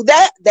they do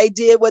that. They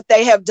did what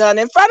they have done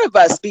in front of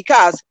us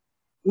because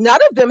none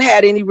of them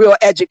had any real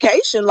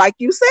education, like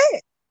you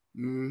said.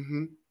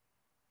 Mm-hmm.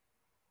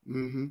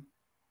 Mm-hmm.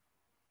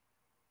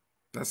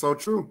 That's so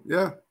true.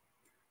 Yeah.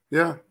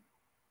 Yeah.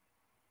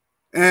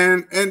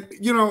 And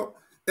you know,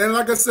 and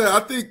like I said, I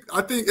think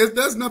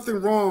there's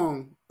nothing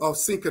wrong of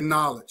seeking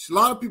knowledge. A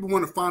lot of people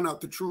want to find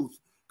out the truth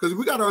because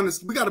we gotta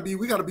understand, we gotta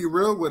be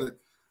real with it.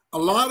 A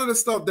lot of the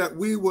stuff that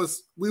we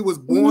was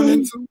born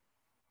into.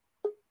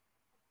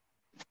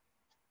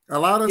 A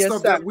lot of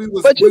stuff that we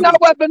was. But you know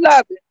what,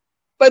 beloved?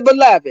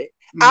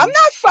 I'm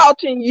not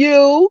faulting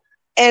you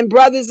and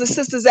brothers and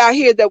sisters out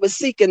here that was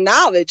seeking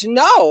knowledge.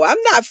 No,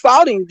 I'm not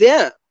faulting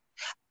them.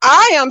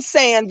 I am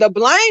saying the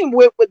blame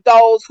went with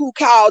those who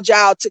called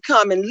y'all to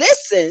come and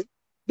listen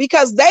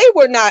because they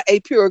were not a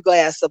pure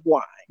glass of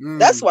wine.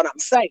 That's what I'm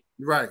saying.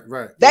 Right,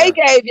 right. They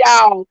gave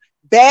y'all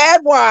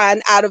bad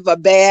wine out of a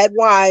bad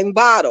wine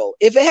bottle.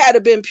 If it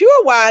had been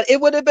pure wine, it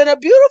would have been a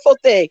beautiful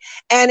thing.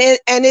 And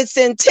its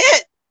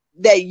intent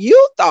that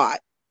you thought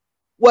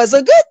was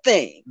a good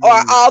thing, or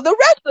all the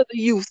rest of the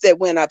youth that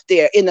went up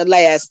there in the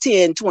last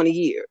 10, 20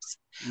 years.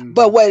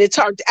 But what it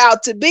turned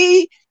out to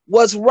be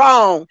was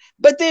wrong.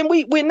 But then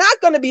we're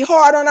not going to be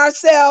hard on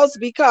ourselves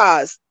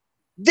because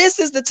this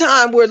is the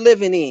time we're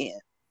living in.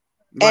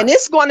 Right. And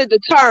it's going to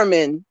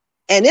determine,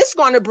 and it's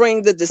going to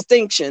bring the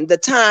distinction, the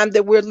time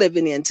that we're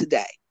living in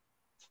today.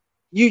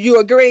 You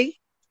agree?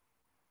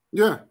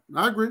 Yeah,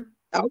 I agree.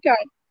 Okay.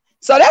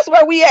 So that's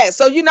where we at.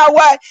 So you know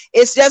what?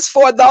 It's just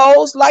for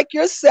those like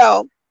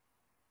yourself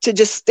to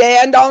just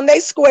stand on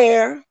their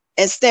square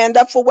and stand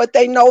up for what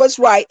they know is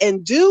right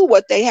and do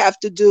what they have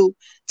to do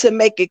to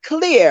make it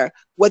clear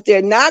what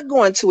they're not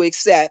going to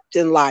accept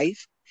in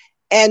life,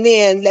 and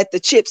then let the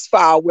chips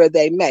fall where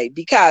they may.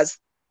 Because,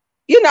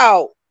 you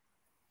know,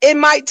 it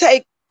might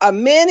take a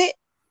minute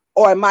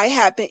or it might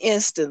happen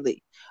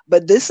instantly.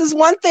 But this is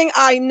one thing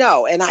I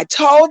know, and I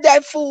told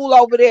that fool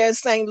over there in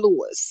St.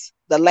 Louis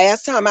the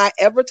last time I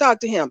ever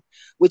talked to him,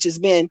 which has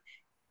been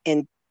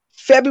in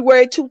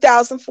February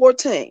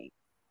 2014,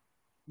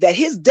 that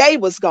his day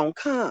was going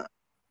to come.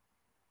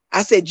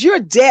 I said, you're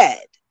dead.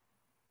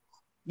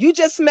 You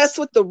just messed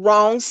with the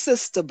wrong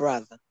sister,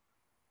 brother.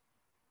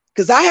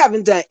 Because I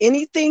haven't done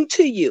anything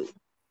to you,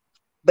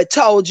 but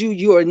told you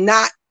you're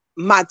not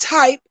my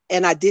type,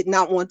 and I did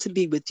not want to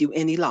be with you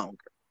any longer.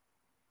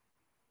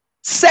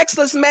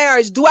 Sexless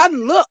marriage, do I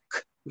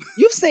look?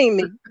 You've seen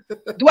me.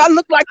 Do I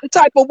look like the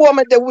type of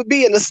woman that would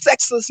be in a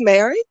sexless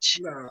marriage?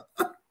 No.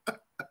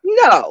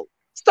 No.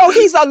 So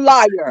he's a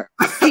liar.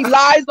 He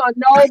lies on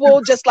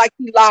Noble just like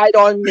he lied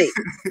on me.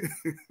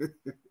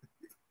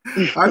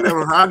 I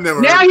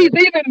never. Now he's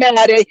even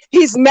madder.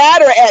 He's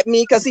madder at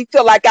me because he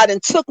feel like I done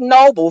took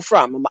Noble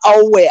from him.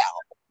 Oh well.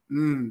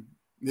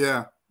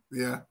 Yeah.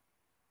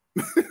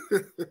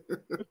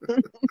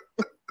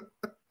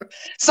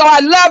 So I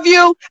love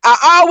you.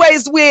 I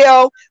always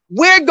will.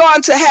 We're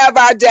going to have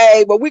our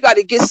day, but we got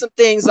to get some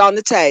things on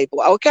the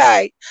table,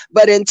 okay?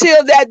 But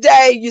until that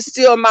day, you're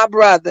still my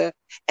brother.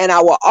 And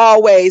I will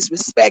always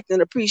respect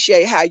and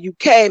appreciate how you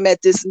came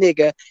at this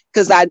nigga,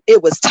 because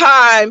it was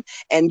time,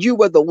 and you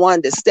were the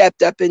one that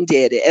stepped up and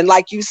did it. And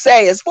like you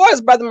say, as far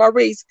as Brother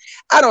Maurice,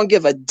 I don't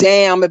give a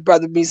damn if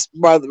Brother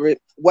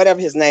whatever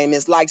his name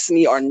is, likes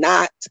me or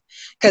not,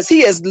 because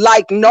he is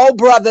like no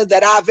brother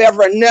that I've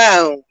ever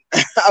known.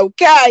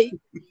 Okay?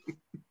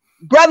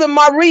 Brother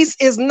Maurice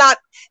is not.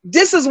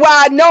 This is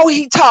why I know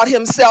he taught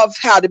himself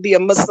how to be a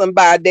Muslim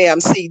by a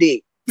damn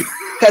CD.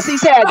 Because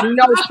he's had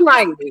no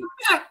training.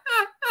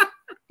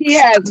 He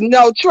has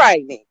no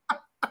training.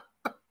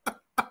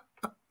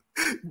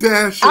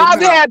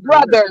 I've had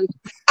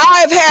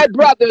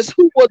brothers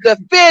who will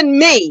defend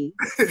me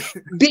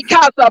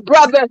because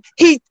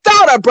he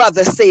thought a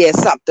brother said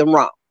something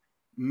wrong.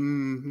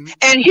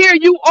 And here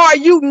you are,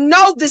 you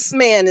know this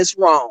man is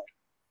wrong.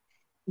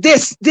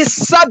 This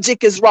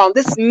subject is wrong.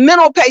 This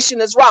mental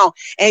patient is wrong.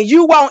 And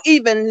you won't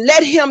even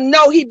let him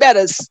know he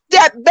better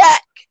step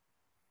back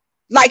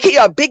like he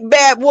a big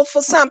bad wolf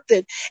or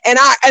something. And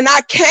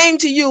I came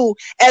to you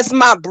as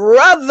my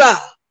brother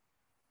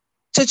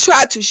to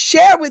try to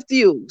share with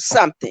you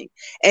something.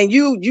 And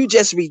you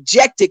just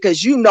reject it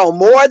because you know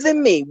more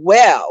than me.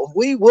 Well,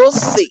 we will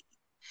see.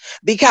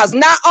 Because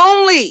not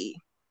only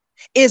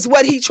is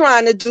what he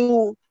trying to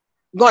do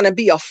going to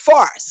be a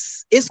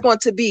farce, it's going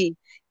to be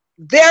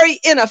very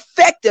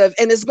ineffective,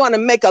 and it's going to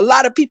make a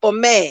lot of people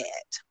mad.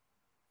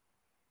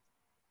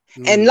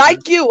 And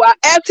like you,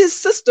 as his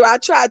sister, I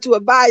tried to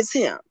advise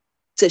him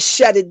to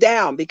shut it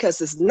down because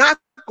it's not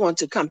going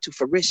to come to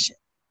fruition.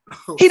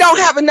 He don't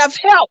have enough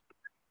help.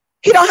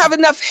 He don't have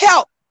enough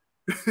help.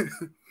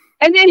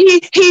 And then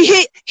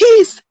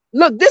he's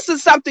look, this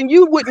is something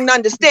you wouldn't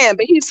understand,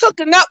 but he's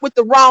hooking up with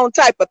the wrong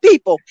type of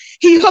people.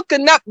 He's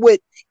hooking up with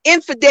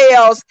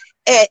infidels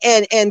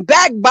and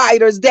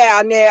backbiters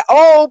down there,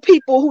 old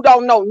people who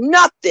don't know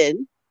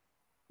nothing.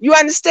 You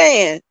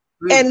understand?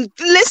 And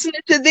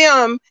listening to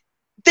them,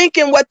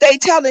 thinking what they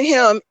telling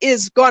him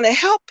is going to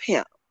help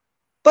him,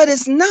 but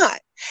it's not.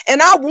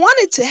 And I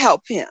wanted to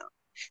help him.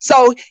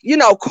 So, you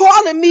know,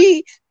 calling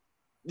me,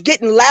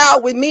 getting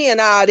loud with me and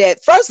all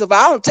that, first of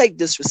all, I don't take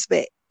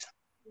disrespect.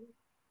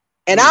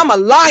 And I'm a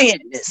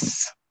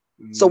lioness.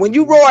 So when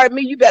you roar at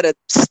me, you better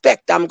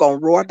expect I'm going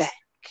to roar back.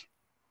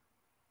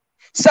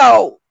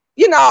 So,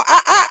 you know,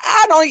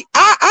 I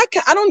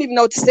don't even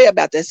know what to say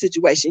about that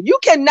situation. You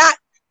cannot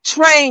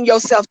train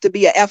yourself to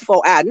be a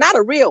FOI, not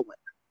a real one.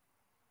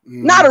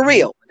 Not a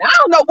real one. I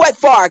don't know what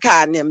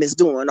Farrakhan and them is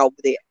doing over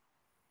there.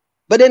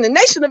 But in the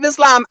Nation of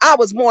Islam I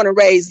was born and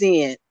raised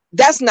in,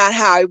 that's not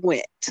how it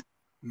went.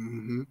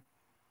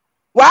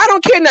 Well, I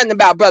don't care nothing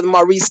about Brother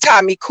Maurice,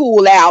 Tommy,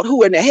 cool out,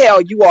 who in the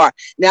hell you are.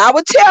 Now, I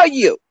will tell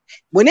you,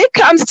 When it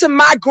comes to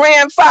my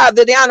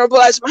grandfather, the Honorable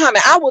Elijah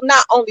Muhammad,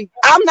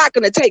 I'm not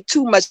going to take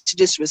too much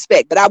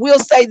disrespect, but I will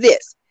say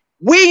this.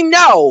 We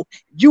know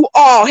you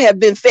all have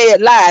been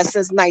fed lies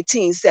since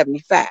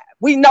 1975.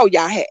 We know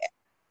y'all have.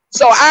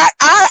 So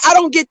I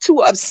don't get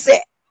too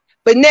upset.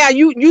 But now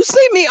you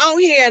see me on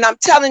here and I'm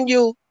telling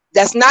you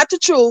that's not the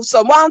truth.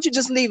 So why don't you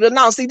just leave it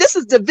alone? See, this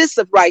is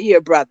divisive right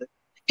here, brother.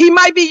 He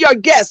might be your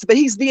guest, but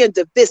he's being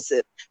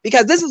divisive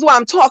because this is what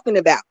I'm talking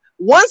about.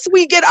 Once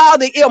we get all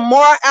the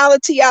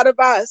immorality out of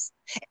us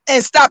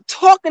and stop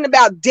talking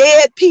about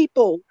dead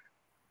people,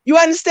 you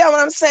understand what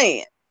I'm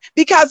saying?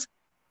 Because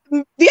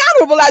the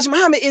Honorable Elijah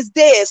Muhammad is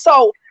dead.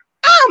 So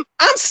I'm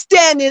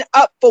standing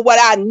up for what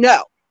I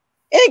know.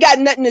 It ain't got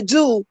nothing to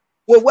do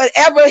with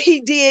whatever he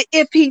did,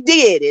 if he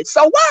did it.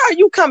 So why are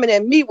you coming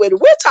at me with it?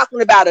 We're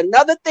talking about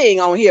another thing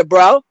on here,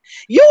 bro.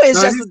 You is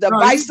just a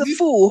divisive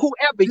fool,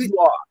 whoever you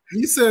are.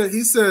 He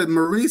said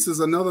Maurice is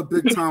another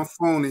big time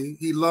phony.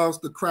 He loves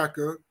the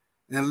cracker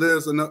and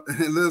lives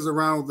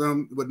around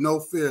them with no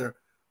fear.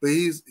 But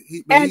he's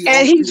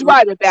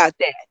right about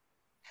that.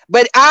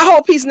 But I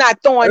hope he's not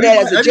throwing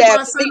that as a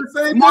jab.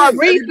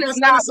 Maurice is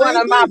not one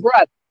of my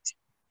brothers.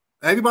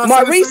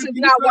 Maurice is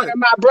not one of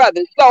my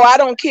brothers, so I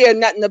don't care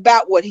nothing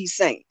about what he's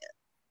saying.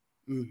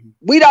 Mm-hmm.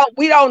 We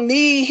don't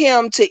need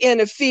him to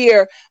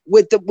interfere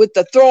with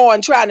the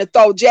throwing, trying to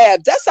throw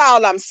jabs. That's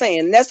all I'm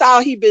saying. That's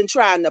all he been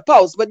trying to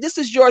post. But this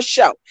is your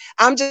show.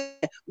 I've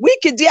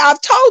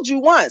told you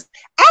once,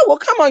 I will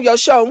come on your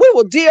show and we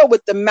will deal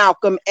with the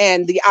Malcolm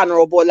and the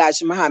Honorable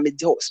Elijah Muhammad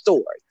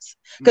stories.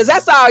 Because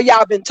that's all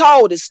y'all been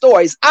told is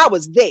stories. I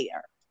was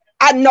there.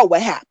 I know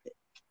what happened.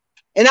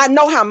 And I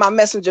know how my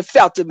messenger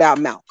felt about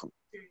Malcolm.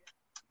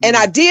 And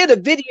I did a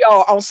video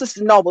on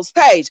Sister Noble's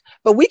page,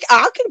 but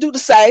I can do the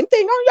same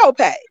thing on your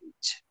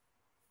page.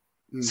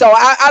 So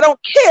I don't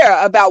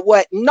care about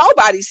what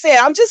nobody said.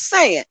 I'm just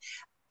saying,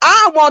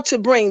 I want to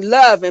bring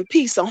love and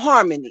peace and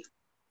harmony.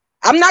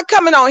 I'm not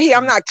coming on here.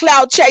 I'm not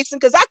cloud chasing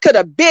because I could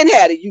have been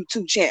had a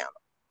YouTube channel.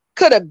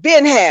 Could have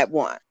been had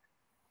one.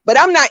 But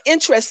I'm not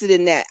interested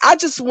in that. I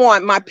just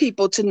want my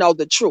people to know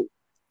the truth.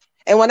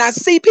 And when I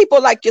see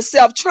people like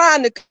yourself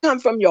trying to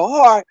come from your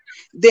heart,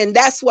 then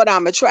that's what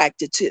I'm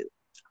attracted to.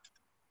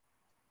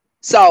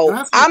 So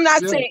I'm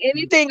not saying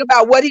anything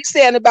about what he's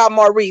saying about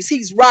Maurice.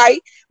 He's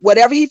right,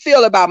 whatever he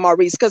feel about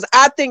Maurice, because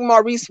I think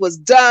Maurice was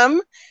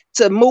dumb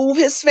to move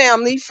his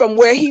family from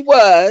where he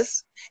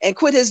was and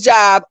quit his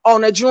job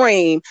on a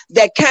dream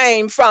that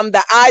came from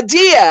the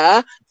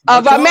idea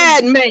of a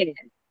madman.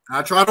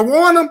 I try to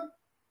warn him.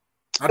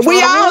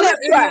 We all have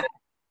tried.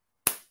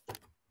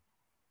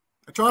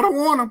 I try to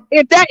warn him.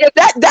 If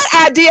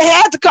that idea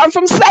had to come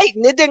from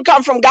Satan, it didn't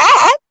come from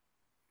God.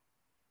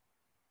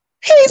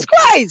 He's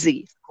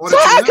crazy. So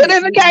how could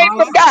it have came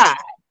from God?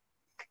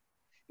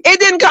 It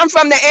didn't come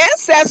from the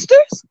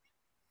ancestors.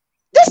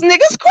 This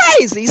nigga's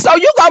crazy. So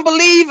you gonna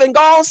believe and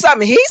go on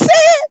something he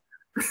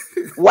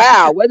said?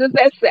 Wow, what does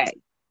that say?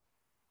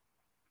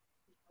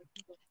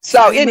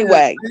 So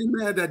anyway,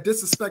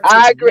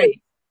 I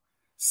agree.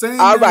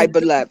 All right,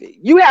 beloved.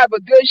 You have a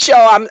good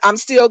show. I'm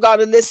still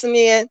gonna listen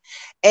in.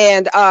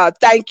 And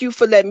thank you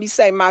for letting me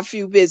say my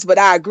few bits, but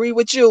I agree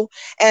with you.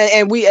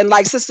 And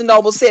like Sister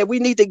Noble said, we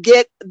need to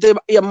get the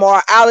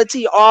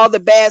immorality, all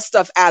the bad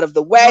stuff out of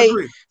the way,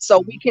 so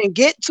we can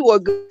get to a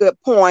good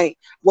point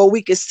where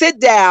we can sit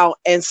down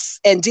and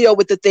deal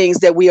with the things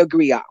that we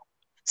agree on.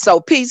 So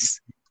peace,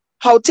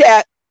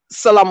 Hotel,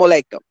 salam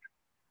alaikum.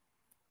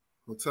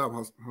 Hotel,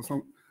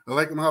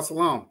 alaikum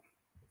assalam.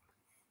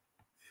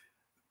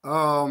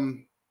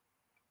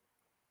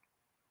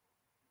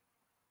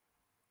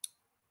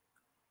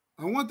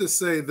 I want to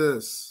say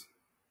this.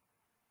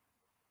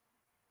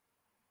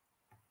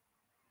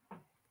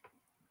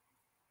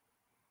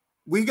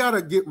 We got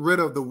to get rid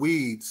of the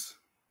weeds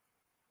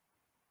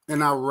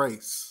in our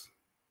race.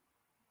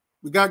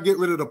 We got to get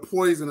rid of the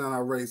poison in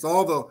our race.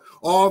 All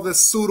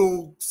this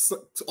pseudoism,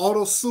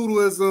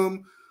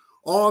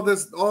 all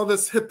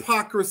this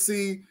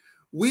hypocrisy.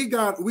 We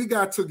got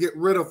to get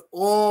rid of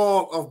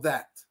all of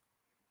that.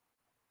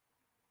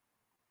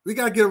 We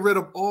got to get rid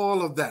of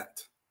all of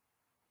that.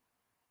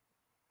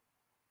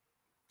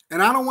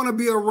 And I don't want to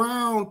be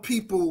around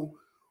people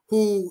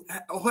who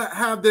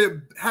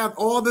have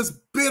all this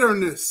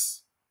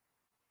bitterness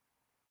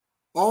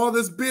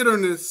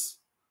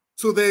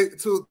to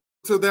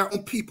their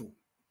own people.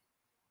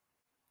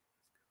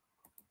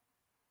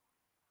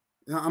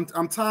 You know,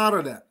 I'm tired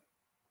of that.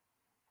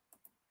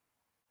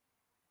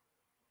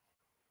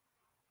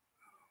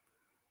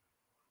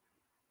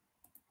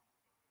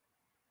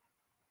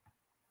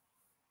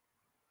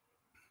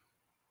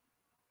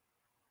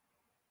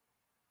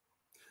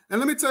 And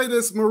let me tell you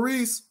this,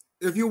 Maurice,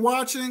 if you're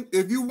watching,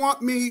 if you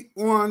want me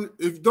on,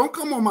 don't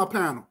come on my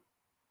panel.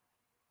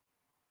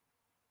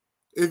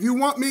 If you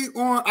want me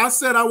on, I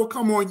said I will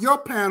come on your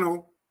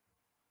panel.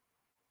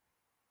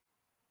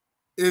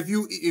 If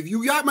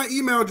you got my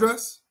email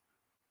address,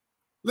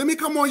 let me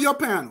come on your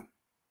panel.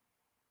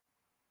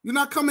 You're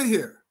not coming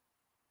here.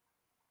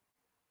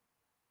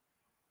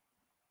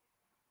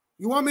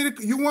 You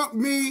want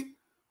me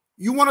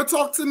You want to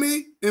talk to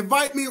me?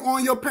 Invite me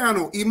on your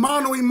panel.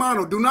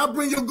 Imano. Do not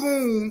bring your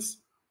goons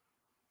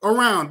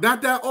around.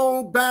 Not that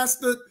old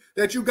bastard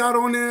that you got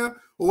on there.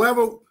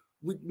 Whoever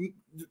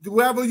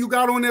you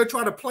got on there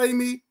try to play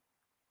me.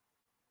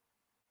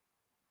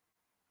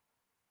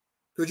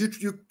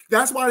 Because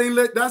that's why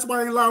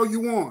they allow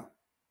you on.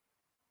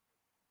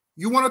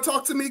 You want to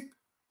talk to me?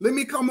 Let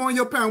me come on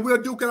your panel.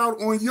 We'll duke it out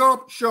on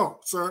your show,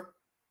 sir.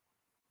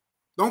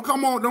 Don't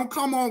come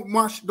on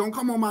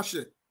my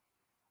shit.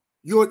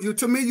 You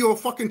to me, you're a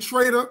fucking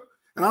traitor,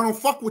 and I don't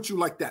fuck with you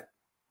like that.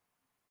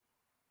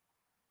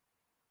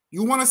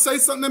 You want to say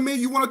something to me?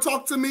 You want to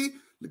talk to me?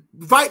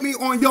 Invite me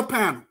on your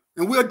panel,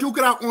 and we'll duke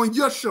it out on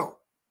your show.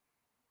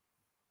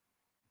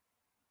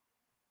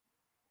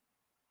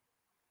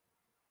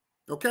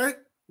 Okay?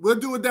 We'll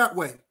do it that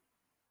way.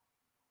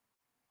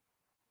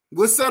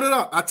 We'll set it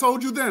up. I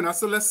told you then. I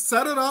said, let's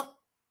set it up,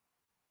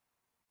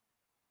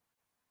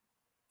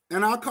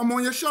 and I'll come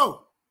on your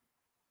show.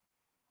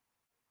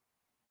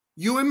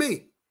 You and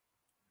me.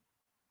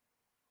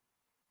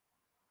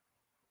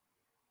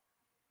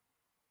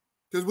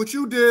 Because what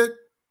you did,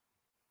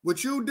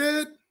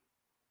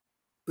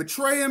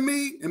 betraying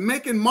me and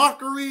making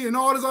mockery and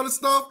all this other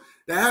stuff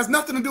that has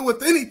nothing to do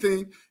with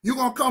anything, you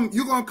want to come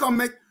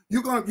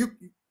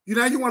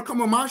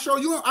on my show?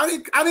 I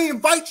didn't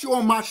invite you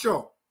on my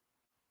show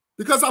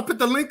because I put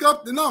the link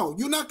up. No,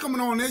 you're not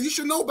coming on there. You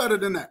should know better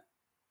than that.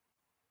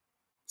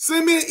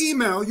 Send me an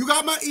email. You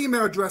got my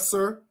email address,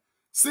 sir.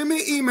 Send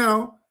me an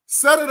email,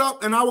 set it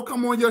up, and I will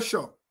come on your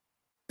show.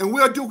 And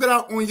we'll duke it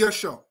out on your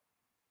show.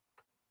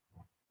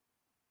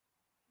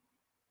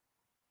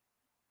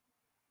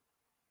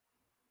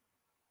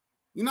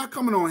 You're not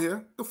coming on here.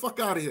 Get the fuck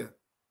out of here.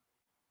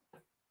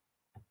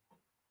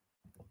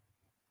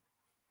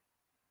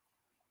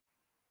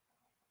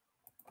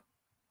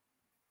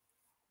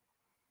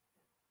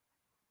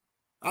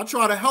 I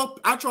try to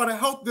help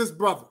this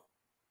brother.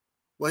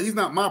 Well, he's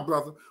not my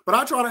brother, but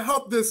I try to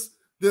help this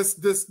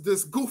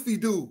goofy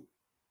dude.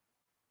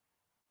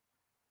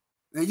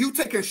 And you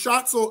taking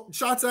shots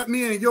at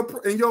me and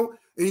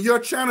your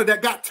channel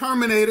that got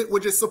terminated,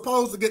 which is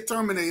supposed to get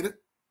terminated.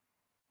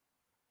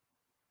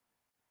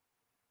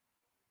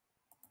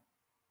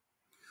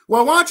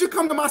 Well, why don't you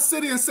come to my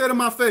city and say to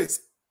my face?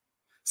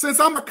 Since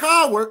I'm a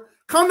coward,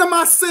 come to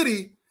my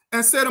city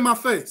and say to my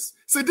face.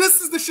 See,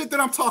 this is the shit that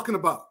I'm talking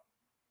about.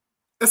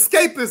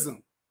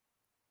 Escapism.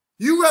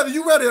 You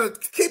rather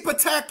keep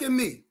attacking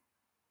me.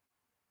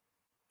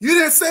 You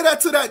didn't say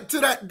that to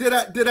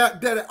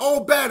that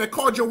old bad that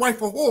called your wife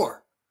a whore.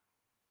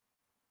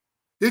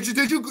 Did you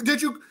say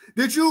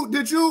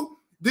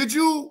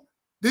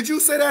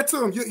that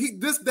to him?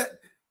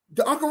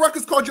 The Uncle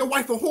Ruckus called your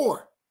wife a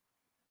whore.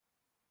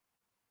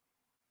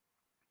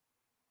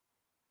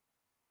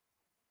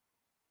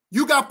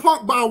 You got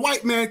punked by a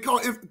white man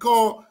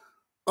called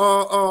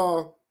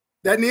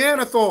that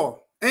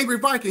Neanderthal, Angry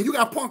Viking. You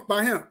got punked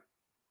by him.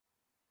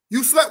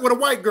 You slept with a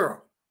white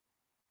girl.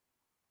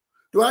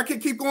 Do I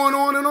keep going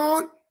on and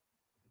on?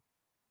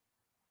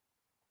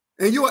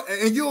 And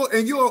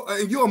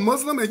you're a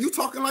Muslim and you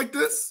talking like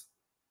this?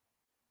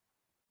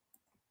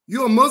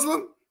 You a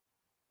Muslim?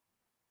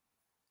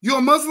 You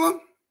a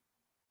Muslim?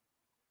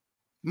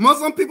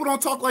 Muslim people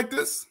don't talk like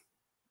this.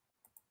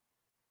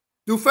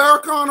 Do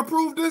Farrakhan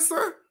approve this,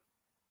 sir?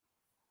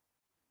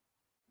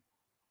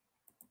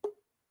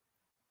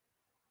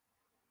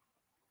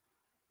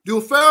 Do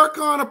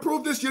Farrakhan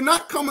approve this? You're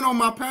not coming on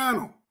my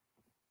panel.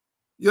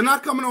 You're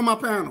not coming on my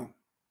panel.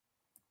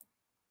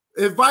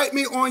 Invite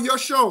me on your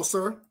show,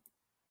 sir.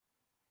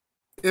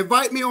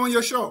 Invite me on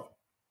your show.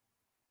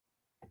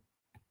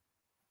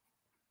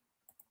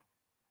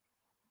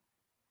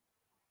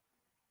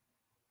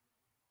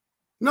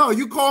 No,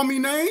 you call me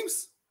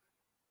names.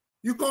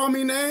 You call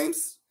me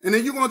names, and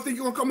then you're going to think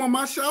you're going to come on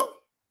my show?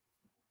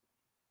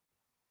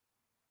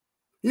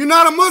 You're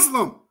not a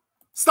Muslim.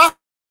 Stop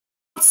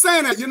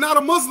saying that. You're not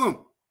a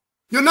Muslim.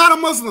 You're not a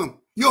Muslim.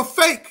 You're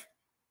fake.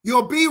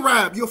 You're a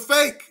B-Rab. You're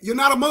fake. You're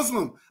not a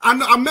Muslim.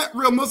 I met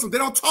real Muslims. They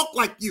don't talk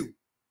like you.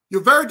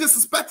 You're very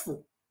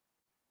disrespectful.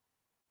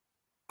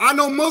 I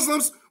know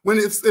Muslims.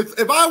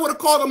 If I would have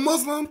called a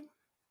Muslim,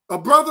 a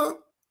brother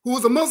who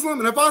was a Muslim,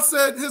 and if I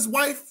said his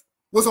wife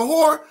was a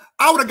whore,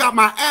 I would have got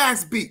my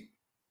ass beat.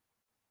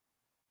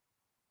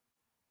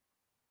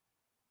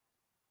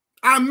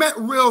 I met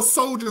real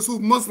soldiers who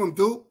Muslim,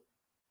 dude.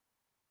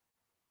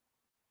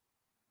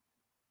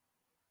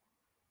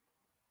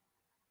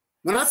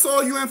 When I saw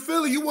you in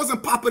Philly, you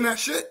wasn't popping that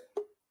shit.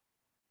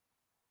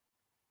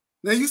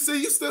 Now you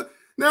see,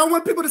 now I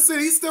want people to see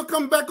he's still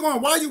coming back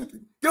on. Why you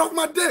get off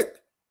my dick?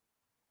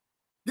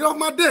 Get off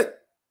my dick.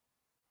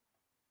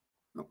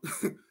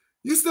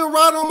 You still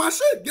riding on my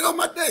shit. Get off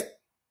my dick.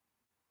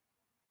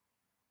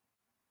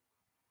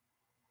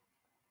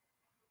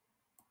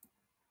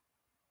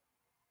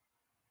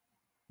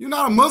 You're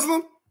not a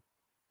Muslim?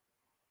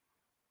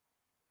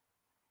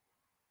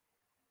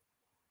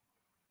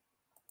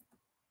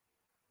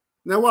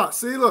 Now what?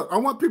 See, look, I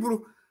want people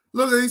to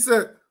look. He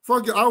said,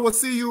 fuck you, I will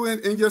see you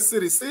in your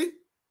city. See?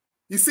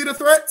 You see the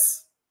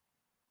threats?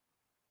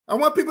 I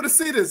want people to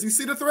see this. You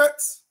see the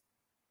threats?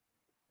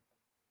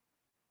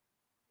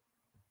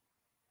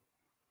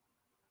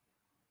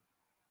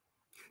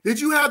 Did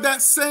you have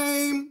that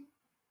same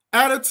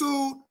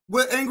attitude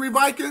with Angry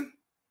Viking?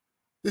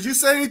 Did you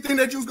say anything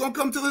that you was going to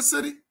come to the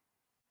city?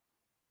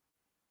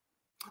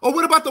 Or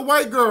what about the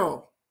white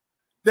girl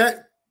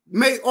that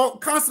made all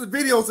constant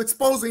videos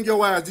exposing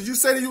your ass? Did you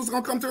say that you was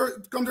going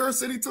to come to her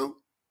city too?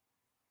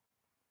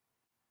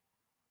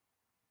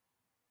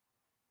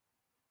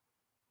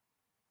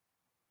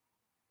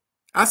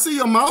 I see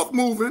your mouth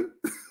moving.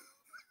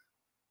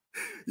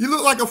 You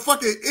look like a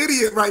fucking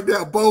idiot right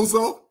there,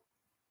 bozo.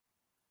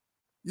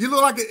 You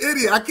look like an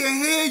idiot. I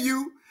can't hear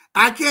you.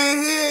 I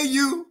can't hear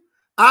you.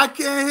 I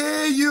can't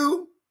hear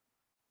you.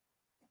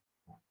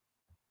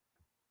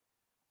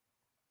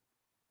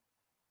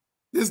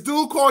 This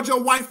dude called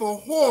your wife a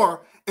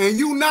whore, and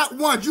you not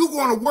once. You're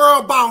going to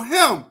worry about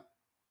him.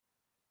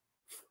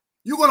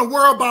 You're going to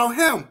worry about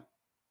him.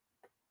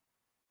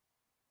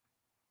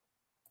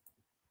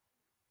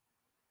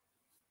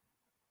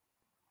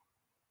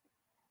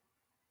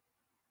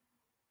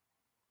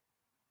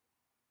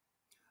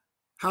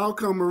 How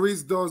come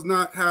Maurice does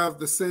not have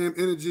the same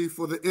energy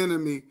for the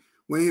enemy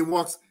when he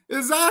walks?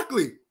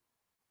 Exactly.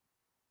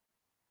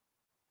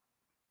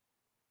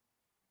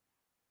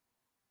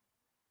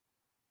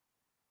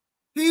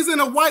 He's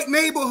in a white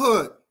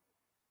neighborhood.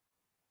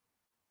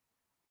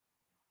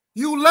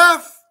 You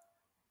left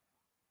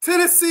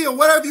Tennessee or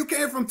wherever you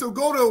came from to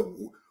go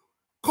to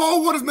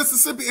Cold Waters,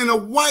 Mississippi in a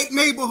white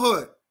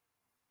neighborhood.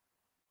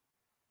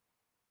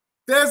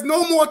 There's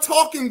no more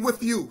talking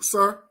with you,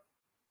 sir.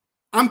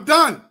 I'm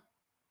done.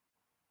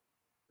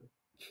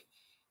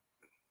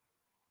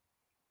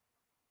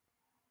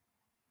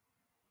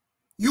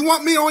 You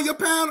want me on your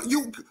panel?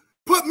 You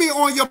put me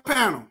on your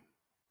panel.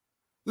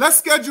 Let's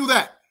schedule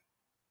that.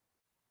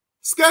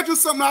 Schedule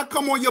something, I'll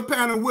come on your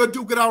panel, we'll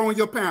duke it out on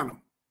your panel.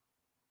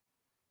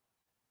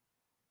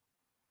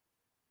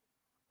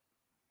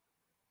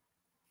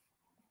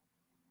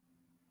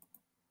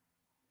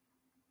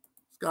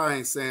 This guy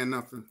ain't saying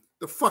nothing.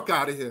 The fuck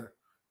out of here.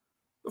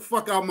 The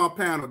fuck out of my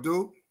panel,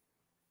 dude.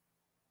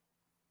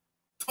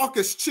 Talk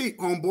is cheap,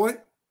 homeboy.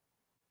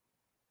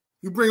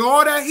 You bring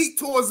all that heat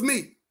towards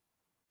me.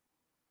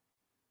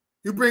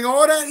 You bring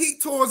all that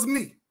heat towards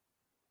me.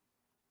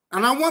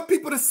 And I want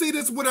people to see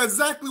this with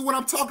exactly what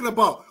I'm talking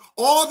about.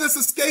 All this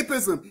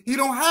escapism. He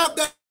don't have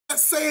that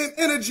same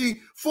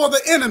energy for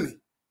the enemy.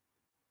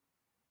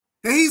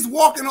 And he's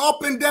walking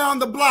up and down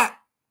the block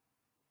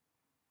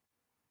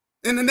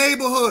in the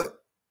neighborhood.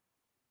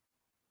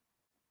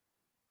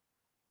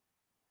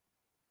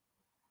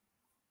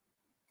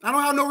 I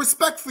don't have no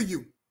respect for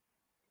you.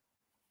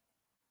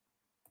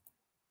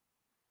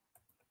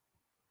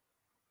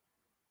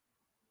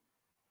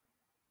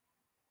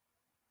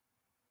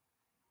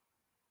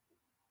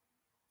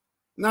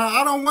 Now,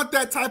 I don't want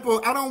that type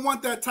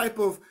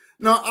of,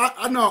 no,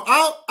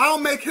 I'll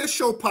make his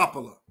show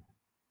popular.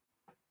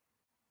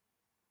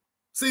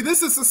 See,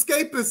 this is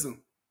escapism.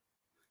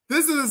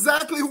 This is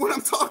exactly what I'm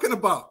talking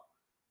about.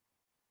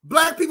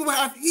 Black people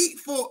have heat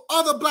for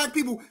other black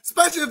people,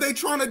 especially if they're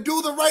trying to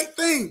do the right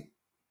thing.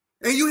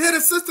 And you hear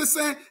the sister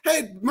saying,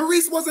 hey,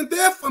 Maurice wasn't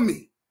there for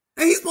me.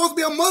 And he's supposed to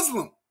be a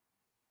Muslim.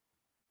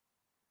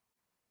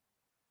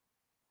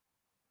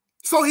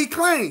 So he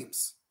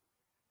claims.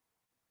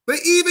 But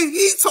even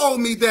he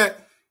told me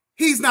that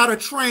he's not a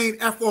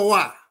trained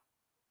FOI.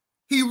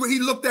 He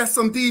looked at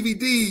some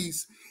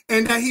DVDs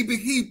and that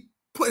he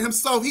put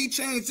himself, he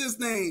changed his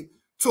name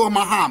to a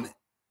Muhammad.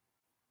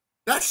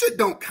 That shit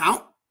don't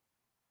count.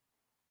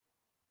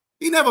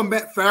 He never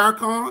met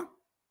Farrakhan.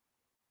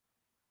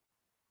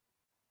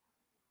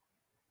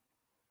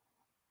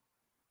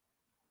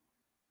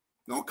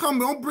 Don't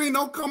come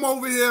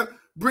over here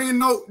bringing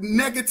no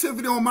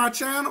negativity on my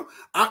channel.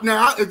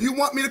 Now, if you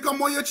want me to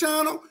come on your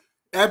channel,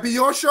 that'd be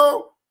your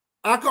show.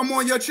 I'll come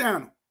on your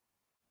channel.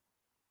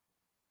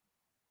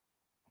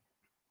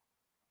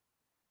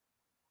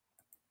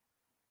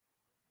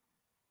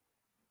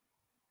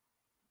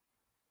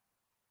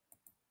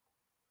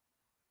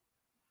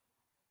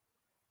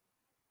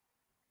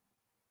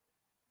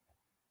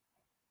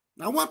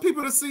 I want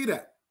people to see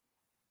that.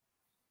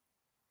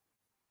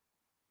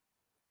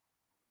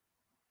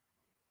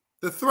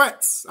 The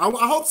threats. I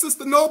hope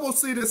Sister Noble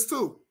see this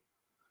too.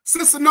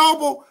 Sister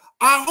Noble,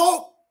 I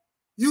hope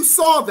you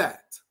saw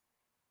that.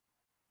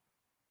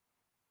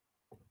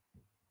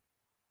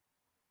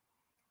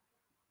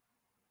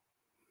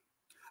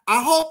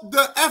 I hope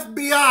the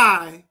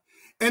FBI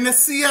and the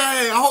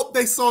CIA, I hope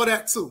they saw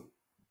that too.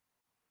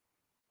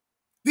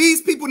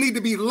 These people need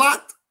to be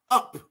locked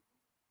up.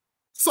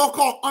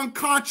 So-called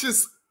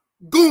unconscious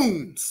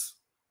goons,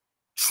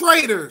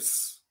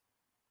 traitors.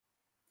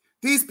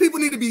 These people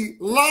need to be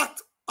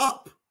locked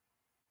up.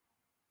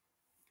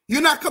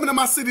 You're not coming to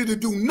my city to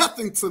do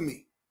nothing to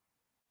me.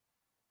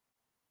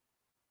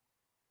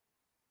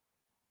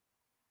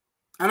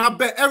 And I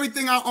bet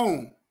everything I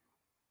own.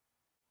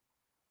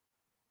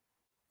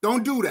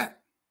 Don't do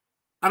that.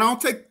 I don't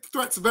take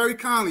threats very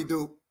kindly,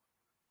 dude.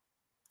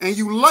 And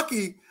you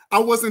lucky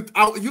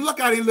You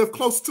lucky I didn't live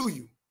close to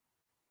you.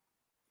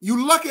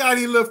 You lucky I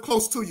didn't live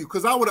close to you,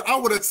 because I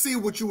would have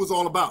seen what you was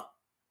all about.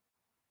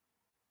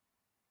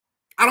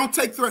 I don't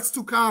take threats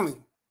too kindly.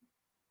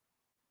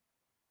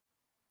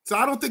 So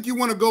I don't think you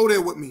want to go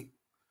there with me.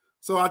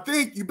 So I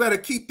think you better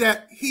keep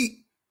that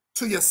heat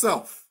to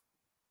yourself.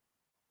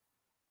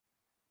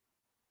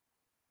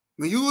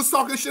 When you was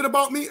talking shit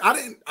about me,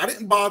 I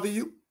didn't bother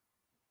you.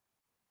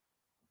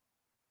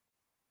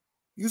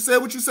 You said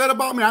what you said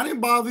about me. I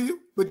didn't bother you.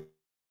 But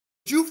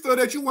you feel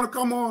that you want to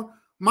come on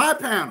my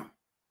panel.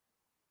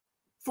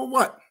 For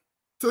what?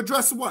 To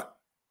address what?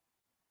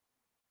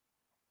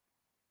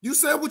 You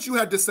said what you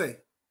had to say.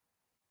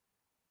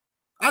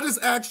 I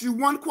just asked you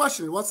one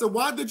question. I said,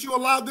 why did you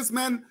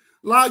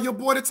allow your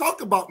boy to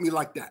talk about me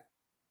like that?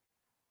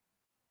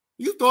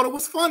 You thought it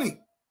was funny.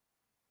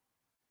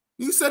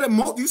 You said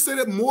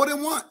it more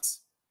than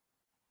once.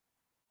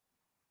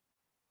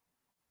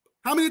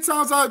 How many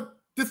times I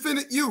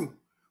defended you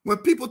when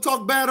people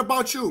talk bad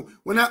about you?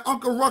 When that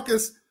Uncle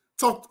Ruckus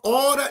talked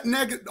all that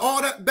negative,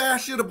 all that bad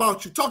shit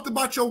about you, talked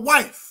about your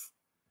wife.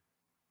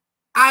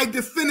 I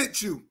defended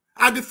you.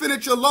 I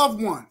defended your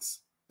loved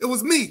ones. It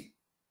was me.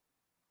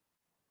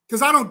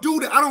 Because I don't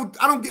do that. I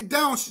don't get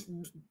down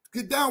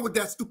with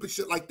that stupid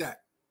shit like that.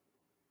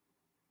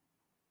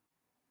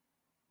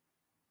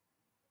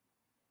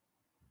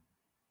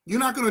 You're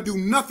not gonna do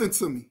nothing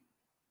to me.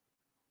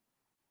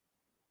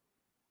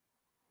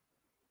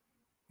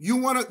 You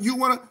wanna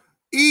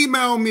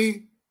email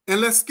me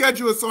and let's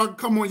schedule it so I can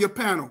come on your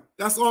panel.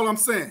 That's all I'm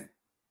saying.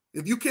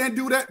 If you can't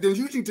do that, then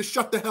you need to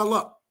shut the hell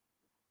up.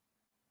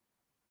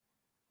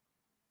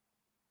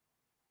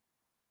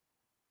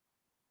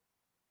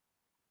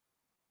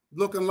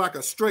 Looking like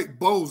a straight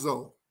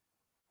bozo.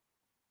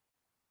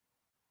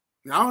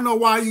 I don't know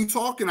why you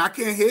talking. I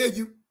can't hear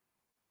you.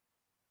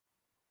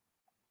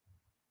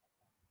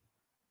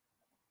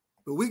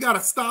 But we got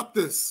to stop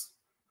this.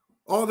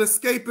 All the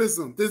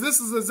escapism. This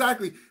is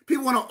exactly,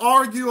 people want to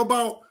argue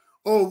about,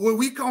 oh, where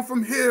we come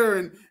from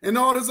here and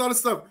all this other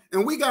stuff.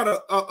 And we got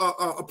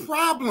a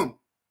problem.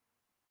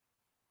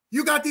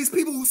 You got these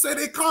people who say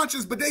they're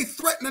conscious, but they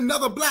threaten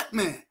another black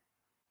man.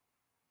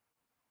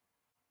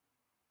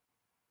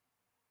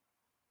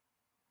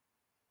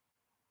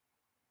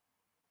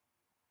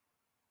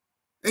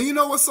 And you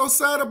know what's so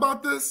sad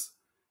about this?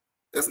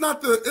 It's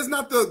not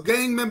the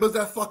gang members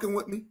that fucking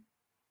with me.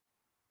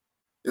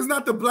 It's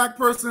not the black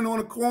person on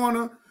the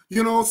corner,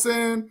 you know what I'm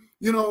saying?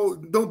 You know,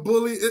 don't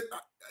bully.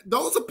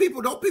 Those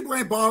people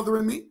ain't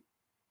bothering me.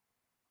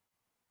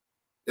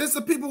 It's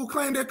the people who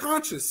claim they're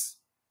conscious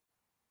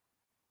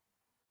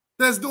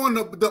that's doing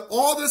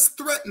all this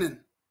threatening.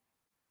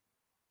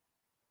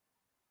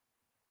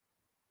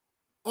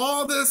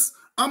 All this,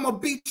 I'm gonna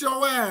beat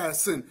your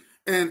ass and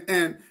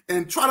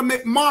try to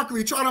make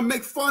mockery, try to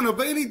make fun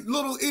of any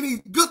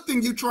good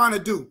thing you're trying to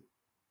do.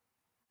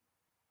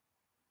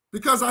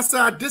 Because I say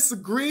I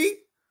disagree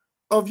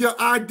of your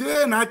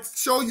idea and I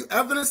show you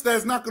evidence that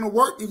it's not going to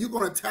work and you're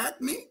going to attack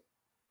me?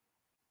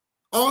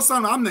 All of a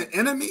sudden, I'm the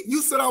enemy?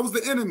 You said I was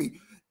the enemy.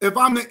 If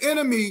I'm the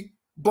enemy,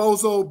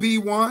 Bozo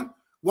B1,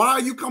 why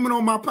are you coming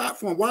on my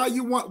platform? Why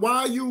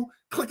are you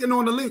clicking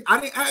on the link?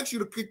 I didn't ask you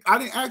to click. I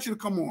didn't ask you to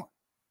come on.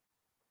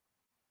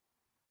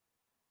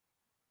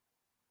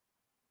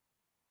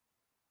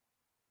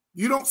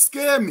 You don't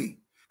scare me.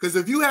 Because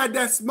if you had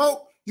that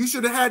smoke, you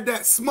should have had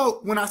that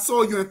smoke when I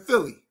saw you in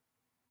Philly.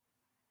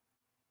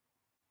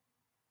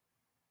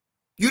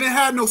 You didn't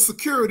have no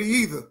security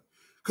either.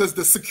 Because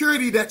the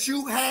security that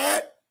you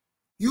had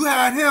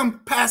him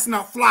passing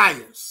out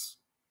flyers.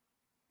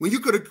 When you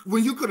could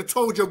have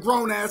told your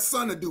grown-ass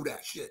son to do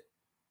that shit.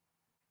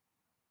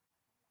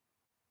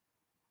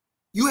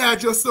 You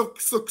had your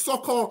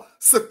so-called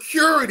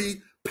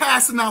security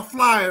passing out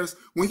flyers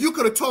when you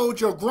could have told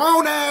your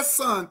grown-ass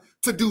son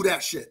to do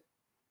that shit.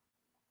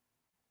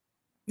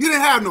 You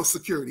didn't have no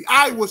security.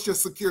 I was your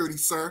security,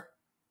 sir.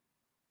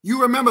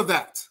 You remember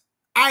that.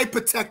 I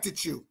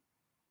protected you.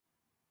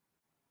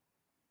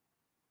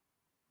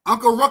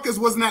 Uncle Ruckus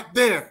was not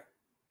there.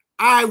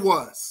 I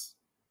was.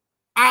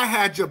 I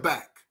had your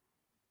back.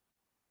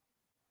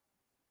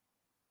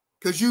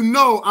 Because you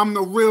know I'm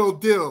the real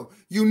deal.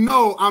 You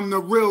know I'm the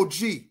real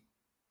G.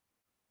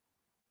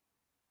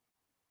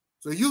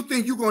 So you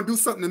think you're going to do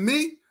something to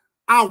me?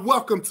 I'm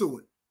welcome to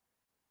it.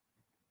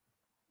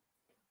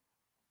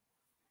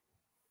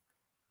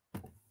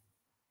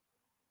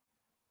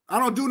 I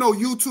don't do no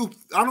YouTube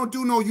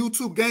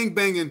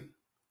gangbanging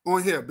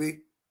on here, B.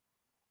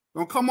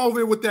 Don't come over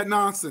here with that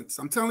nonsense.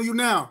 I'm telling you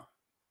now.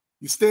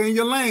 You stay in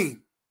your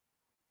lane.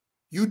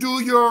 You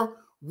do your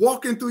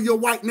walking through your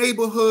white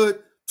neighborhood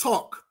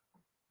talk.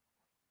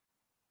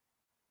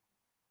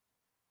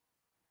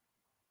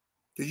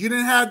 Because you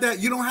didn't have that,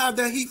 you don't have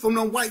that heat from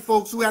them white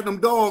folks who had them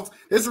dogs.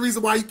 There's the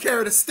reason why you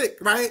carried a stick,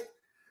 right?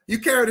 You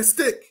carried a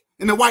stick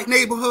in the white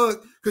neighborhood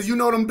because you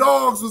know them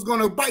dogs was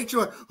gonna bite you.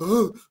 Like,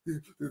 oh,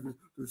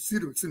 see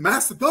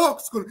master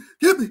dog's gonna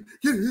get me.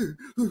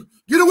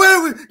 Get away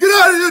with it. Get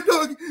out of here,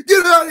 dog.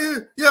 Get out of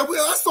here. Yeah,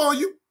 I saw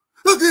you.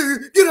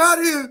 Get out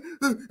of here.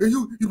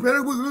 You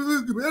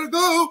better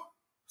go.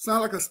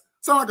 Sound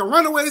like a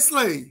runaway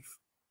slave.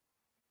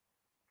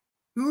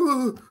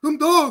 Them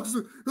dogs.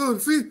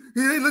 See,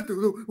 he ain't let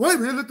the white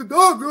man let the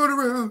dog run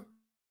around.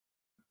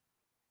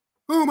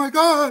 Oh my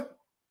God.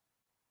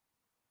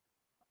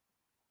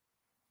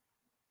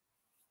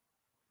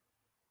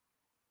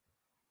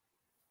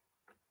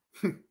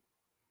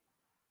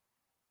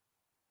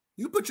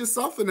 You put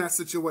yourself in that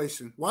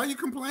situation. Why are you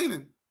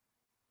complaining?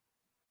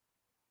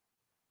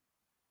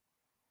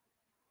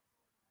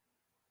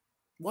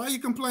 Why are you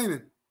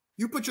complaining?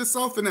 You put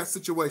yourself in that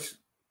situation.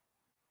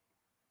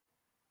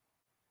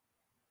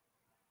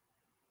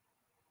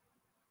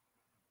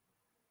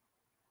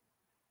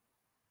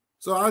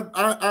 So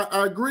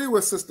I agree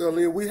with Sister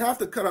Aleeyah. We have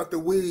to cut out the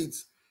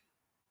weeds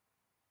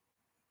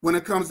when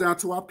it comes down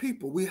to our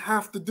people. We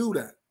have to do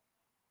that.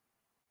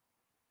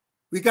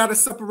 We got to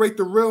separate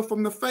the real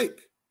from the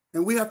fake,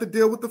 and we have to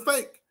deal with the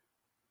fake.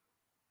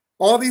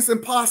 All these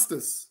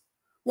imposters.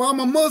 Well, I'm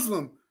a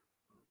Muslim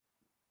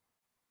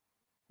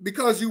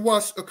because you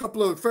watched a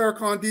couple of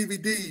Farrakhan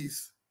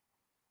DVDs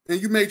and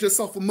you made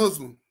yourself a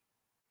Muslim.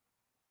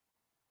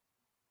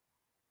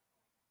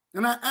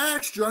 And I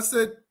asked you, I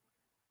said,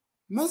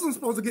 Muslims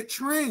supposed to get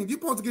trained. You're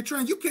supposed to get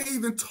trained. You can't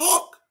even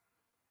talk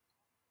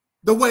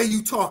the way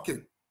you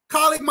talking.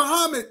 Khalid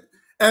Muhammad,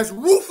 as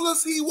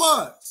ruthless he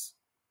was,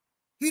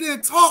 he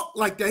didn't talk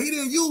like that. He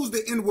didn't use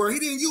the N-word. He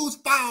didn't use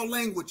foul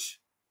language.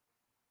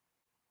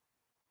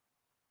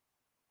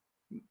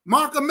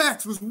 Malcolm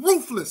X was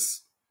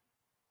ruthless.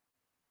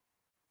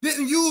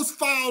 Didn't use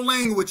foul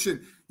language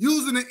and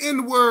using the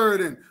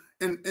N-word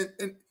and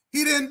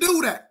he didn't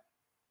do that.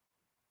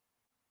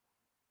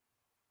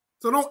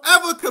 So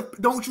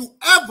don't you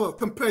ever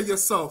compare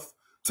yourself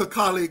to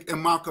Taalik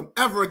and Malcolm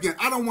ever again.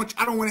 I don't want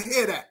to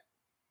hear that.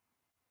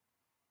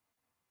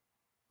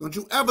 Don't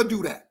you ever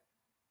do that.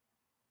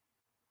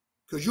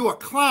 Because you're a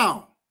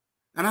clown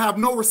and I have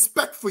no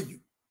respect for you.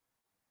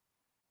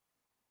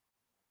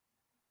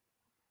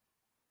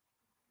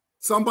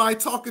 Somebody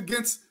talk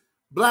against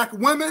black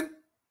women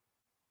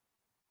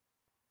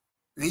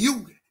and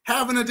you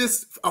having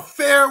this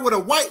affair with a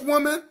white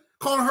woman,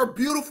 calling her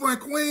beautiful and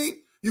queen.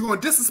 You're going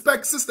to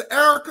disrespect Sister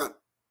Erica?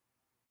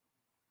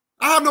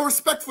 I have no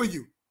respect for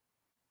you.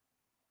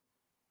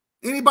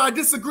 Anybody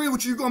disagree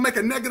with you, you're going to make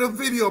a negative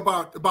video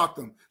about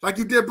them, like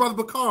you did Brother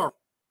Bakar.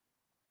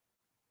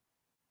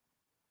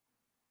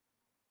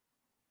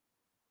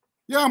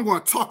 Yeah, I'm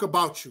going to talk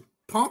about you,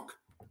 punk.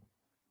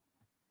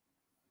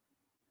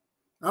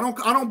 I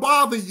don't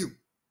bother you.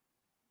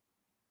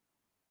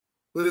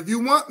 But if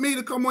you want me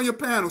to come on your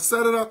panel,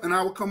 set it up and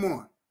I will come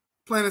on.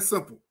 Plain and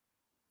simple.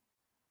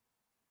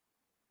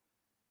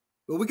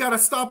 But we got to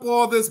stop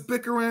all this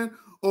bickering.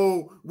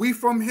 Oh, we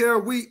from here,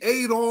 we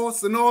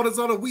ADOS and all this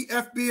other, we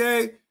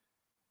FBA.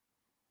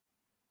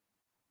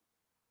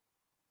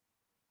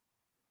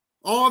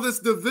 All this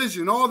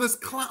division, all this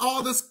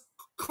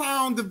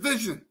clown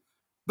division.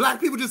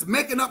 Black people just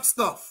making up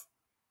stuff.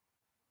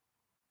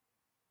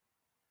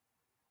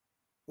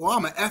 Well,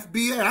 I'm an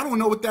FBA. I don't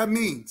know what that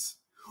means.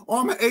 Or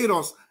I'm an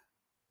ADOS.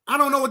 I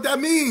don't know what that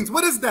means.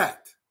 What is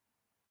that?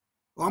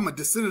 Well, I'm a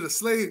descendant of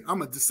slave.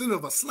 I'm a descendant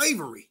of a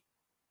slavery.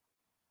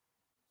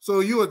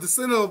 So you're a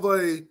descendant of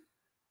a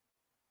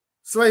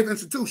slave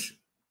institution.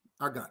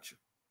 I got you.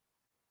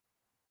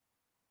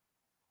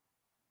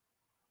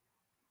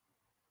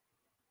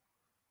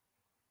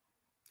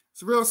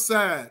 It's real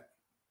sad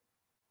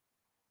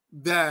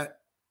that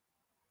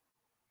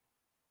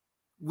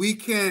we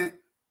can't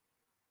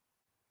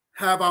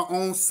have our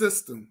own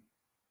system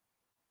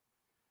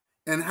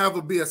and have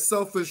it be a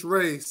selfish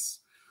race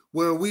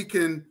where we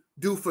can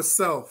do for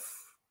self.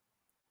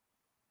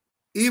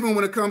 Even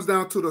when it comes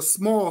down to the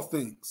small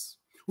things.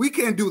 We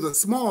can't do the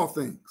small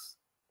things.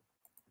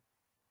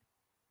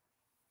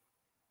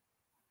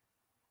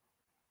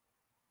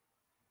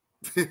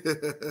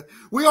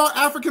 We are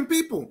African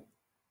people.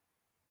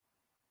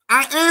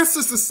 Our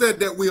ancestors said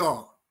that we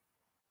are.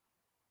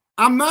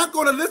 I'm not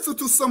going to listen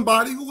to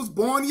somebody who was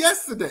born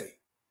yesterday.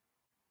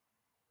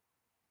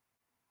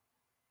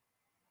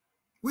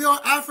 We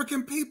are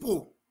African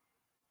people.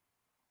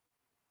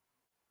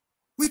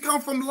 We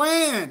come from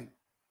land.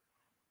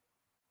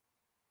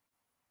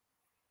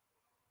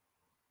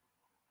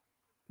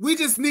 We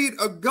just need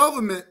a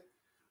government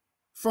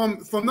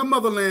from the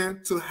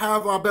motherland to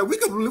have our back. We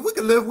could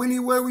live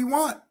anywhere we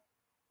want.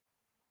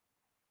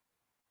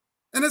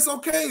 And it's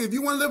okay. If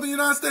you want to live in the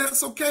United States,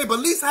 it's okay. But at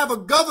least have a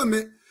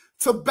government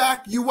to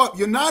back you up.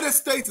 United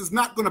States is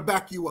not going to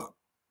back you up.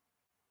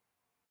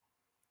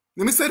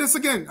 Let me say this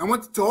again. I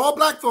want to all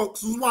black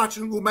folks who's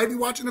watching, who may be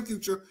watching in the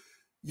future,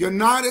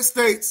 United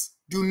States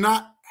do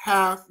not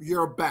have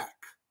your back.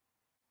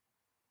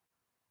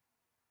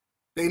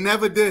 They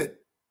never did.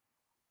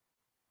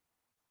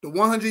 The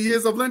 100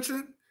 years of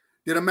lynching,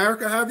 did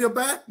America have your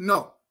back?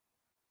 No.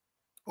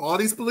 All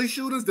these police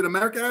shootings, did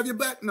America have your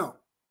back? No.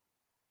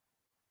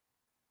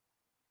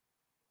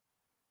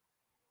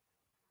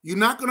 You're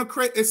not going to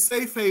create a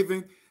safe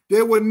haven.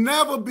 There will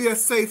never be a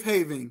safe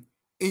haven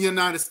in the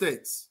United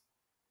States.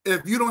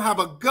 if you don't have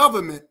a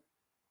government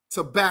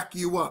to back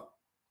you up.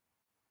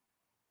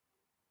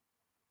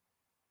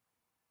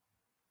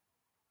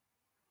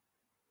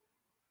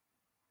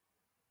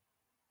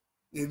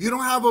 If you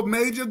don't have a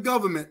major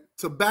government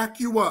to back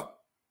you up,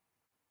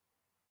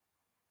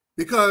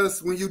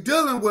 because when you're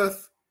dealing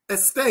with a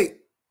state,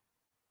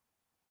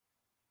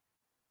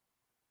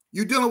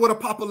 you're dealing with a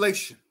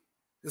population.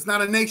 It's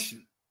not a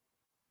nation.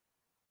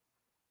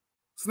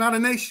 It's not a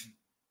nation.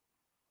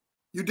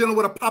 You're dealing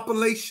with a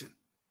population.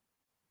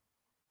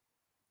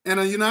 And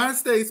in the United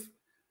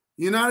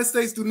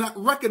States do not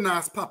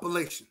recognize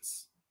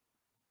populations.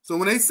 So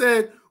when they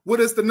said, what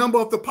is the number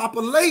of the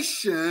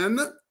population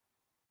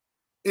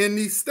in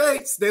these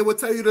states, they will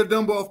tell you the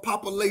number of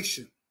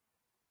population.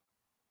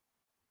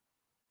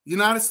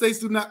 United States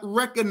do not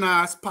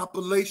recognize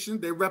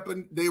population. They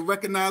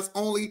recognize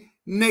only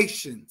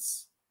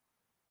nations.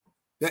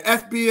 The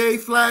FBA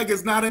flag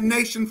is not a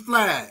nation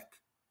flag.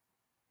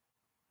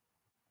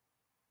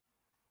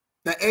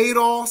 The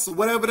ADOS, or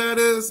whatever that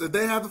is, if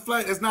they have a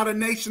flag, it's not a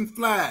nation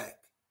flag.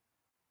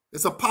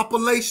 It's a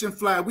population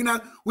flag.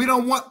 We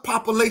don't want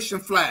population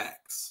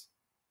flags.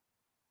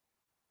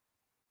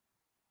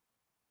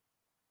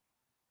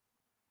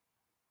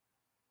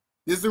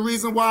 This is the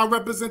reason why I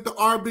represent the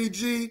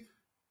RBG,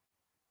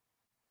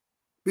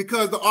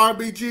 because the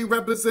RBG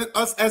represent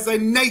us as a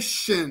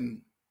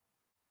nation.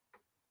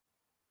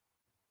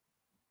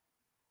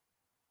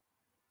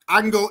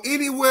 I can go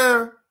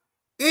anywhere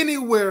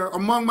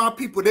among my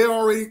people. They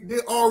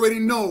already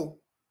know.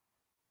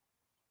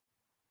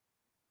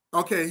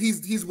 Okay,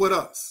 he's with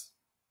us.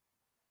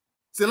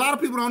 See, a lot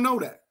of people don't know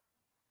that.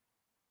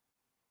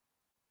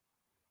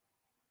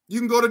 You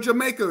can go to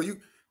Jamaica. You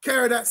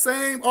carry that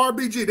same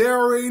RBG. They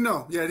already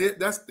know. Yeah,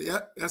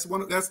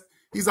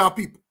 he's our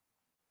people.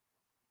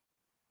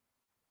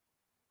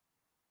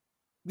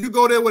 You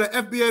go there with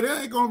an FBA,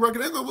 they ain't gonna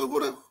recognize.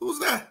 Who's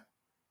that?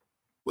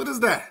 What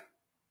is that?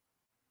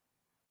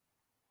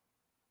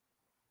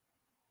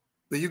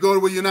 But you go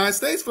to the United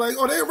States flag,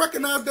 oh, they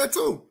recognize that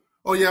too.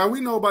 Oh yeah, we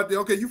know about that.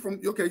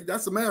 Okay,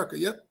 that's America,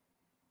 yep.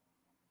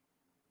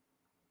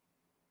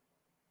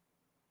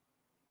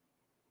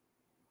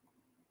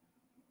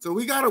 So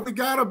we gotta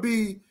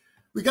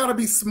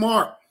be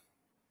smart.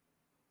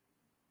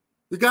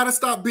 We gotta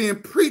stop being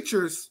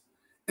preachers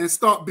and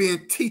start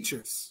being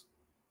teachers.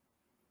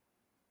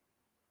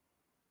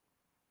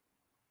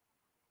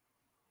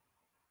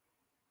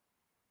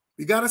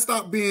 We gotta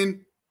stop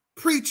being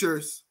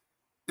preachers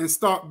and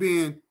start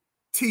being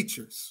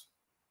teachers.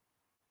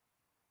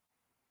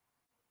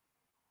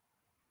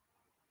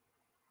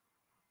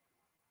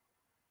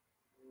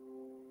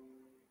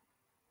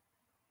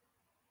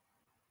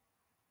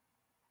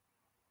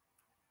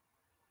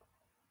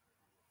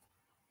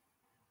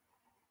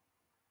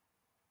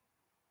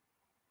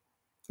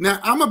 Now,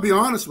 I'm going to be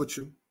honest with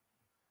you.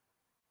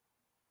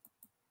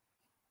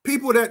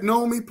 People that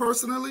know me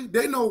personally,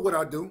 they know what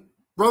I do.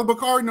 Brother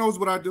Bakari knows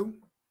what I do.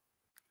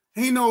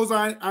 He knows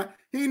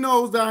he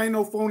knows that I ain't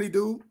no phony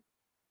dude.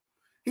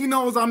 He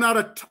knows I'm not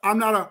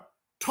a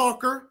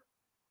talker.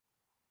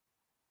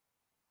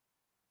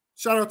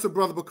 Shout out to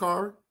Brother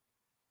Bakari.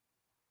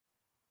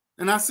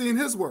 And I seen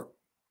his work.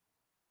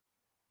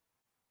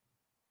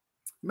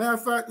 Matter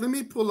of fact, let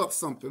me pull up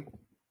something.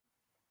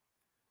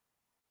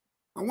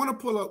 I want to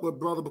pull up with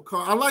Brother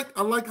Bakari.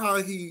 I like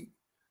how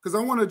because I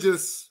want to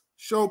just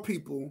show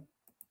people.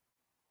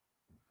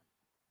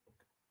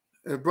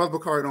 If Brother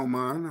Bakari don't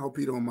mind, I hope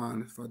he don't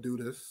mind if I do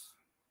this.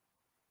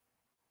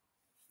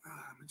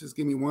 Just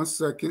give me 1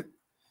 second.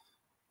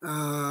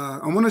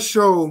 I want to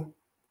show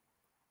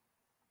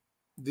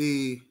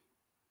the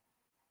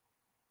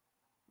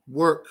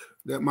work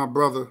that my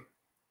brother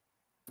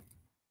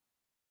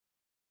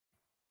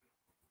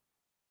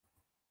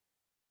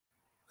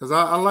because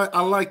I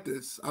like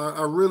this.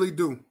 I really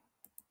do.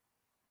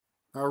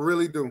 I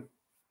really do.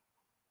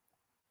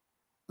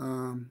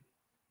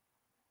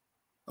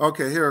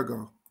 Okay, here we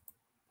go.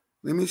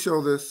 Let me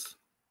show this.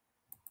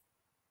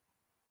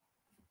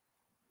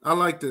 I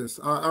like this.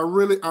 I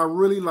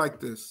really like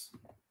this.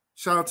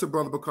 Shout out to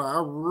Brother Bakari.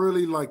 I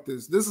really like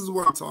this. This is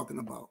what I'm talking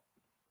about.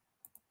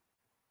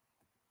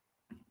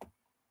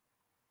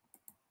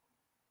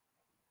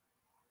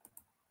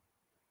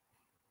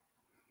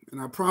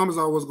 And I promise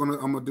I'm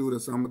gonna do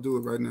this. I'm gonna do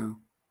it right now.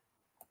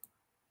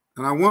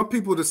 And I want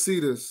people to see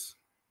this.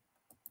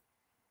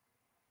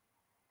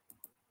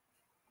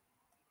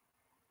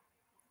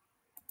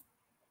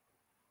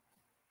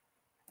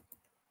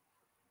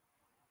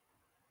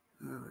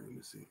 All right, let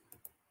me see.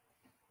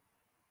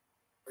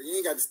 You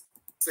ain't got to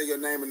say your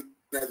name and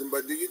nothing,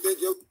 but do you think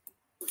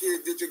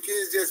did your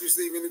kids just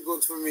receive any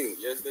books from me?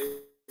 Yes, they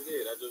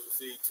did. I just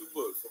received 2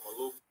 books from my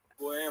little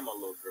boy and my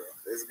little girl.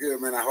 That's good,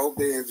 man. I hope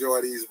they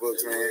enjoy these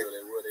books, man. They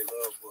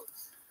love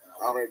books.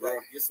 All right, bro.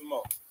 Get some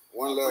more.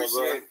 One love,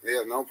 bro.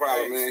 Yeah, no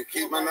problem, man.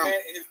 Keep my number.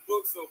 His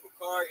bookstore,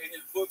 Bakari, and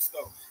his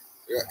bookstore.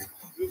 Yeah.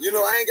 You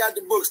know, I ain't got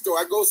the bookstore.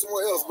 I go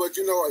somewhere else, but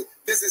you know,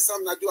 this is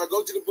something I do. I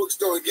go to the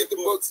bookstore and get the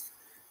books.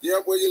 Yeah,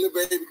 where your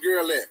little baby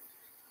girl at?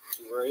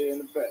 Right here in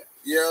the back.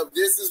 Yeah,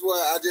 this is where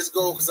I just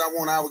go because I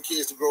want our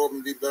kids to grow up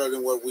and be better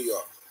than what we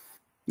are.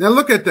 Now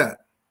look at that.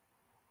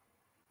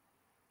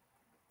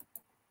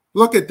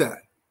 Look at that.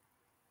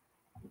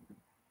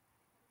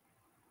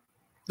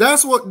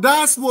 That's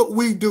what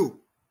we do.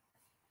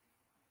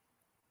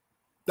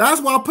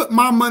 That's what I put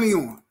my money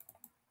on.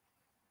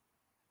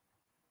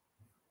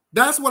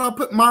 That's what I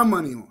put my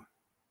money on.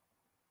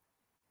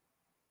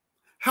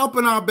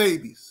 Helping our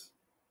babies.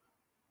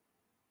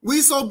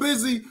 We so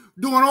busy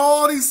doing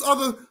all these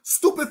other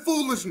stupid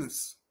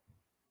foolishness.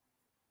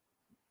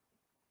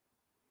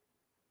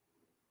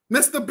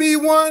 Mr.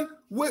 B1,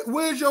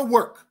 where's your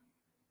work?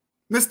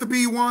 Mr.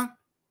 B1,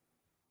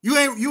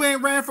 you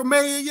ain't ran for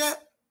mayor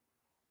yet?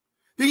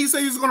 Did you say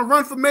you was going to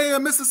run for mayor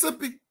of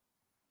Mississippi?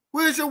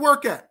 Where's your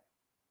work at?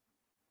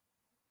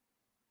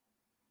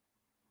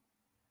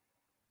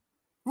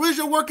 Where's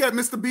your work at,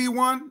 Mr.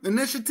 B1?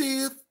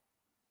 Initiative?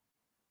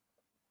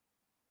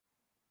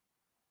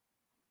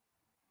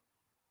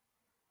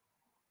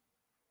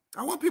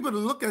 I want people to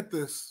look at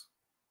this.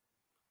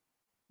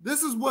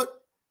 This is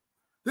what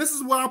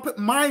I put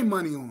my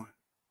money on.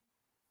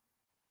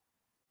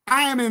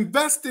 I am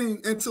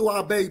investing into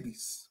our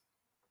babies.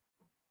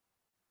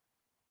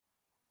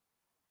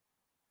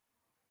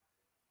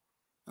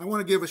 I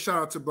want to give a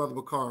shout out to Brother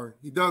Bakari.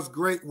 He does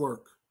great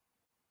work.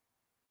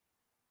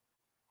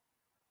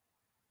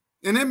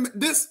 And then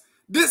this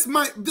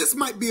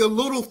might be a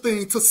little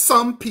thing to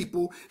some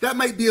people. That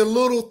might be a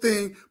little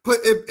thing, but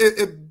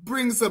it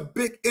brings a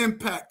big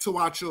impact to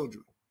our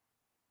children.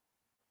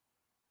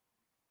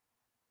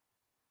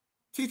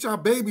 Teach our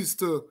babies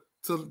to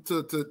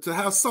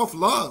have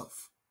self-love.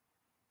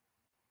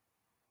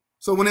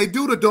 So when they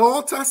do the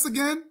doll test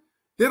again,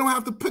 they don't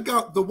have to pick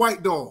out the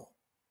white doll.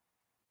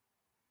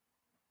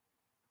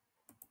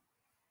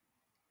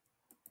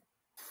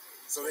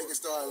 So they can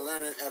start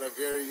learning at a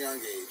very young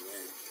age,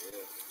 man. Yeah.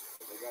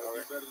 They got to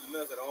be better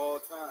than us at all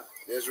times.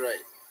 That's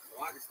right.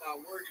 So I can stop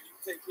working,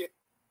 you take care.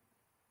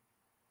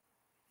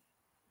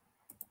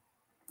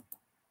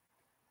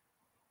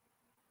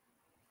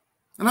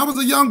 And I was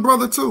a young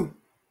brother too.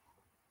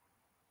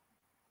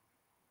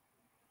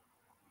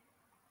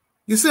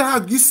 You see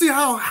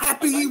how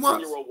happy he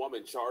was?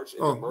 Woman charged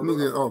in Oh, the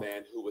murder of a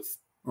man who was...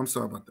 I'm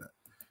sorry about that.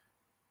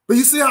 But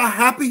you see how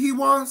happy he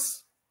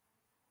was?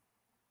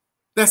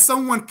 That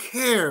someone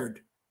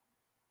cared.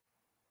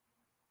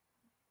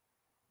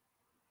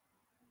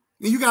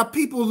 And you got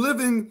people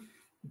living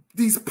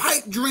these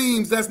pipe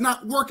dreams that's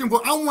not working.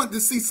 But I want to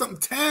see something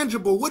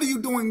tangible. What are you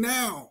doing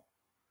now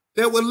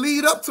that would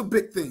lead up to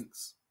big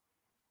things?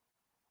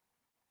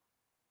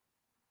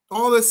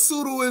 All this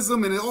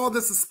pseudoism and all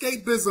this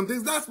escapism,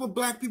 that's what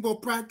Black people are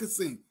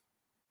practicing.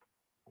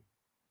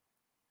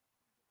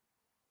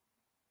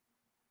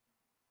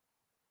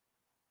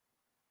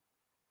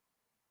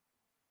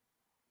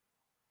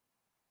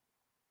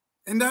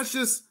 And that's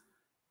just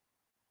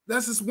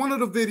one of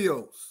the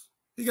videos.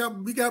 We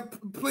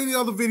got plenty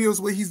of other videos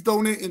where he's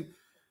donating,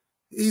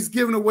 he's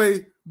giving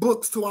away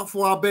books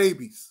for our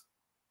babies.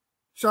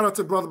 Shout out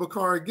to Brother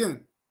Bakari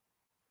again.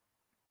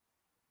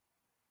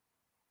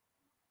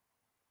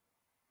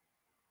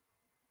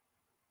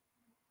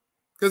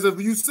 Because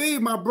if you see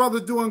my brother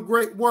doing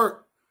great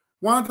work,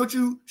 why don't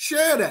you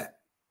share that?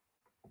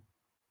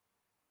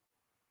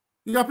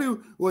 You got people,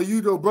 well,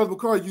 you know, Brother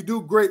Bakari, you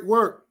do great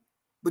work,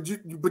 but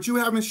you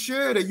haven't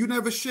shared it. You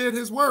never shared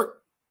his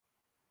work.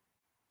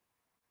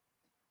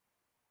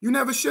 You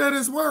never shared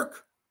his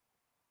work.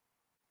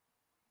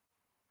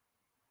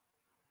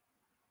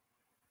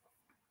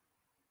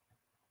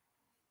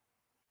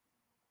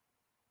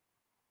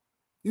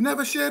 You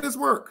never shared his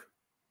work.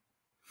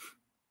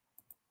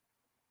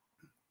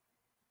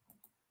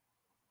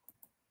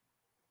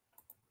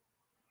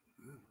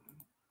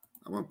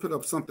 I want to put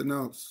up something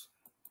else.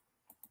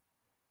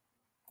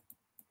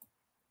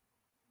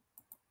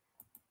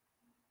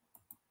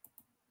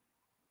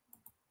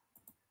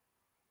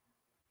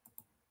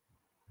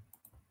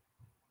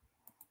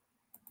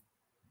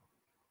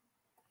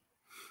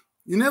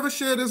 You never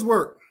shared his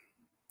work.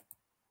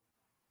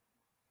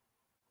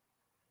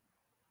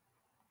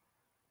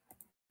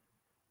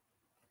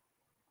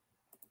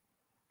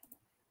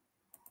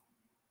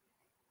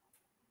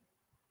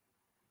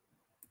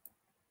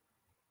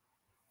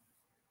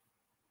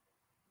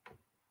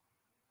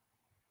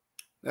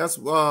 That's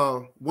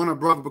one of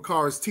Brother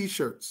Bakari's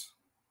t-shirts.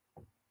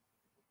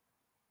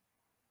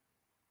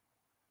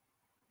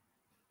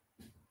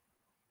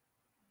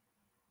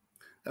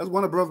 That's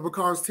one of Brother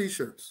Bakari's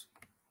t-shirts.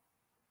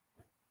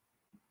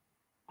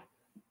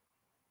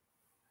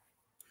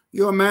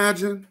 You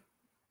imagine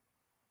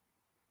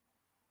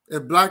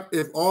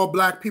if all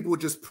Black people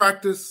would just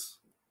practice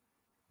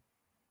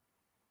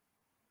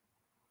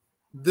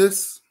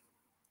this,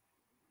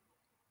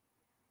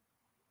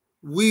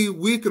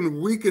 we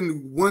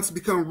can once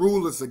become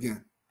rulers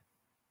again.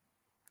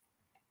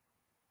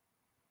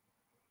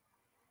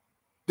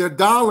 The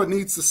dollar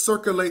needs to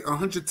circulate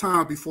 100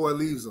 times before it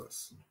leaves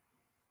us.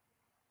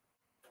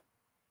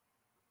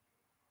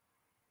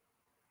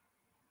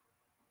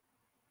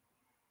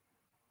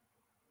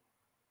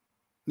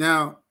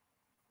 Now,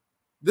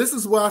 this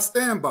is where I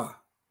stand by.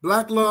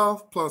 Black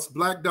love plus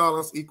black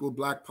dollars equal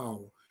black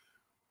power.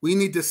 We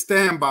need to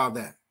stand by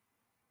that.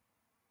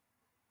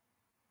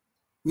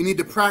 We need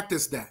to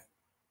practice that.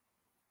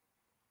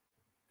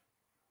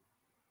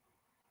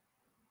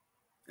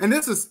 And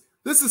this is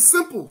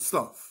simple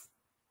stuff.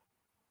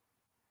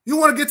 You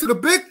want to get to the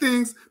big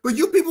things, but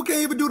you people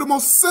can't even do the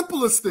most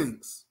simplest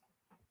things.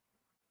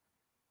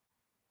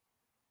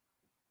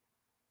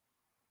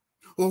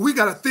 Well, we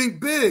got to think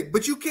big,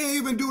 but you can't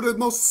even do the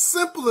most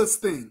simplest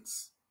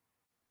things.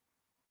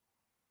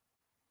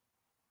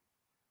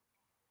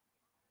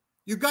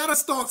 You got to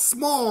start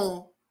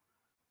small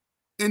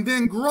and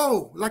then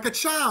grow like a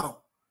child.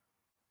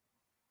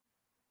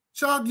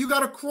 Child, you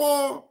got to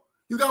crawl.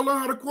 You got to learn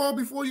how to crawl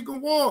before you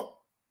can walk.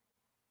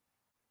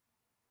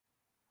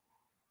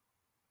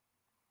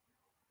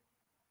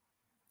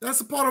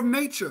 That's a part of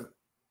nature.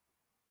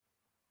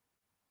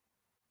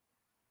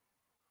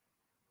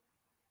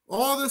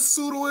 All this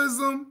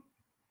pseudoism.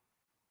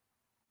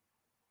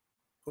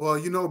 Well,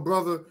 you know,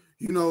 brother,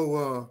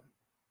 we're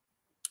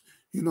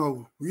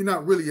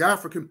not really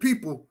African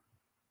people.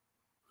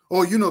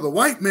 Or, the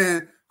white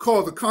man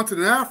called the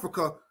continent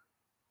Africa.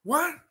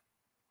 What?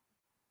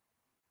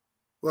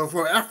 Well,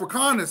 for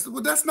Afrikaners,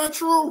 well, that's not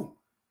true.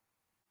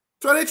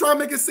 So they try to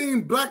make it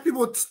seem black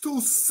people are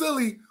too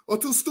silly or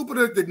too stupid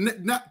that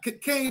they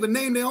can't even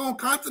name their own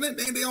continent,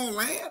 name their own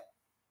land.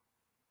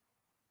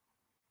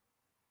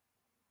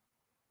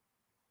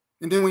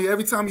 And then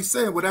every time you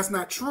say, well, that's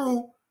not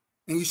true,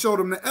 and you show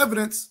them the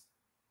evidence,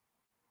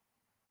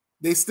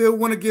 they still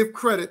want to give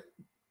credit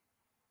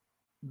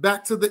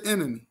back to the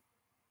enemy.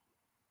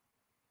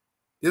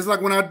 It's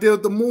like when I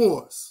did the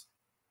Moors.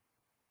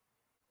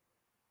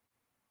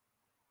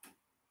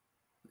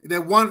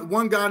 That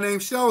one guy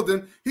named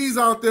Sheldon, he's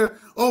out there,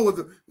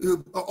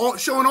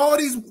 showing all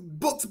these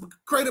books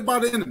created by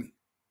the enemy.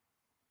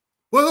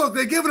 Well, look,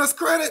 they're giving us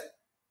credit.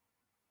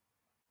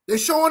 They're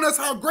showing us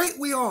how great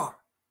we are.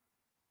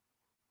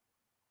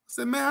 I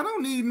said, man, I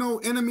don't need no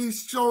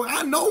enemies showing.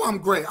 I know I'm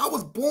great. I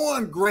was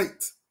born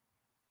great.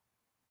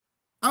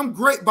 I'm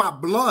great by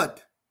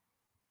blood.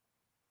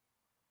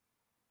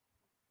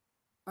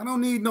 I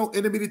don't need no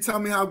enemy to tell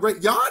me how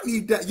great. Y'all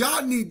need that.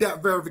 Y'all need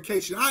that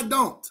verification. I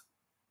don't.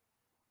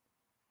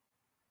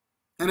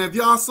 And if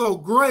y'all so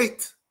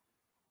great,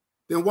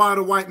 then why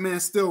the white man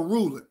still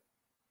ruling?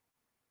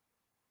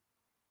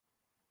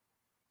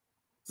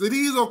 So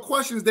these are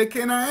questions they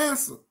cannot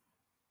answer.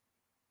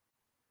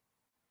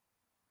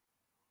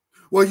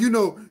 Well, you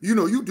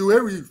do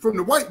everything from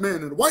the white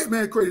man, and the white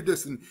man created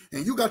this, and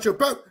you got your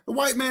the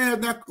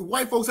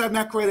white folks have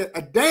not created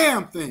a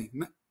damn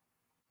thing.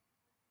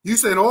 You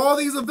saying all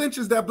these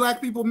inventions that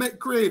black people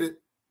created,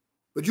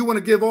 but you want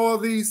to give all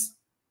these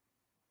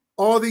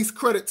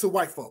credit to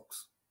white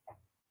folks.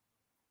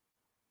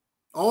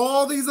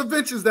 All these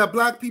inventions that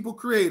black people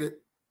created,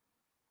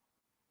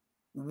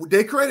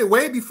 they created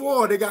way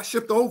before they got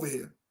shipped over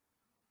here.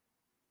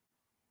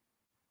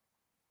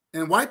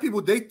 And white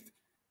people, they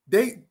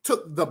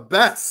took the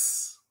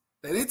best.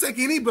 They didn't take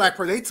any black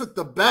person. They took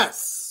the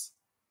best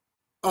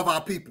of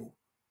our people.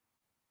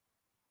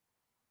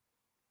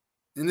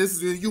 And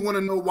this is, you want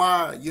to know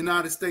why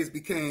United States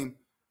became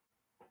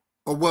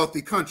a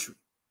wealthy country.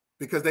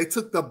 Because they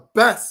took the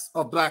best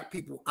of black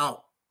people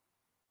out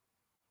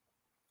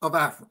of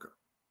Africa.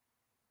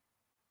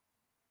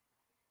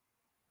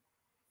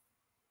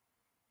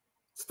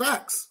 It's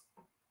facts.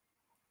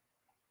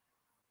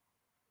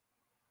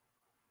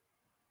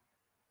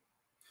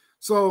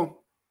 So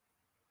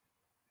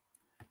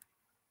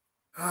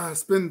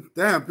it's been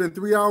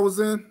 3 hours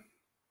in,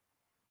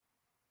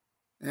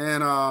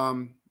 and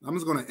I'm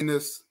just gonna end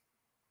this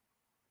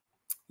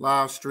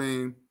live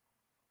stream.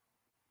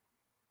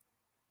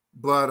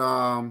 But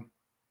I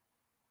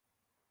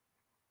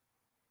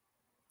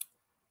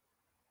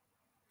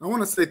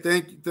want to say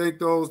thank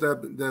those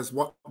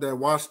that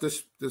watched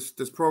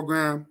this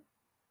program,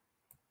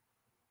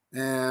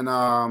 and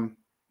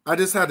I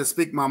just had to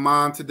speak my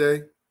mind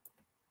today.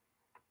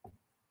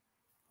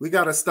 We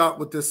got to stop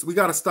with this. We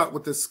got to stop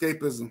with this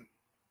escapism.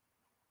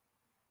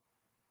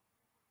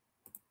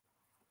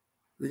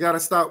 We got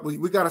to stop.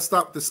 We got to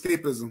stop the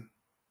escapism.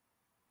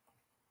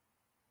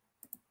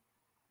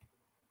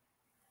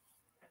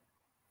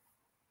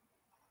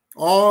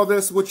 All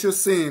this, what you're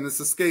seeing, is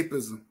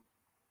escapism.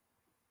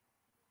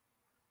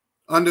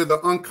 Under the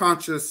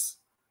unconscious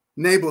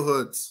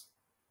neighborhoods,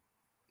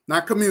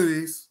 not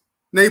communities,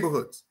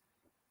 neighborhoods.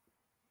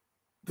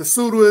 The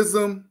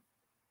pseudoism,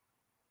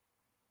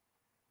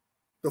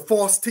 the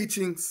false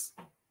teachings,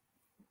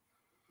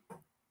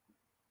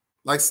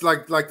 like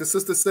the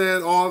sister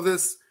said, all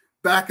this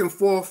back and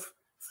forth,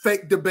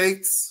 fake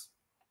debates.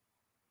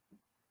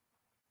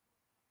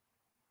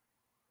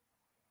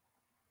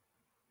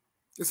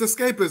 It's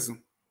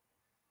escapism.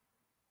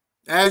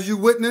 As you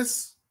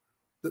witness,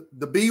 the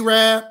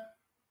Ibn'rad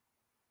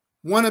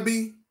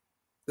wannabe,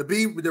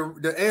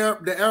 the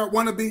Arab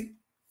wannabe,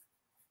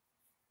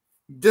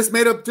 just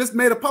made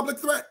a public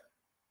threat.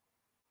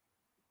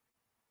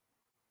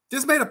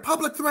 Just made a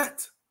public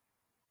threat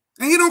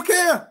And he don't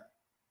care.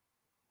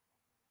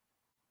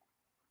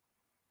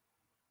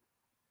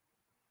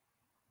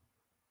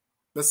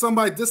 But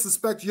somebody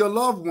disrespect your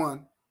loved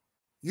one,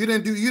 you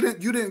didn't do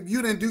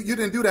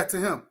that to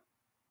him.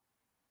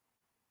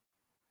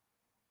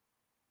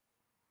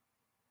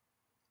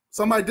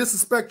 Somebody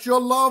disrespect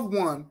your loved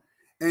one,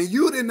 and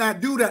you did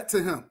not do that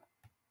to him.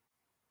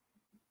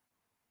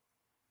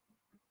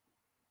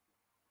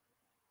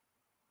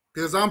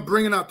 Because I'm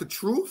bringing out the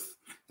truth,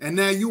 and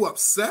now you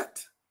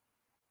upset.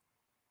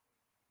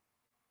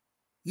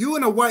 You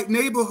in a white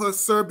neighborhood,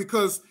 sir,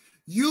 because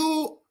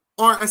you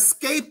are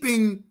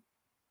escaping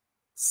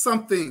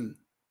something.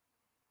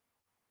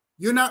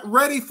 You're not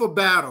ready for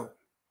battle.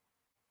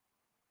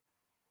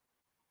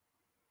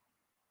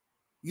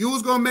 You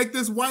was going to make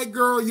this white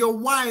girl your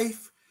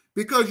wife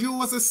because you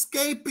was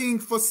escaping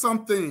for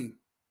something.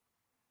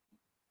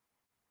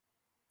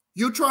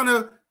 You're trying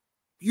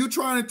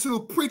to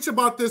preach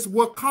about this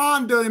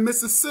Wakanda in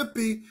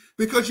Mississippi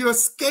because you're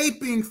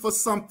escaping for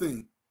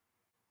something.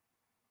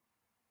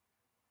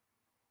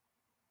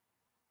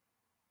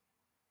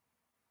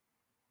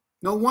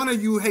 No wonder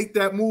you hate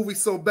that movie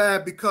so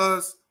bad,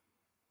 because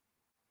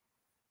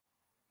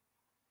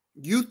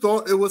you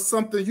thought it was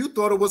something. You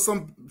thought it was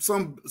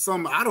some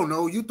I don't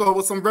know. You thought it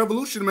was some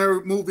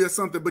revolutionary movie or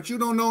something, but you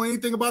don't know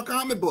anything about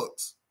comic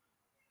books.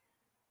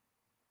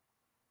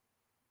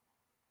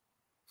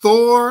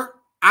 Thor,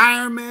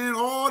 Iron Man,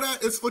 all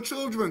that is for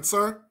children,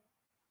 sir.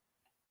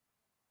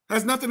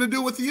 Has nothing to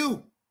do with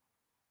you.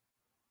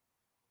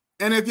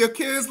 And if your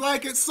kids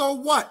like it, so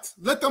what?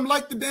 Let them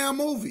like the damn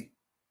movie.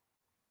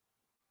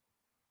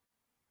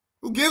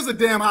 Who gives a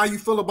damn how you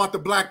feel about the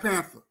Black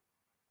Panther?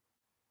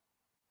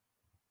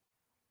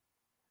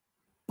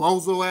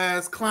 Bozo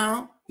ass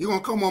clown. You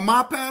gonna come on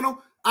my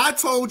panel? I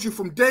told you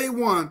from day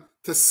one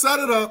to set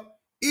it up,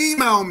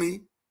 email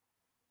me.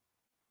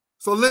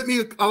 So let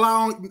me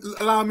allow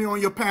me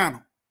on your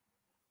panel.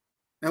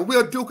 And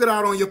we'll duke it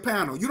out on your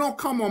panel. You don't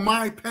come on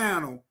my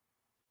panel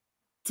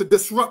to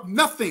disrupt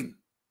nothing.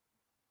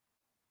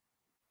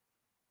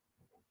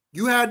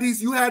 You had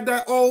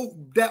that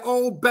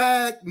old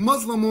bad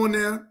Muslim on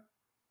there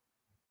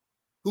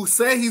who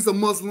say he's a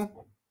Muslim.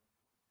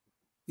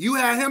 You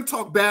had him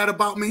talk bad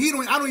about me.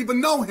 I don't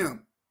even know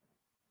him.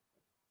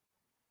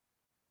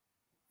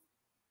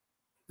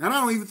 And I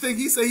don't even think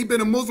he said he's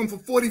been a Muslim for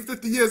 40,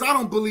 50 years. I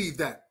don't believe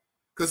that.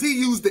 Because he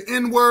used the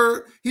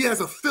N-word. He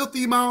has a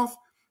filthy mouth.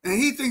 And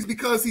he thinks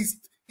because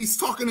he's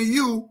talking to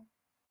you,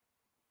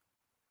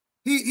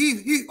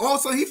 he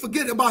also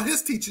forget about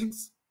his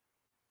teachings.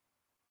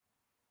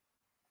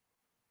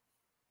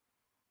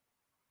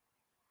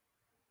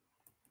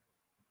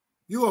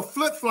 You're a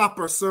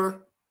flip-flopper,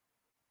 sir.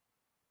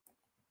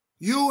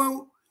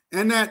 You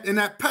and that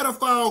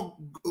pedophile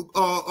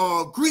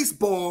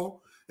greaseball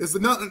is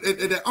another,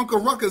 that Uncle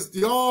Ruckus,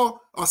 they all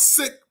are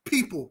sick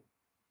people.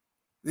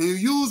 And you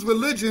use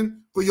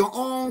religion for your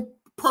own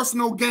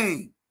personal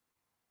gain.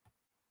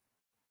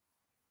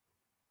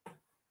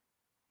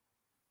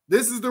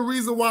 This is the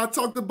reason why I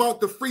talked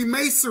about the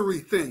Freemasonry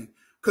thing.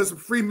 Because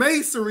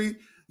Freemasonry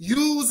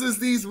uses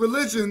these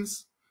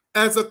religions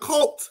as a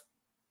cult.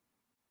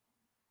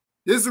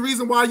 This is the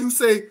reason why you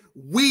say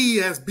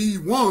we as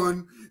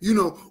B1, you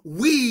know,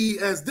 we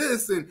as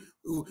this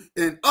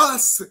and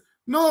us.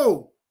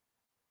 No.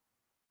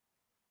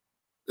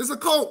 It's a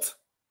cult.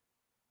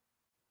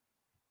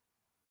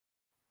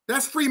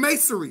 That's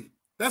Freemasonry.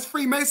 That's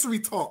Freemasonry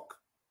talk.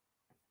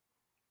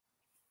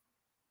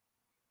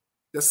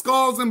 The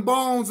skulls and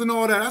bones and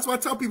all that. That's why I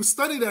tell people,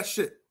 study that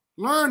shit.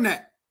 Learn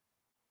that.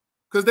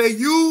 Because they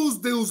use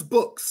those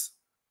books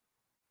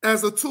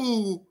as a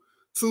tool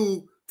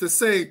to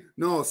say,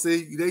 no,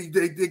 see,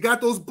 they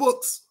got those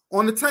books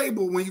on the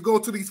table when you go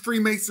to these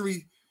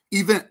Freemasonry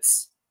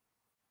events.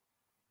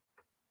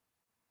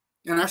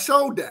 And I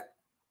showed that.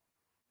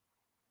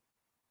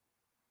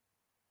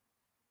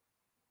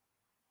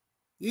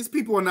 These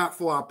people are not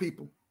for our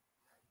people.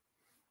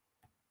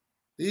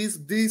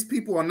 These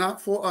people are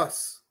not for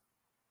us.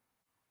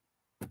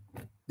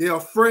 They're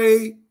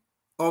afraid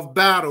of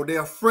battle.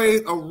 They're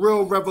afraid of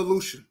real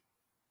revolution.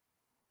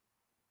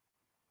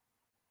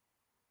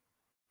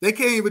 They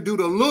can't even do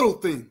the little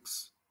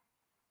things.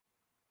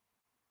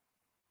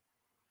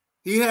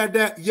 He had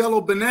that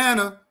yellow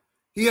banana.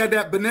 He had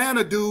that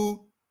banana dude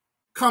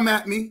come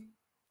at me,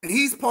 and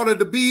he's part of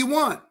the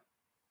B1.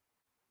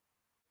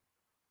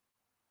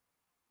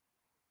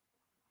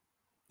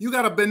 You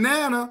got a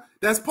banana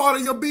that's part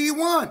of your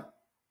B1.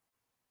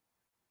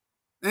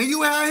 And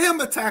you had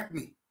him attack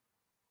me.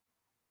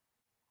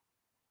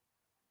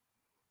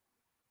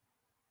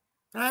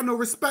 I have no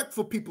respect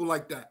for people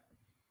like that.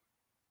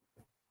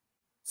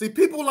 See,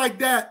 people like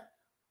that,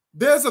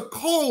 there's a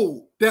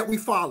code that we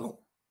follow.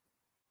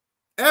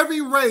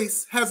 Every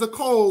race has a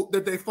code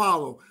that they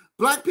follow.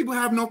 Black people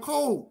have no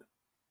code.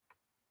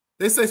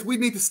 They say we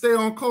need to stay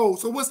on code.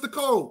 So what's the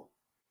code?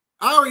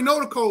 I already know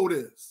the code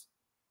is.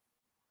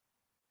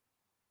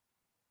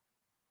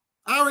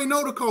 I already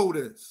know the code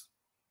is.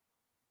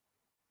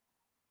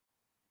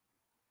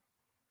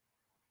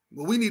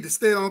 Well, we need to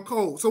stay on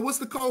code. So what's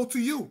the code to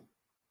you?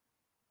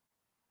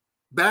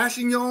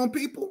 Bashing your own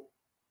people?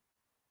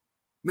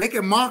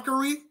 Making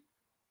mockery?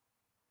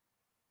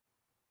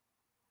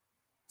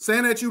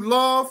 Saying that you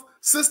love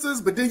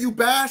sisters, but then you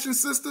bashing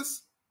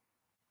sisters?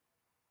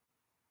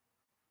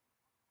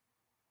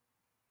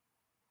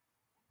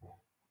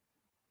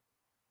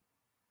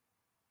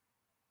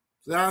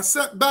 So I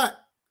sat back,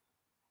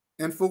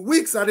 and for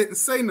weeks I didn't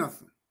say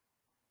nothing.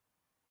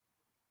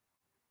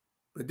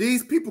 But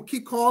these people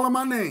keep calling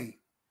my name.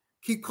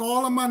 Keep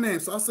calling my name.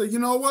 So I said, you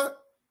know what?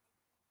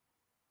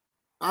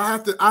 I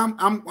have to, I'm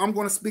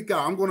gonna speak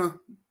out. I'm gonna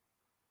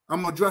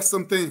address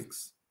some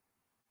things.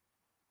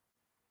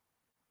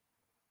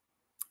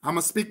 I'm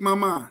gonna speak my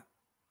mind.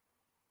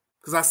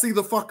 Because I see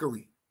the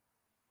fuckery.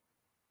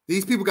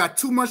 These people got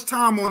too much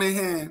time on their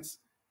hands,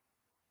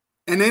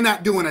 and they're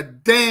not doing a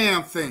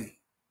damn thing.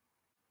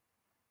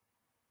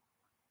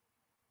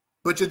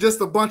 But you're just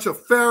a bunch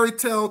of fairy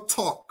tale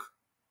talk.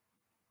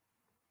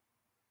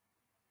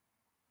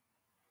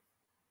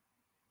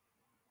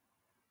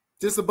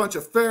 Just a bunch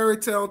of fairy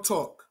tale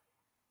talk.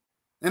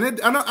 And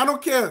I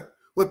don't care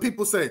what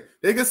people say.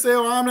 They can say,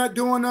 oh, I'm not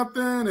doing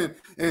nothing,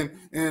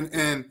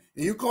 and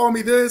you call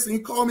me this, and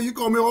you call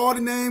me all the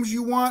names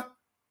you want.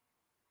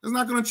 It's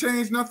not going to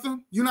change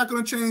nothing. You're not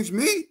going to change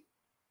me.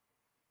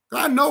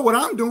 I know what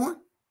I'm doing.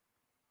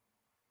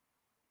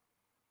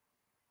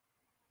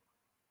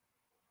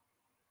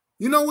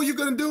 You know what you're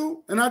going to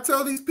do? And I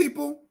tell these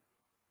people,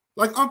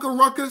 like Uncle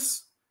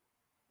Ruckus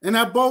and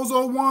that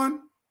Bozo one,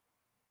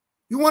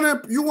 you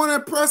want to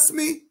impress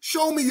me?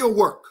 Show me your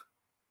work.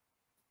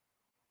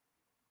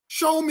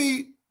 Show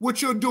me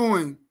what you're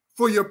doing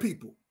for your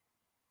people.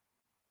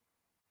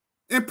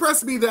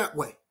 Impress me that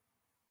way.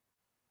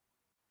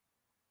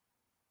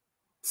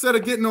 Instead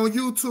of getting on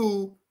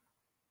YouTube,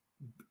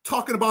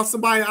 talking about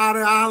somebody's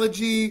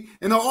ideology,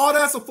 and all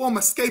that's a form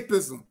of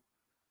escapism.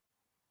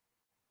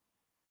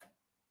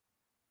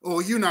 Oh,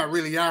 you're not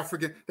really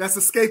African. That's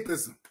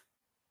escapism.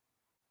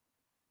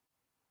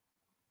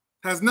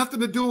 Has nothing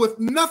to do with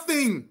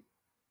nothing.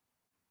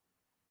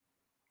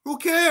 Who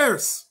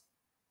cares?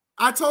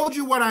 I told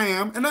you what I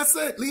am, and that's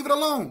it. Leave it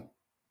alone.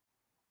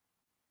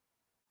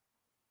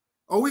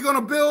 Are we going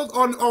to build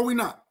or are we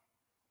not?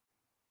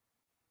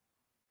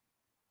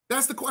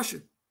 That's the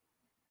question.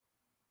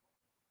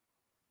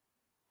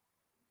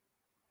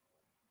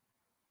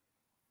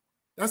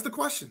 That's the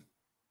question.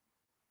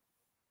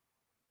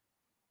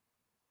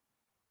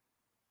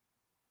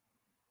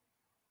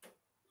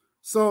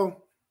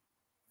 So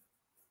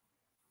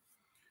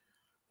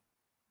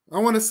I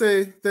want to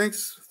say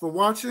thanks for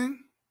watching.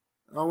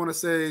 I want to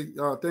say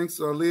thanks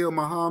to Aleeyah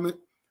Muhammad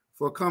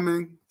for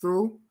coming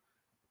through.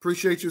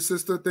 Appreciate you,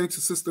 sister. Thanks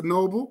to Sister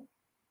Noble.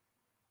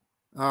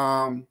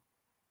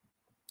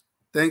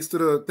 Thanks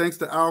to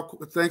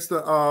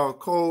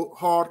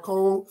Hard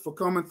Code for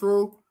coming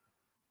through.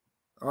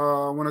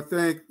 I want to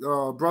thank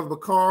Brother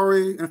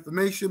Bakari,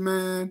 Information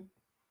Man,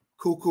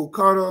 Cool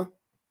Cutter,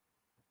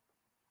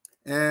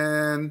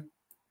 and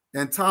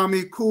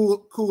Tommy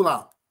Cool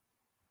Out.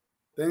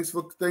 Thanks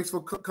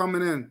for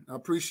coming in. I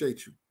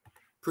appreciate you.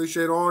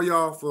 Appreciate all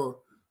y'all for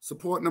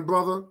supporting the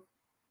brother.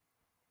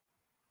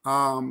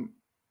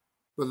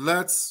 But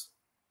let's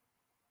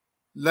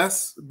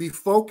be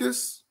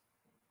focused.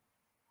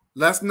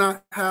 Let's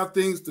not have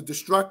things to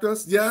distract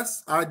us.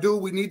 Yes, I do.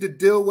 We need to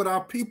deal with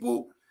our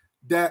people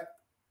that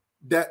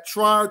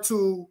try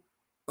to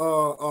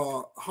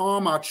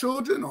harm our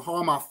children or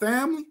harm our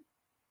family,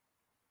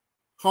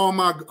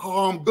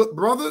 harm good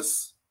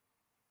brothers.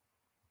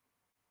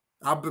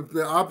 I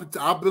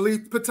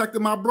believe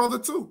protecting my brother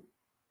too.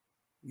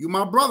 You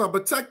my brother, I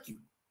protect you.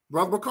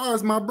 Brother Bakar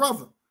is my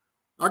brother.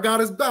 I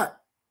got his back.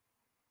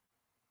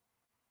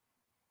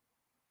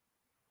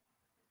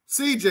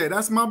 CJ,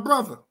 that's my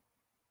brother.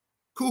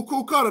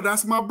 Cool Cutter,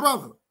 that's my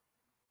brother.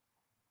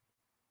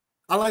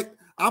 I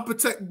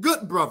protect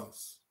good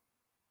brothers.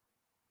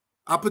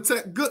 I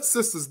protect good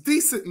sisters,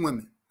 decent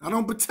women. I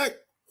don't protect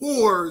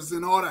whores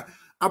and all that.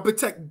 I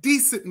protect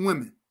decent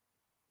women.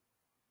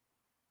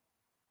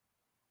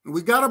 And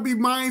we got to be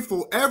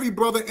mindful. Every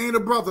brother ain't a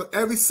brother.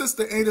 Every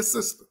sister ain't a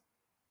sister.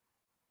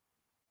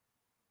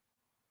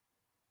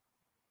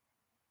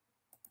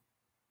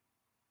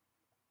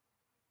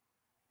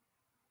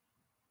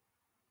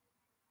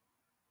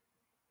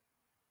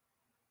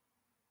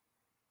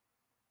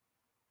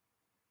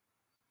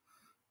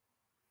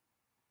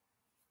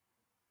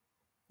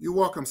 You're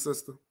welcome,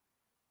 sister.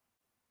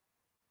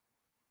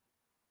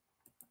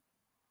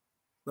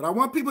 But I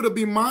want people to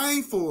be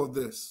mindful of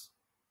this.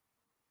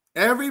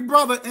 Every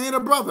brother ain't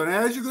a brother. And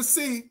as you can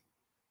see,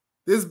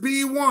 this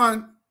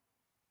B1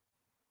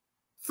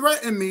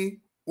 threatened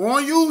me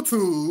on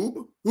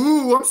YouTube.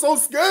 Ooh, I'm so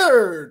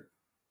scared.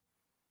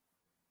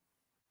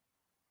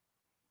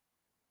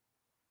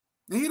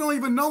 And he don't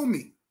even know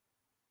me.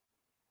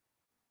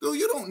 Dude,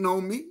 you don't know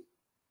me.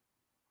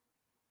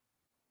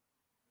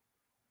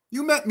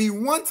 You met me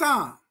one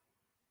time.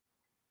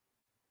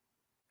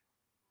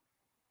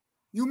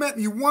 You met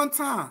me one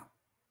time.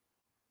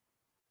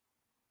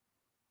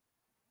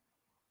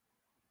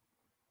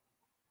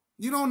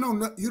 You don't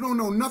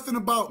know nothing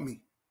about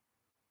me.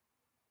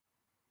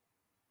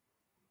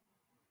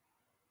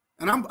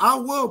 And I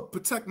will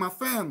protect my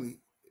family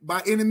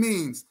by any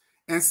means.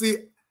 And see,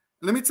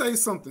 let me tell you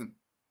something.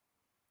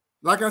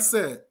 Like I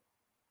said,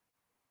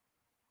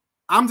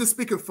 I'm just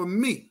speaking for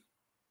me.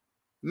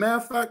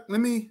 Matter of fact,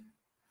 let me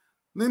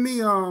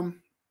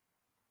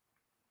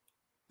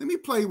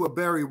play what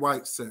Barry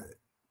White said.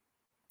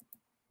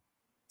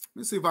 Let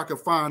me see if I can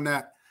find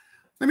that.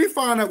 Let me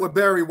find out what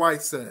Barry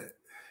White said.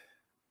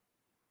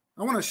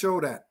 I want to show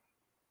that.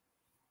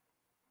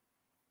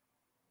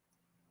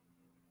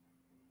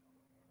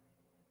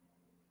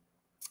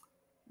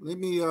 Let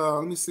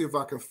me see if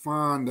I can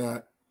find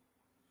that.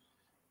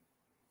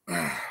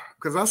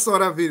 Because I saw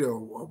that video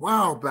a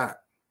while back.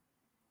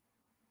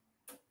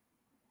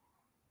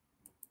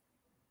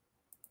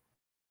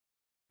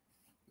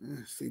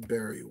 Let's see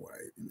Barry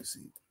White. Let me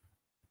see.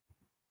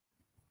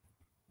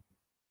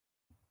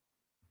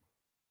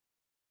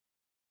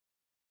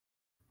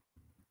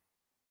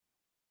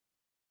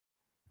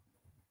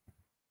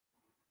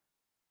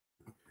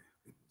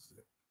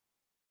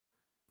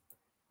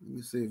 Let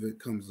me see if it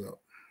comes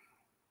up.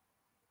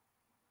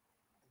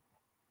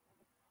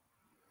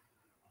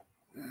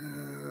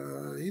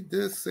 He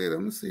did say that.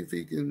 I'm gonna see if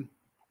he can.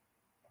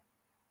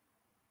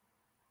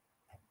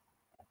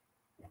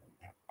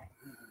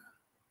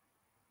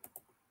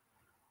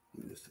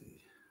 Let me see.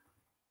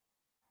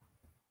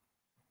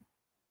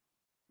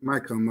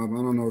 Might come up. I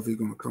don't know if he's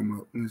gonna come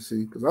up. Let me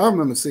see, because I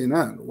remember seeing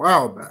that a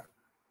while back.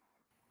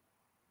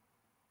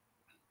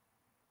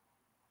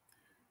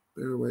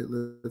 Better wait.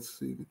 Let's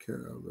see the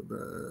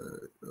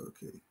caliber.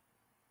 Okay.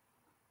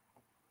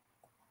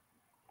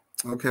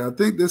 Okay, I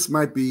think this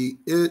might be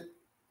it.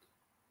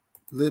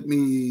 Let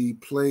me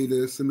play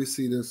this. Let me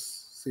see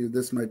this. See if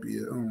this might be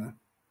it.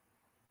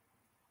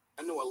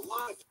 I know a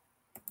lot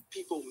of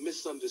people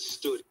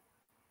misunderstood.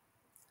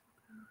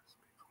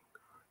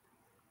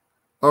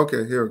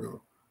 Okay, here we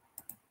go.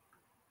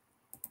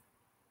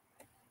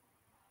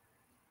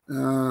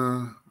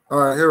 All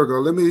right, here we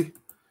go.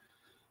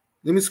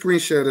 Let me screen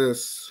share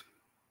this.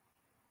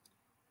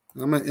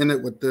 I'm gonna end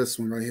it with this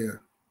one right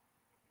here.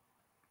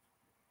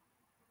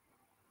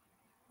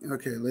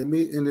 Okay, let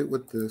me end it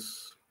with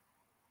this.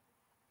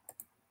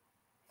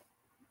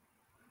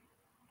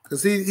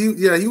 Because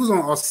he was on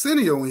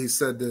Arsenio when he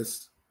said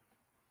this.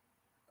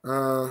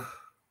 I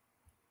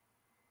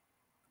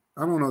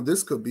don't know.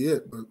 This could be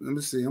it, but let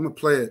me see. I'm gonna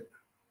play it.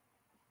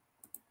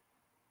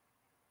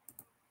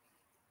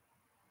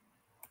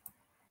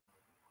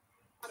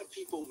 A lot of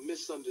people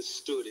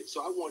misunderstood it,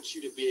 so I want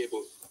you to be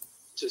able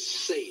to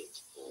say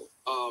it.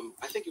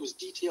 I think it was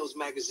Details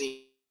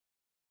Magazine.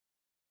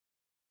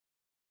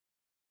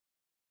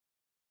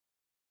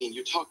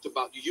 You talked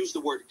about, you used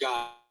the word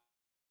God.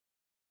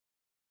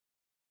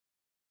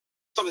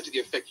 Something to the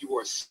effect you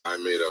were. I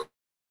made up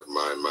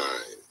my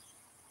mind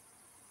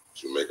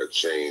to make a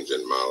change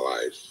in my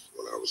life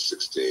when I was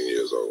 16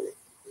 years old.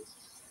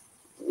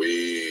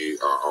 We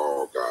are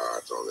all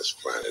gods on this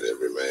planet,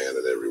 every man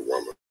and every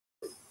woman.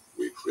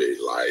 We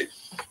create life.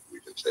 We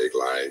can take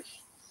life.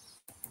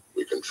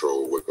 We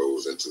control what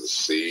goes into the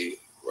sea,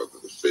 whether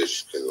the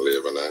fish can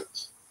live or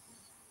not.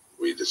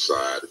 We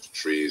decide if the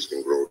trees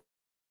can grow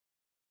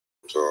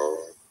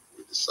tall.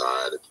 We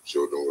decide if the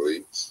children will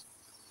eat.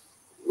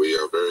 We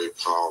are very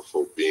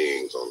powerful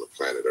beings on the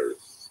planet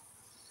Earth.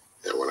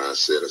 And when I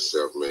said a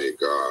self-made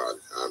God,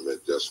 I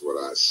meant just what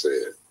I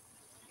said.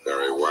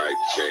 Barry White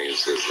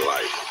changed his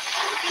life.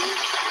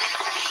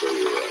 So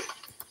you're right.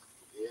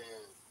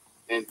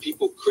 Yeah. And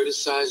people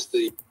criticized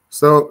the...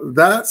 So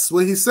that's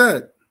what he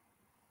said.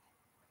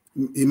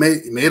 He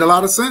made a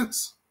lot of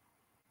sense.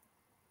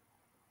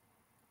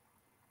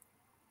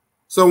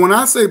 So when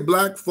I say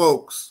black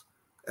folks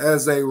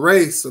as a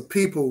race of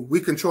people,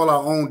 we control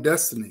our own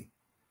destiny.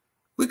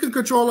 We can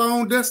control our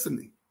own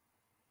destiny.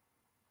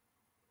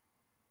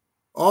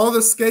 All the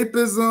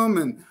escapism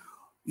and,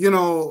 you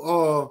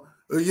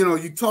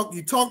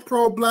talk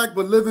pro-black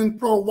but living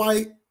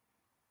pro-white,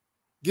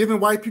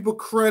 giving white people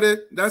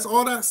credit. That's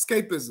all that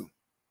escapism.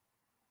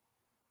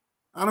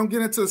 I don't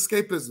get into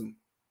escapism.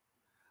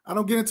 I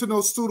don't get into no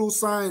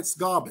pseudoscience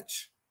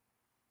garbage.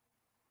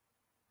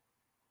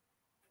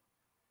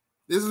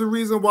 This is the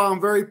reason why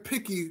I'm very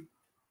picky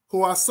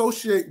who I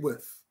associate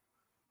with.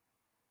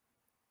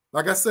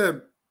 Like I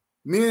said,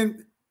 me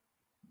and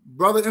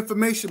Brother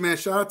Information Man,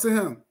 shout out to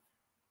him.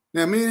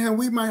 Now, me and him,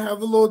 we might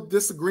have a little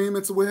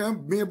disagreements with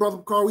him. Me and Brother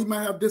Carl, we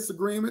might have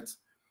disagreements,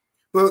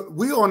 but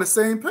we on the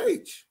same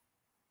page.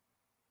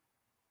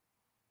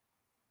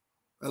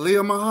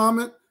 Aleeyah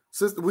Muhammad,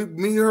 sister, me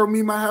and her,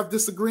 me might have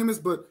disagreements,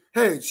 but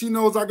hey, she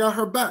knows I got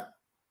her back.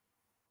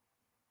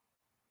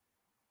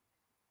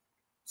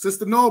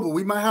 Sister Noble,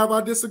 we might have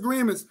our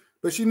disagreements,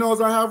 but she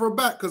knows I have her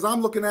back because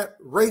I'm looking at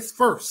race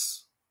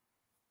first.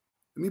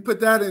 Let me put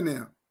that in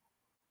there.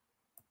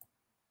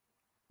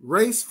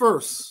 Race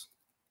first.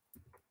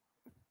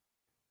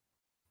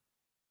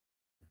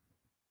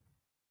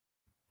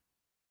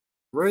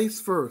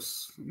 Race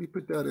first. Let me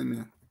put that in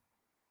there.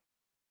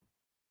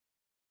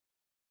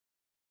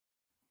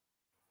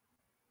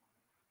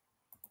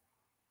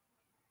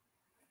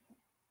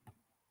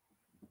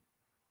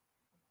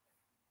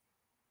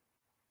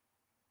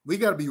 We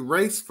got to be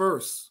race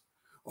first.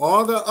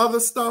 All the other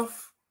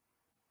stuff,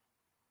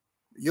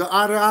 your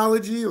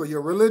ideology or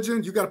your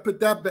religion, you got to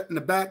put that in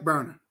the back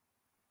burner.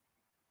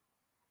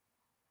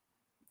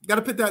 You got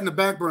to put that in the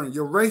back burner.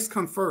 Your race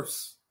comes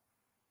first.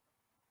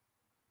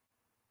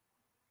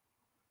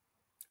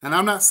 And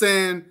I'm not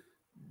saying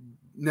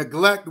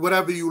neglect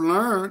whatever you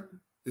learn.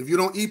 If you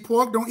don't eat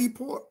pork, don't eat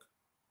pork.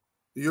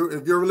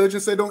 If your religion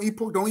say don't eat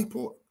pork, don't eat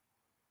pork.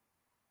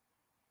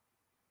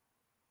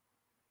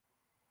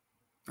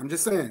 I'm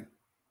just saying.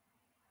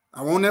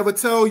 I won't ever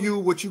tell you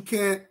what you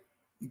can't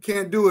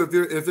do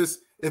if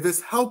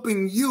it's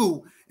helping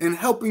you and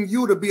helping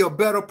you to be a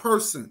better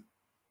person.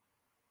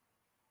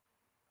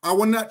 I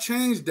will not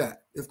change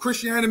that. If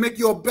Christianity make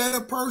you a better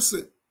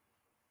person,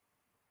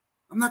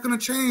 I'm not going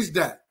to change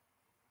that.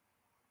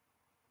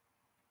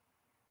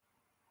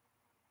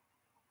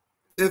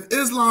 If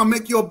Islam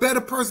make you a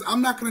better person,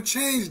 I'm not going to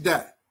change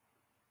that.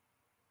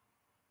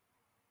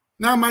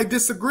 Now I might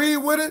disagree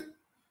with it,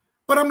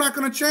 but I'm not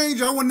going to change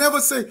it. I will never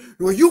say,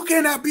 well, you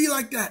cannot be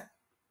like that.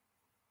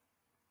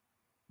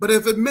 But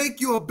if it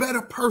make you a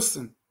better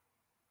person,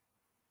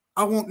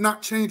 I won't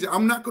not change it. I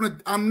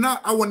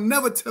will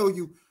never tell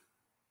you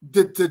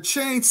to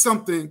change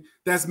something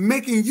that's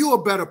making you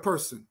a better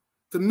person,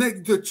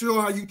 to show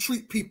how you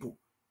treat people.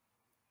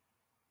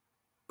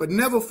 But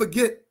never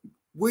forget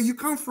where you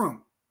come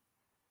from.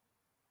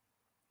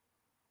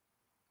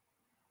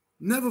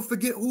 Never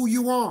forget who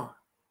you are.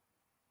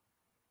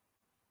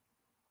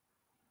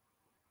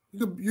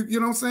 You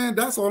know what I'm saying?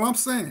 That's all I'm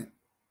saying.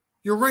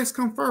 Your race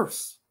come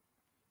first.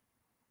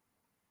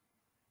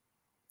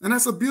 And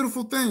that's a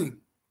beautiful thing,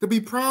 to be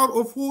proud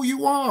of who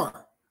you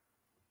are.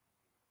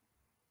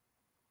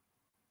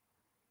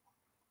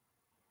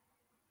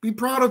 Be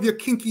proud of your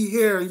kinky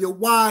hair and your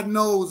wide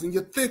nose and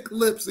your thick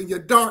lips and your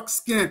dark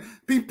skin.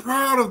 Be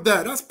proud of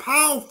that. That's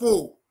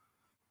powerful.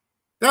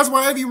 That's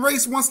why every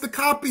race wants to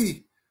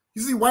copy.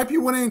 You see white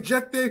people, when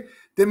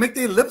they make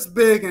their lips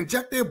big,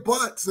 inject their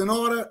butts and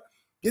all that,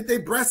 get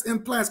their breast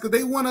implants, because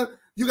they want to,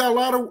 you got a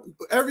lot of,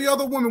 every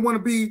other woman want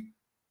to be,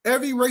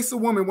 every race of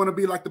woman want to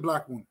be like the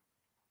black woman.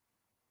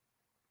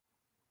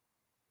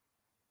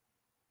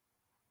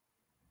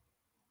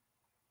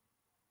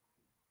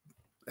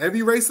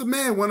 Every race of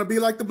man want to be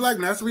like the black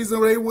man. That's the reason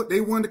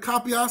they wanted to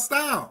copy our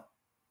style.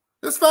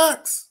 It's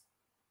facts.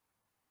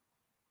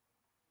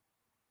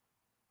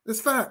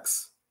 It's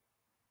facts.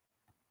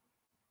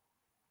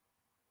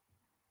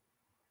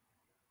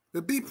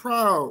 To be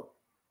proud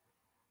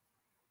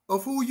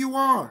of who you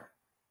are.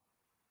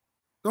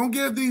 Don't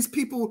give these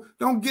people,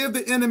 don't give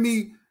the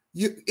enemy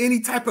any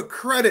type of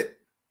credit.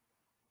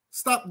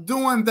 Stop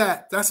doing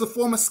that. That's a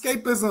form of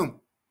escapism.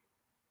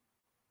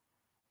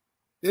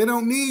 They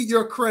don't need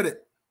your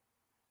credit.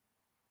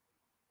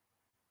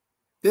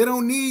 They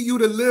don't need you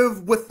to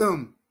live with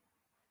them,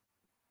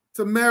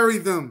 to marry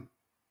them.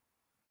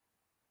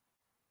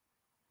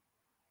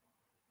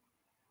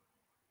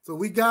 So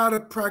we got to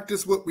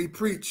practice what we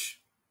preach.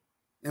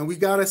 And we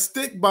got to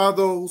stick by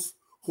those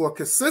who are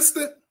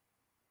consistent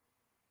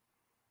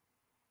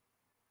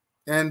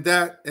and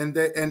that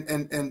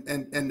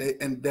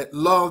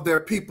love their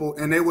people,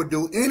 and they would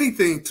do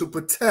anything to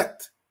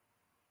protect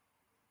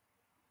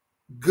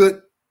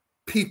good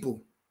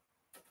people.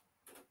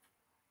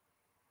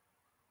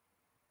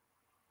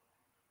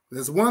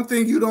 There's one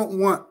thing you don't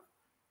want,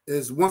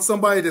 is want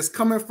somebody that's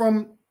coming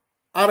from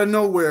out of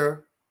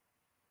nowhere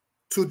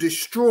to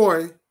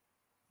destroy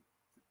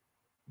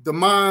the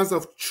minds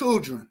of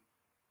children,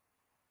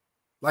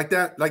 like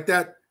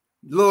that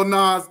Lil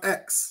Nas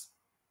X.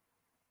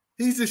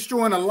 He's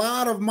destroying a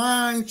lot of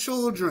mind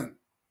children.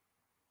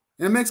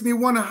 And it makes me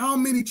wonder how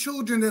many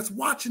children that's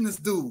watching this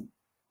dude.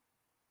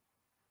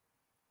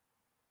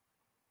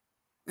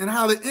 And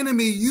how the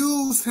enemy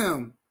used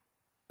him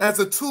as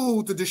a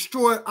tool to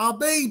destroy our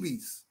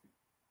babies.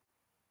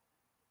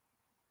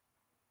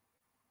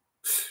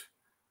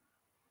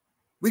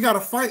 We got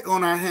a fight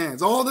on our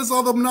hands. All this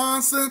other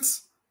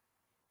nonsense,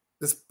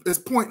 it's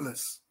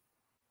pointless.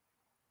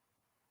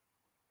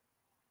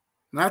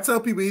 And I tell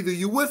people, either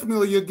you're with me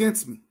or you're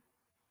against me.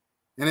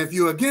 And if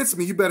you're against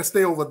me, you better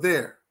stay over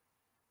there.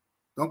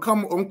 Don't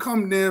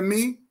come near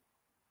me.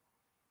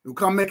 Don't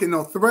come making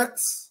no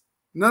threats.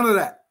 None of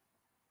that.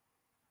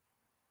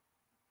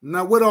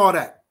 Not with all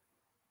that.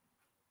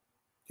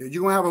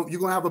 You're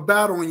gonna have a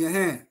battle on your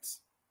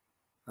hands.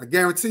 I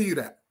guarantee you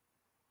that.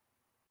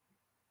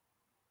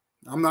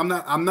 I don't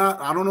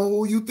know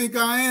who you think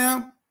I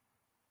am.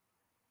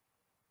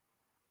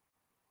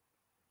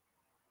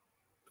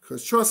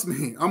 Because trust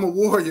me, I'm a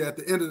warrior at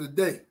the end of the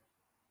day.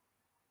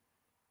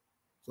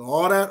 So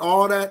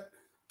all that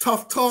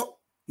tough talk,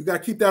 you got to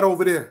keep that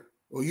over there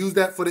or use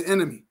that for the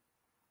enemy.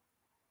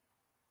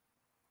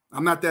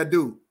 I'm not that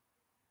dude.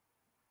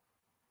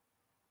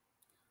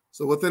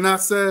 So with that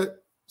said,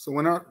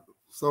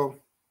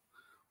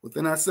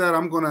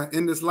 I'm going to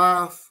end this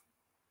live.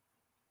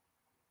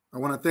 I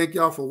want to thank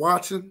y'all for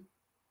watching.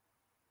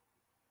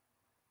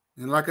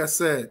 And like I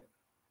said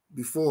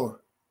before,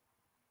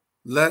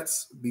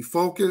 let's be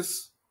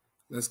focused.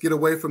 Let's get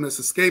away from this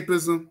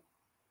escapism.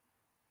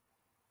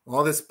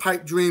 All this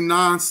pipe dream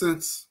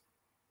nonsense,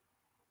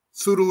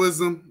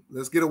 pseudoism,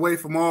 let's get away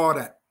from all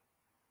that.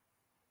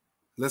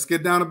 Let's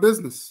get down to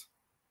business.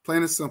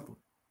 Plain and simple.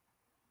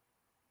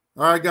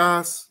 All right,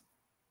 guys.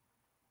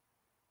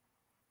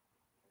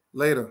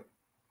 Later.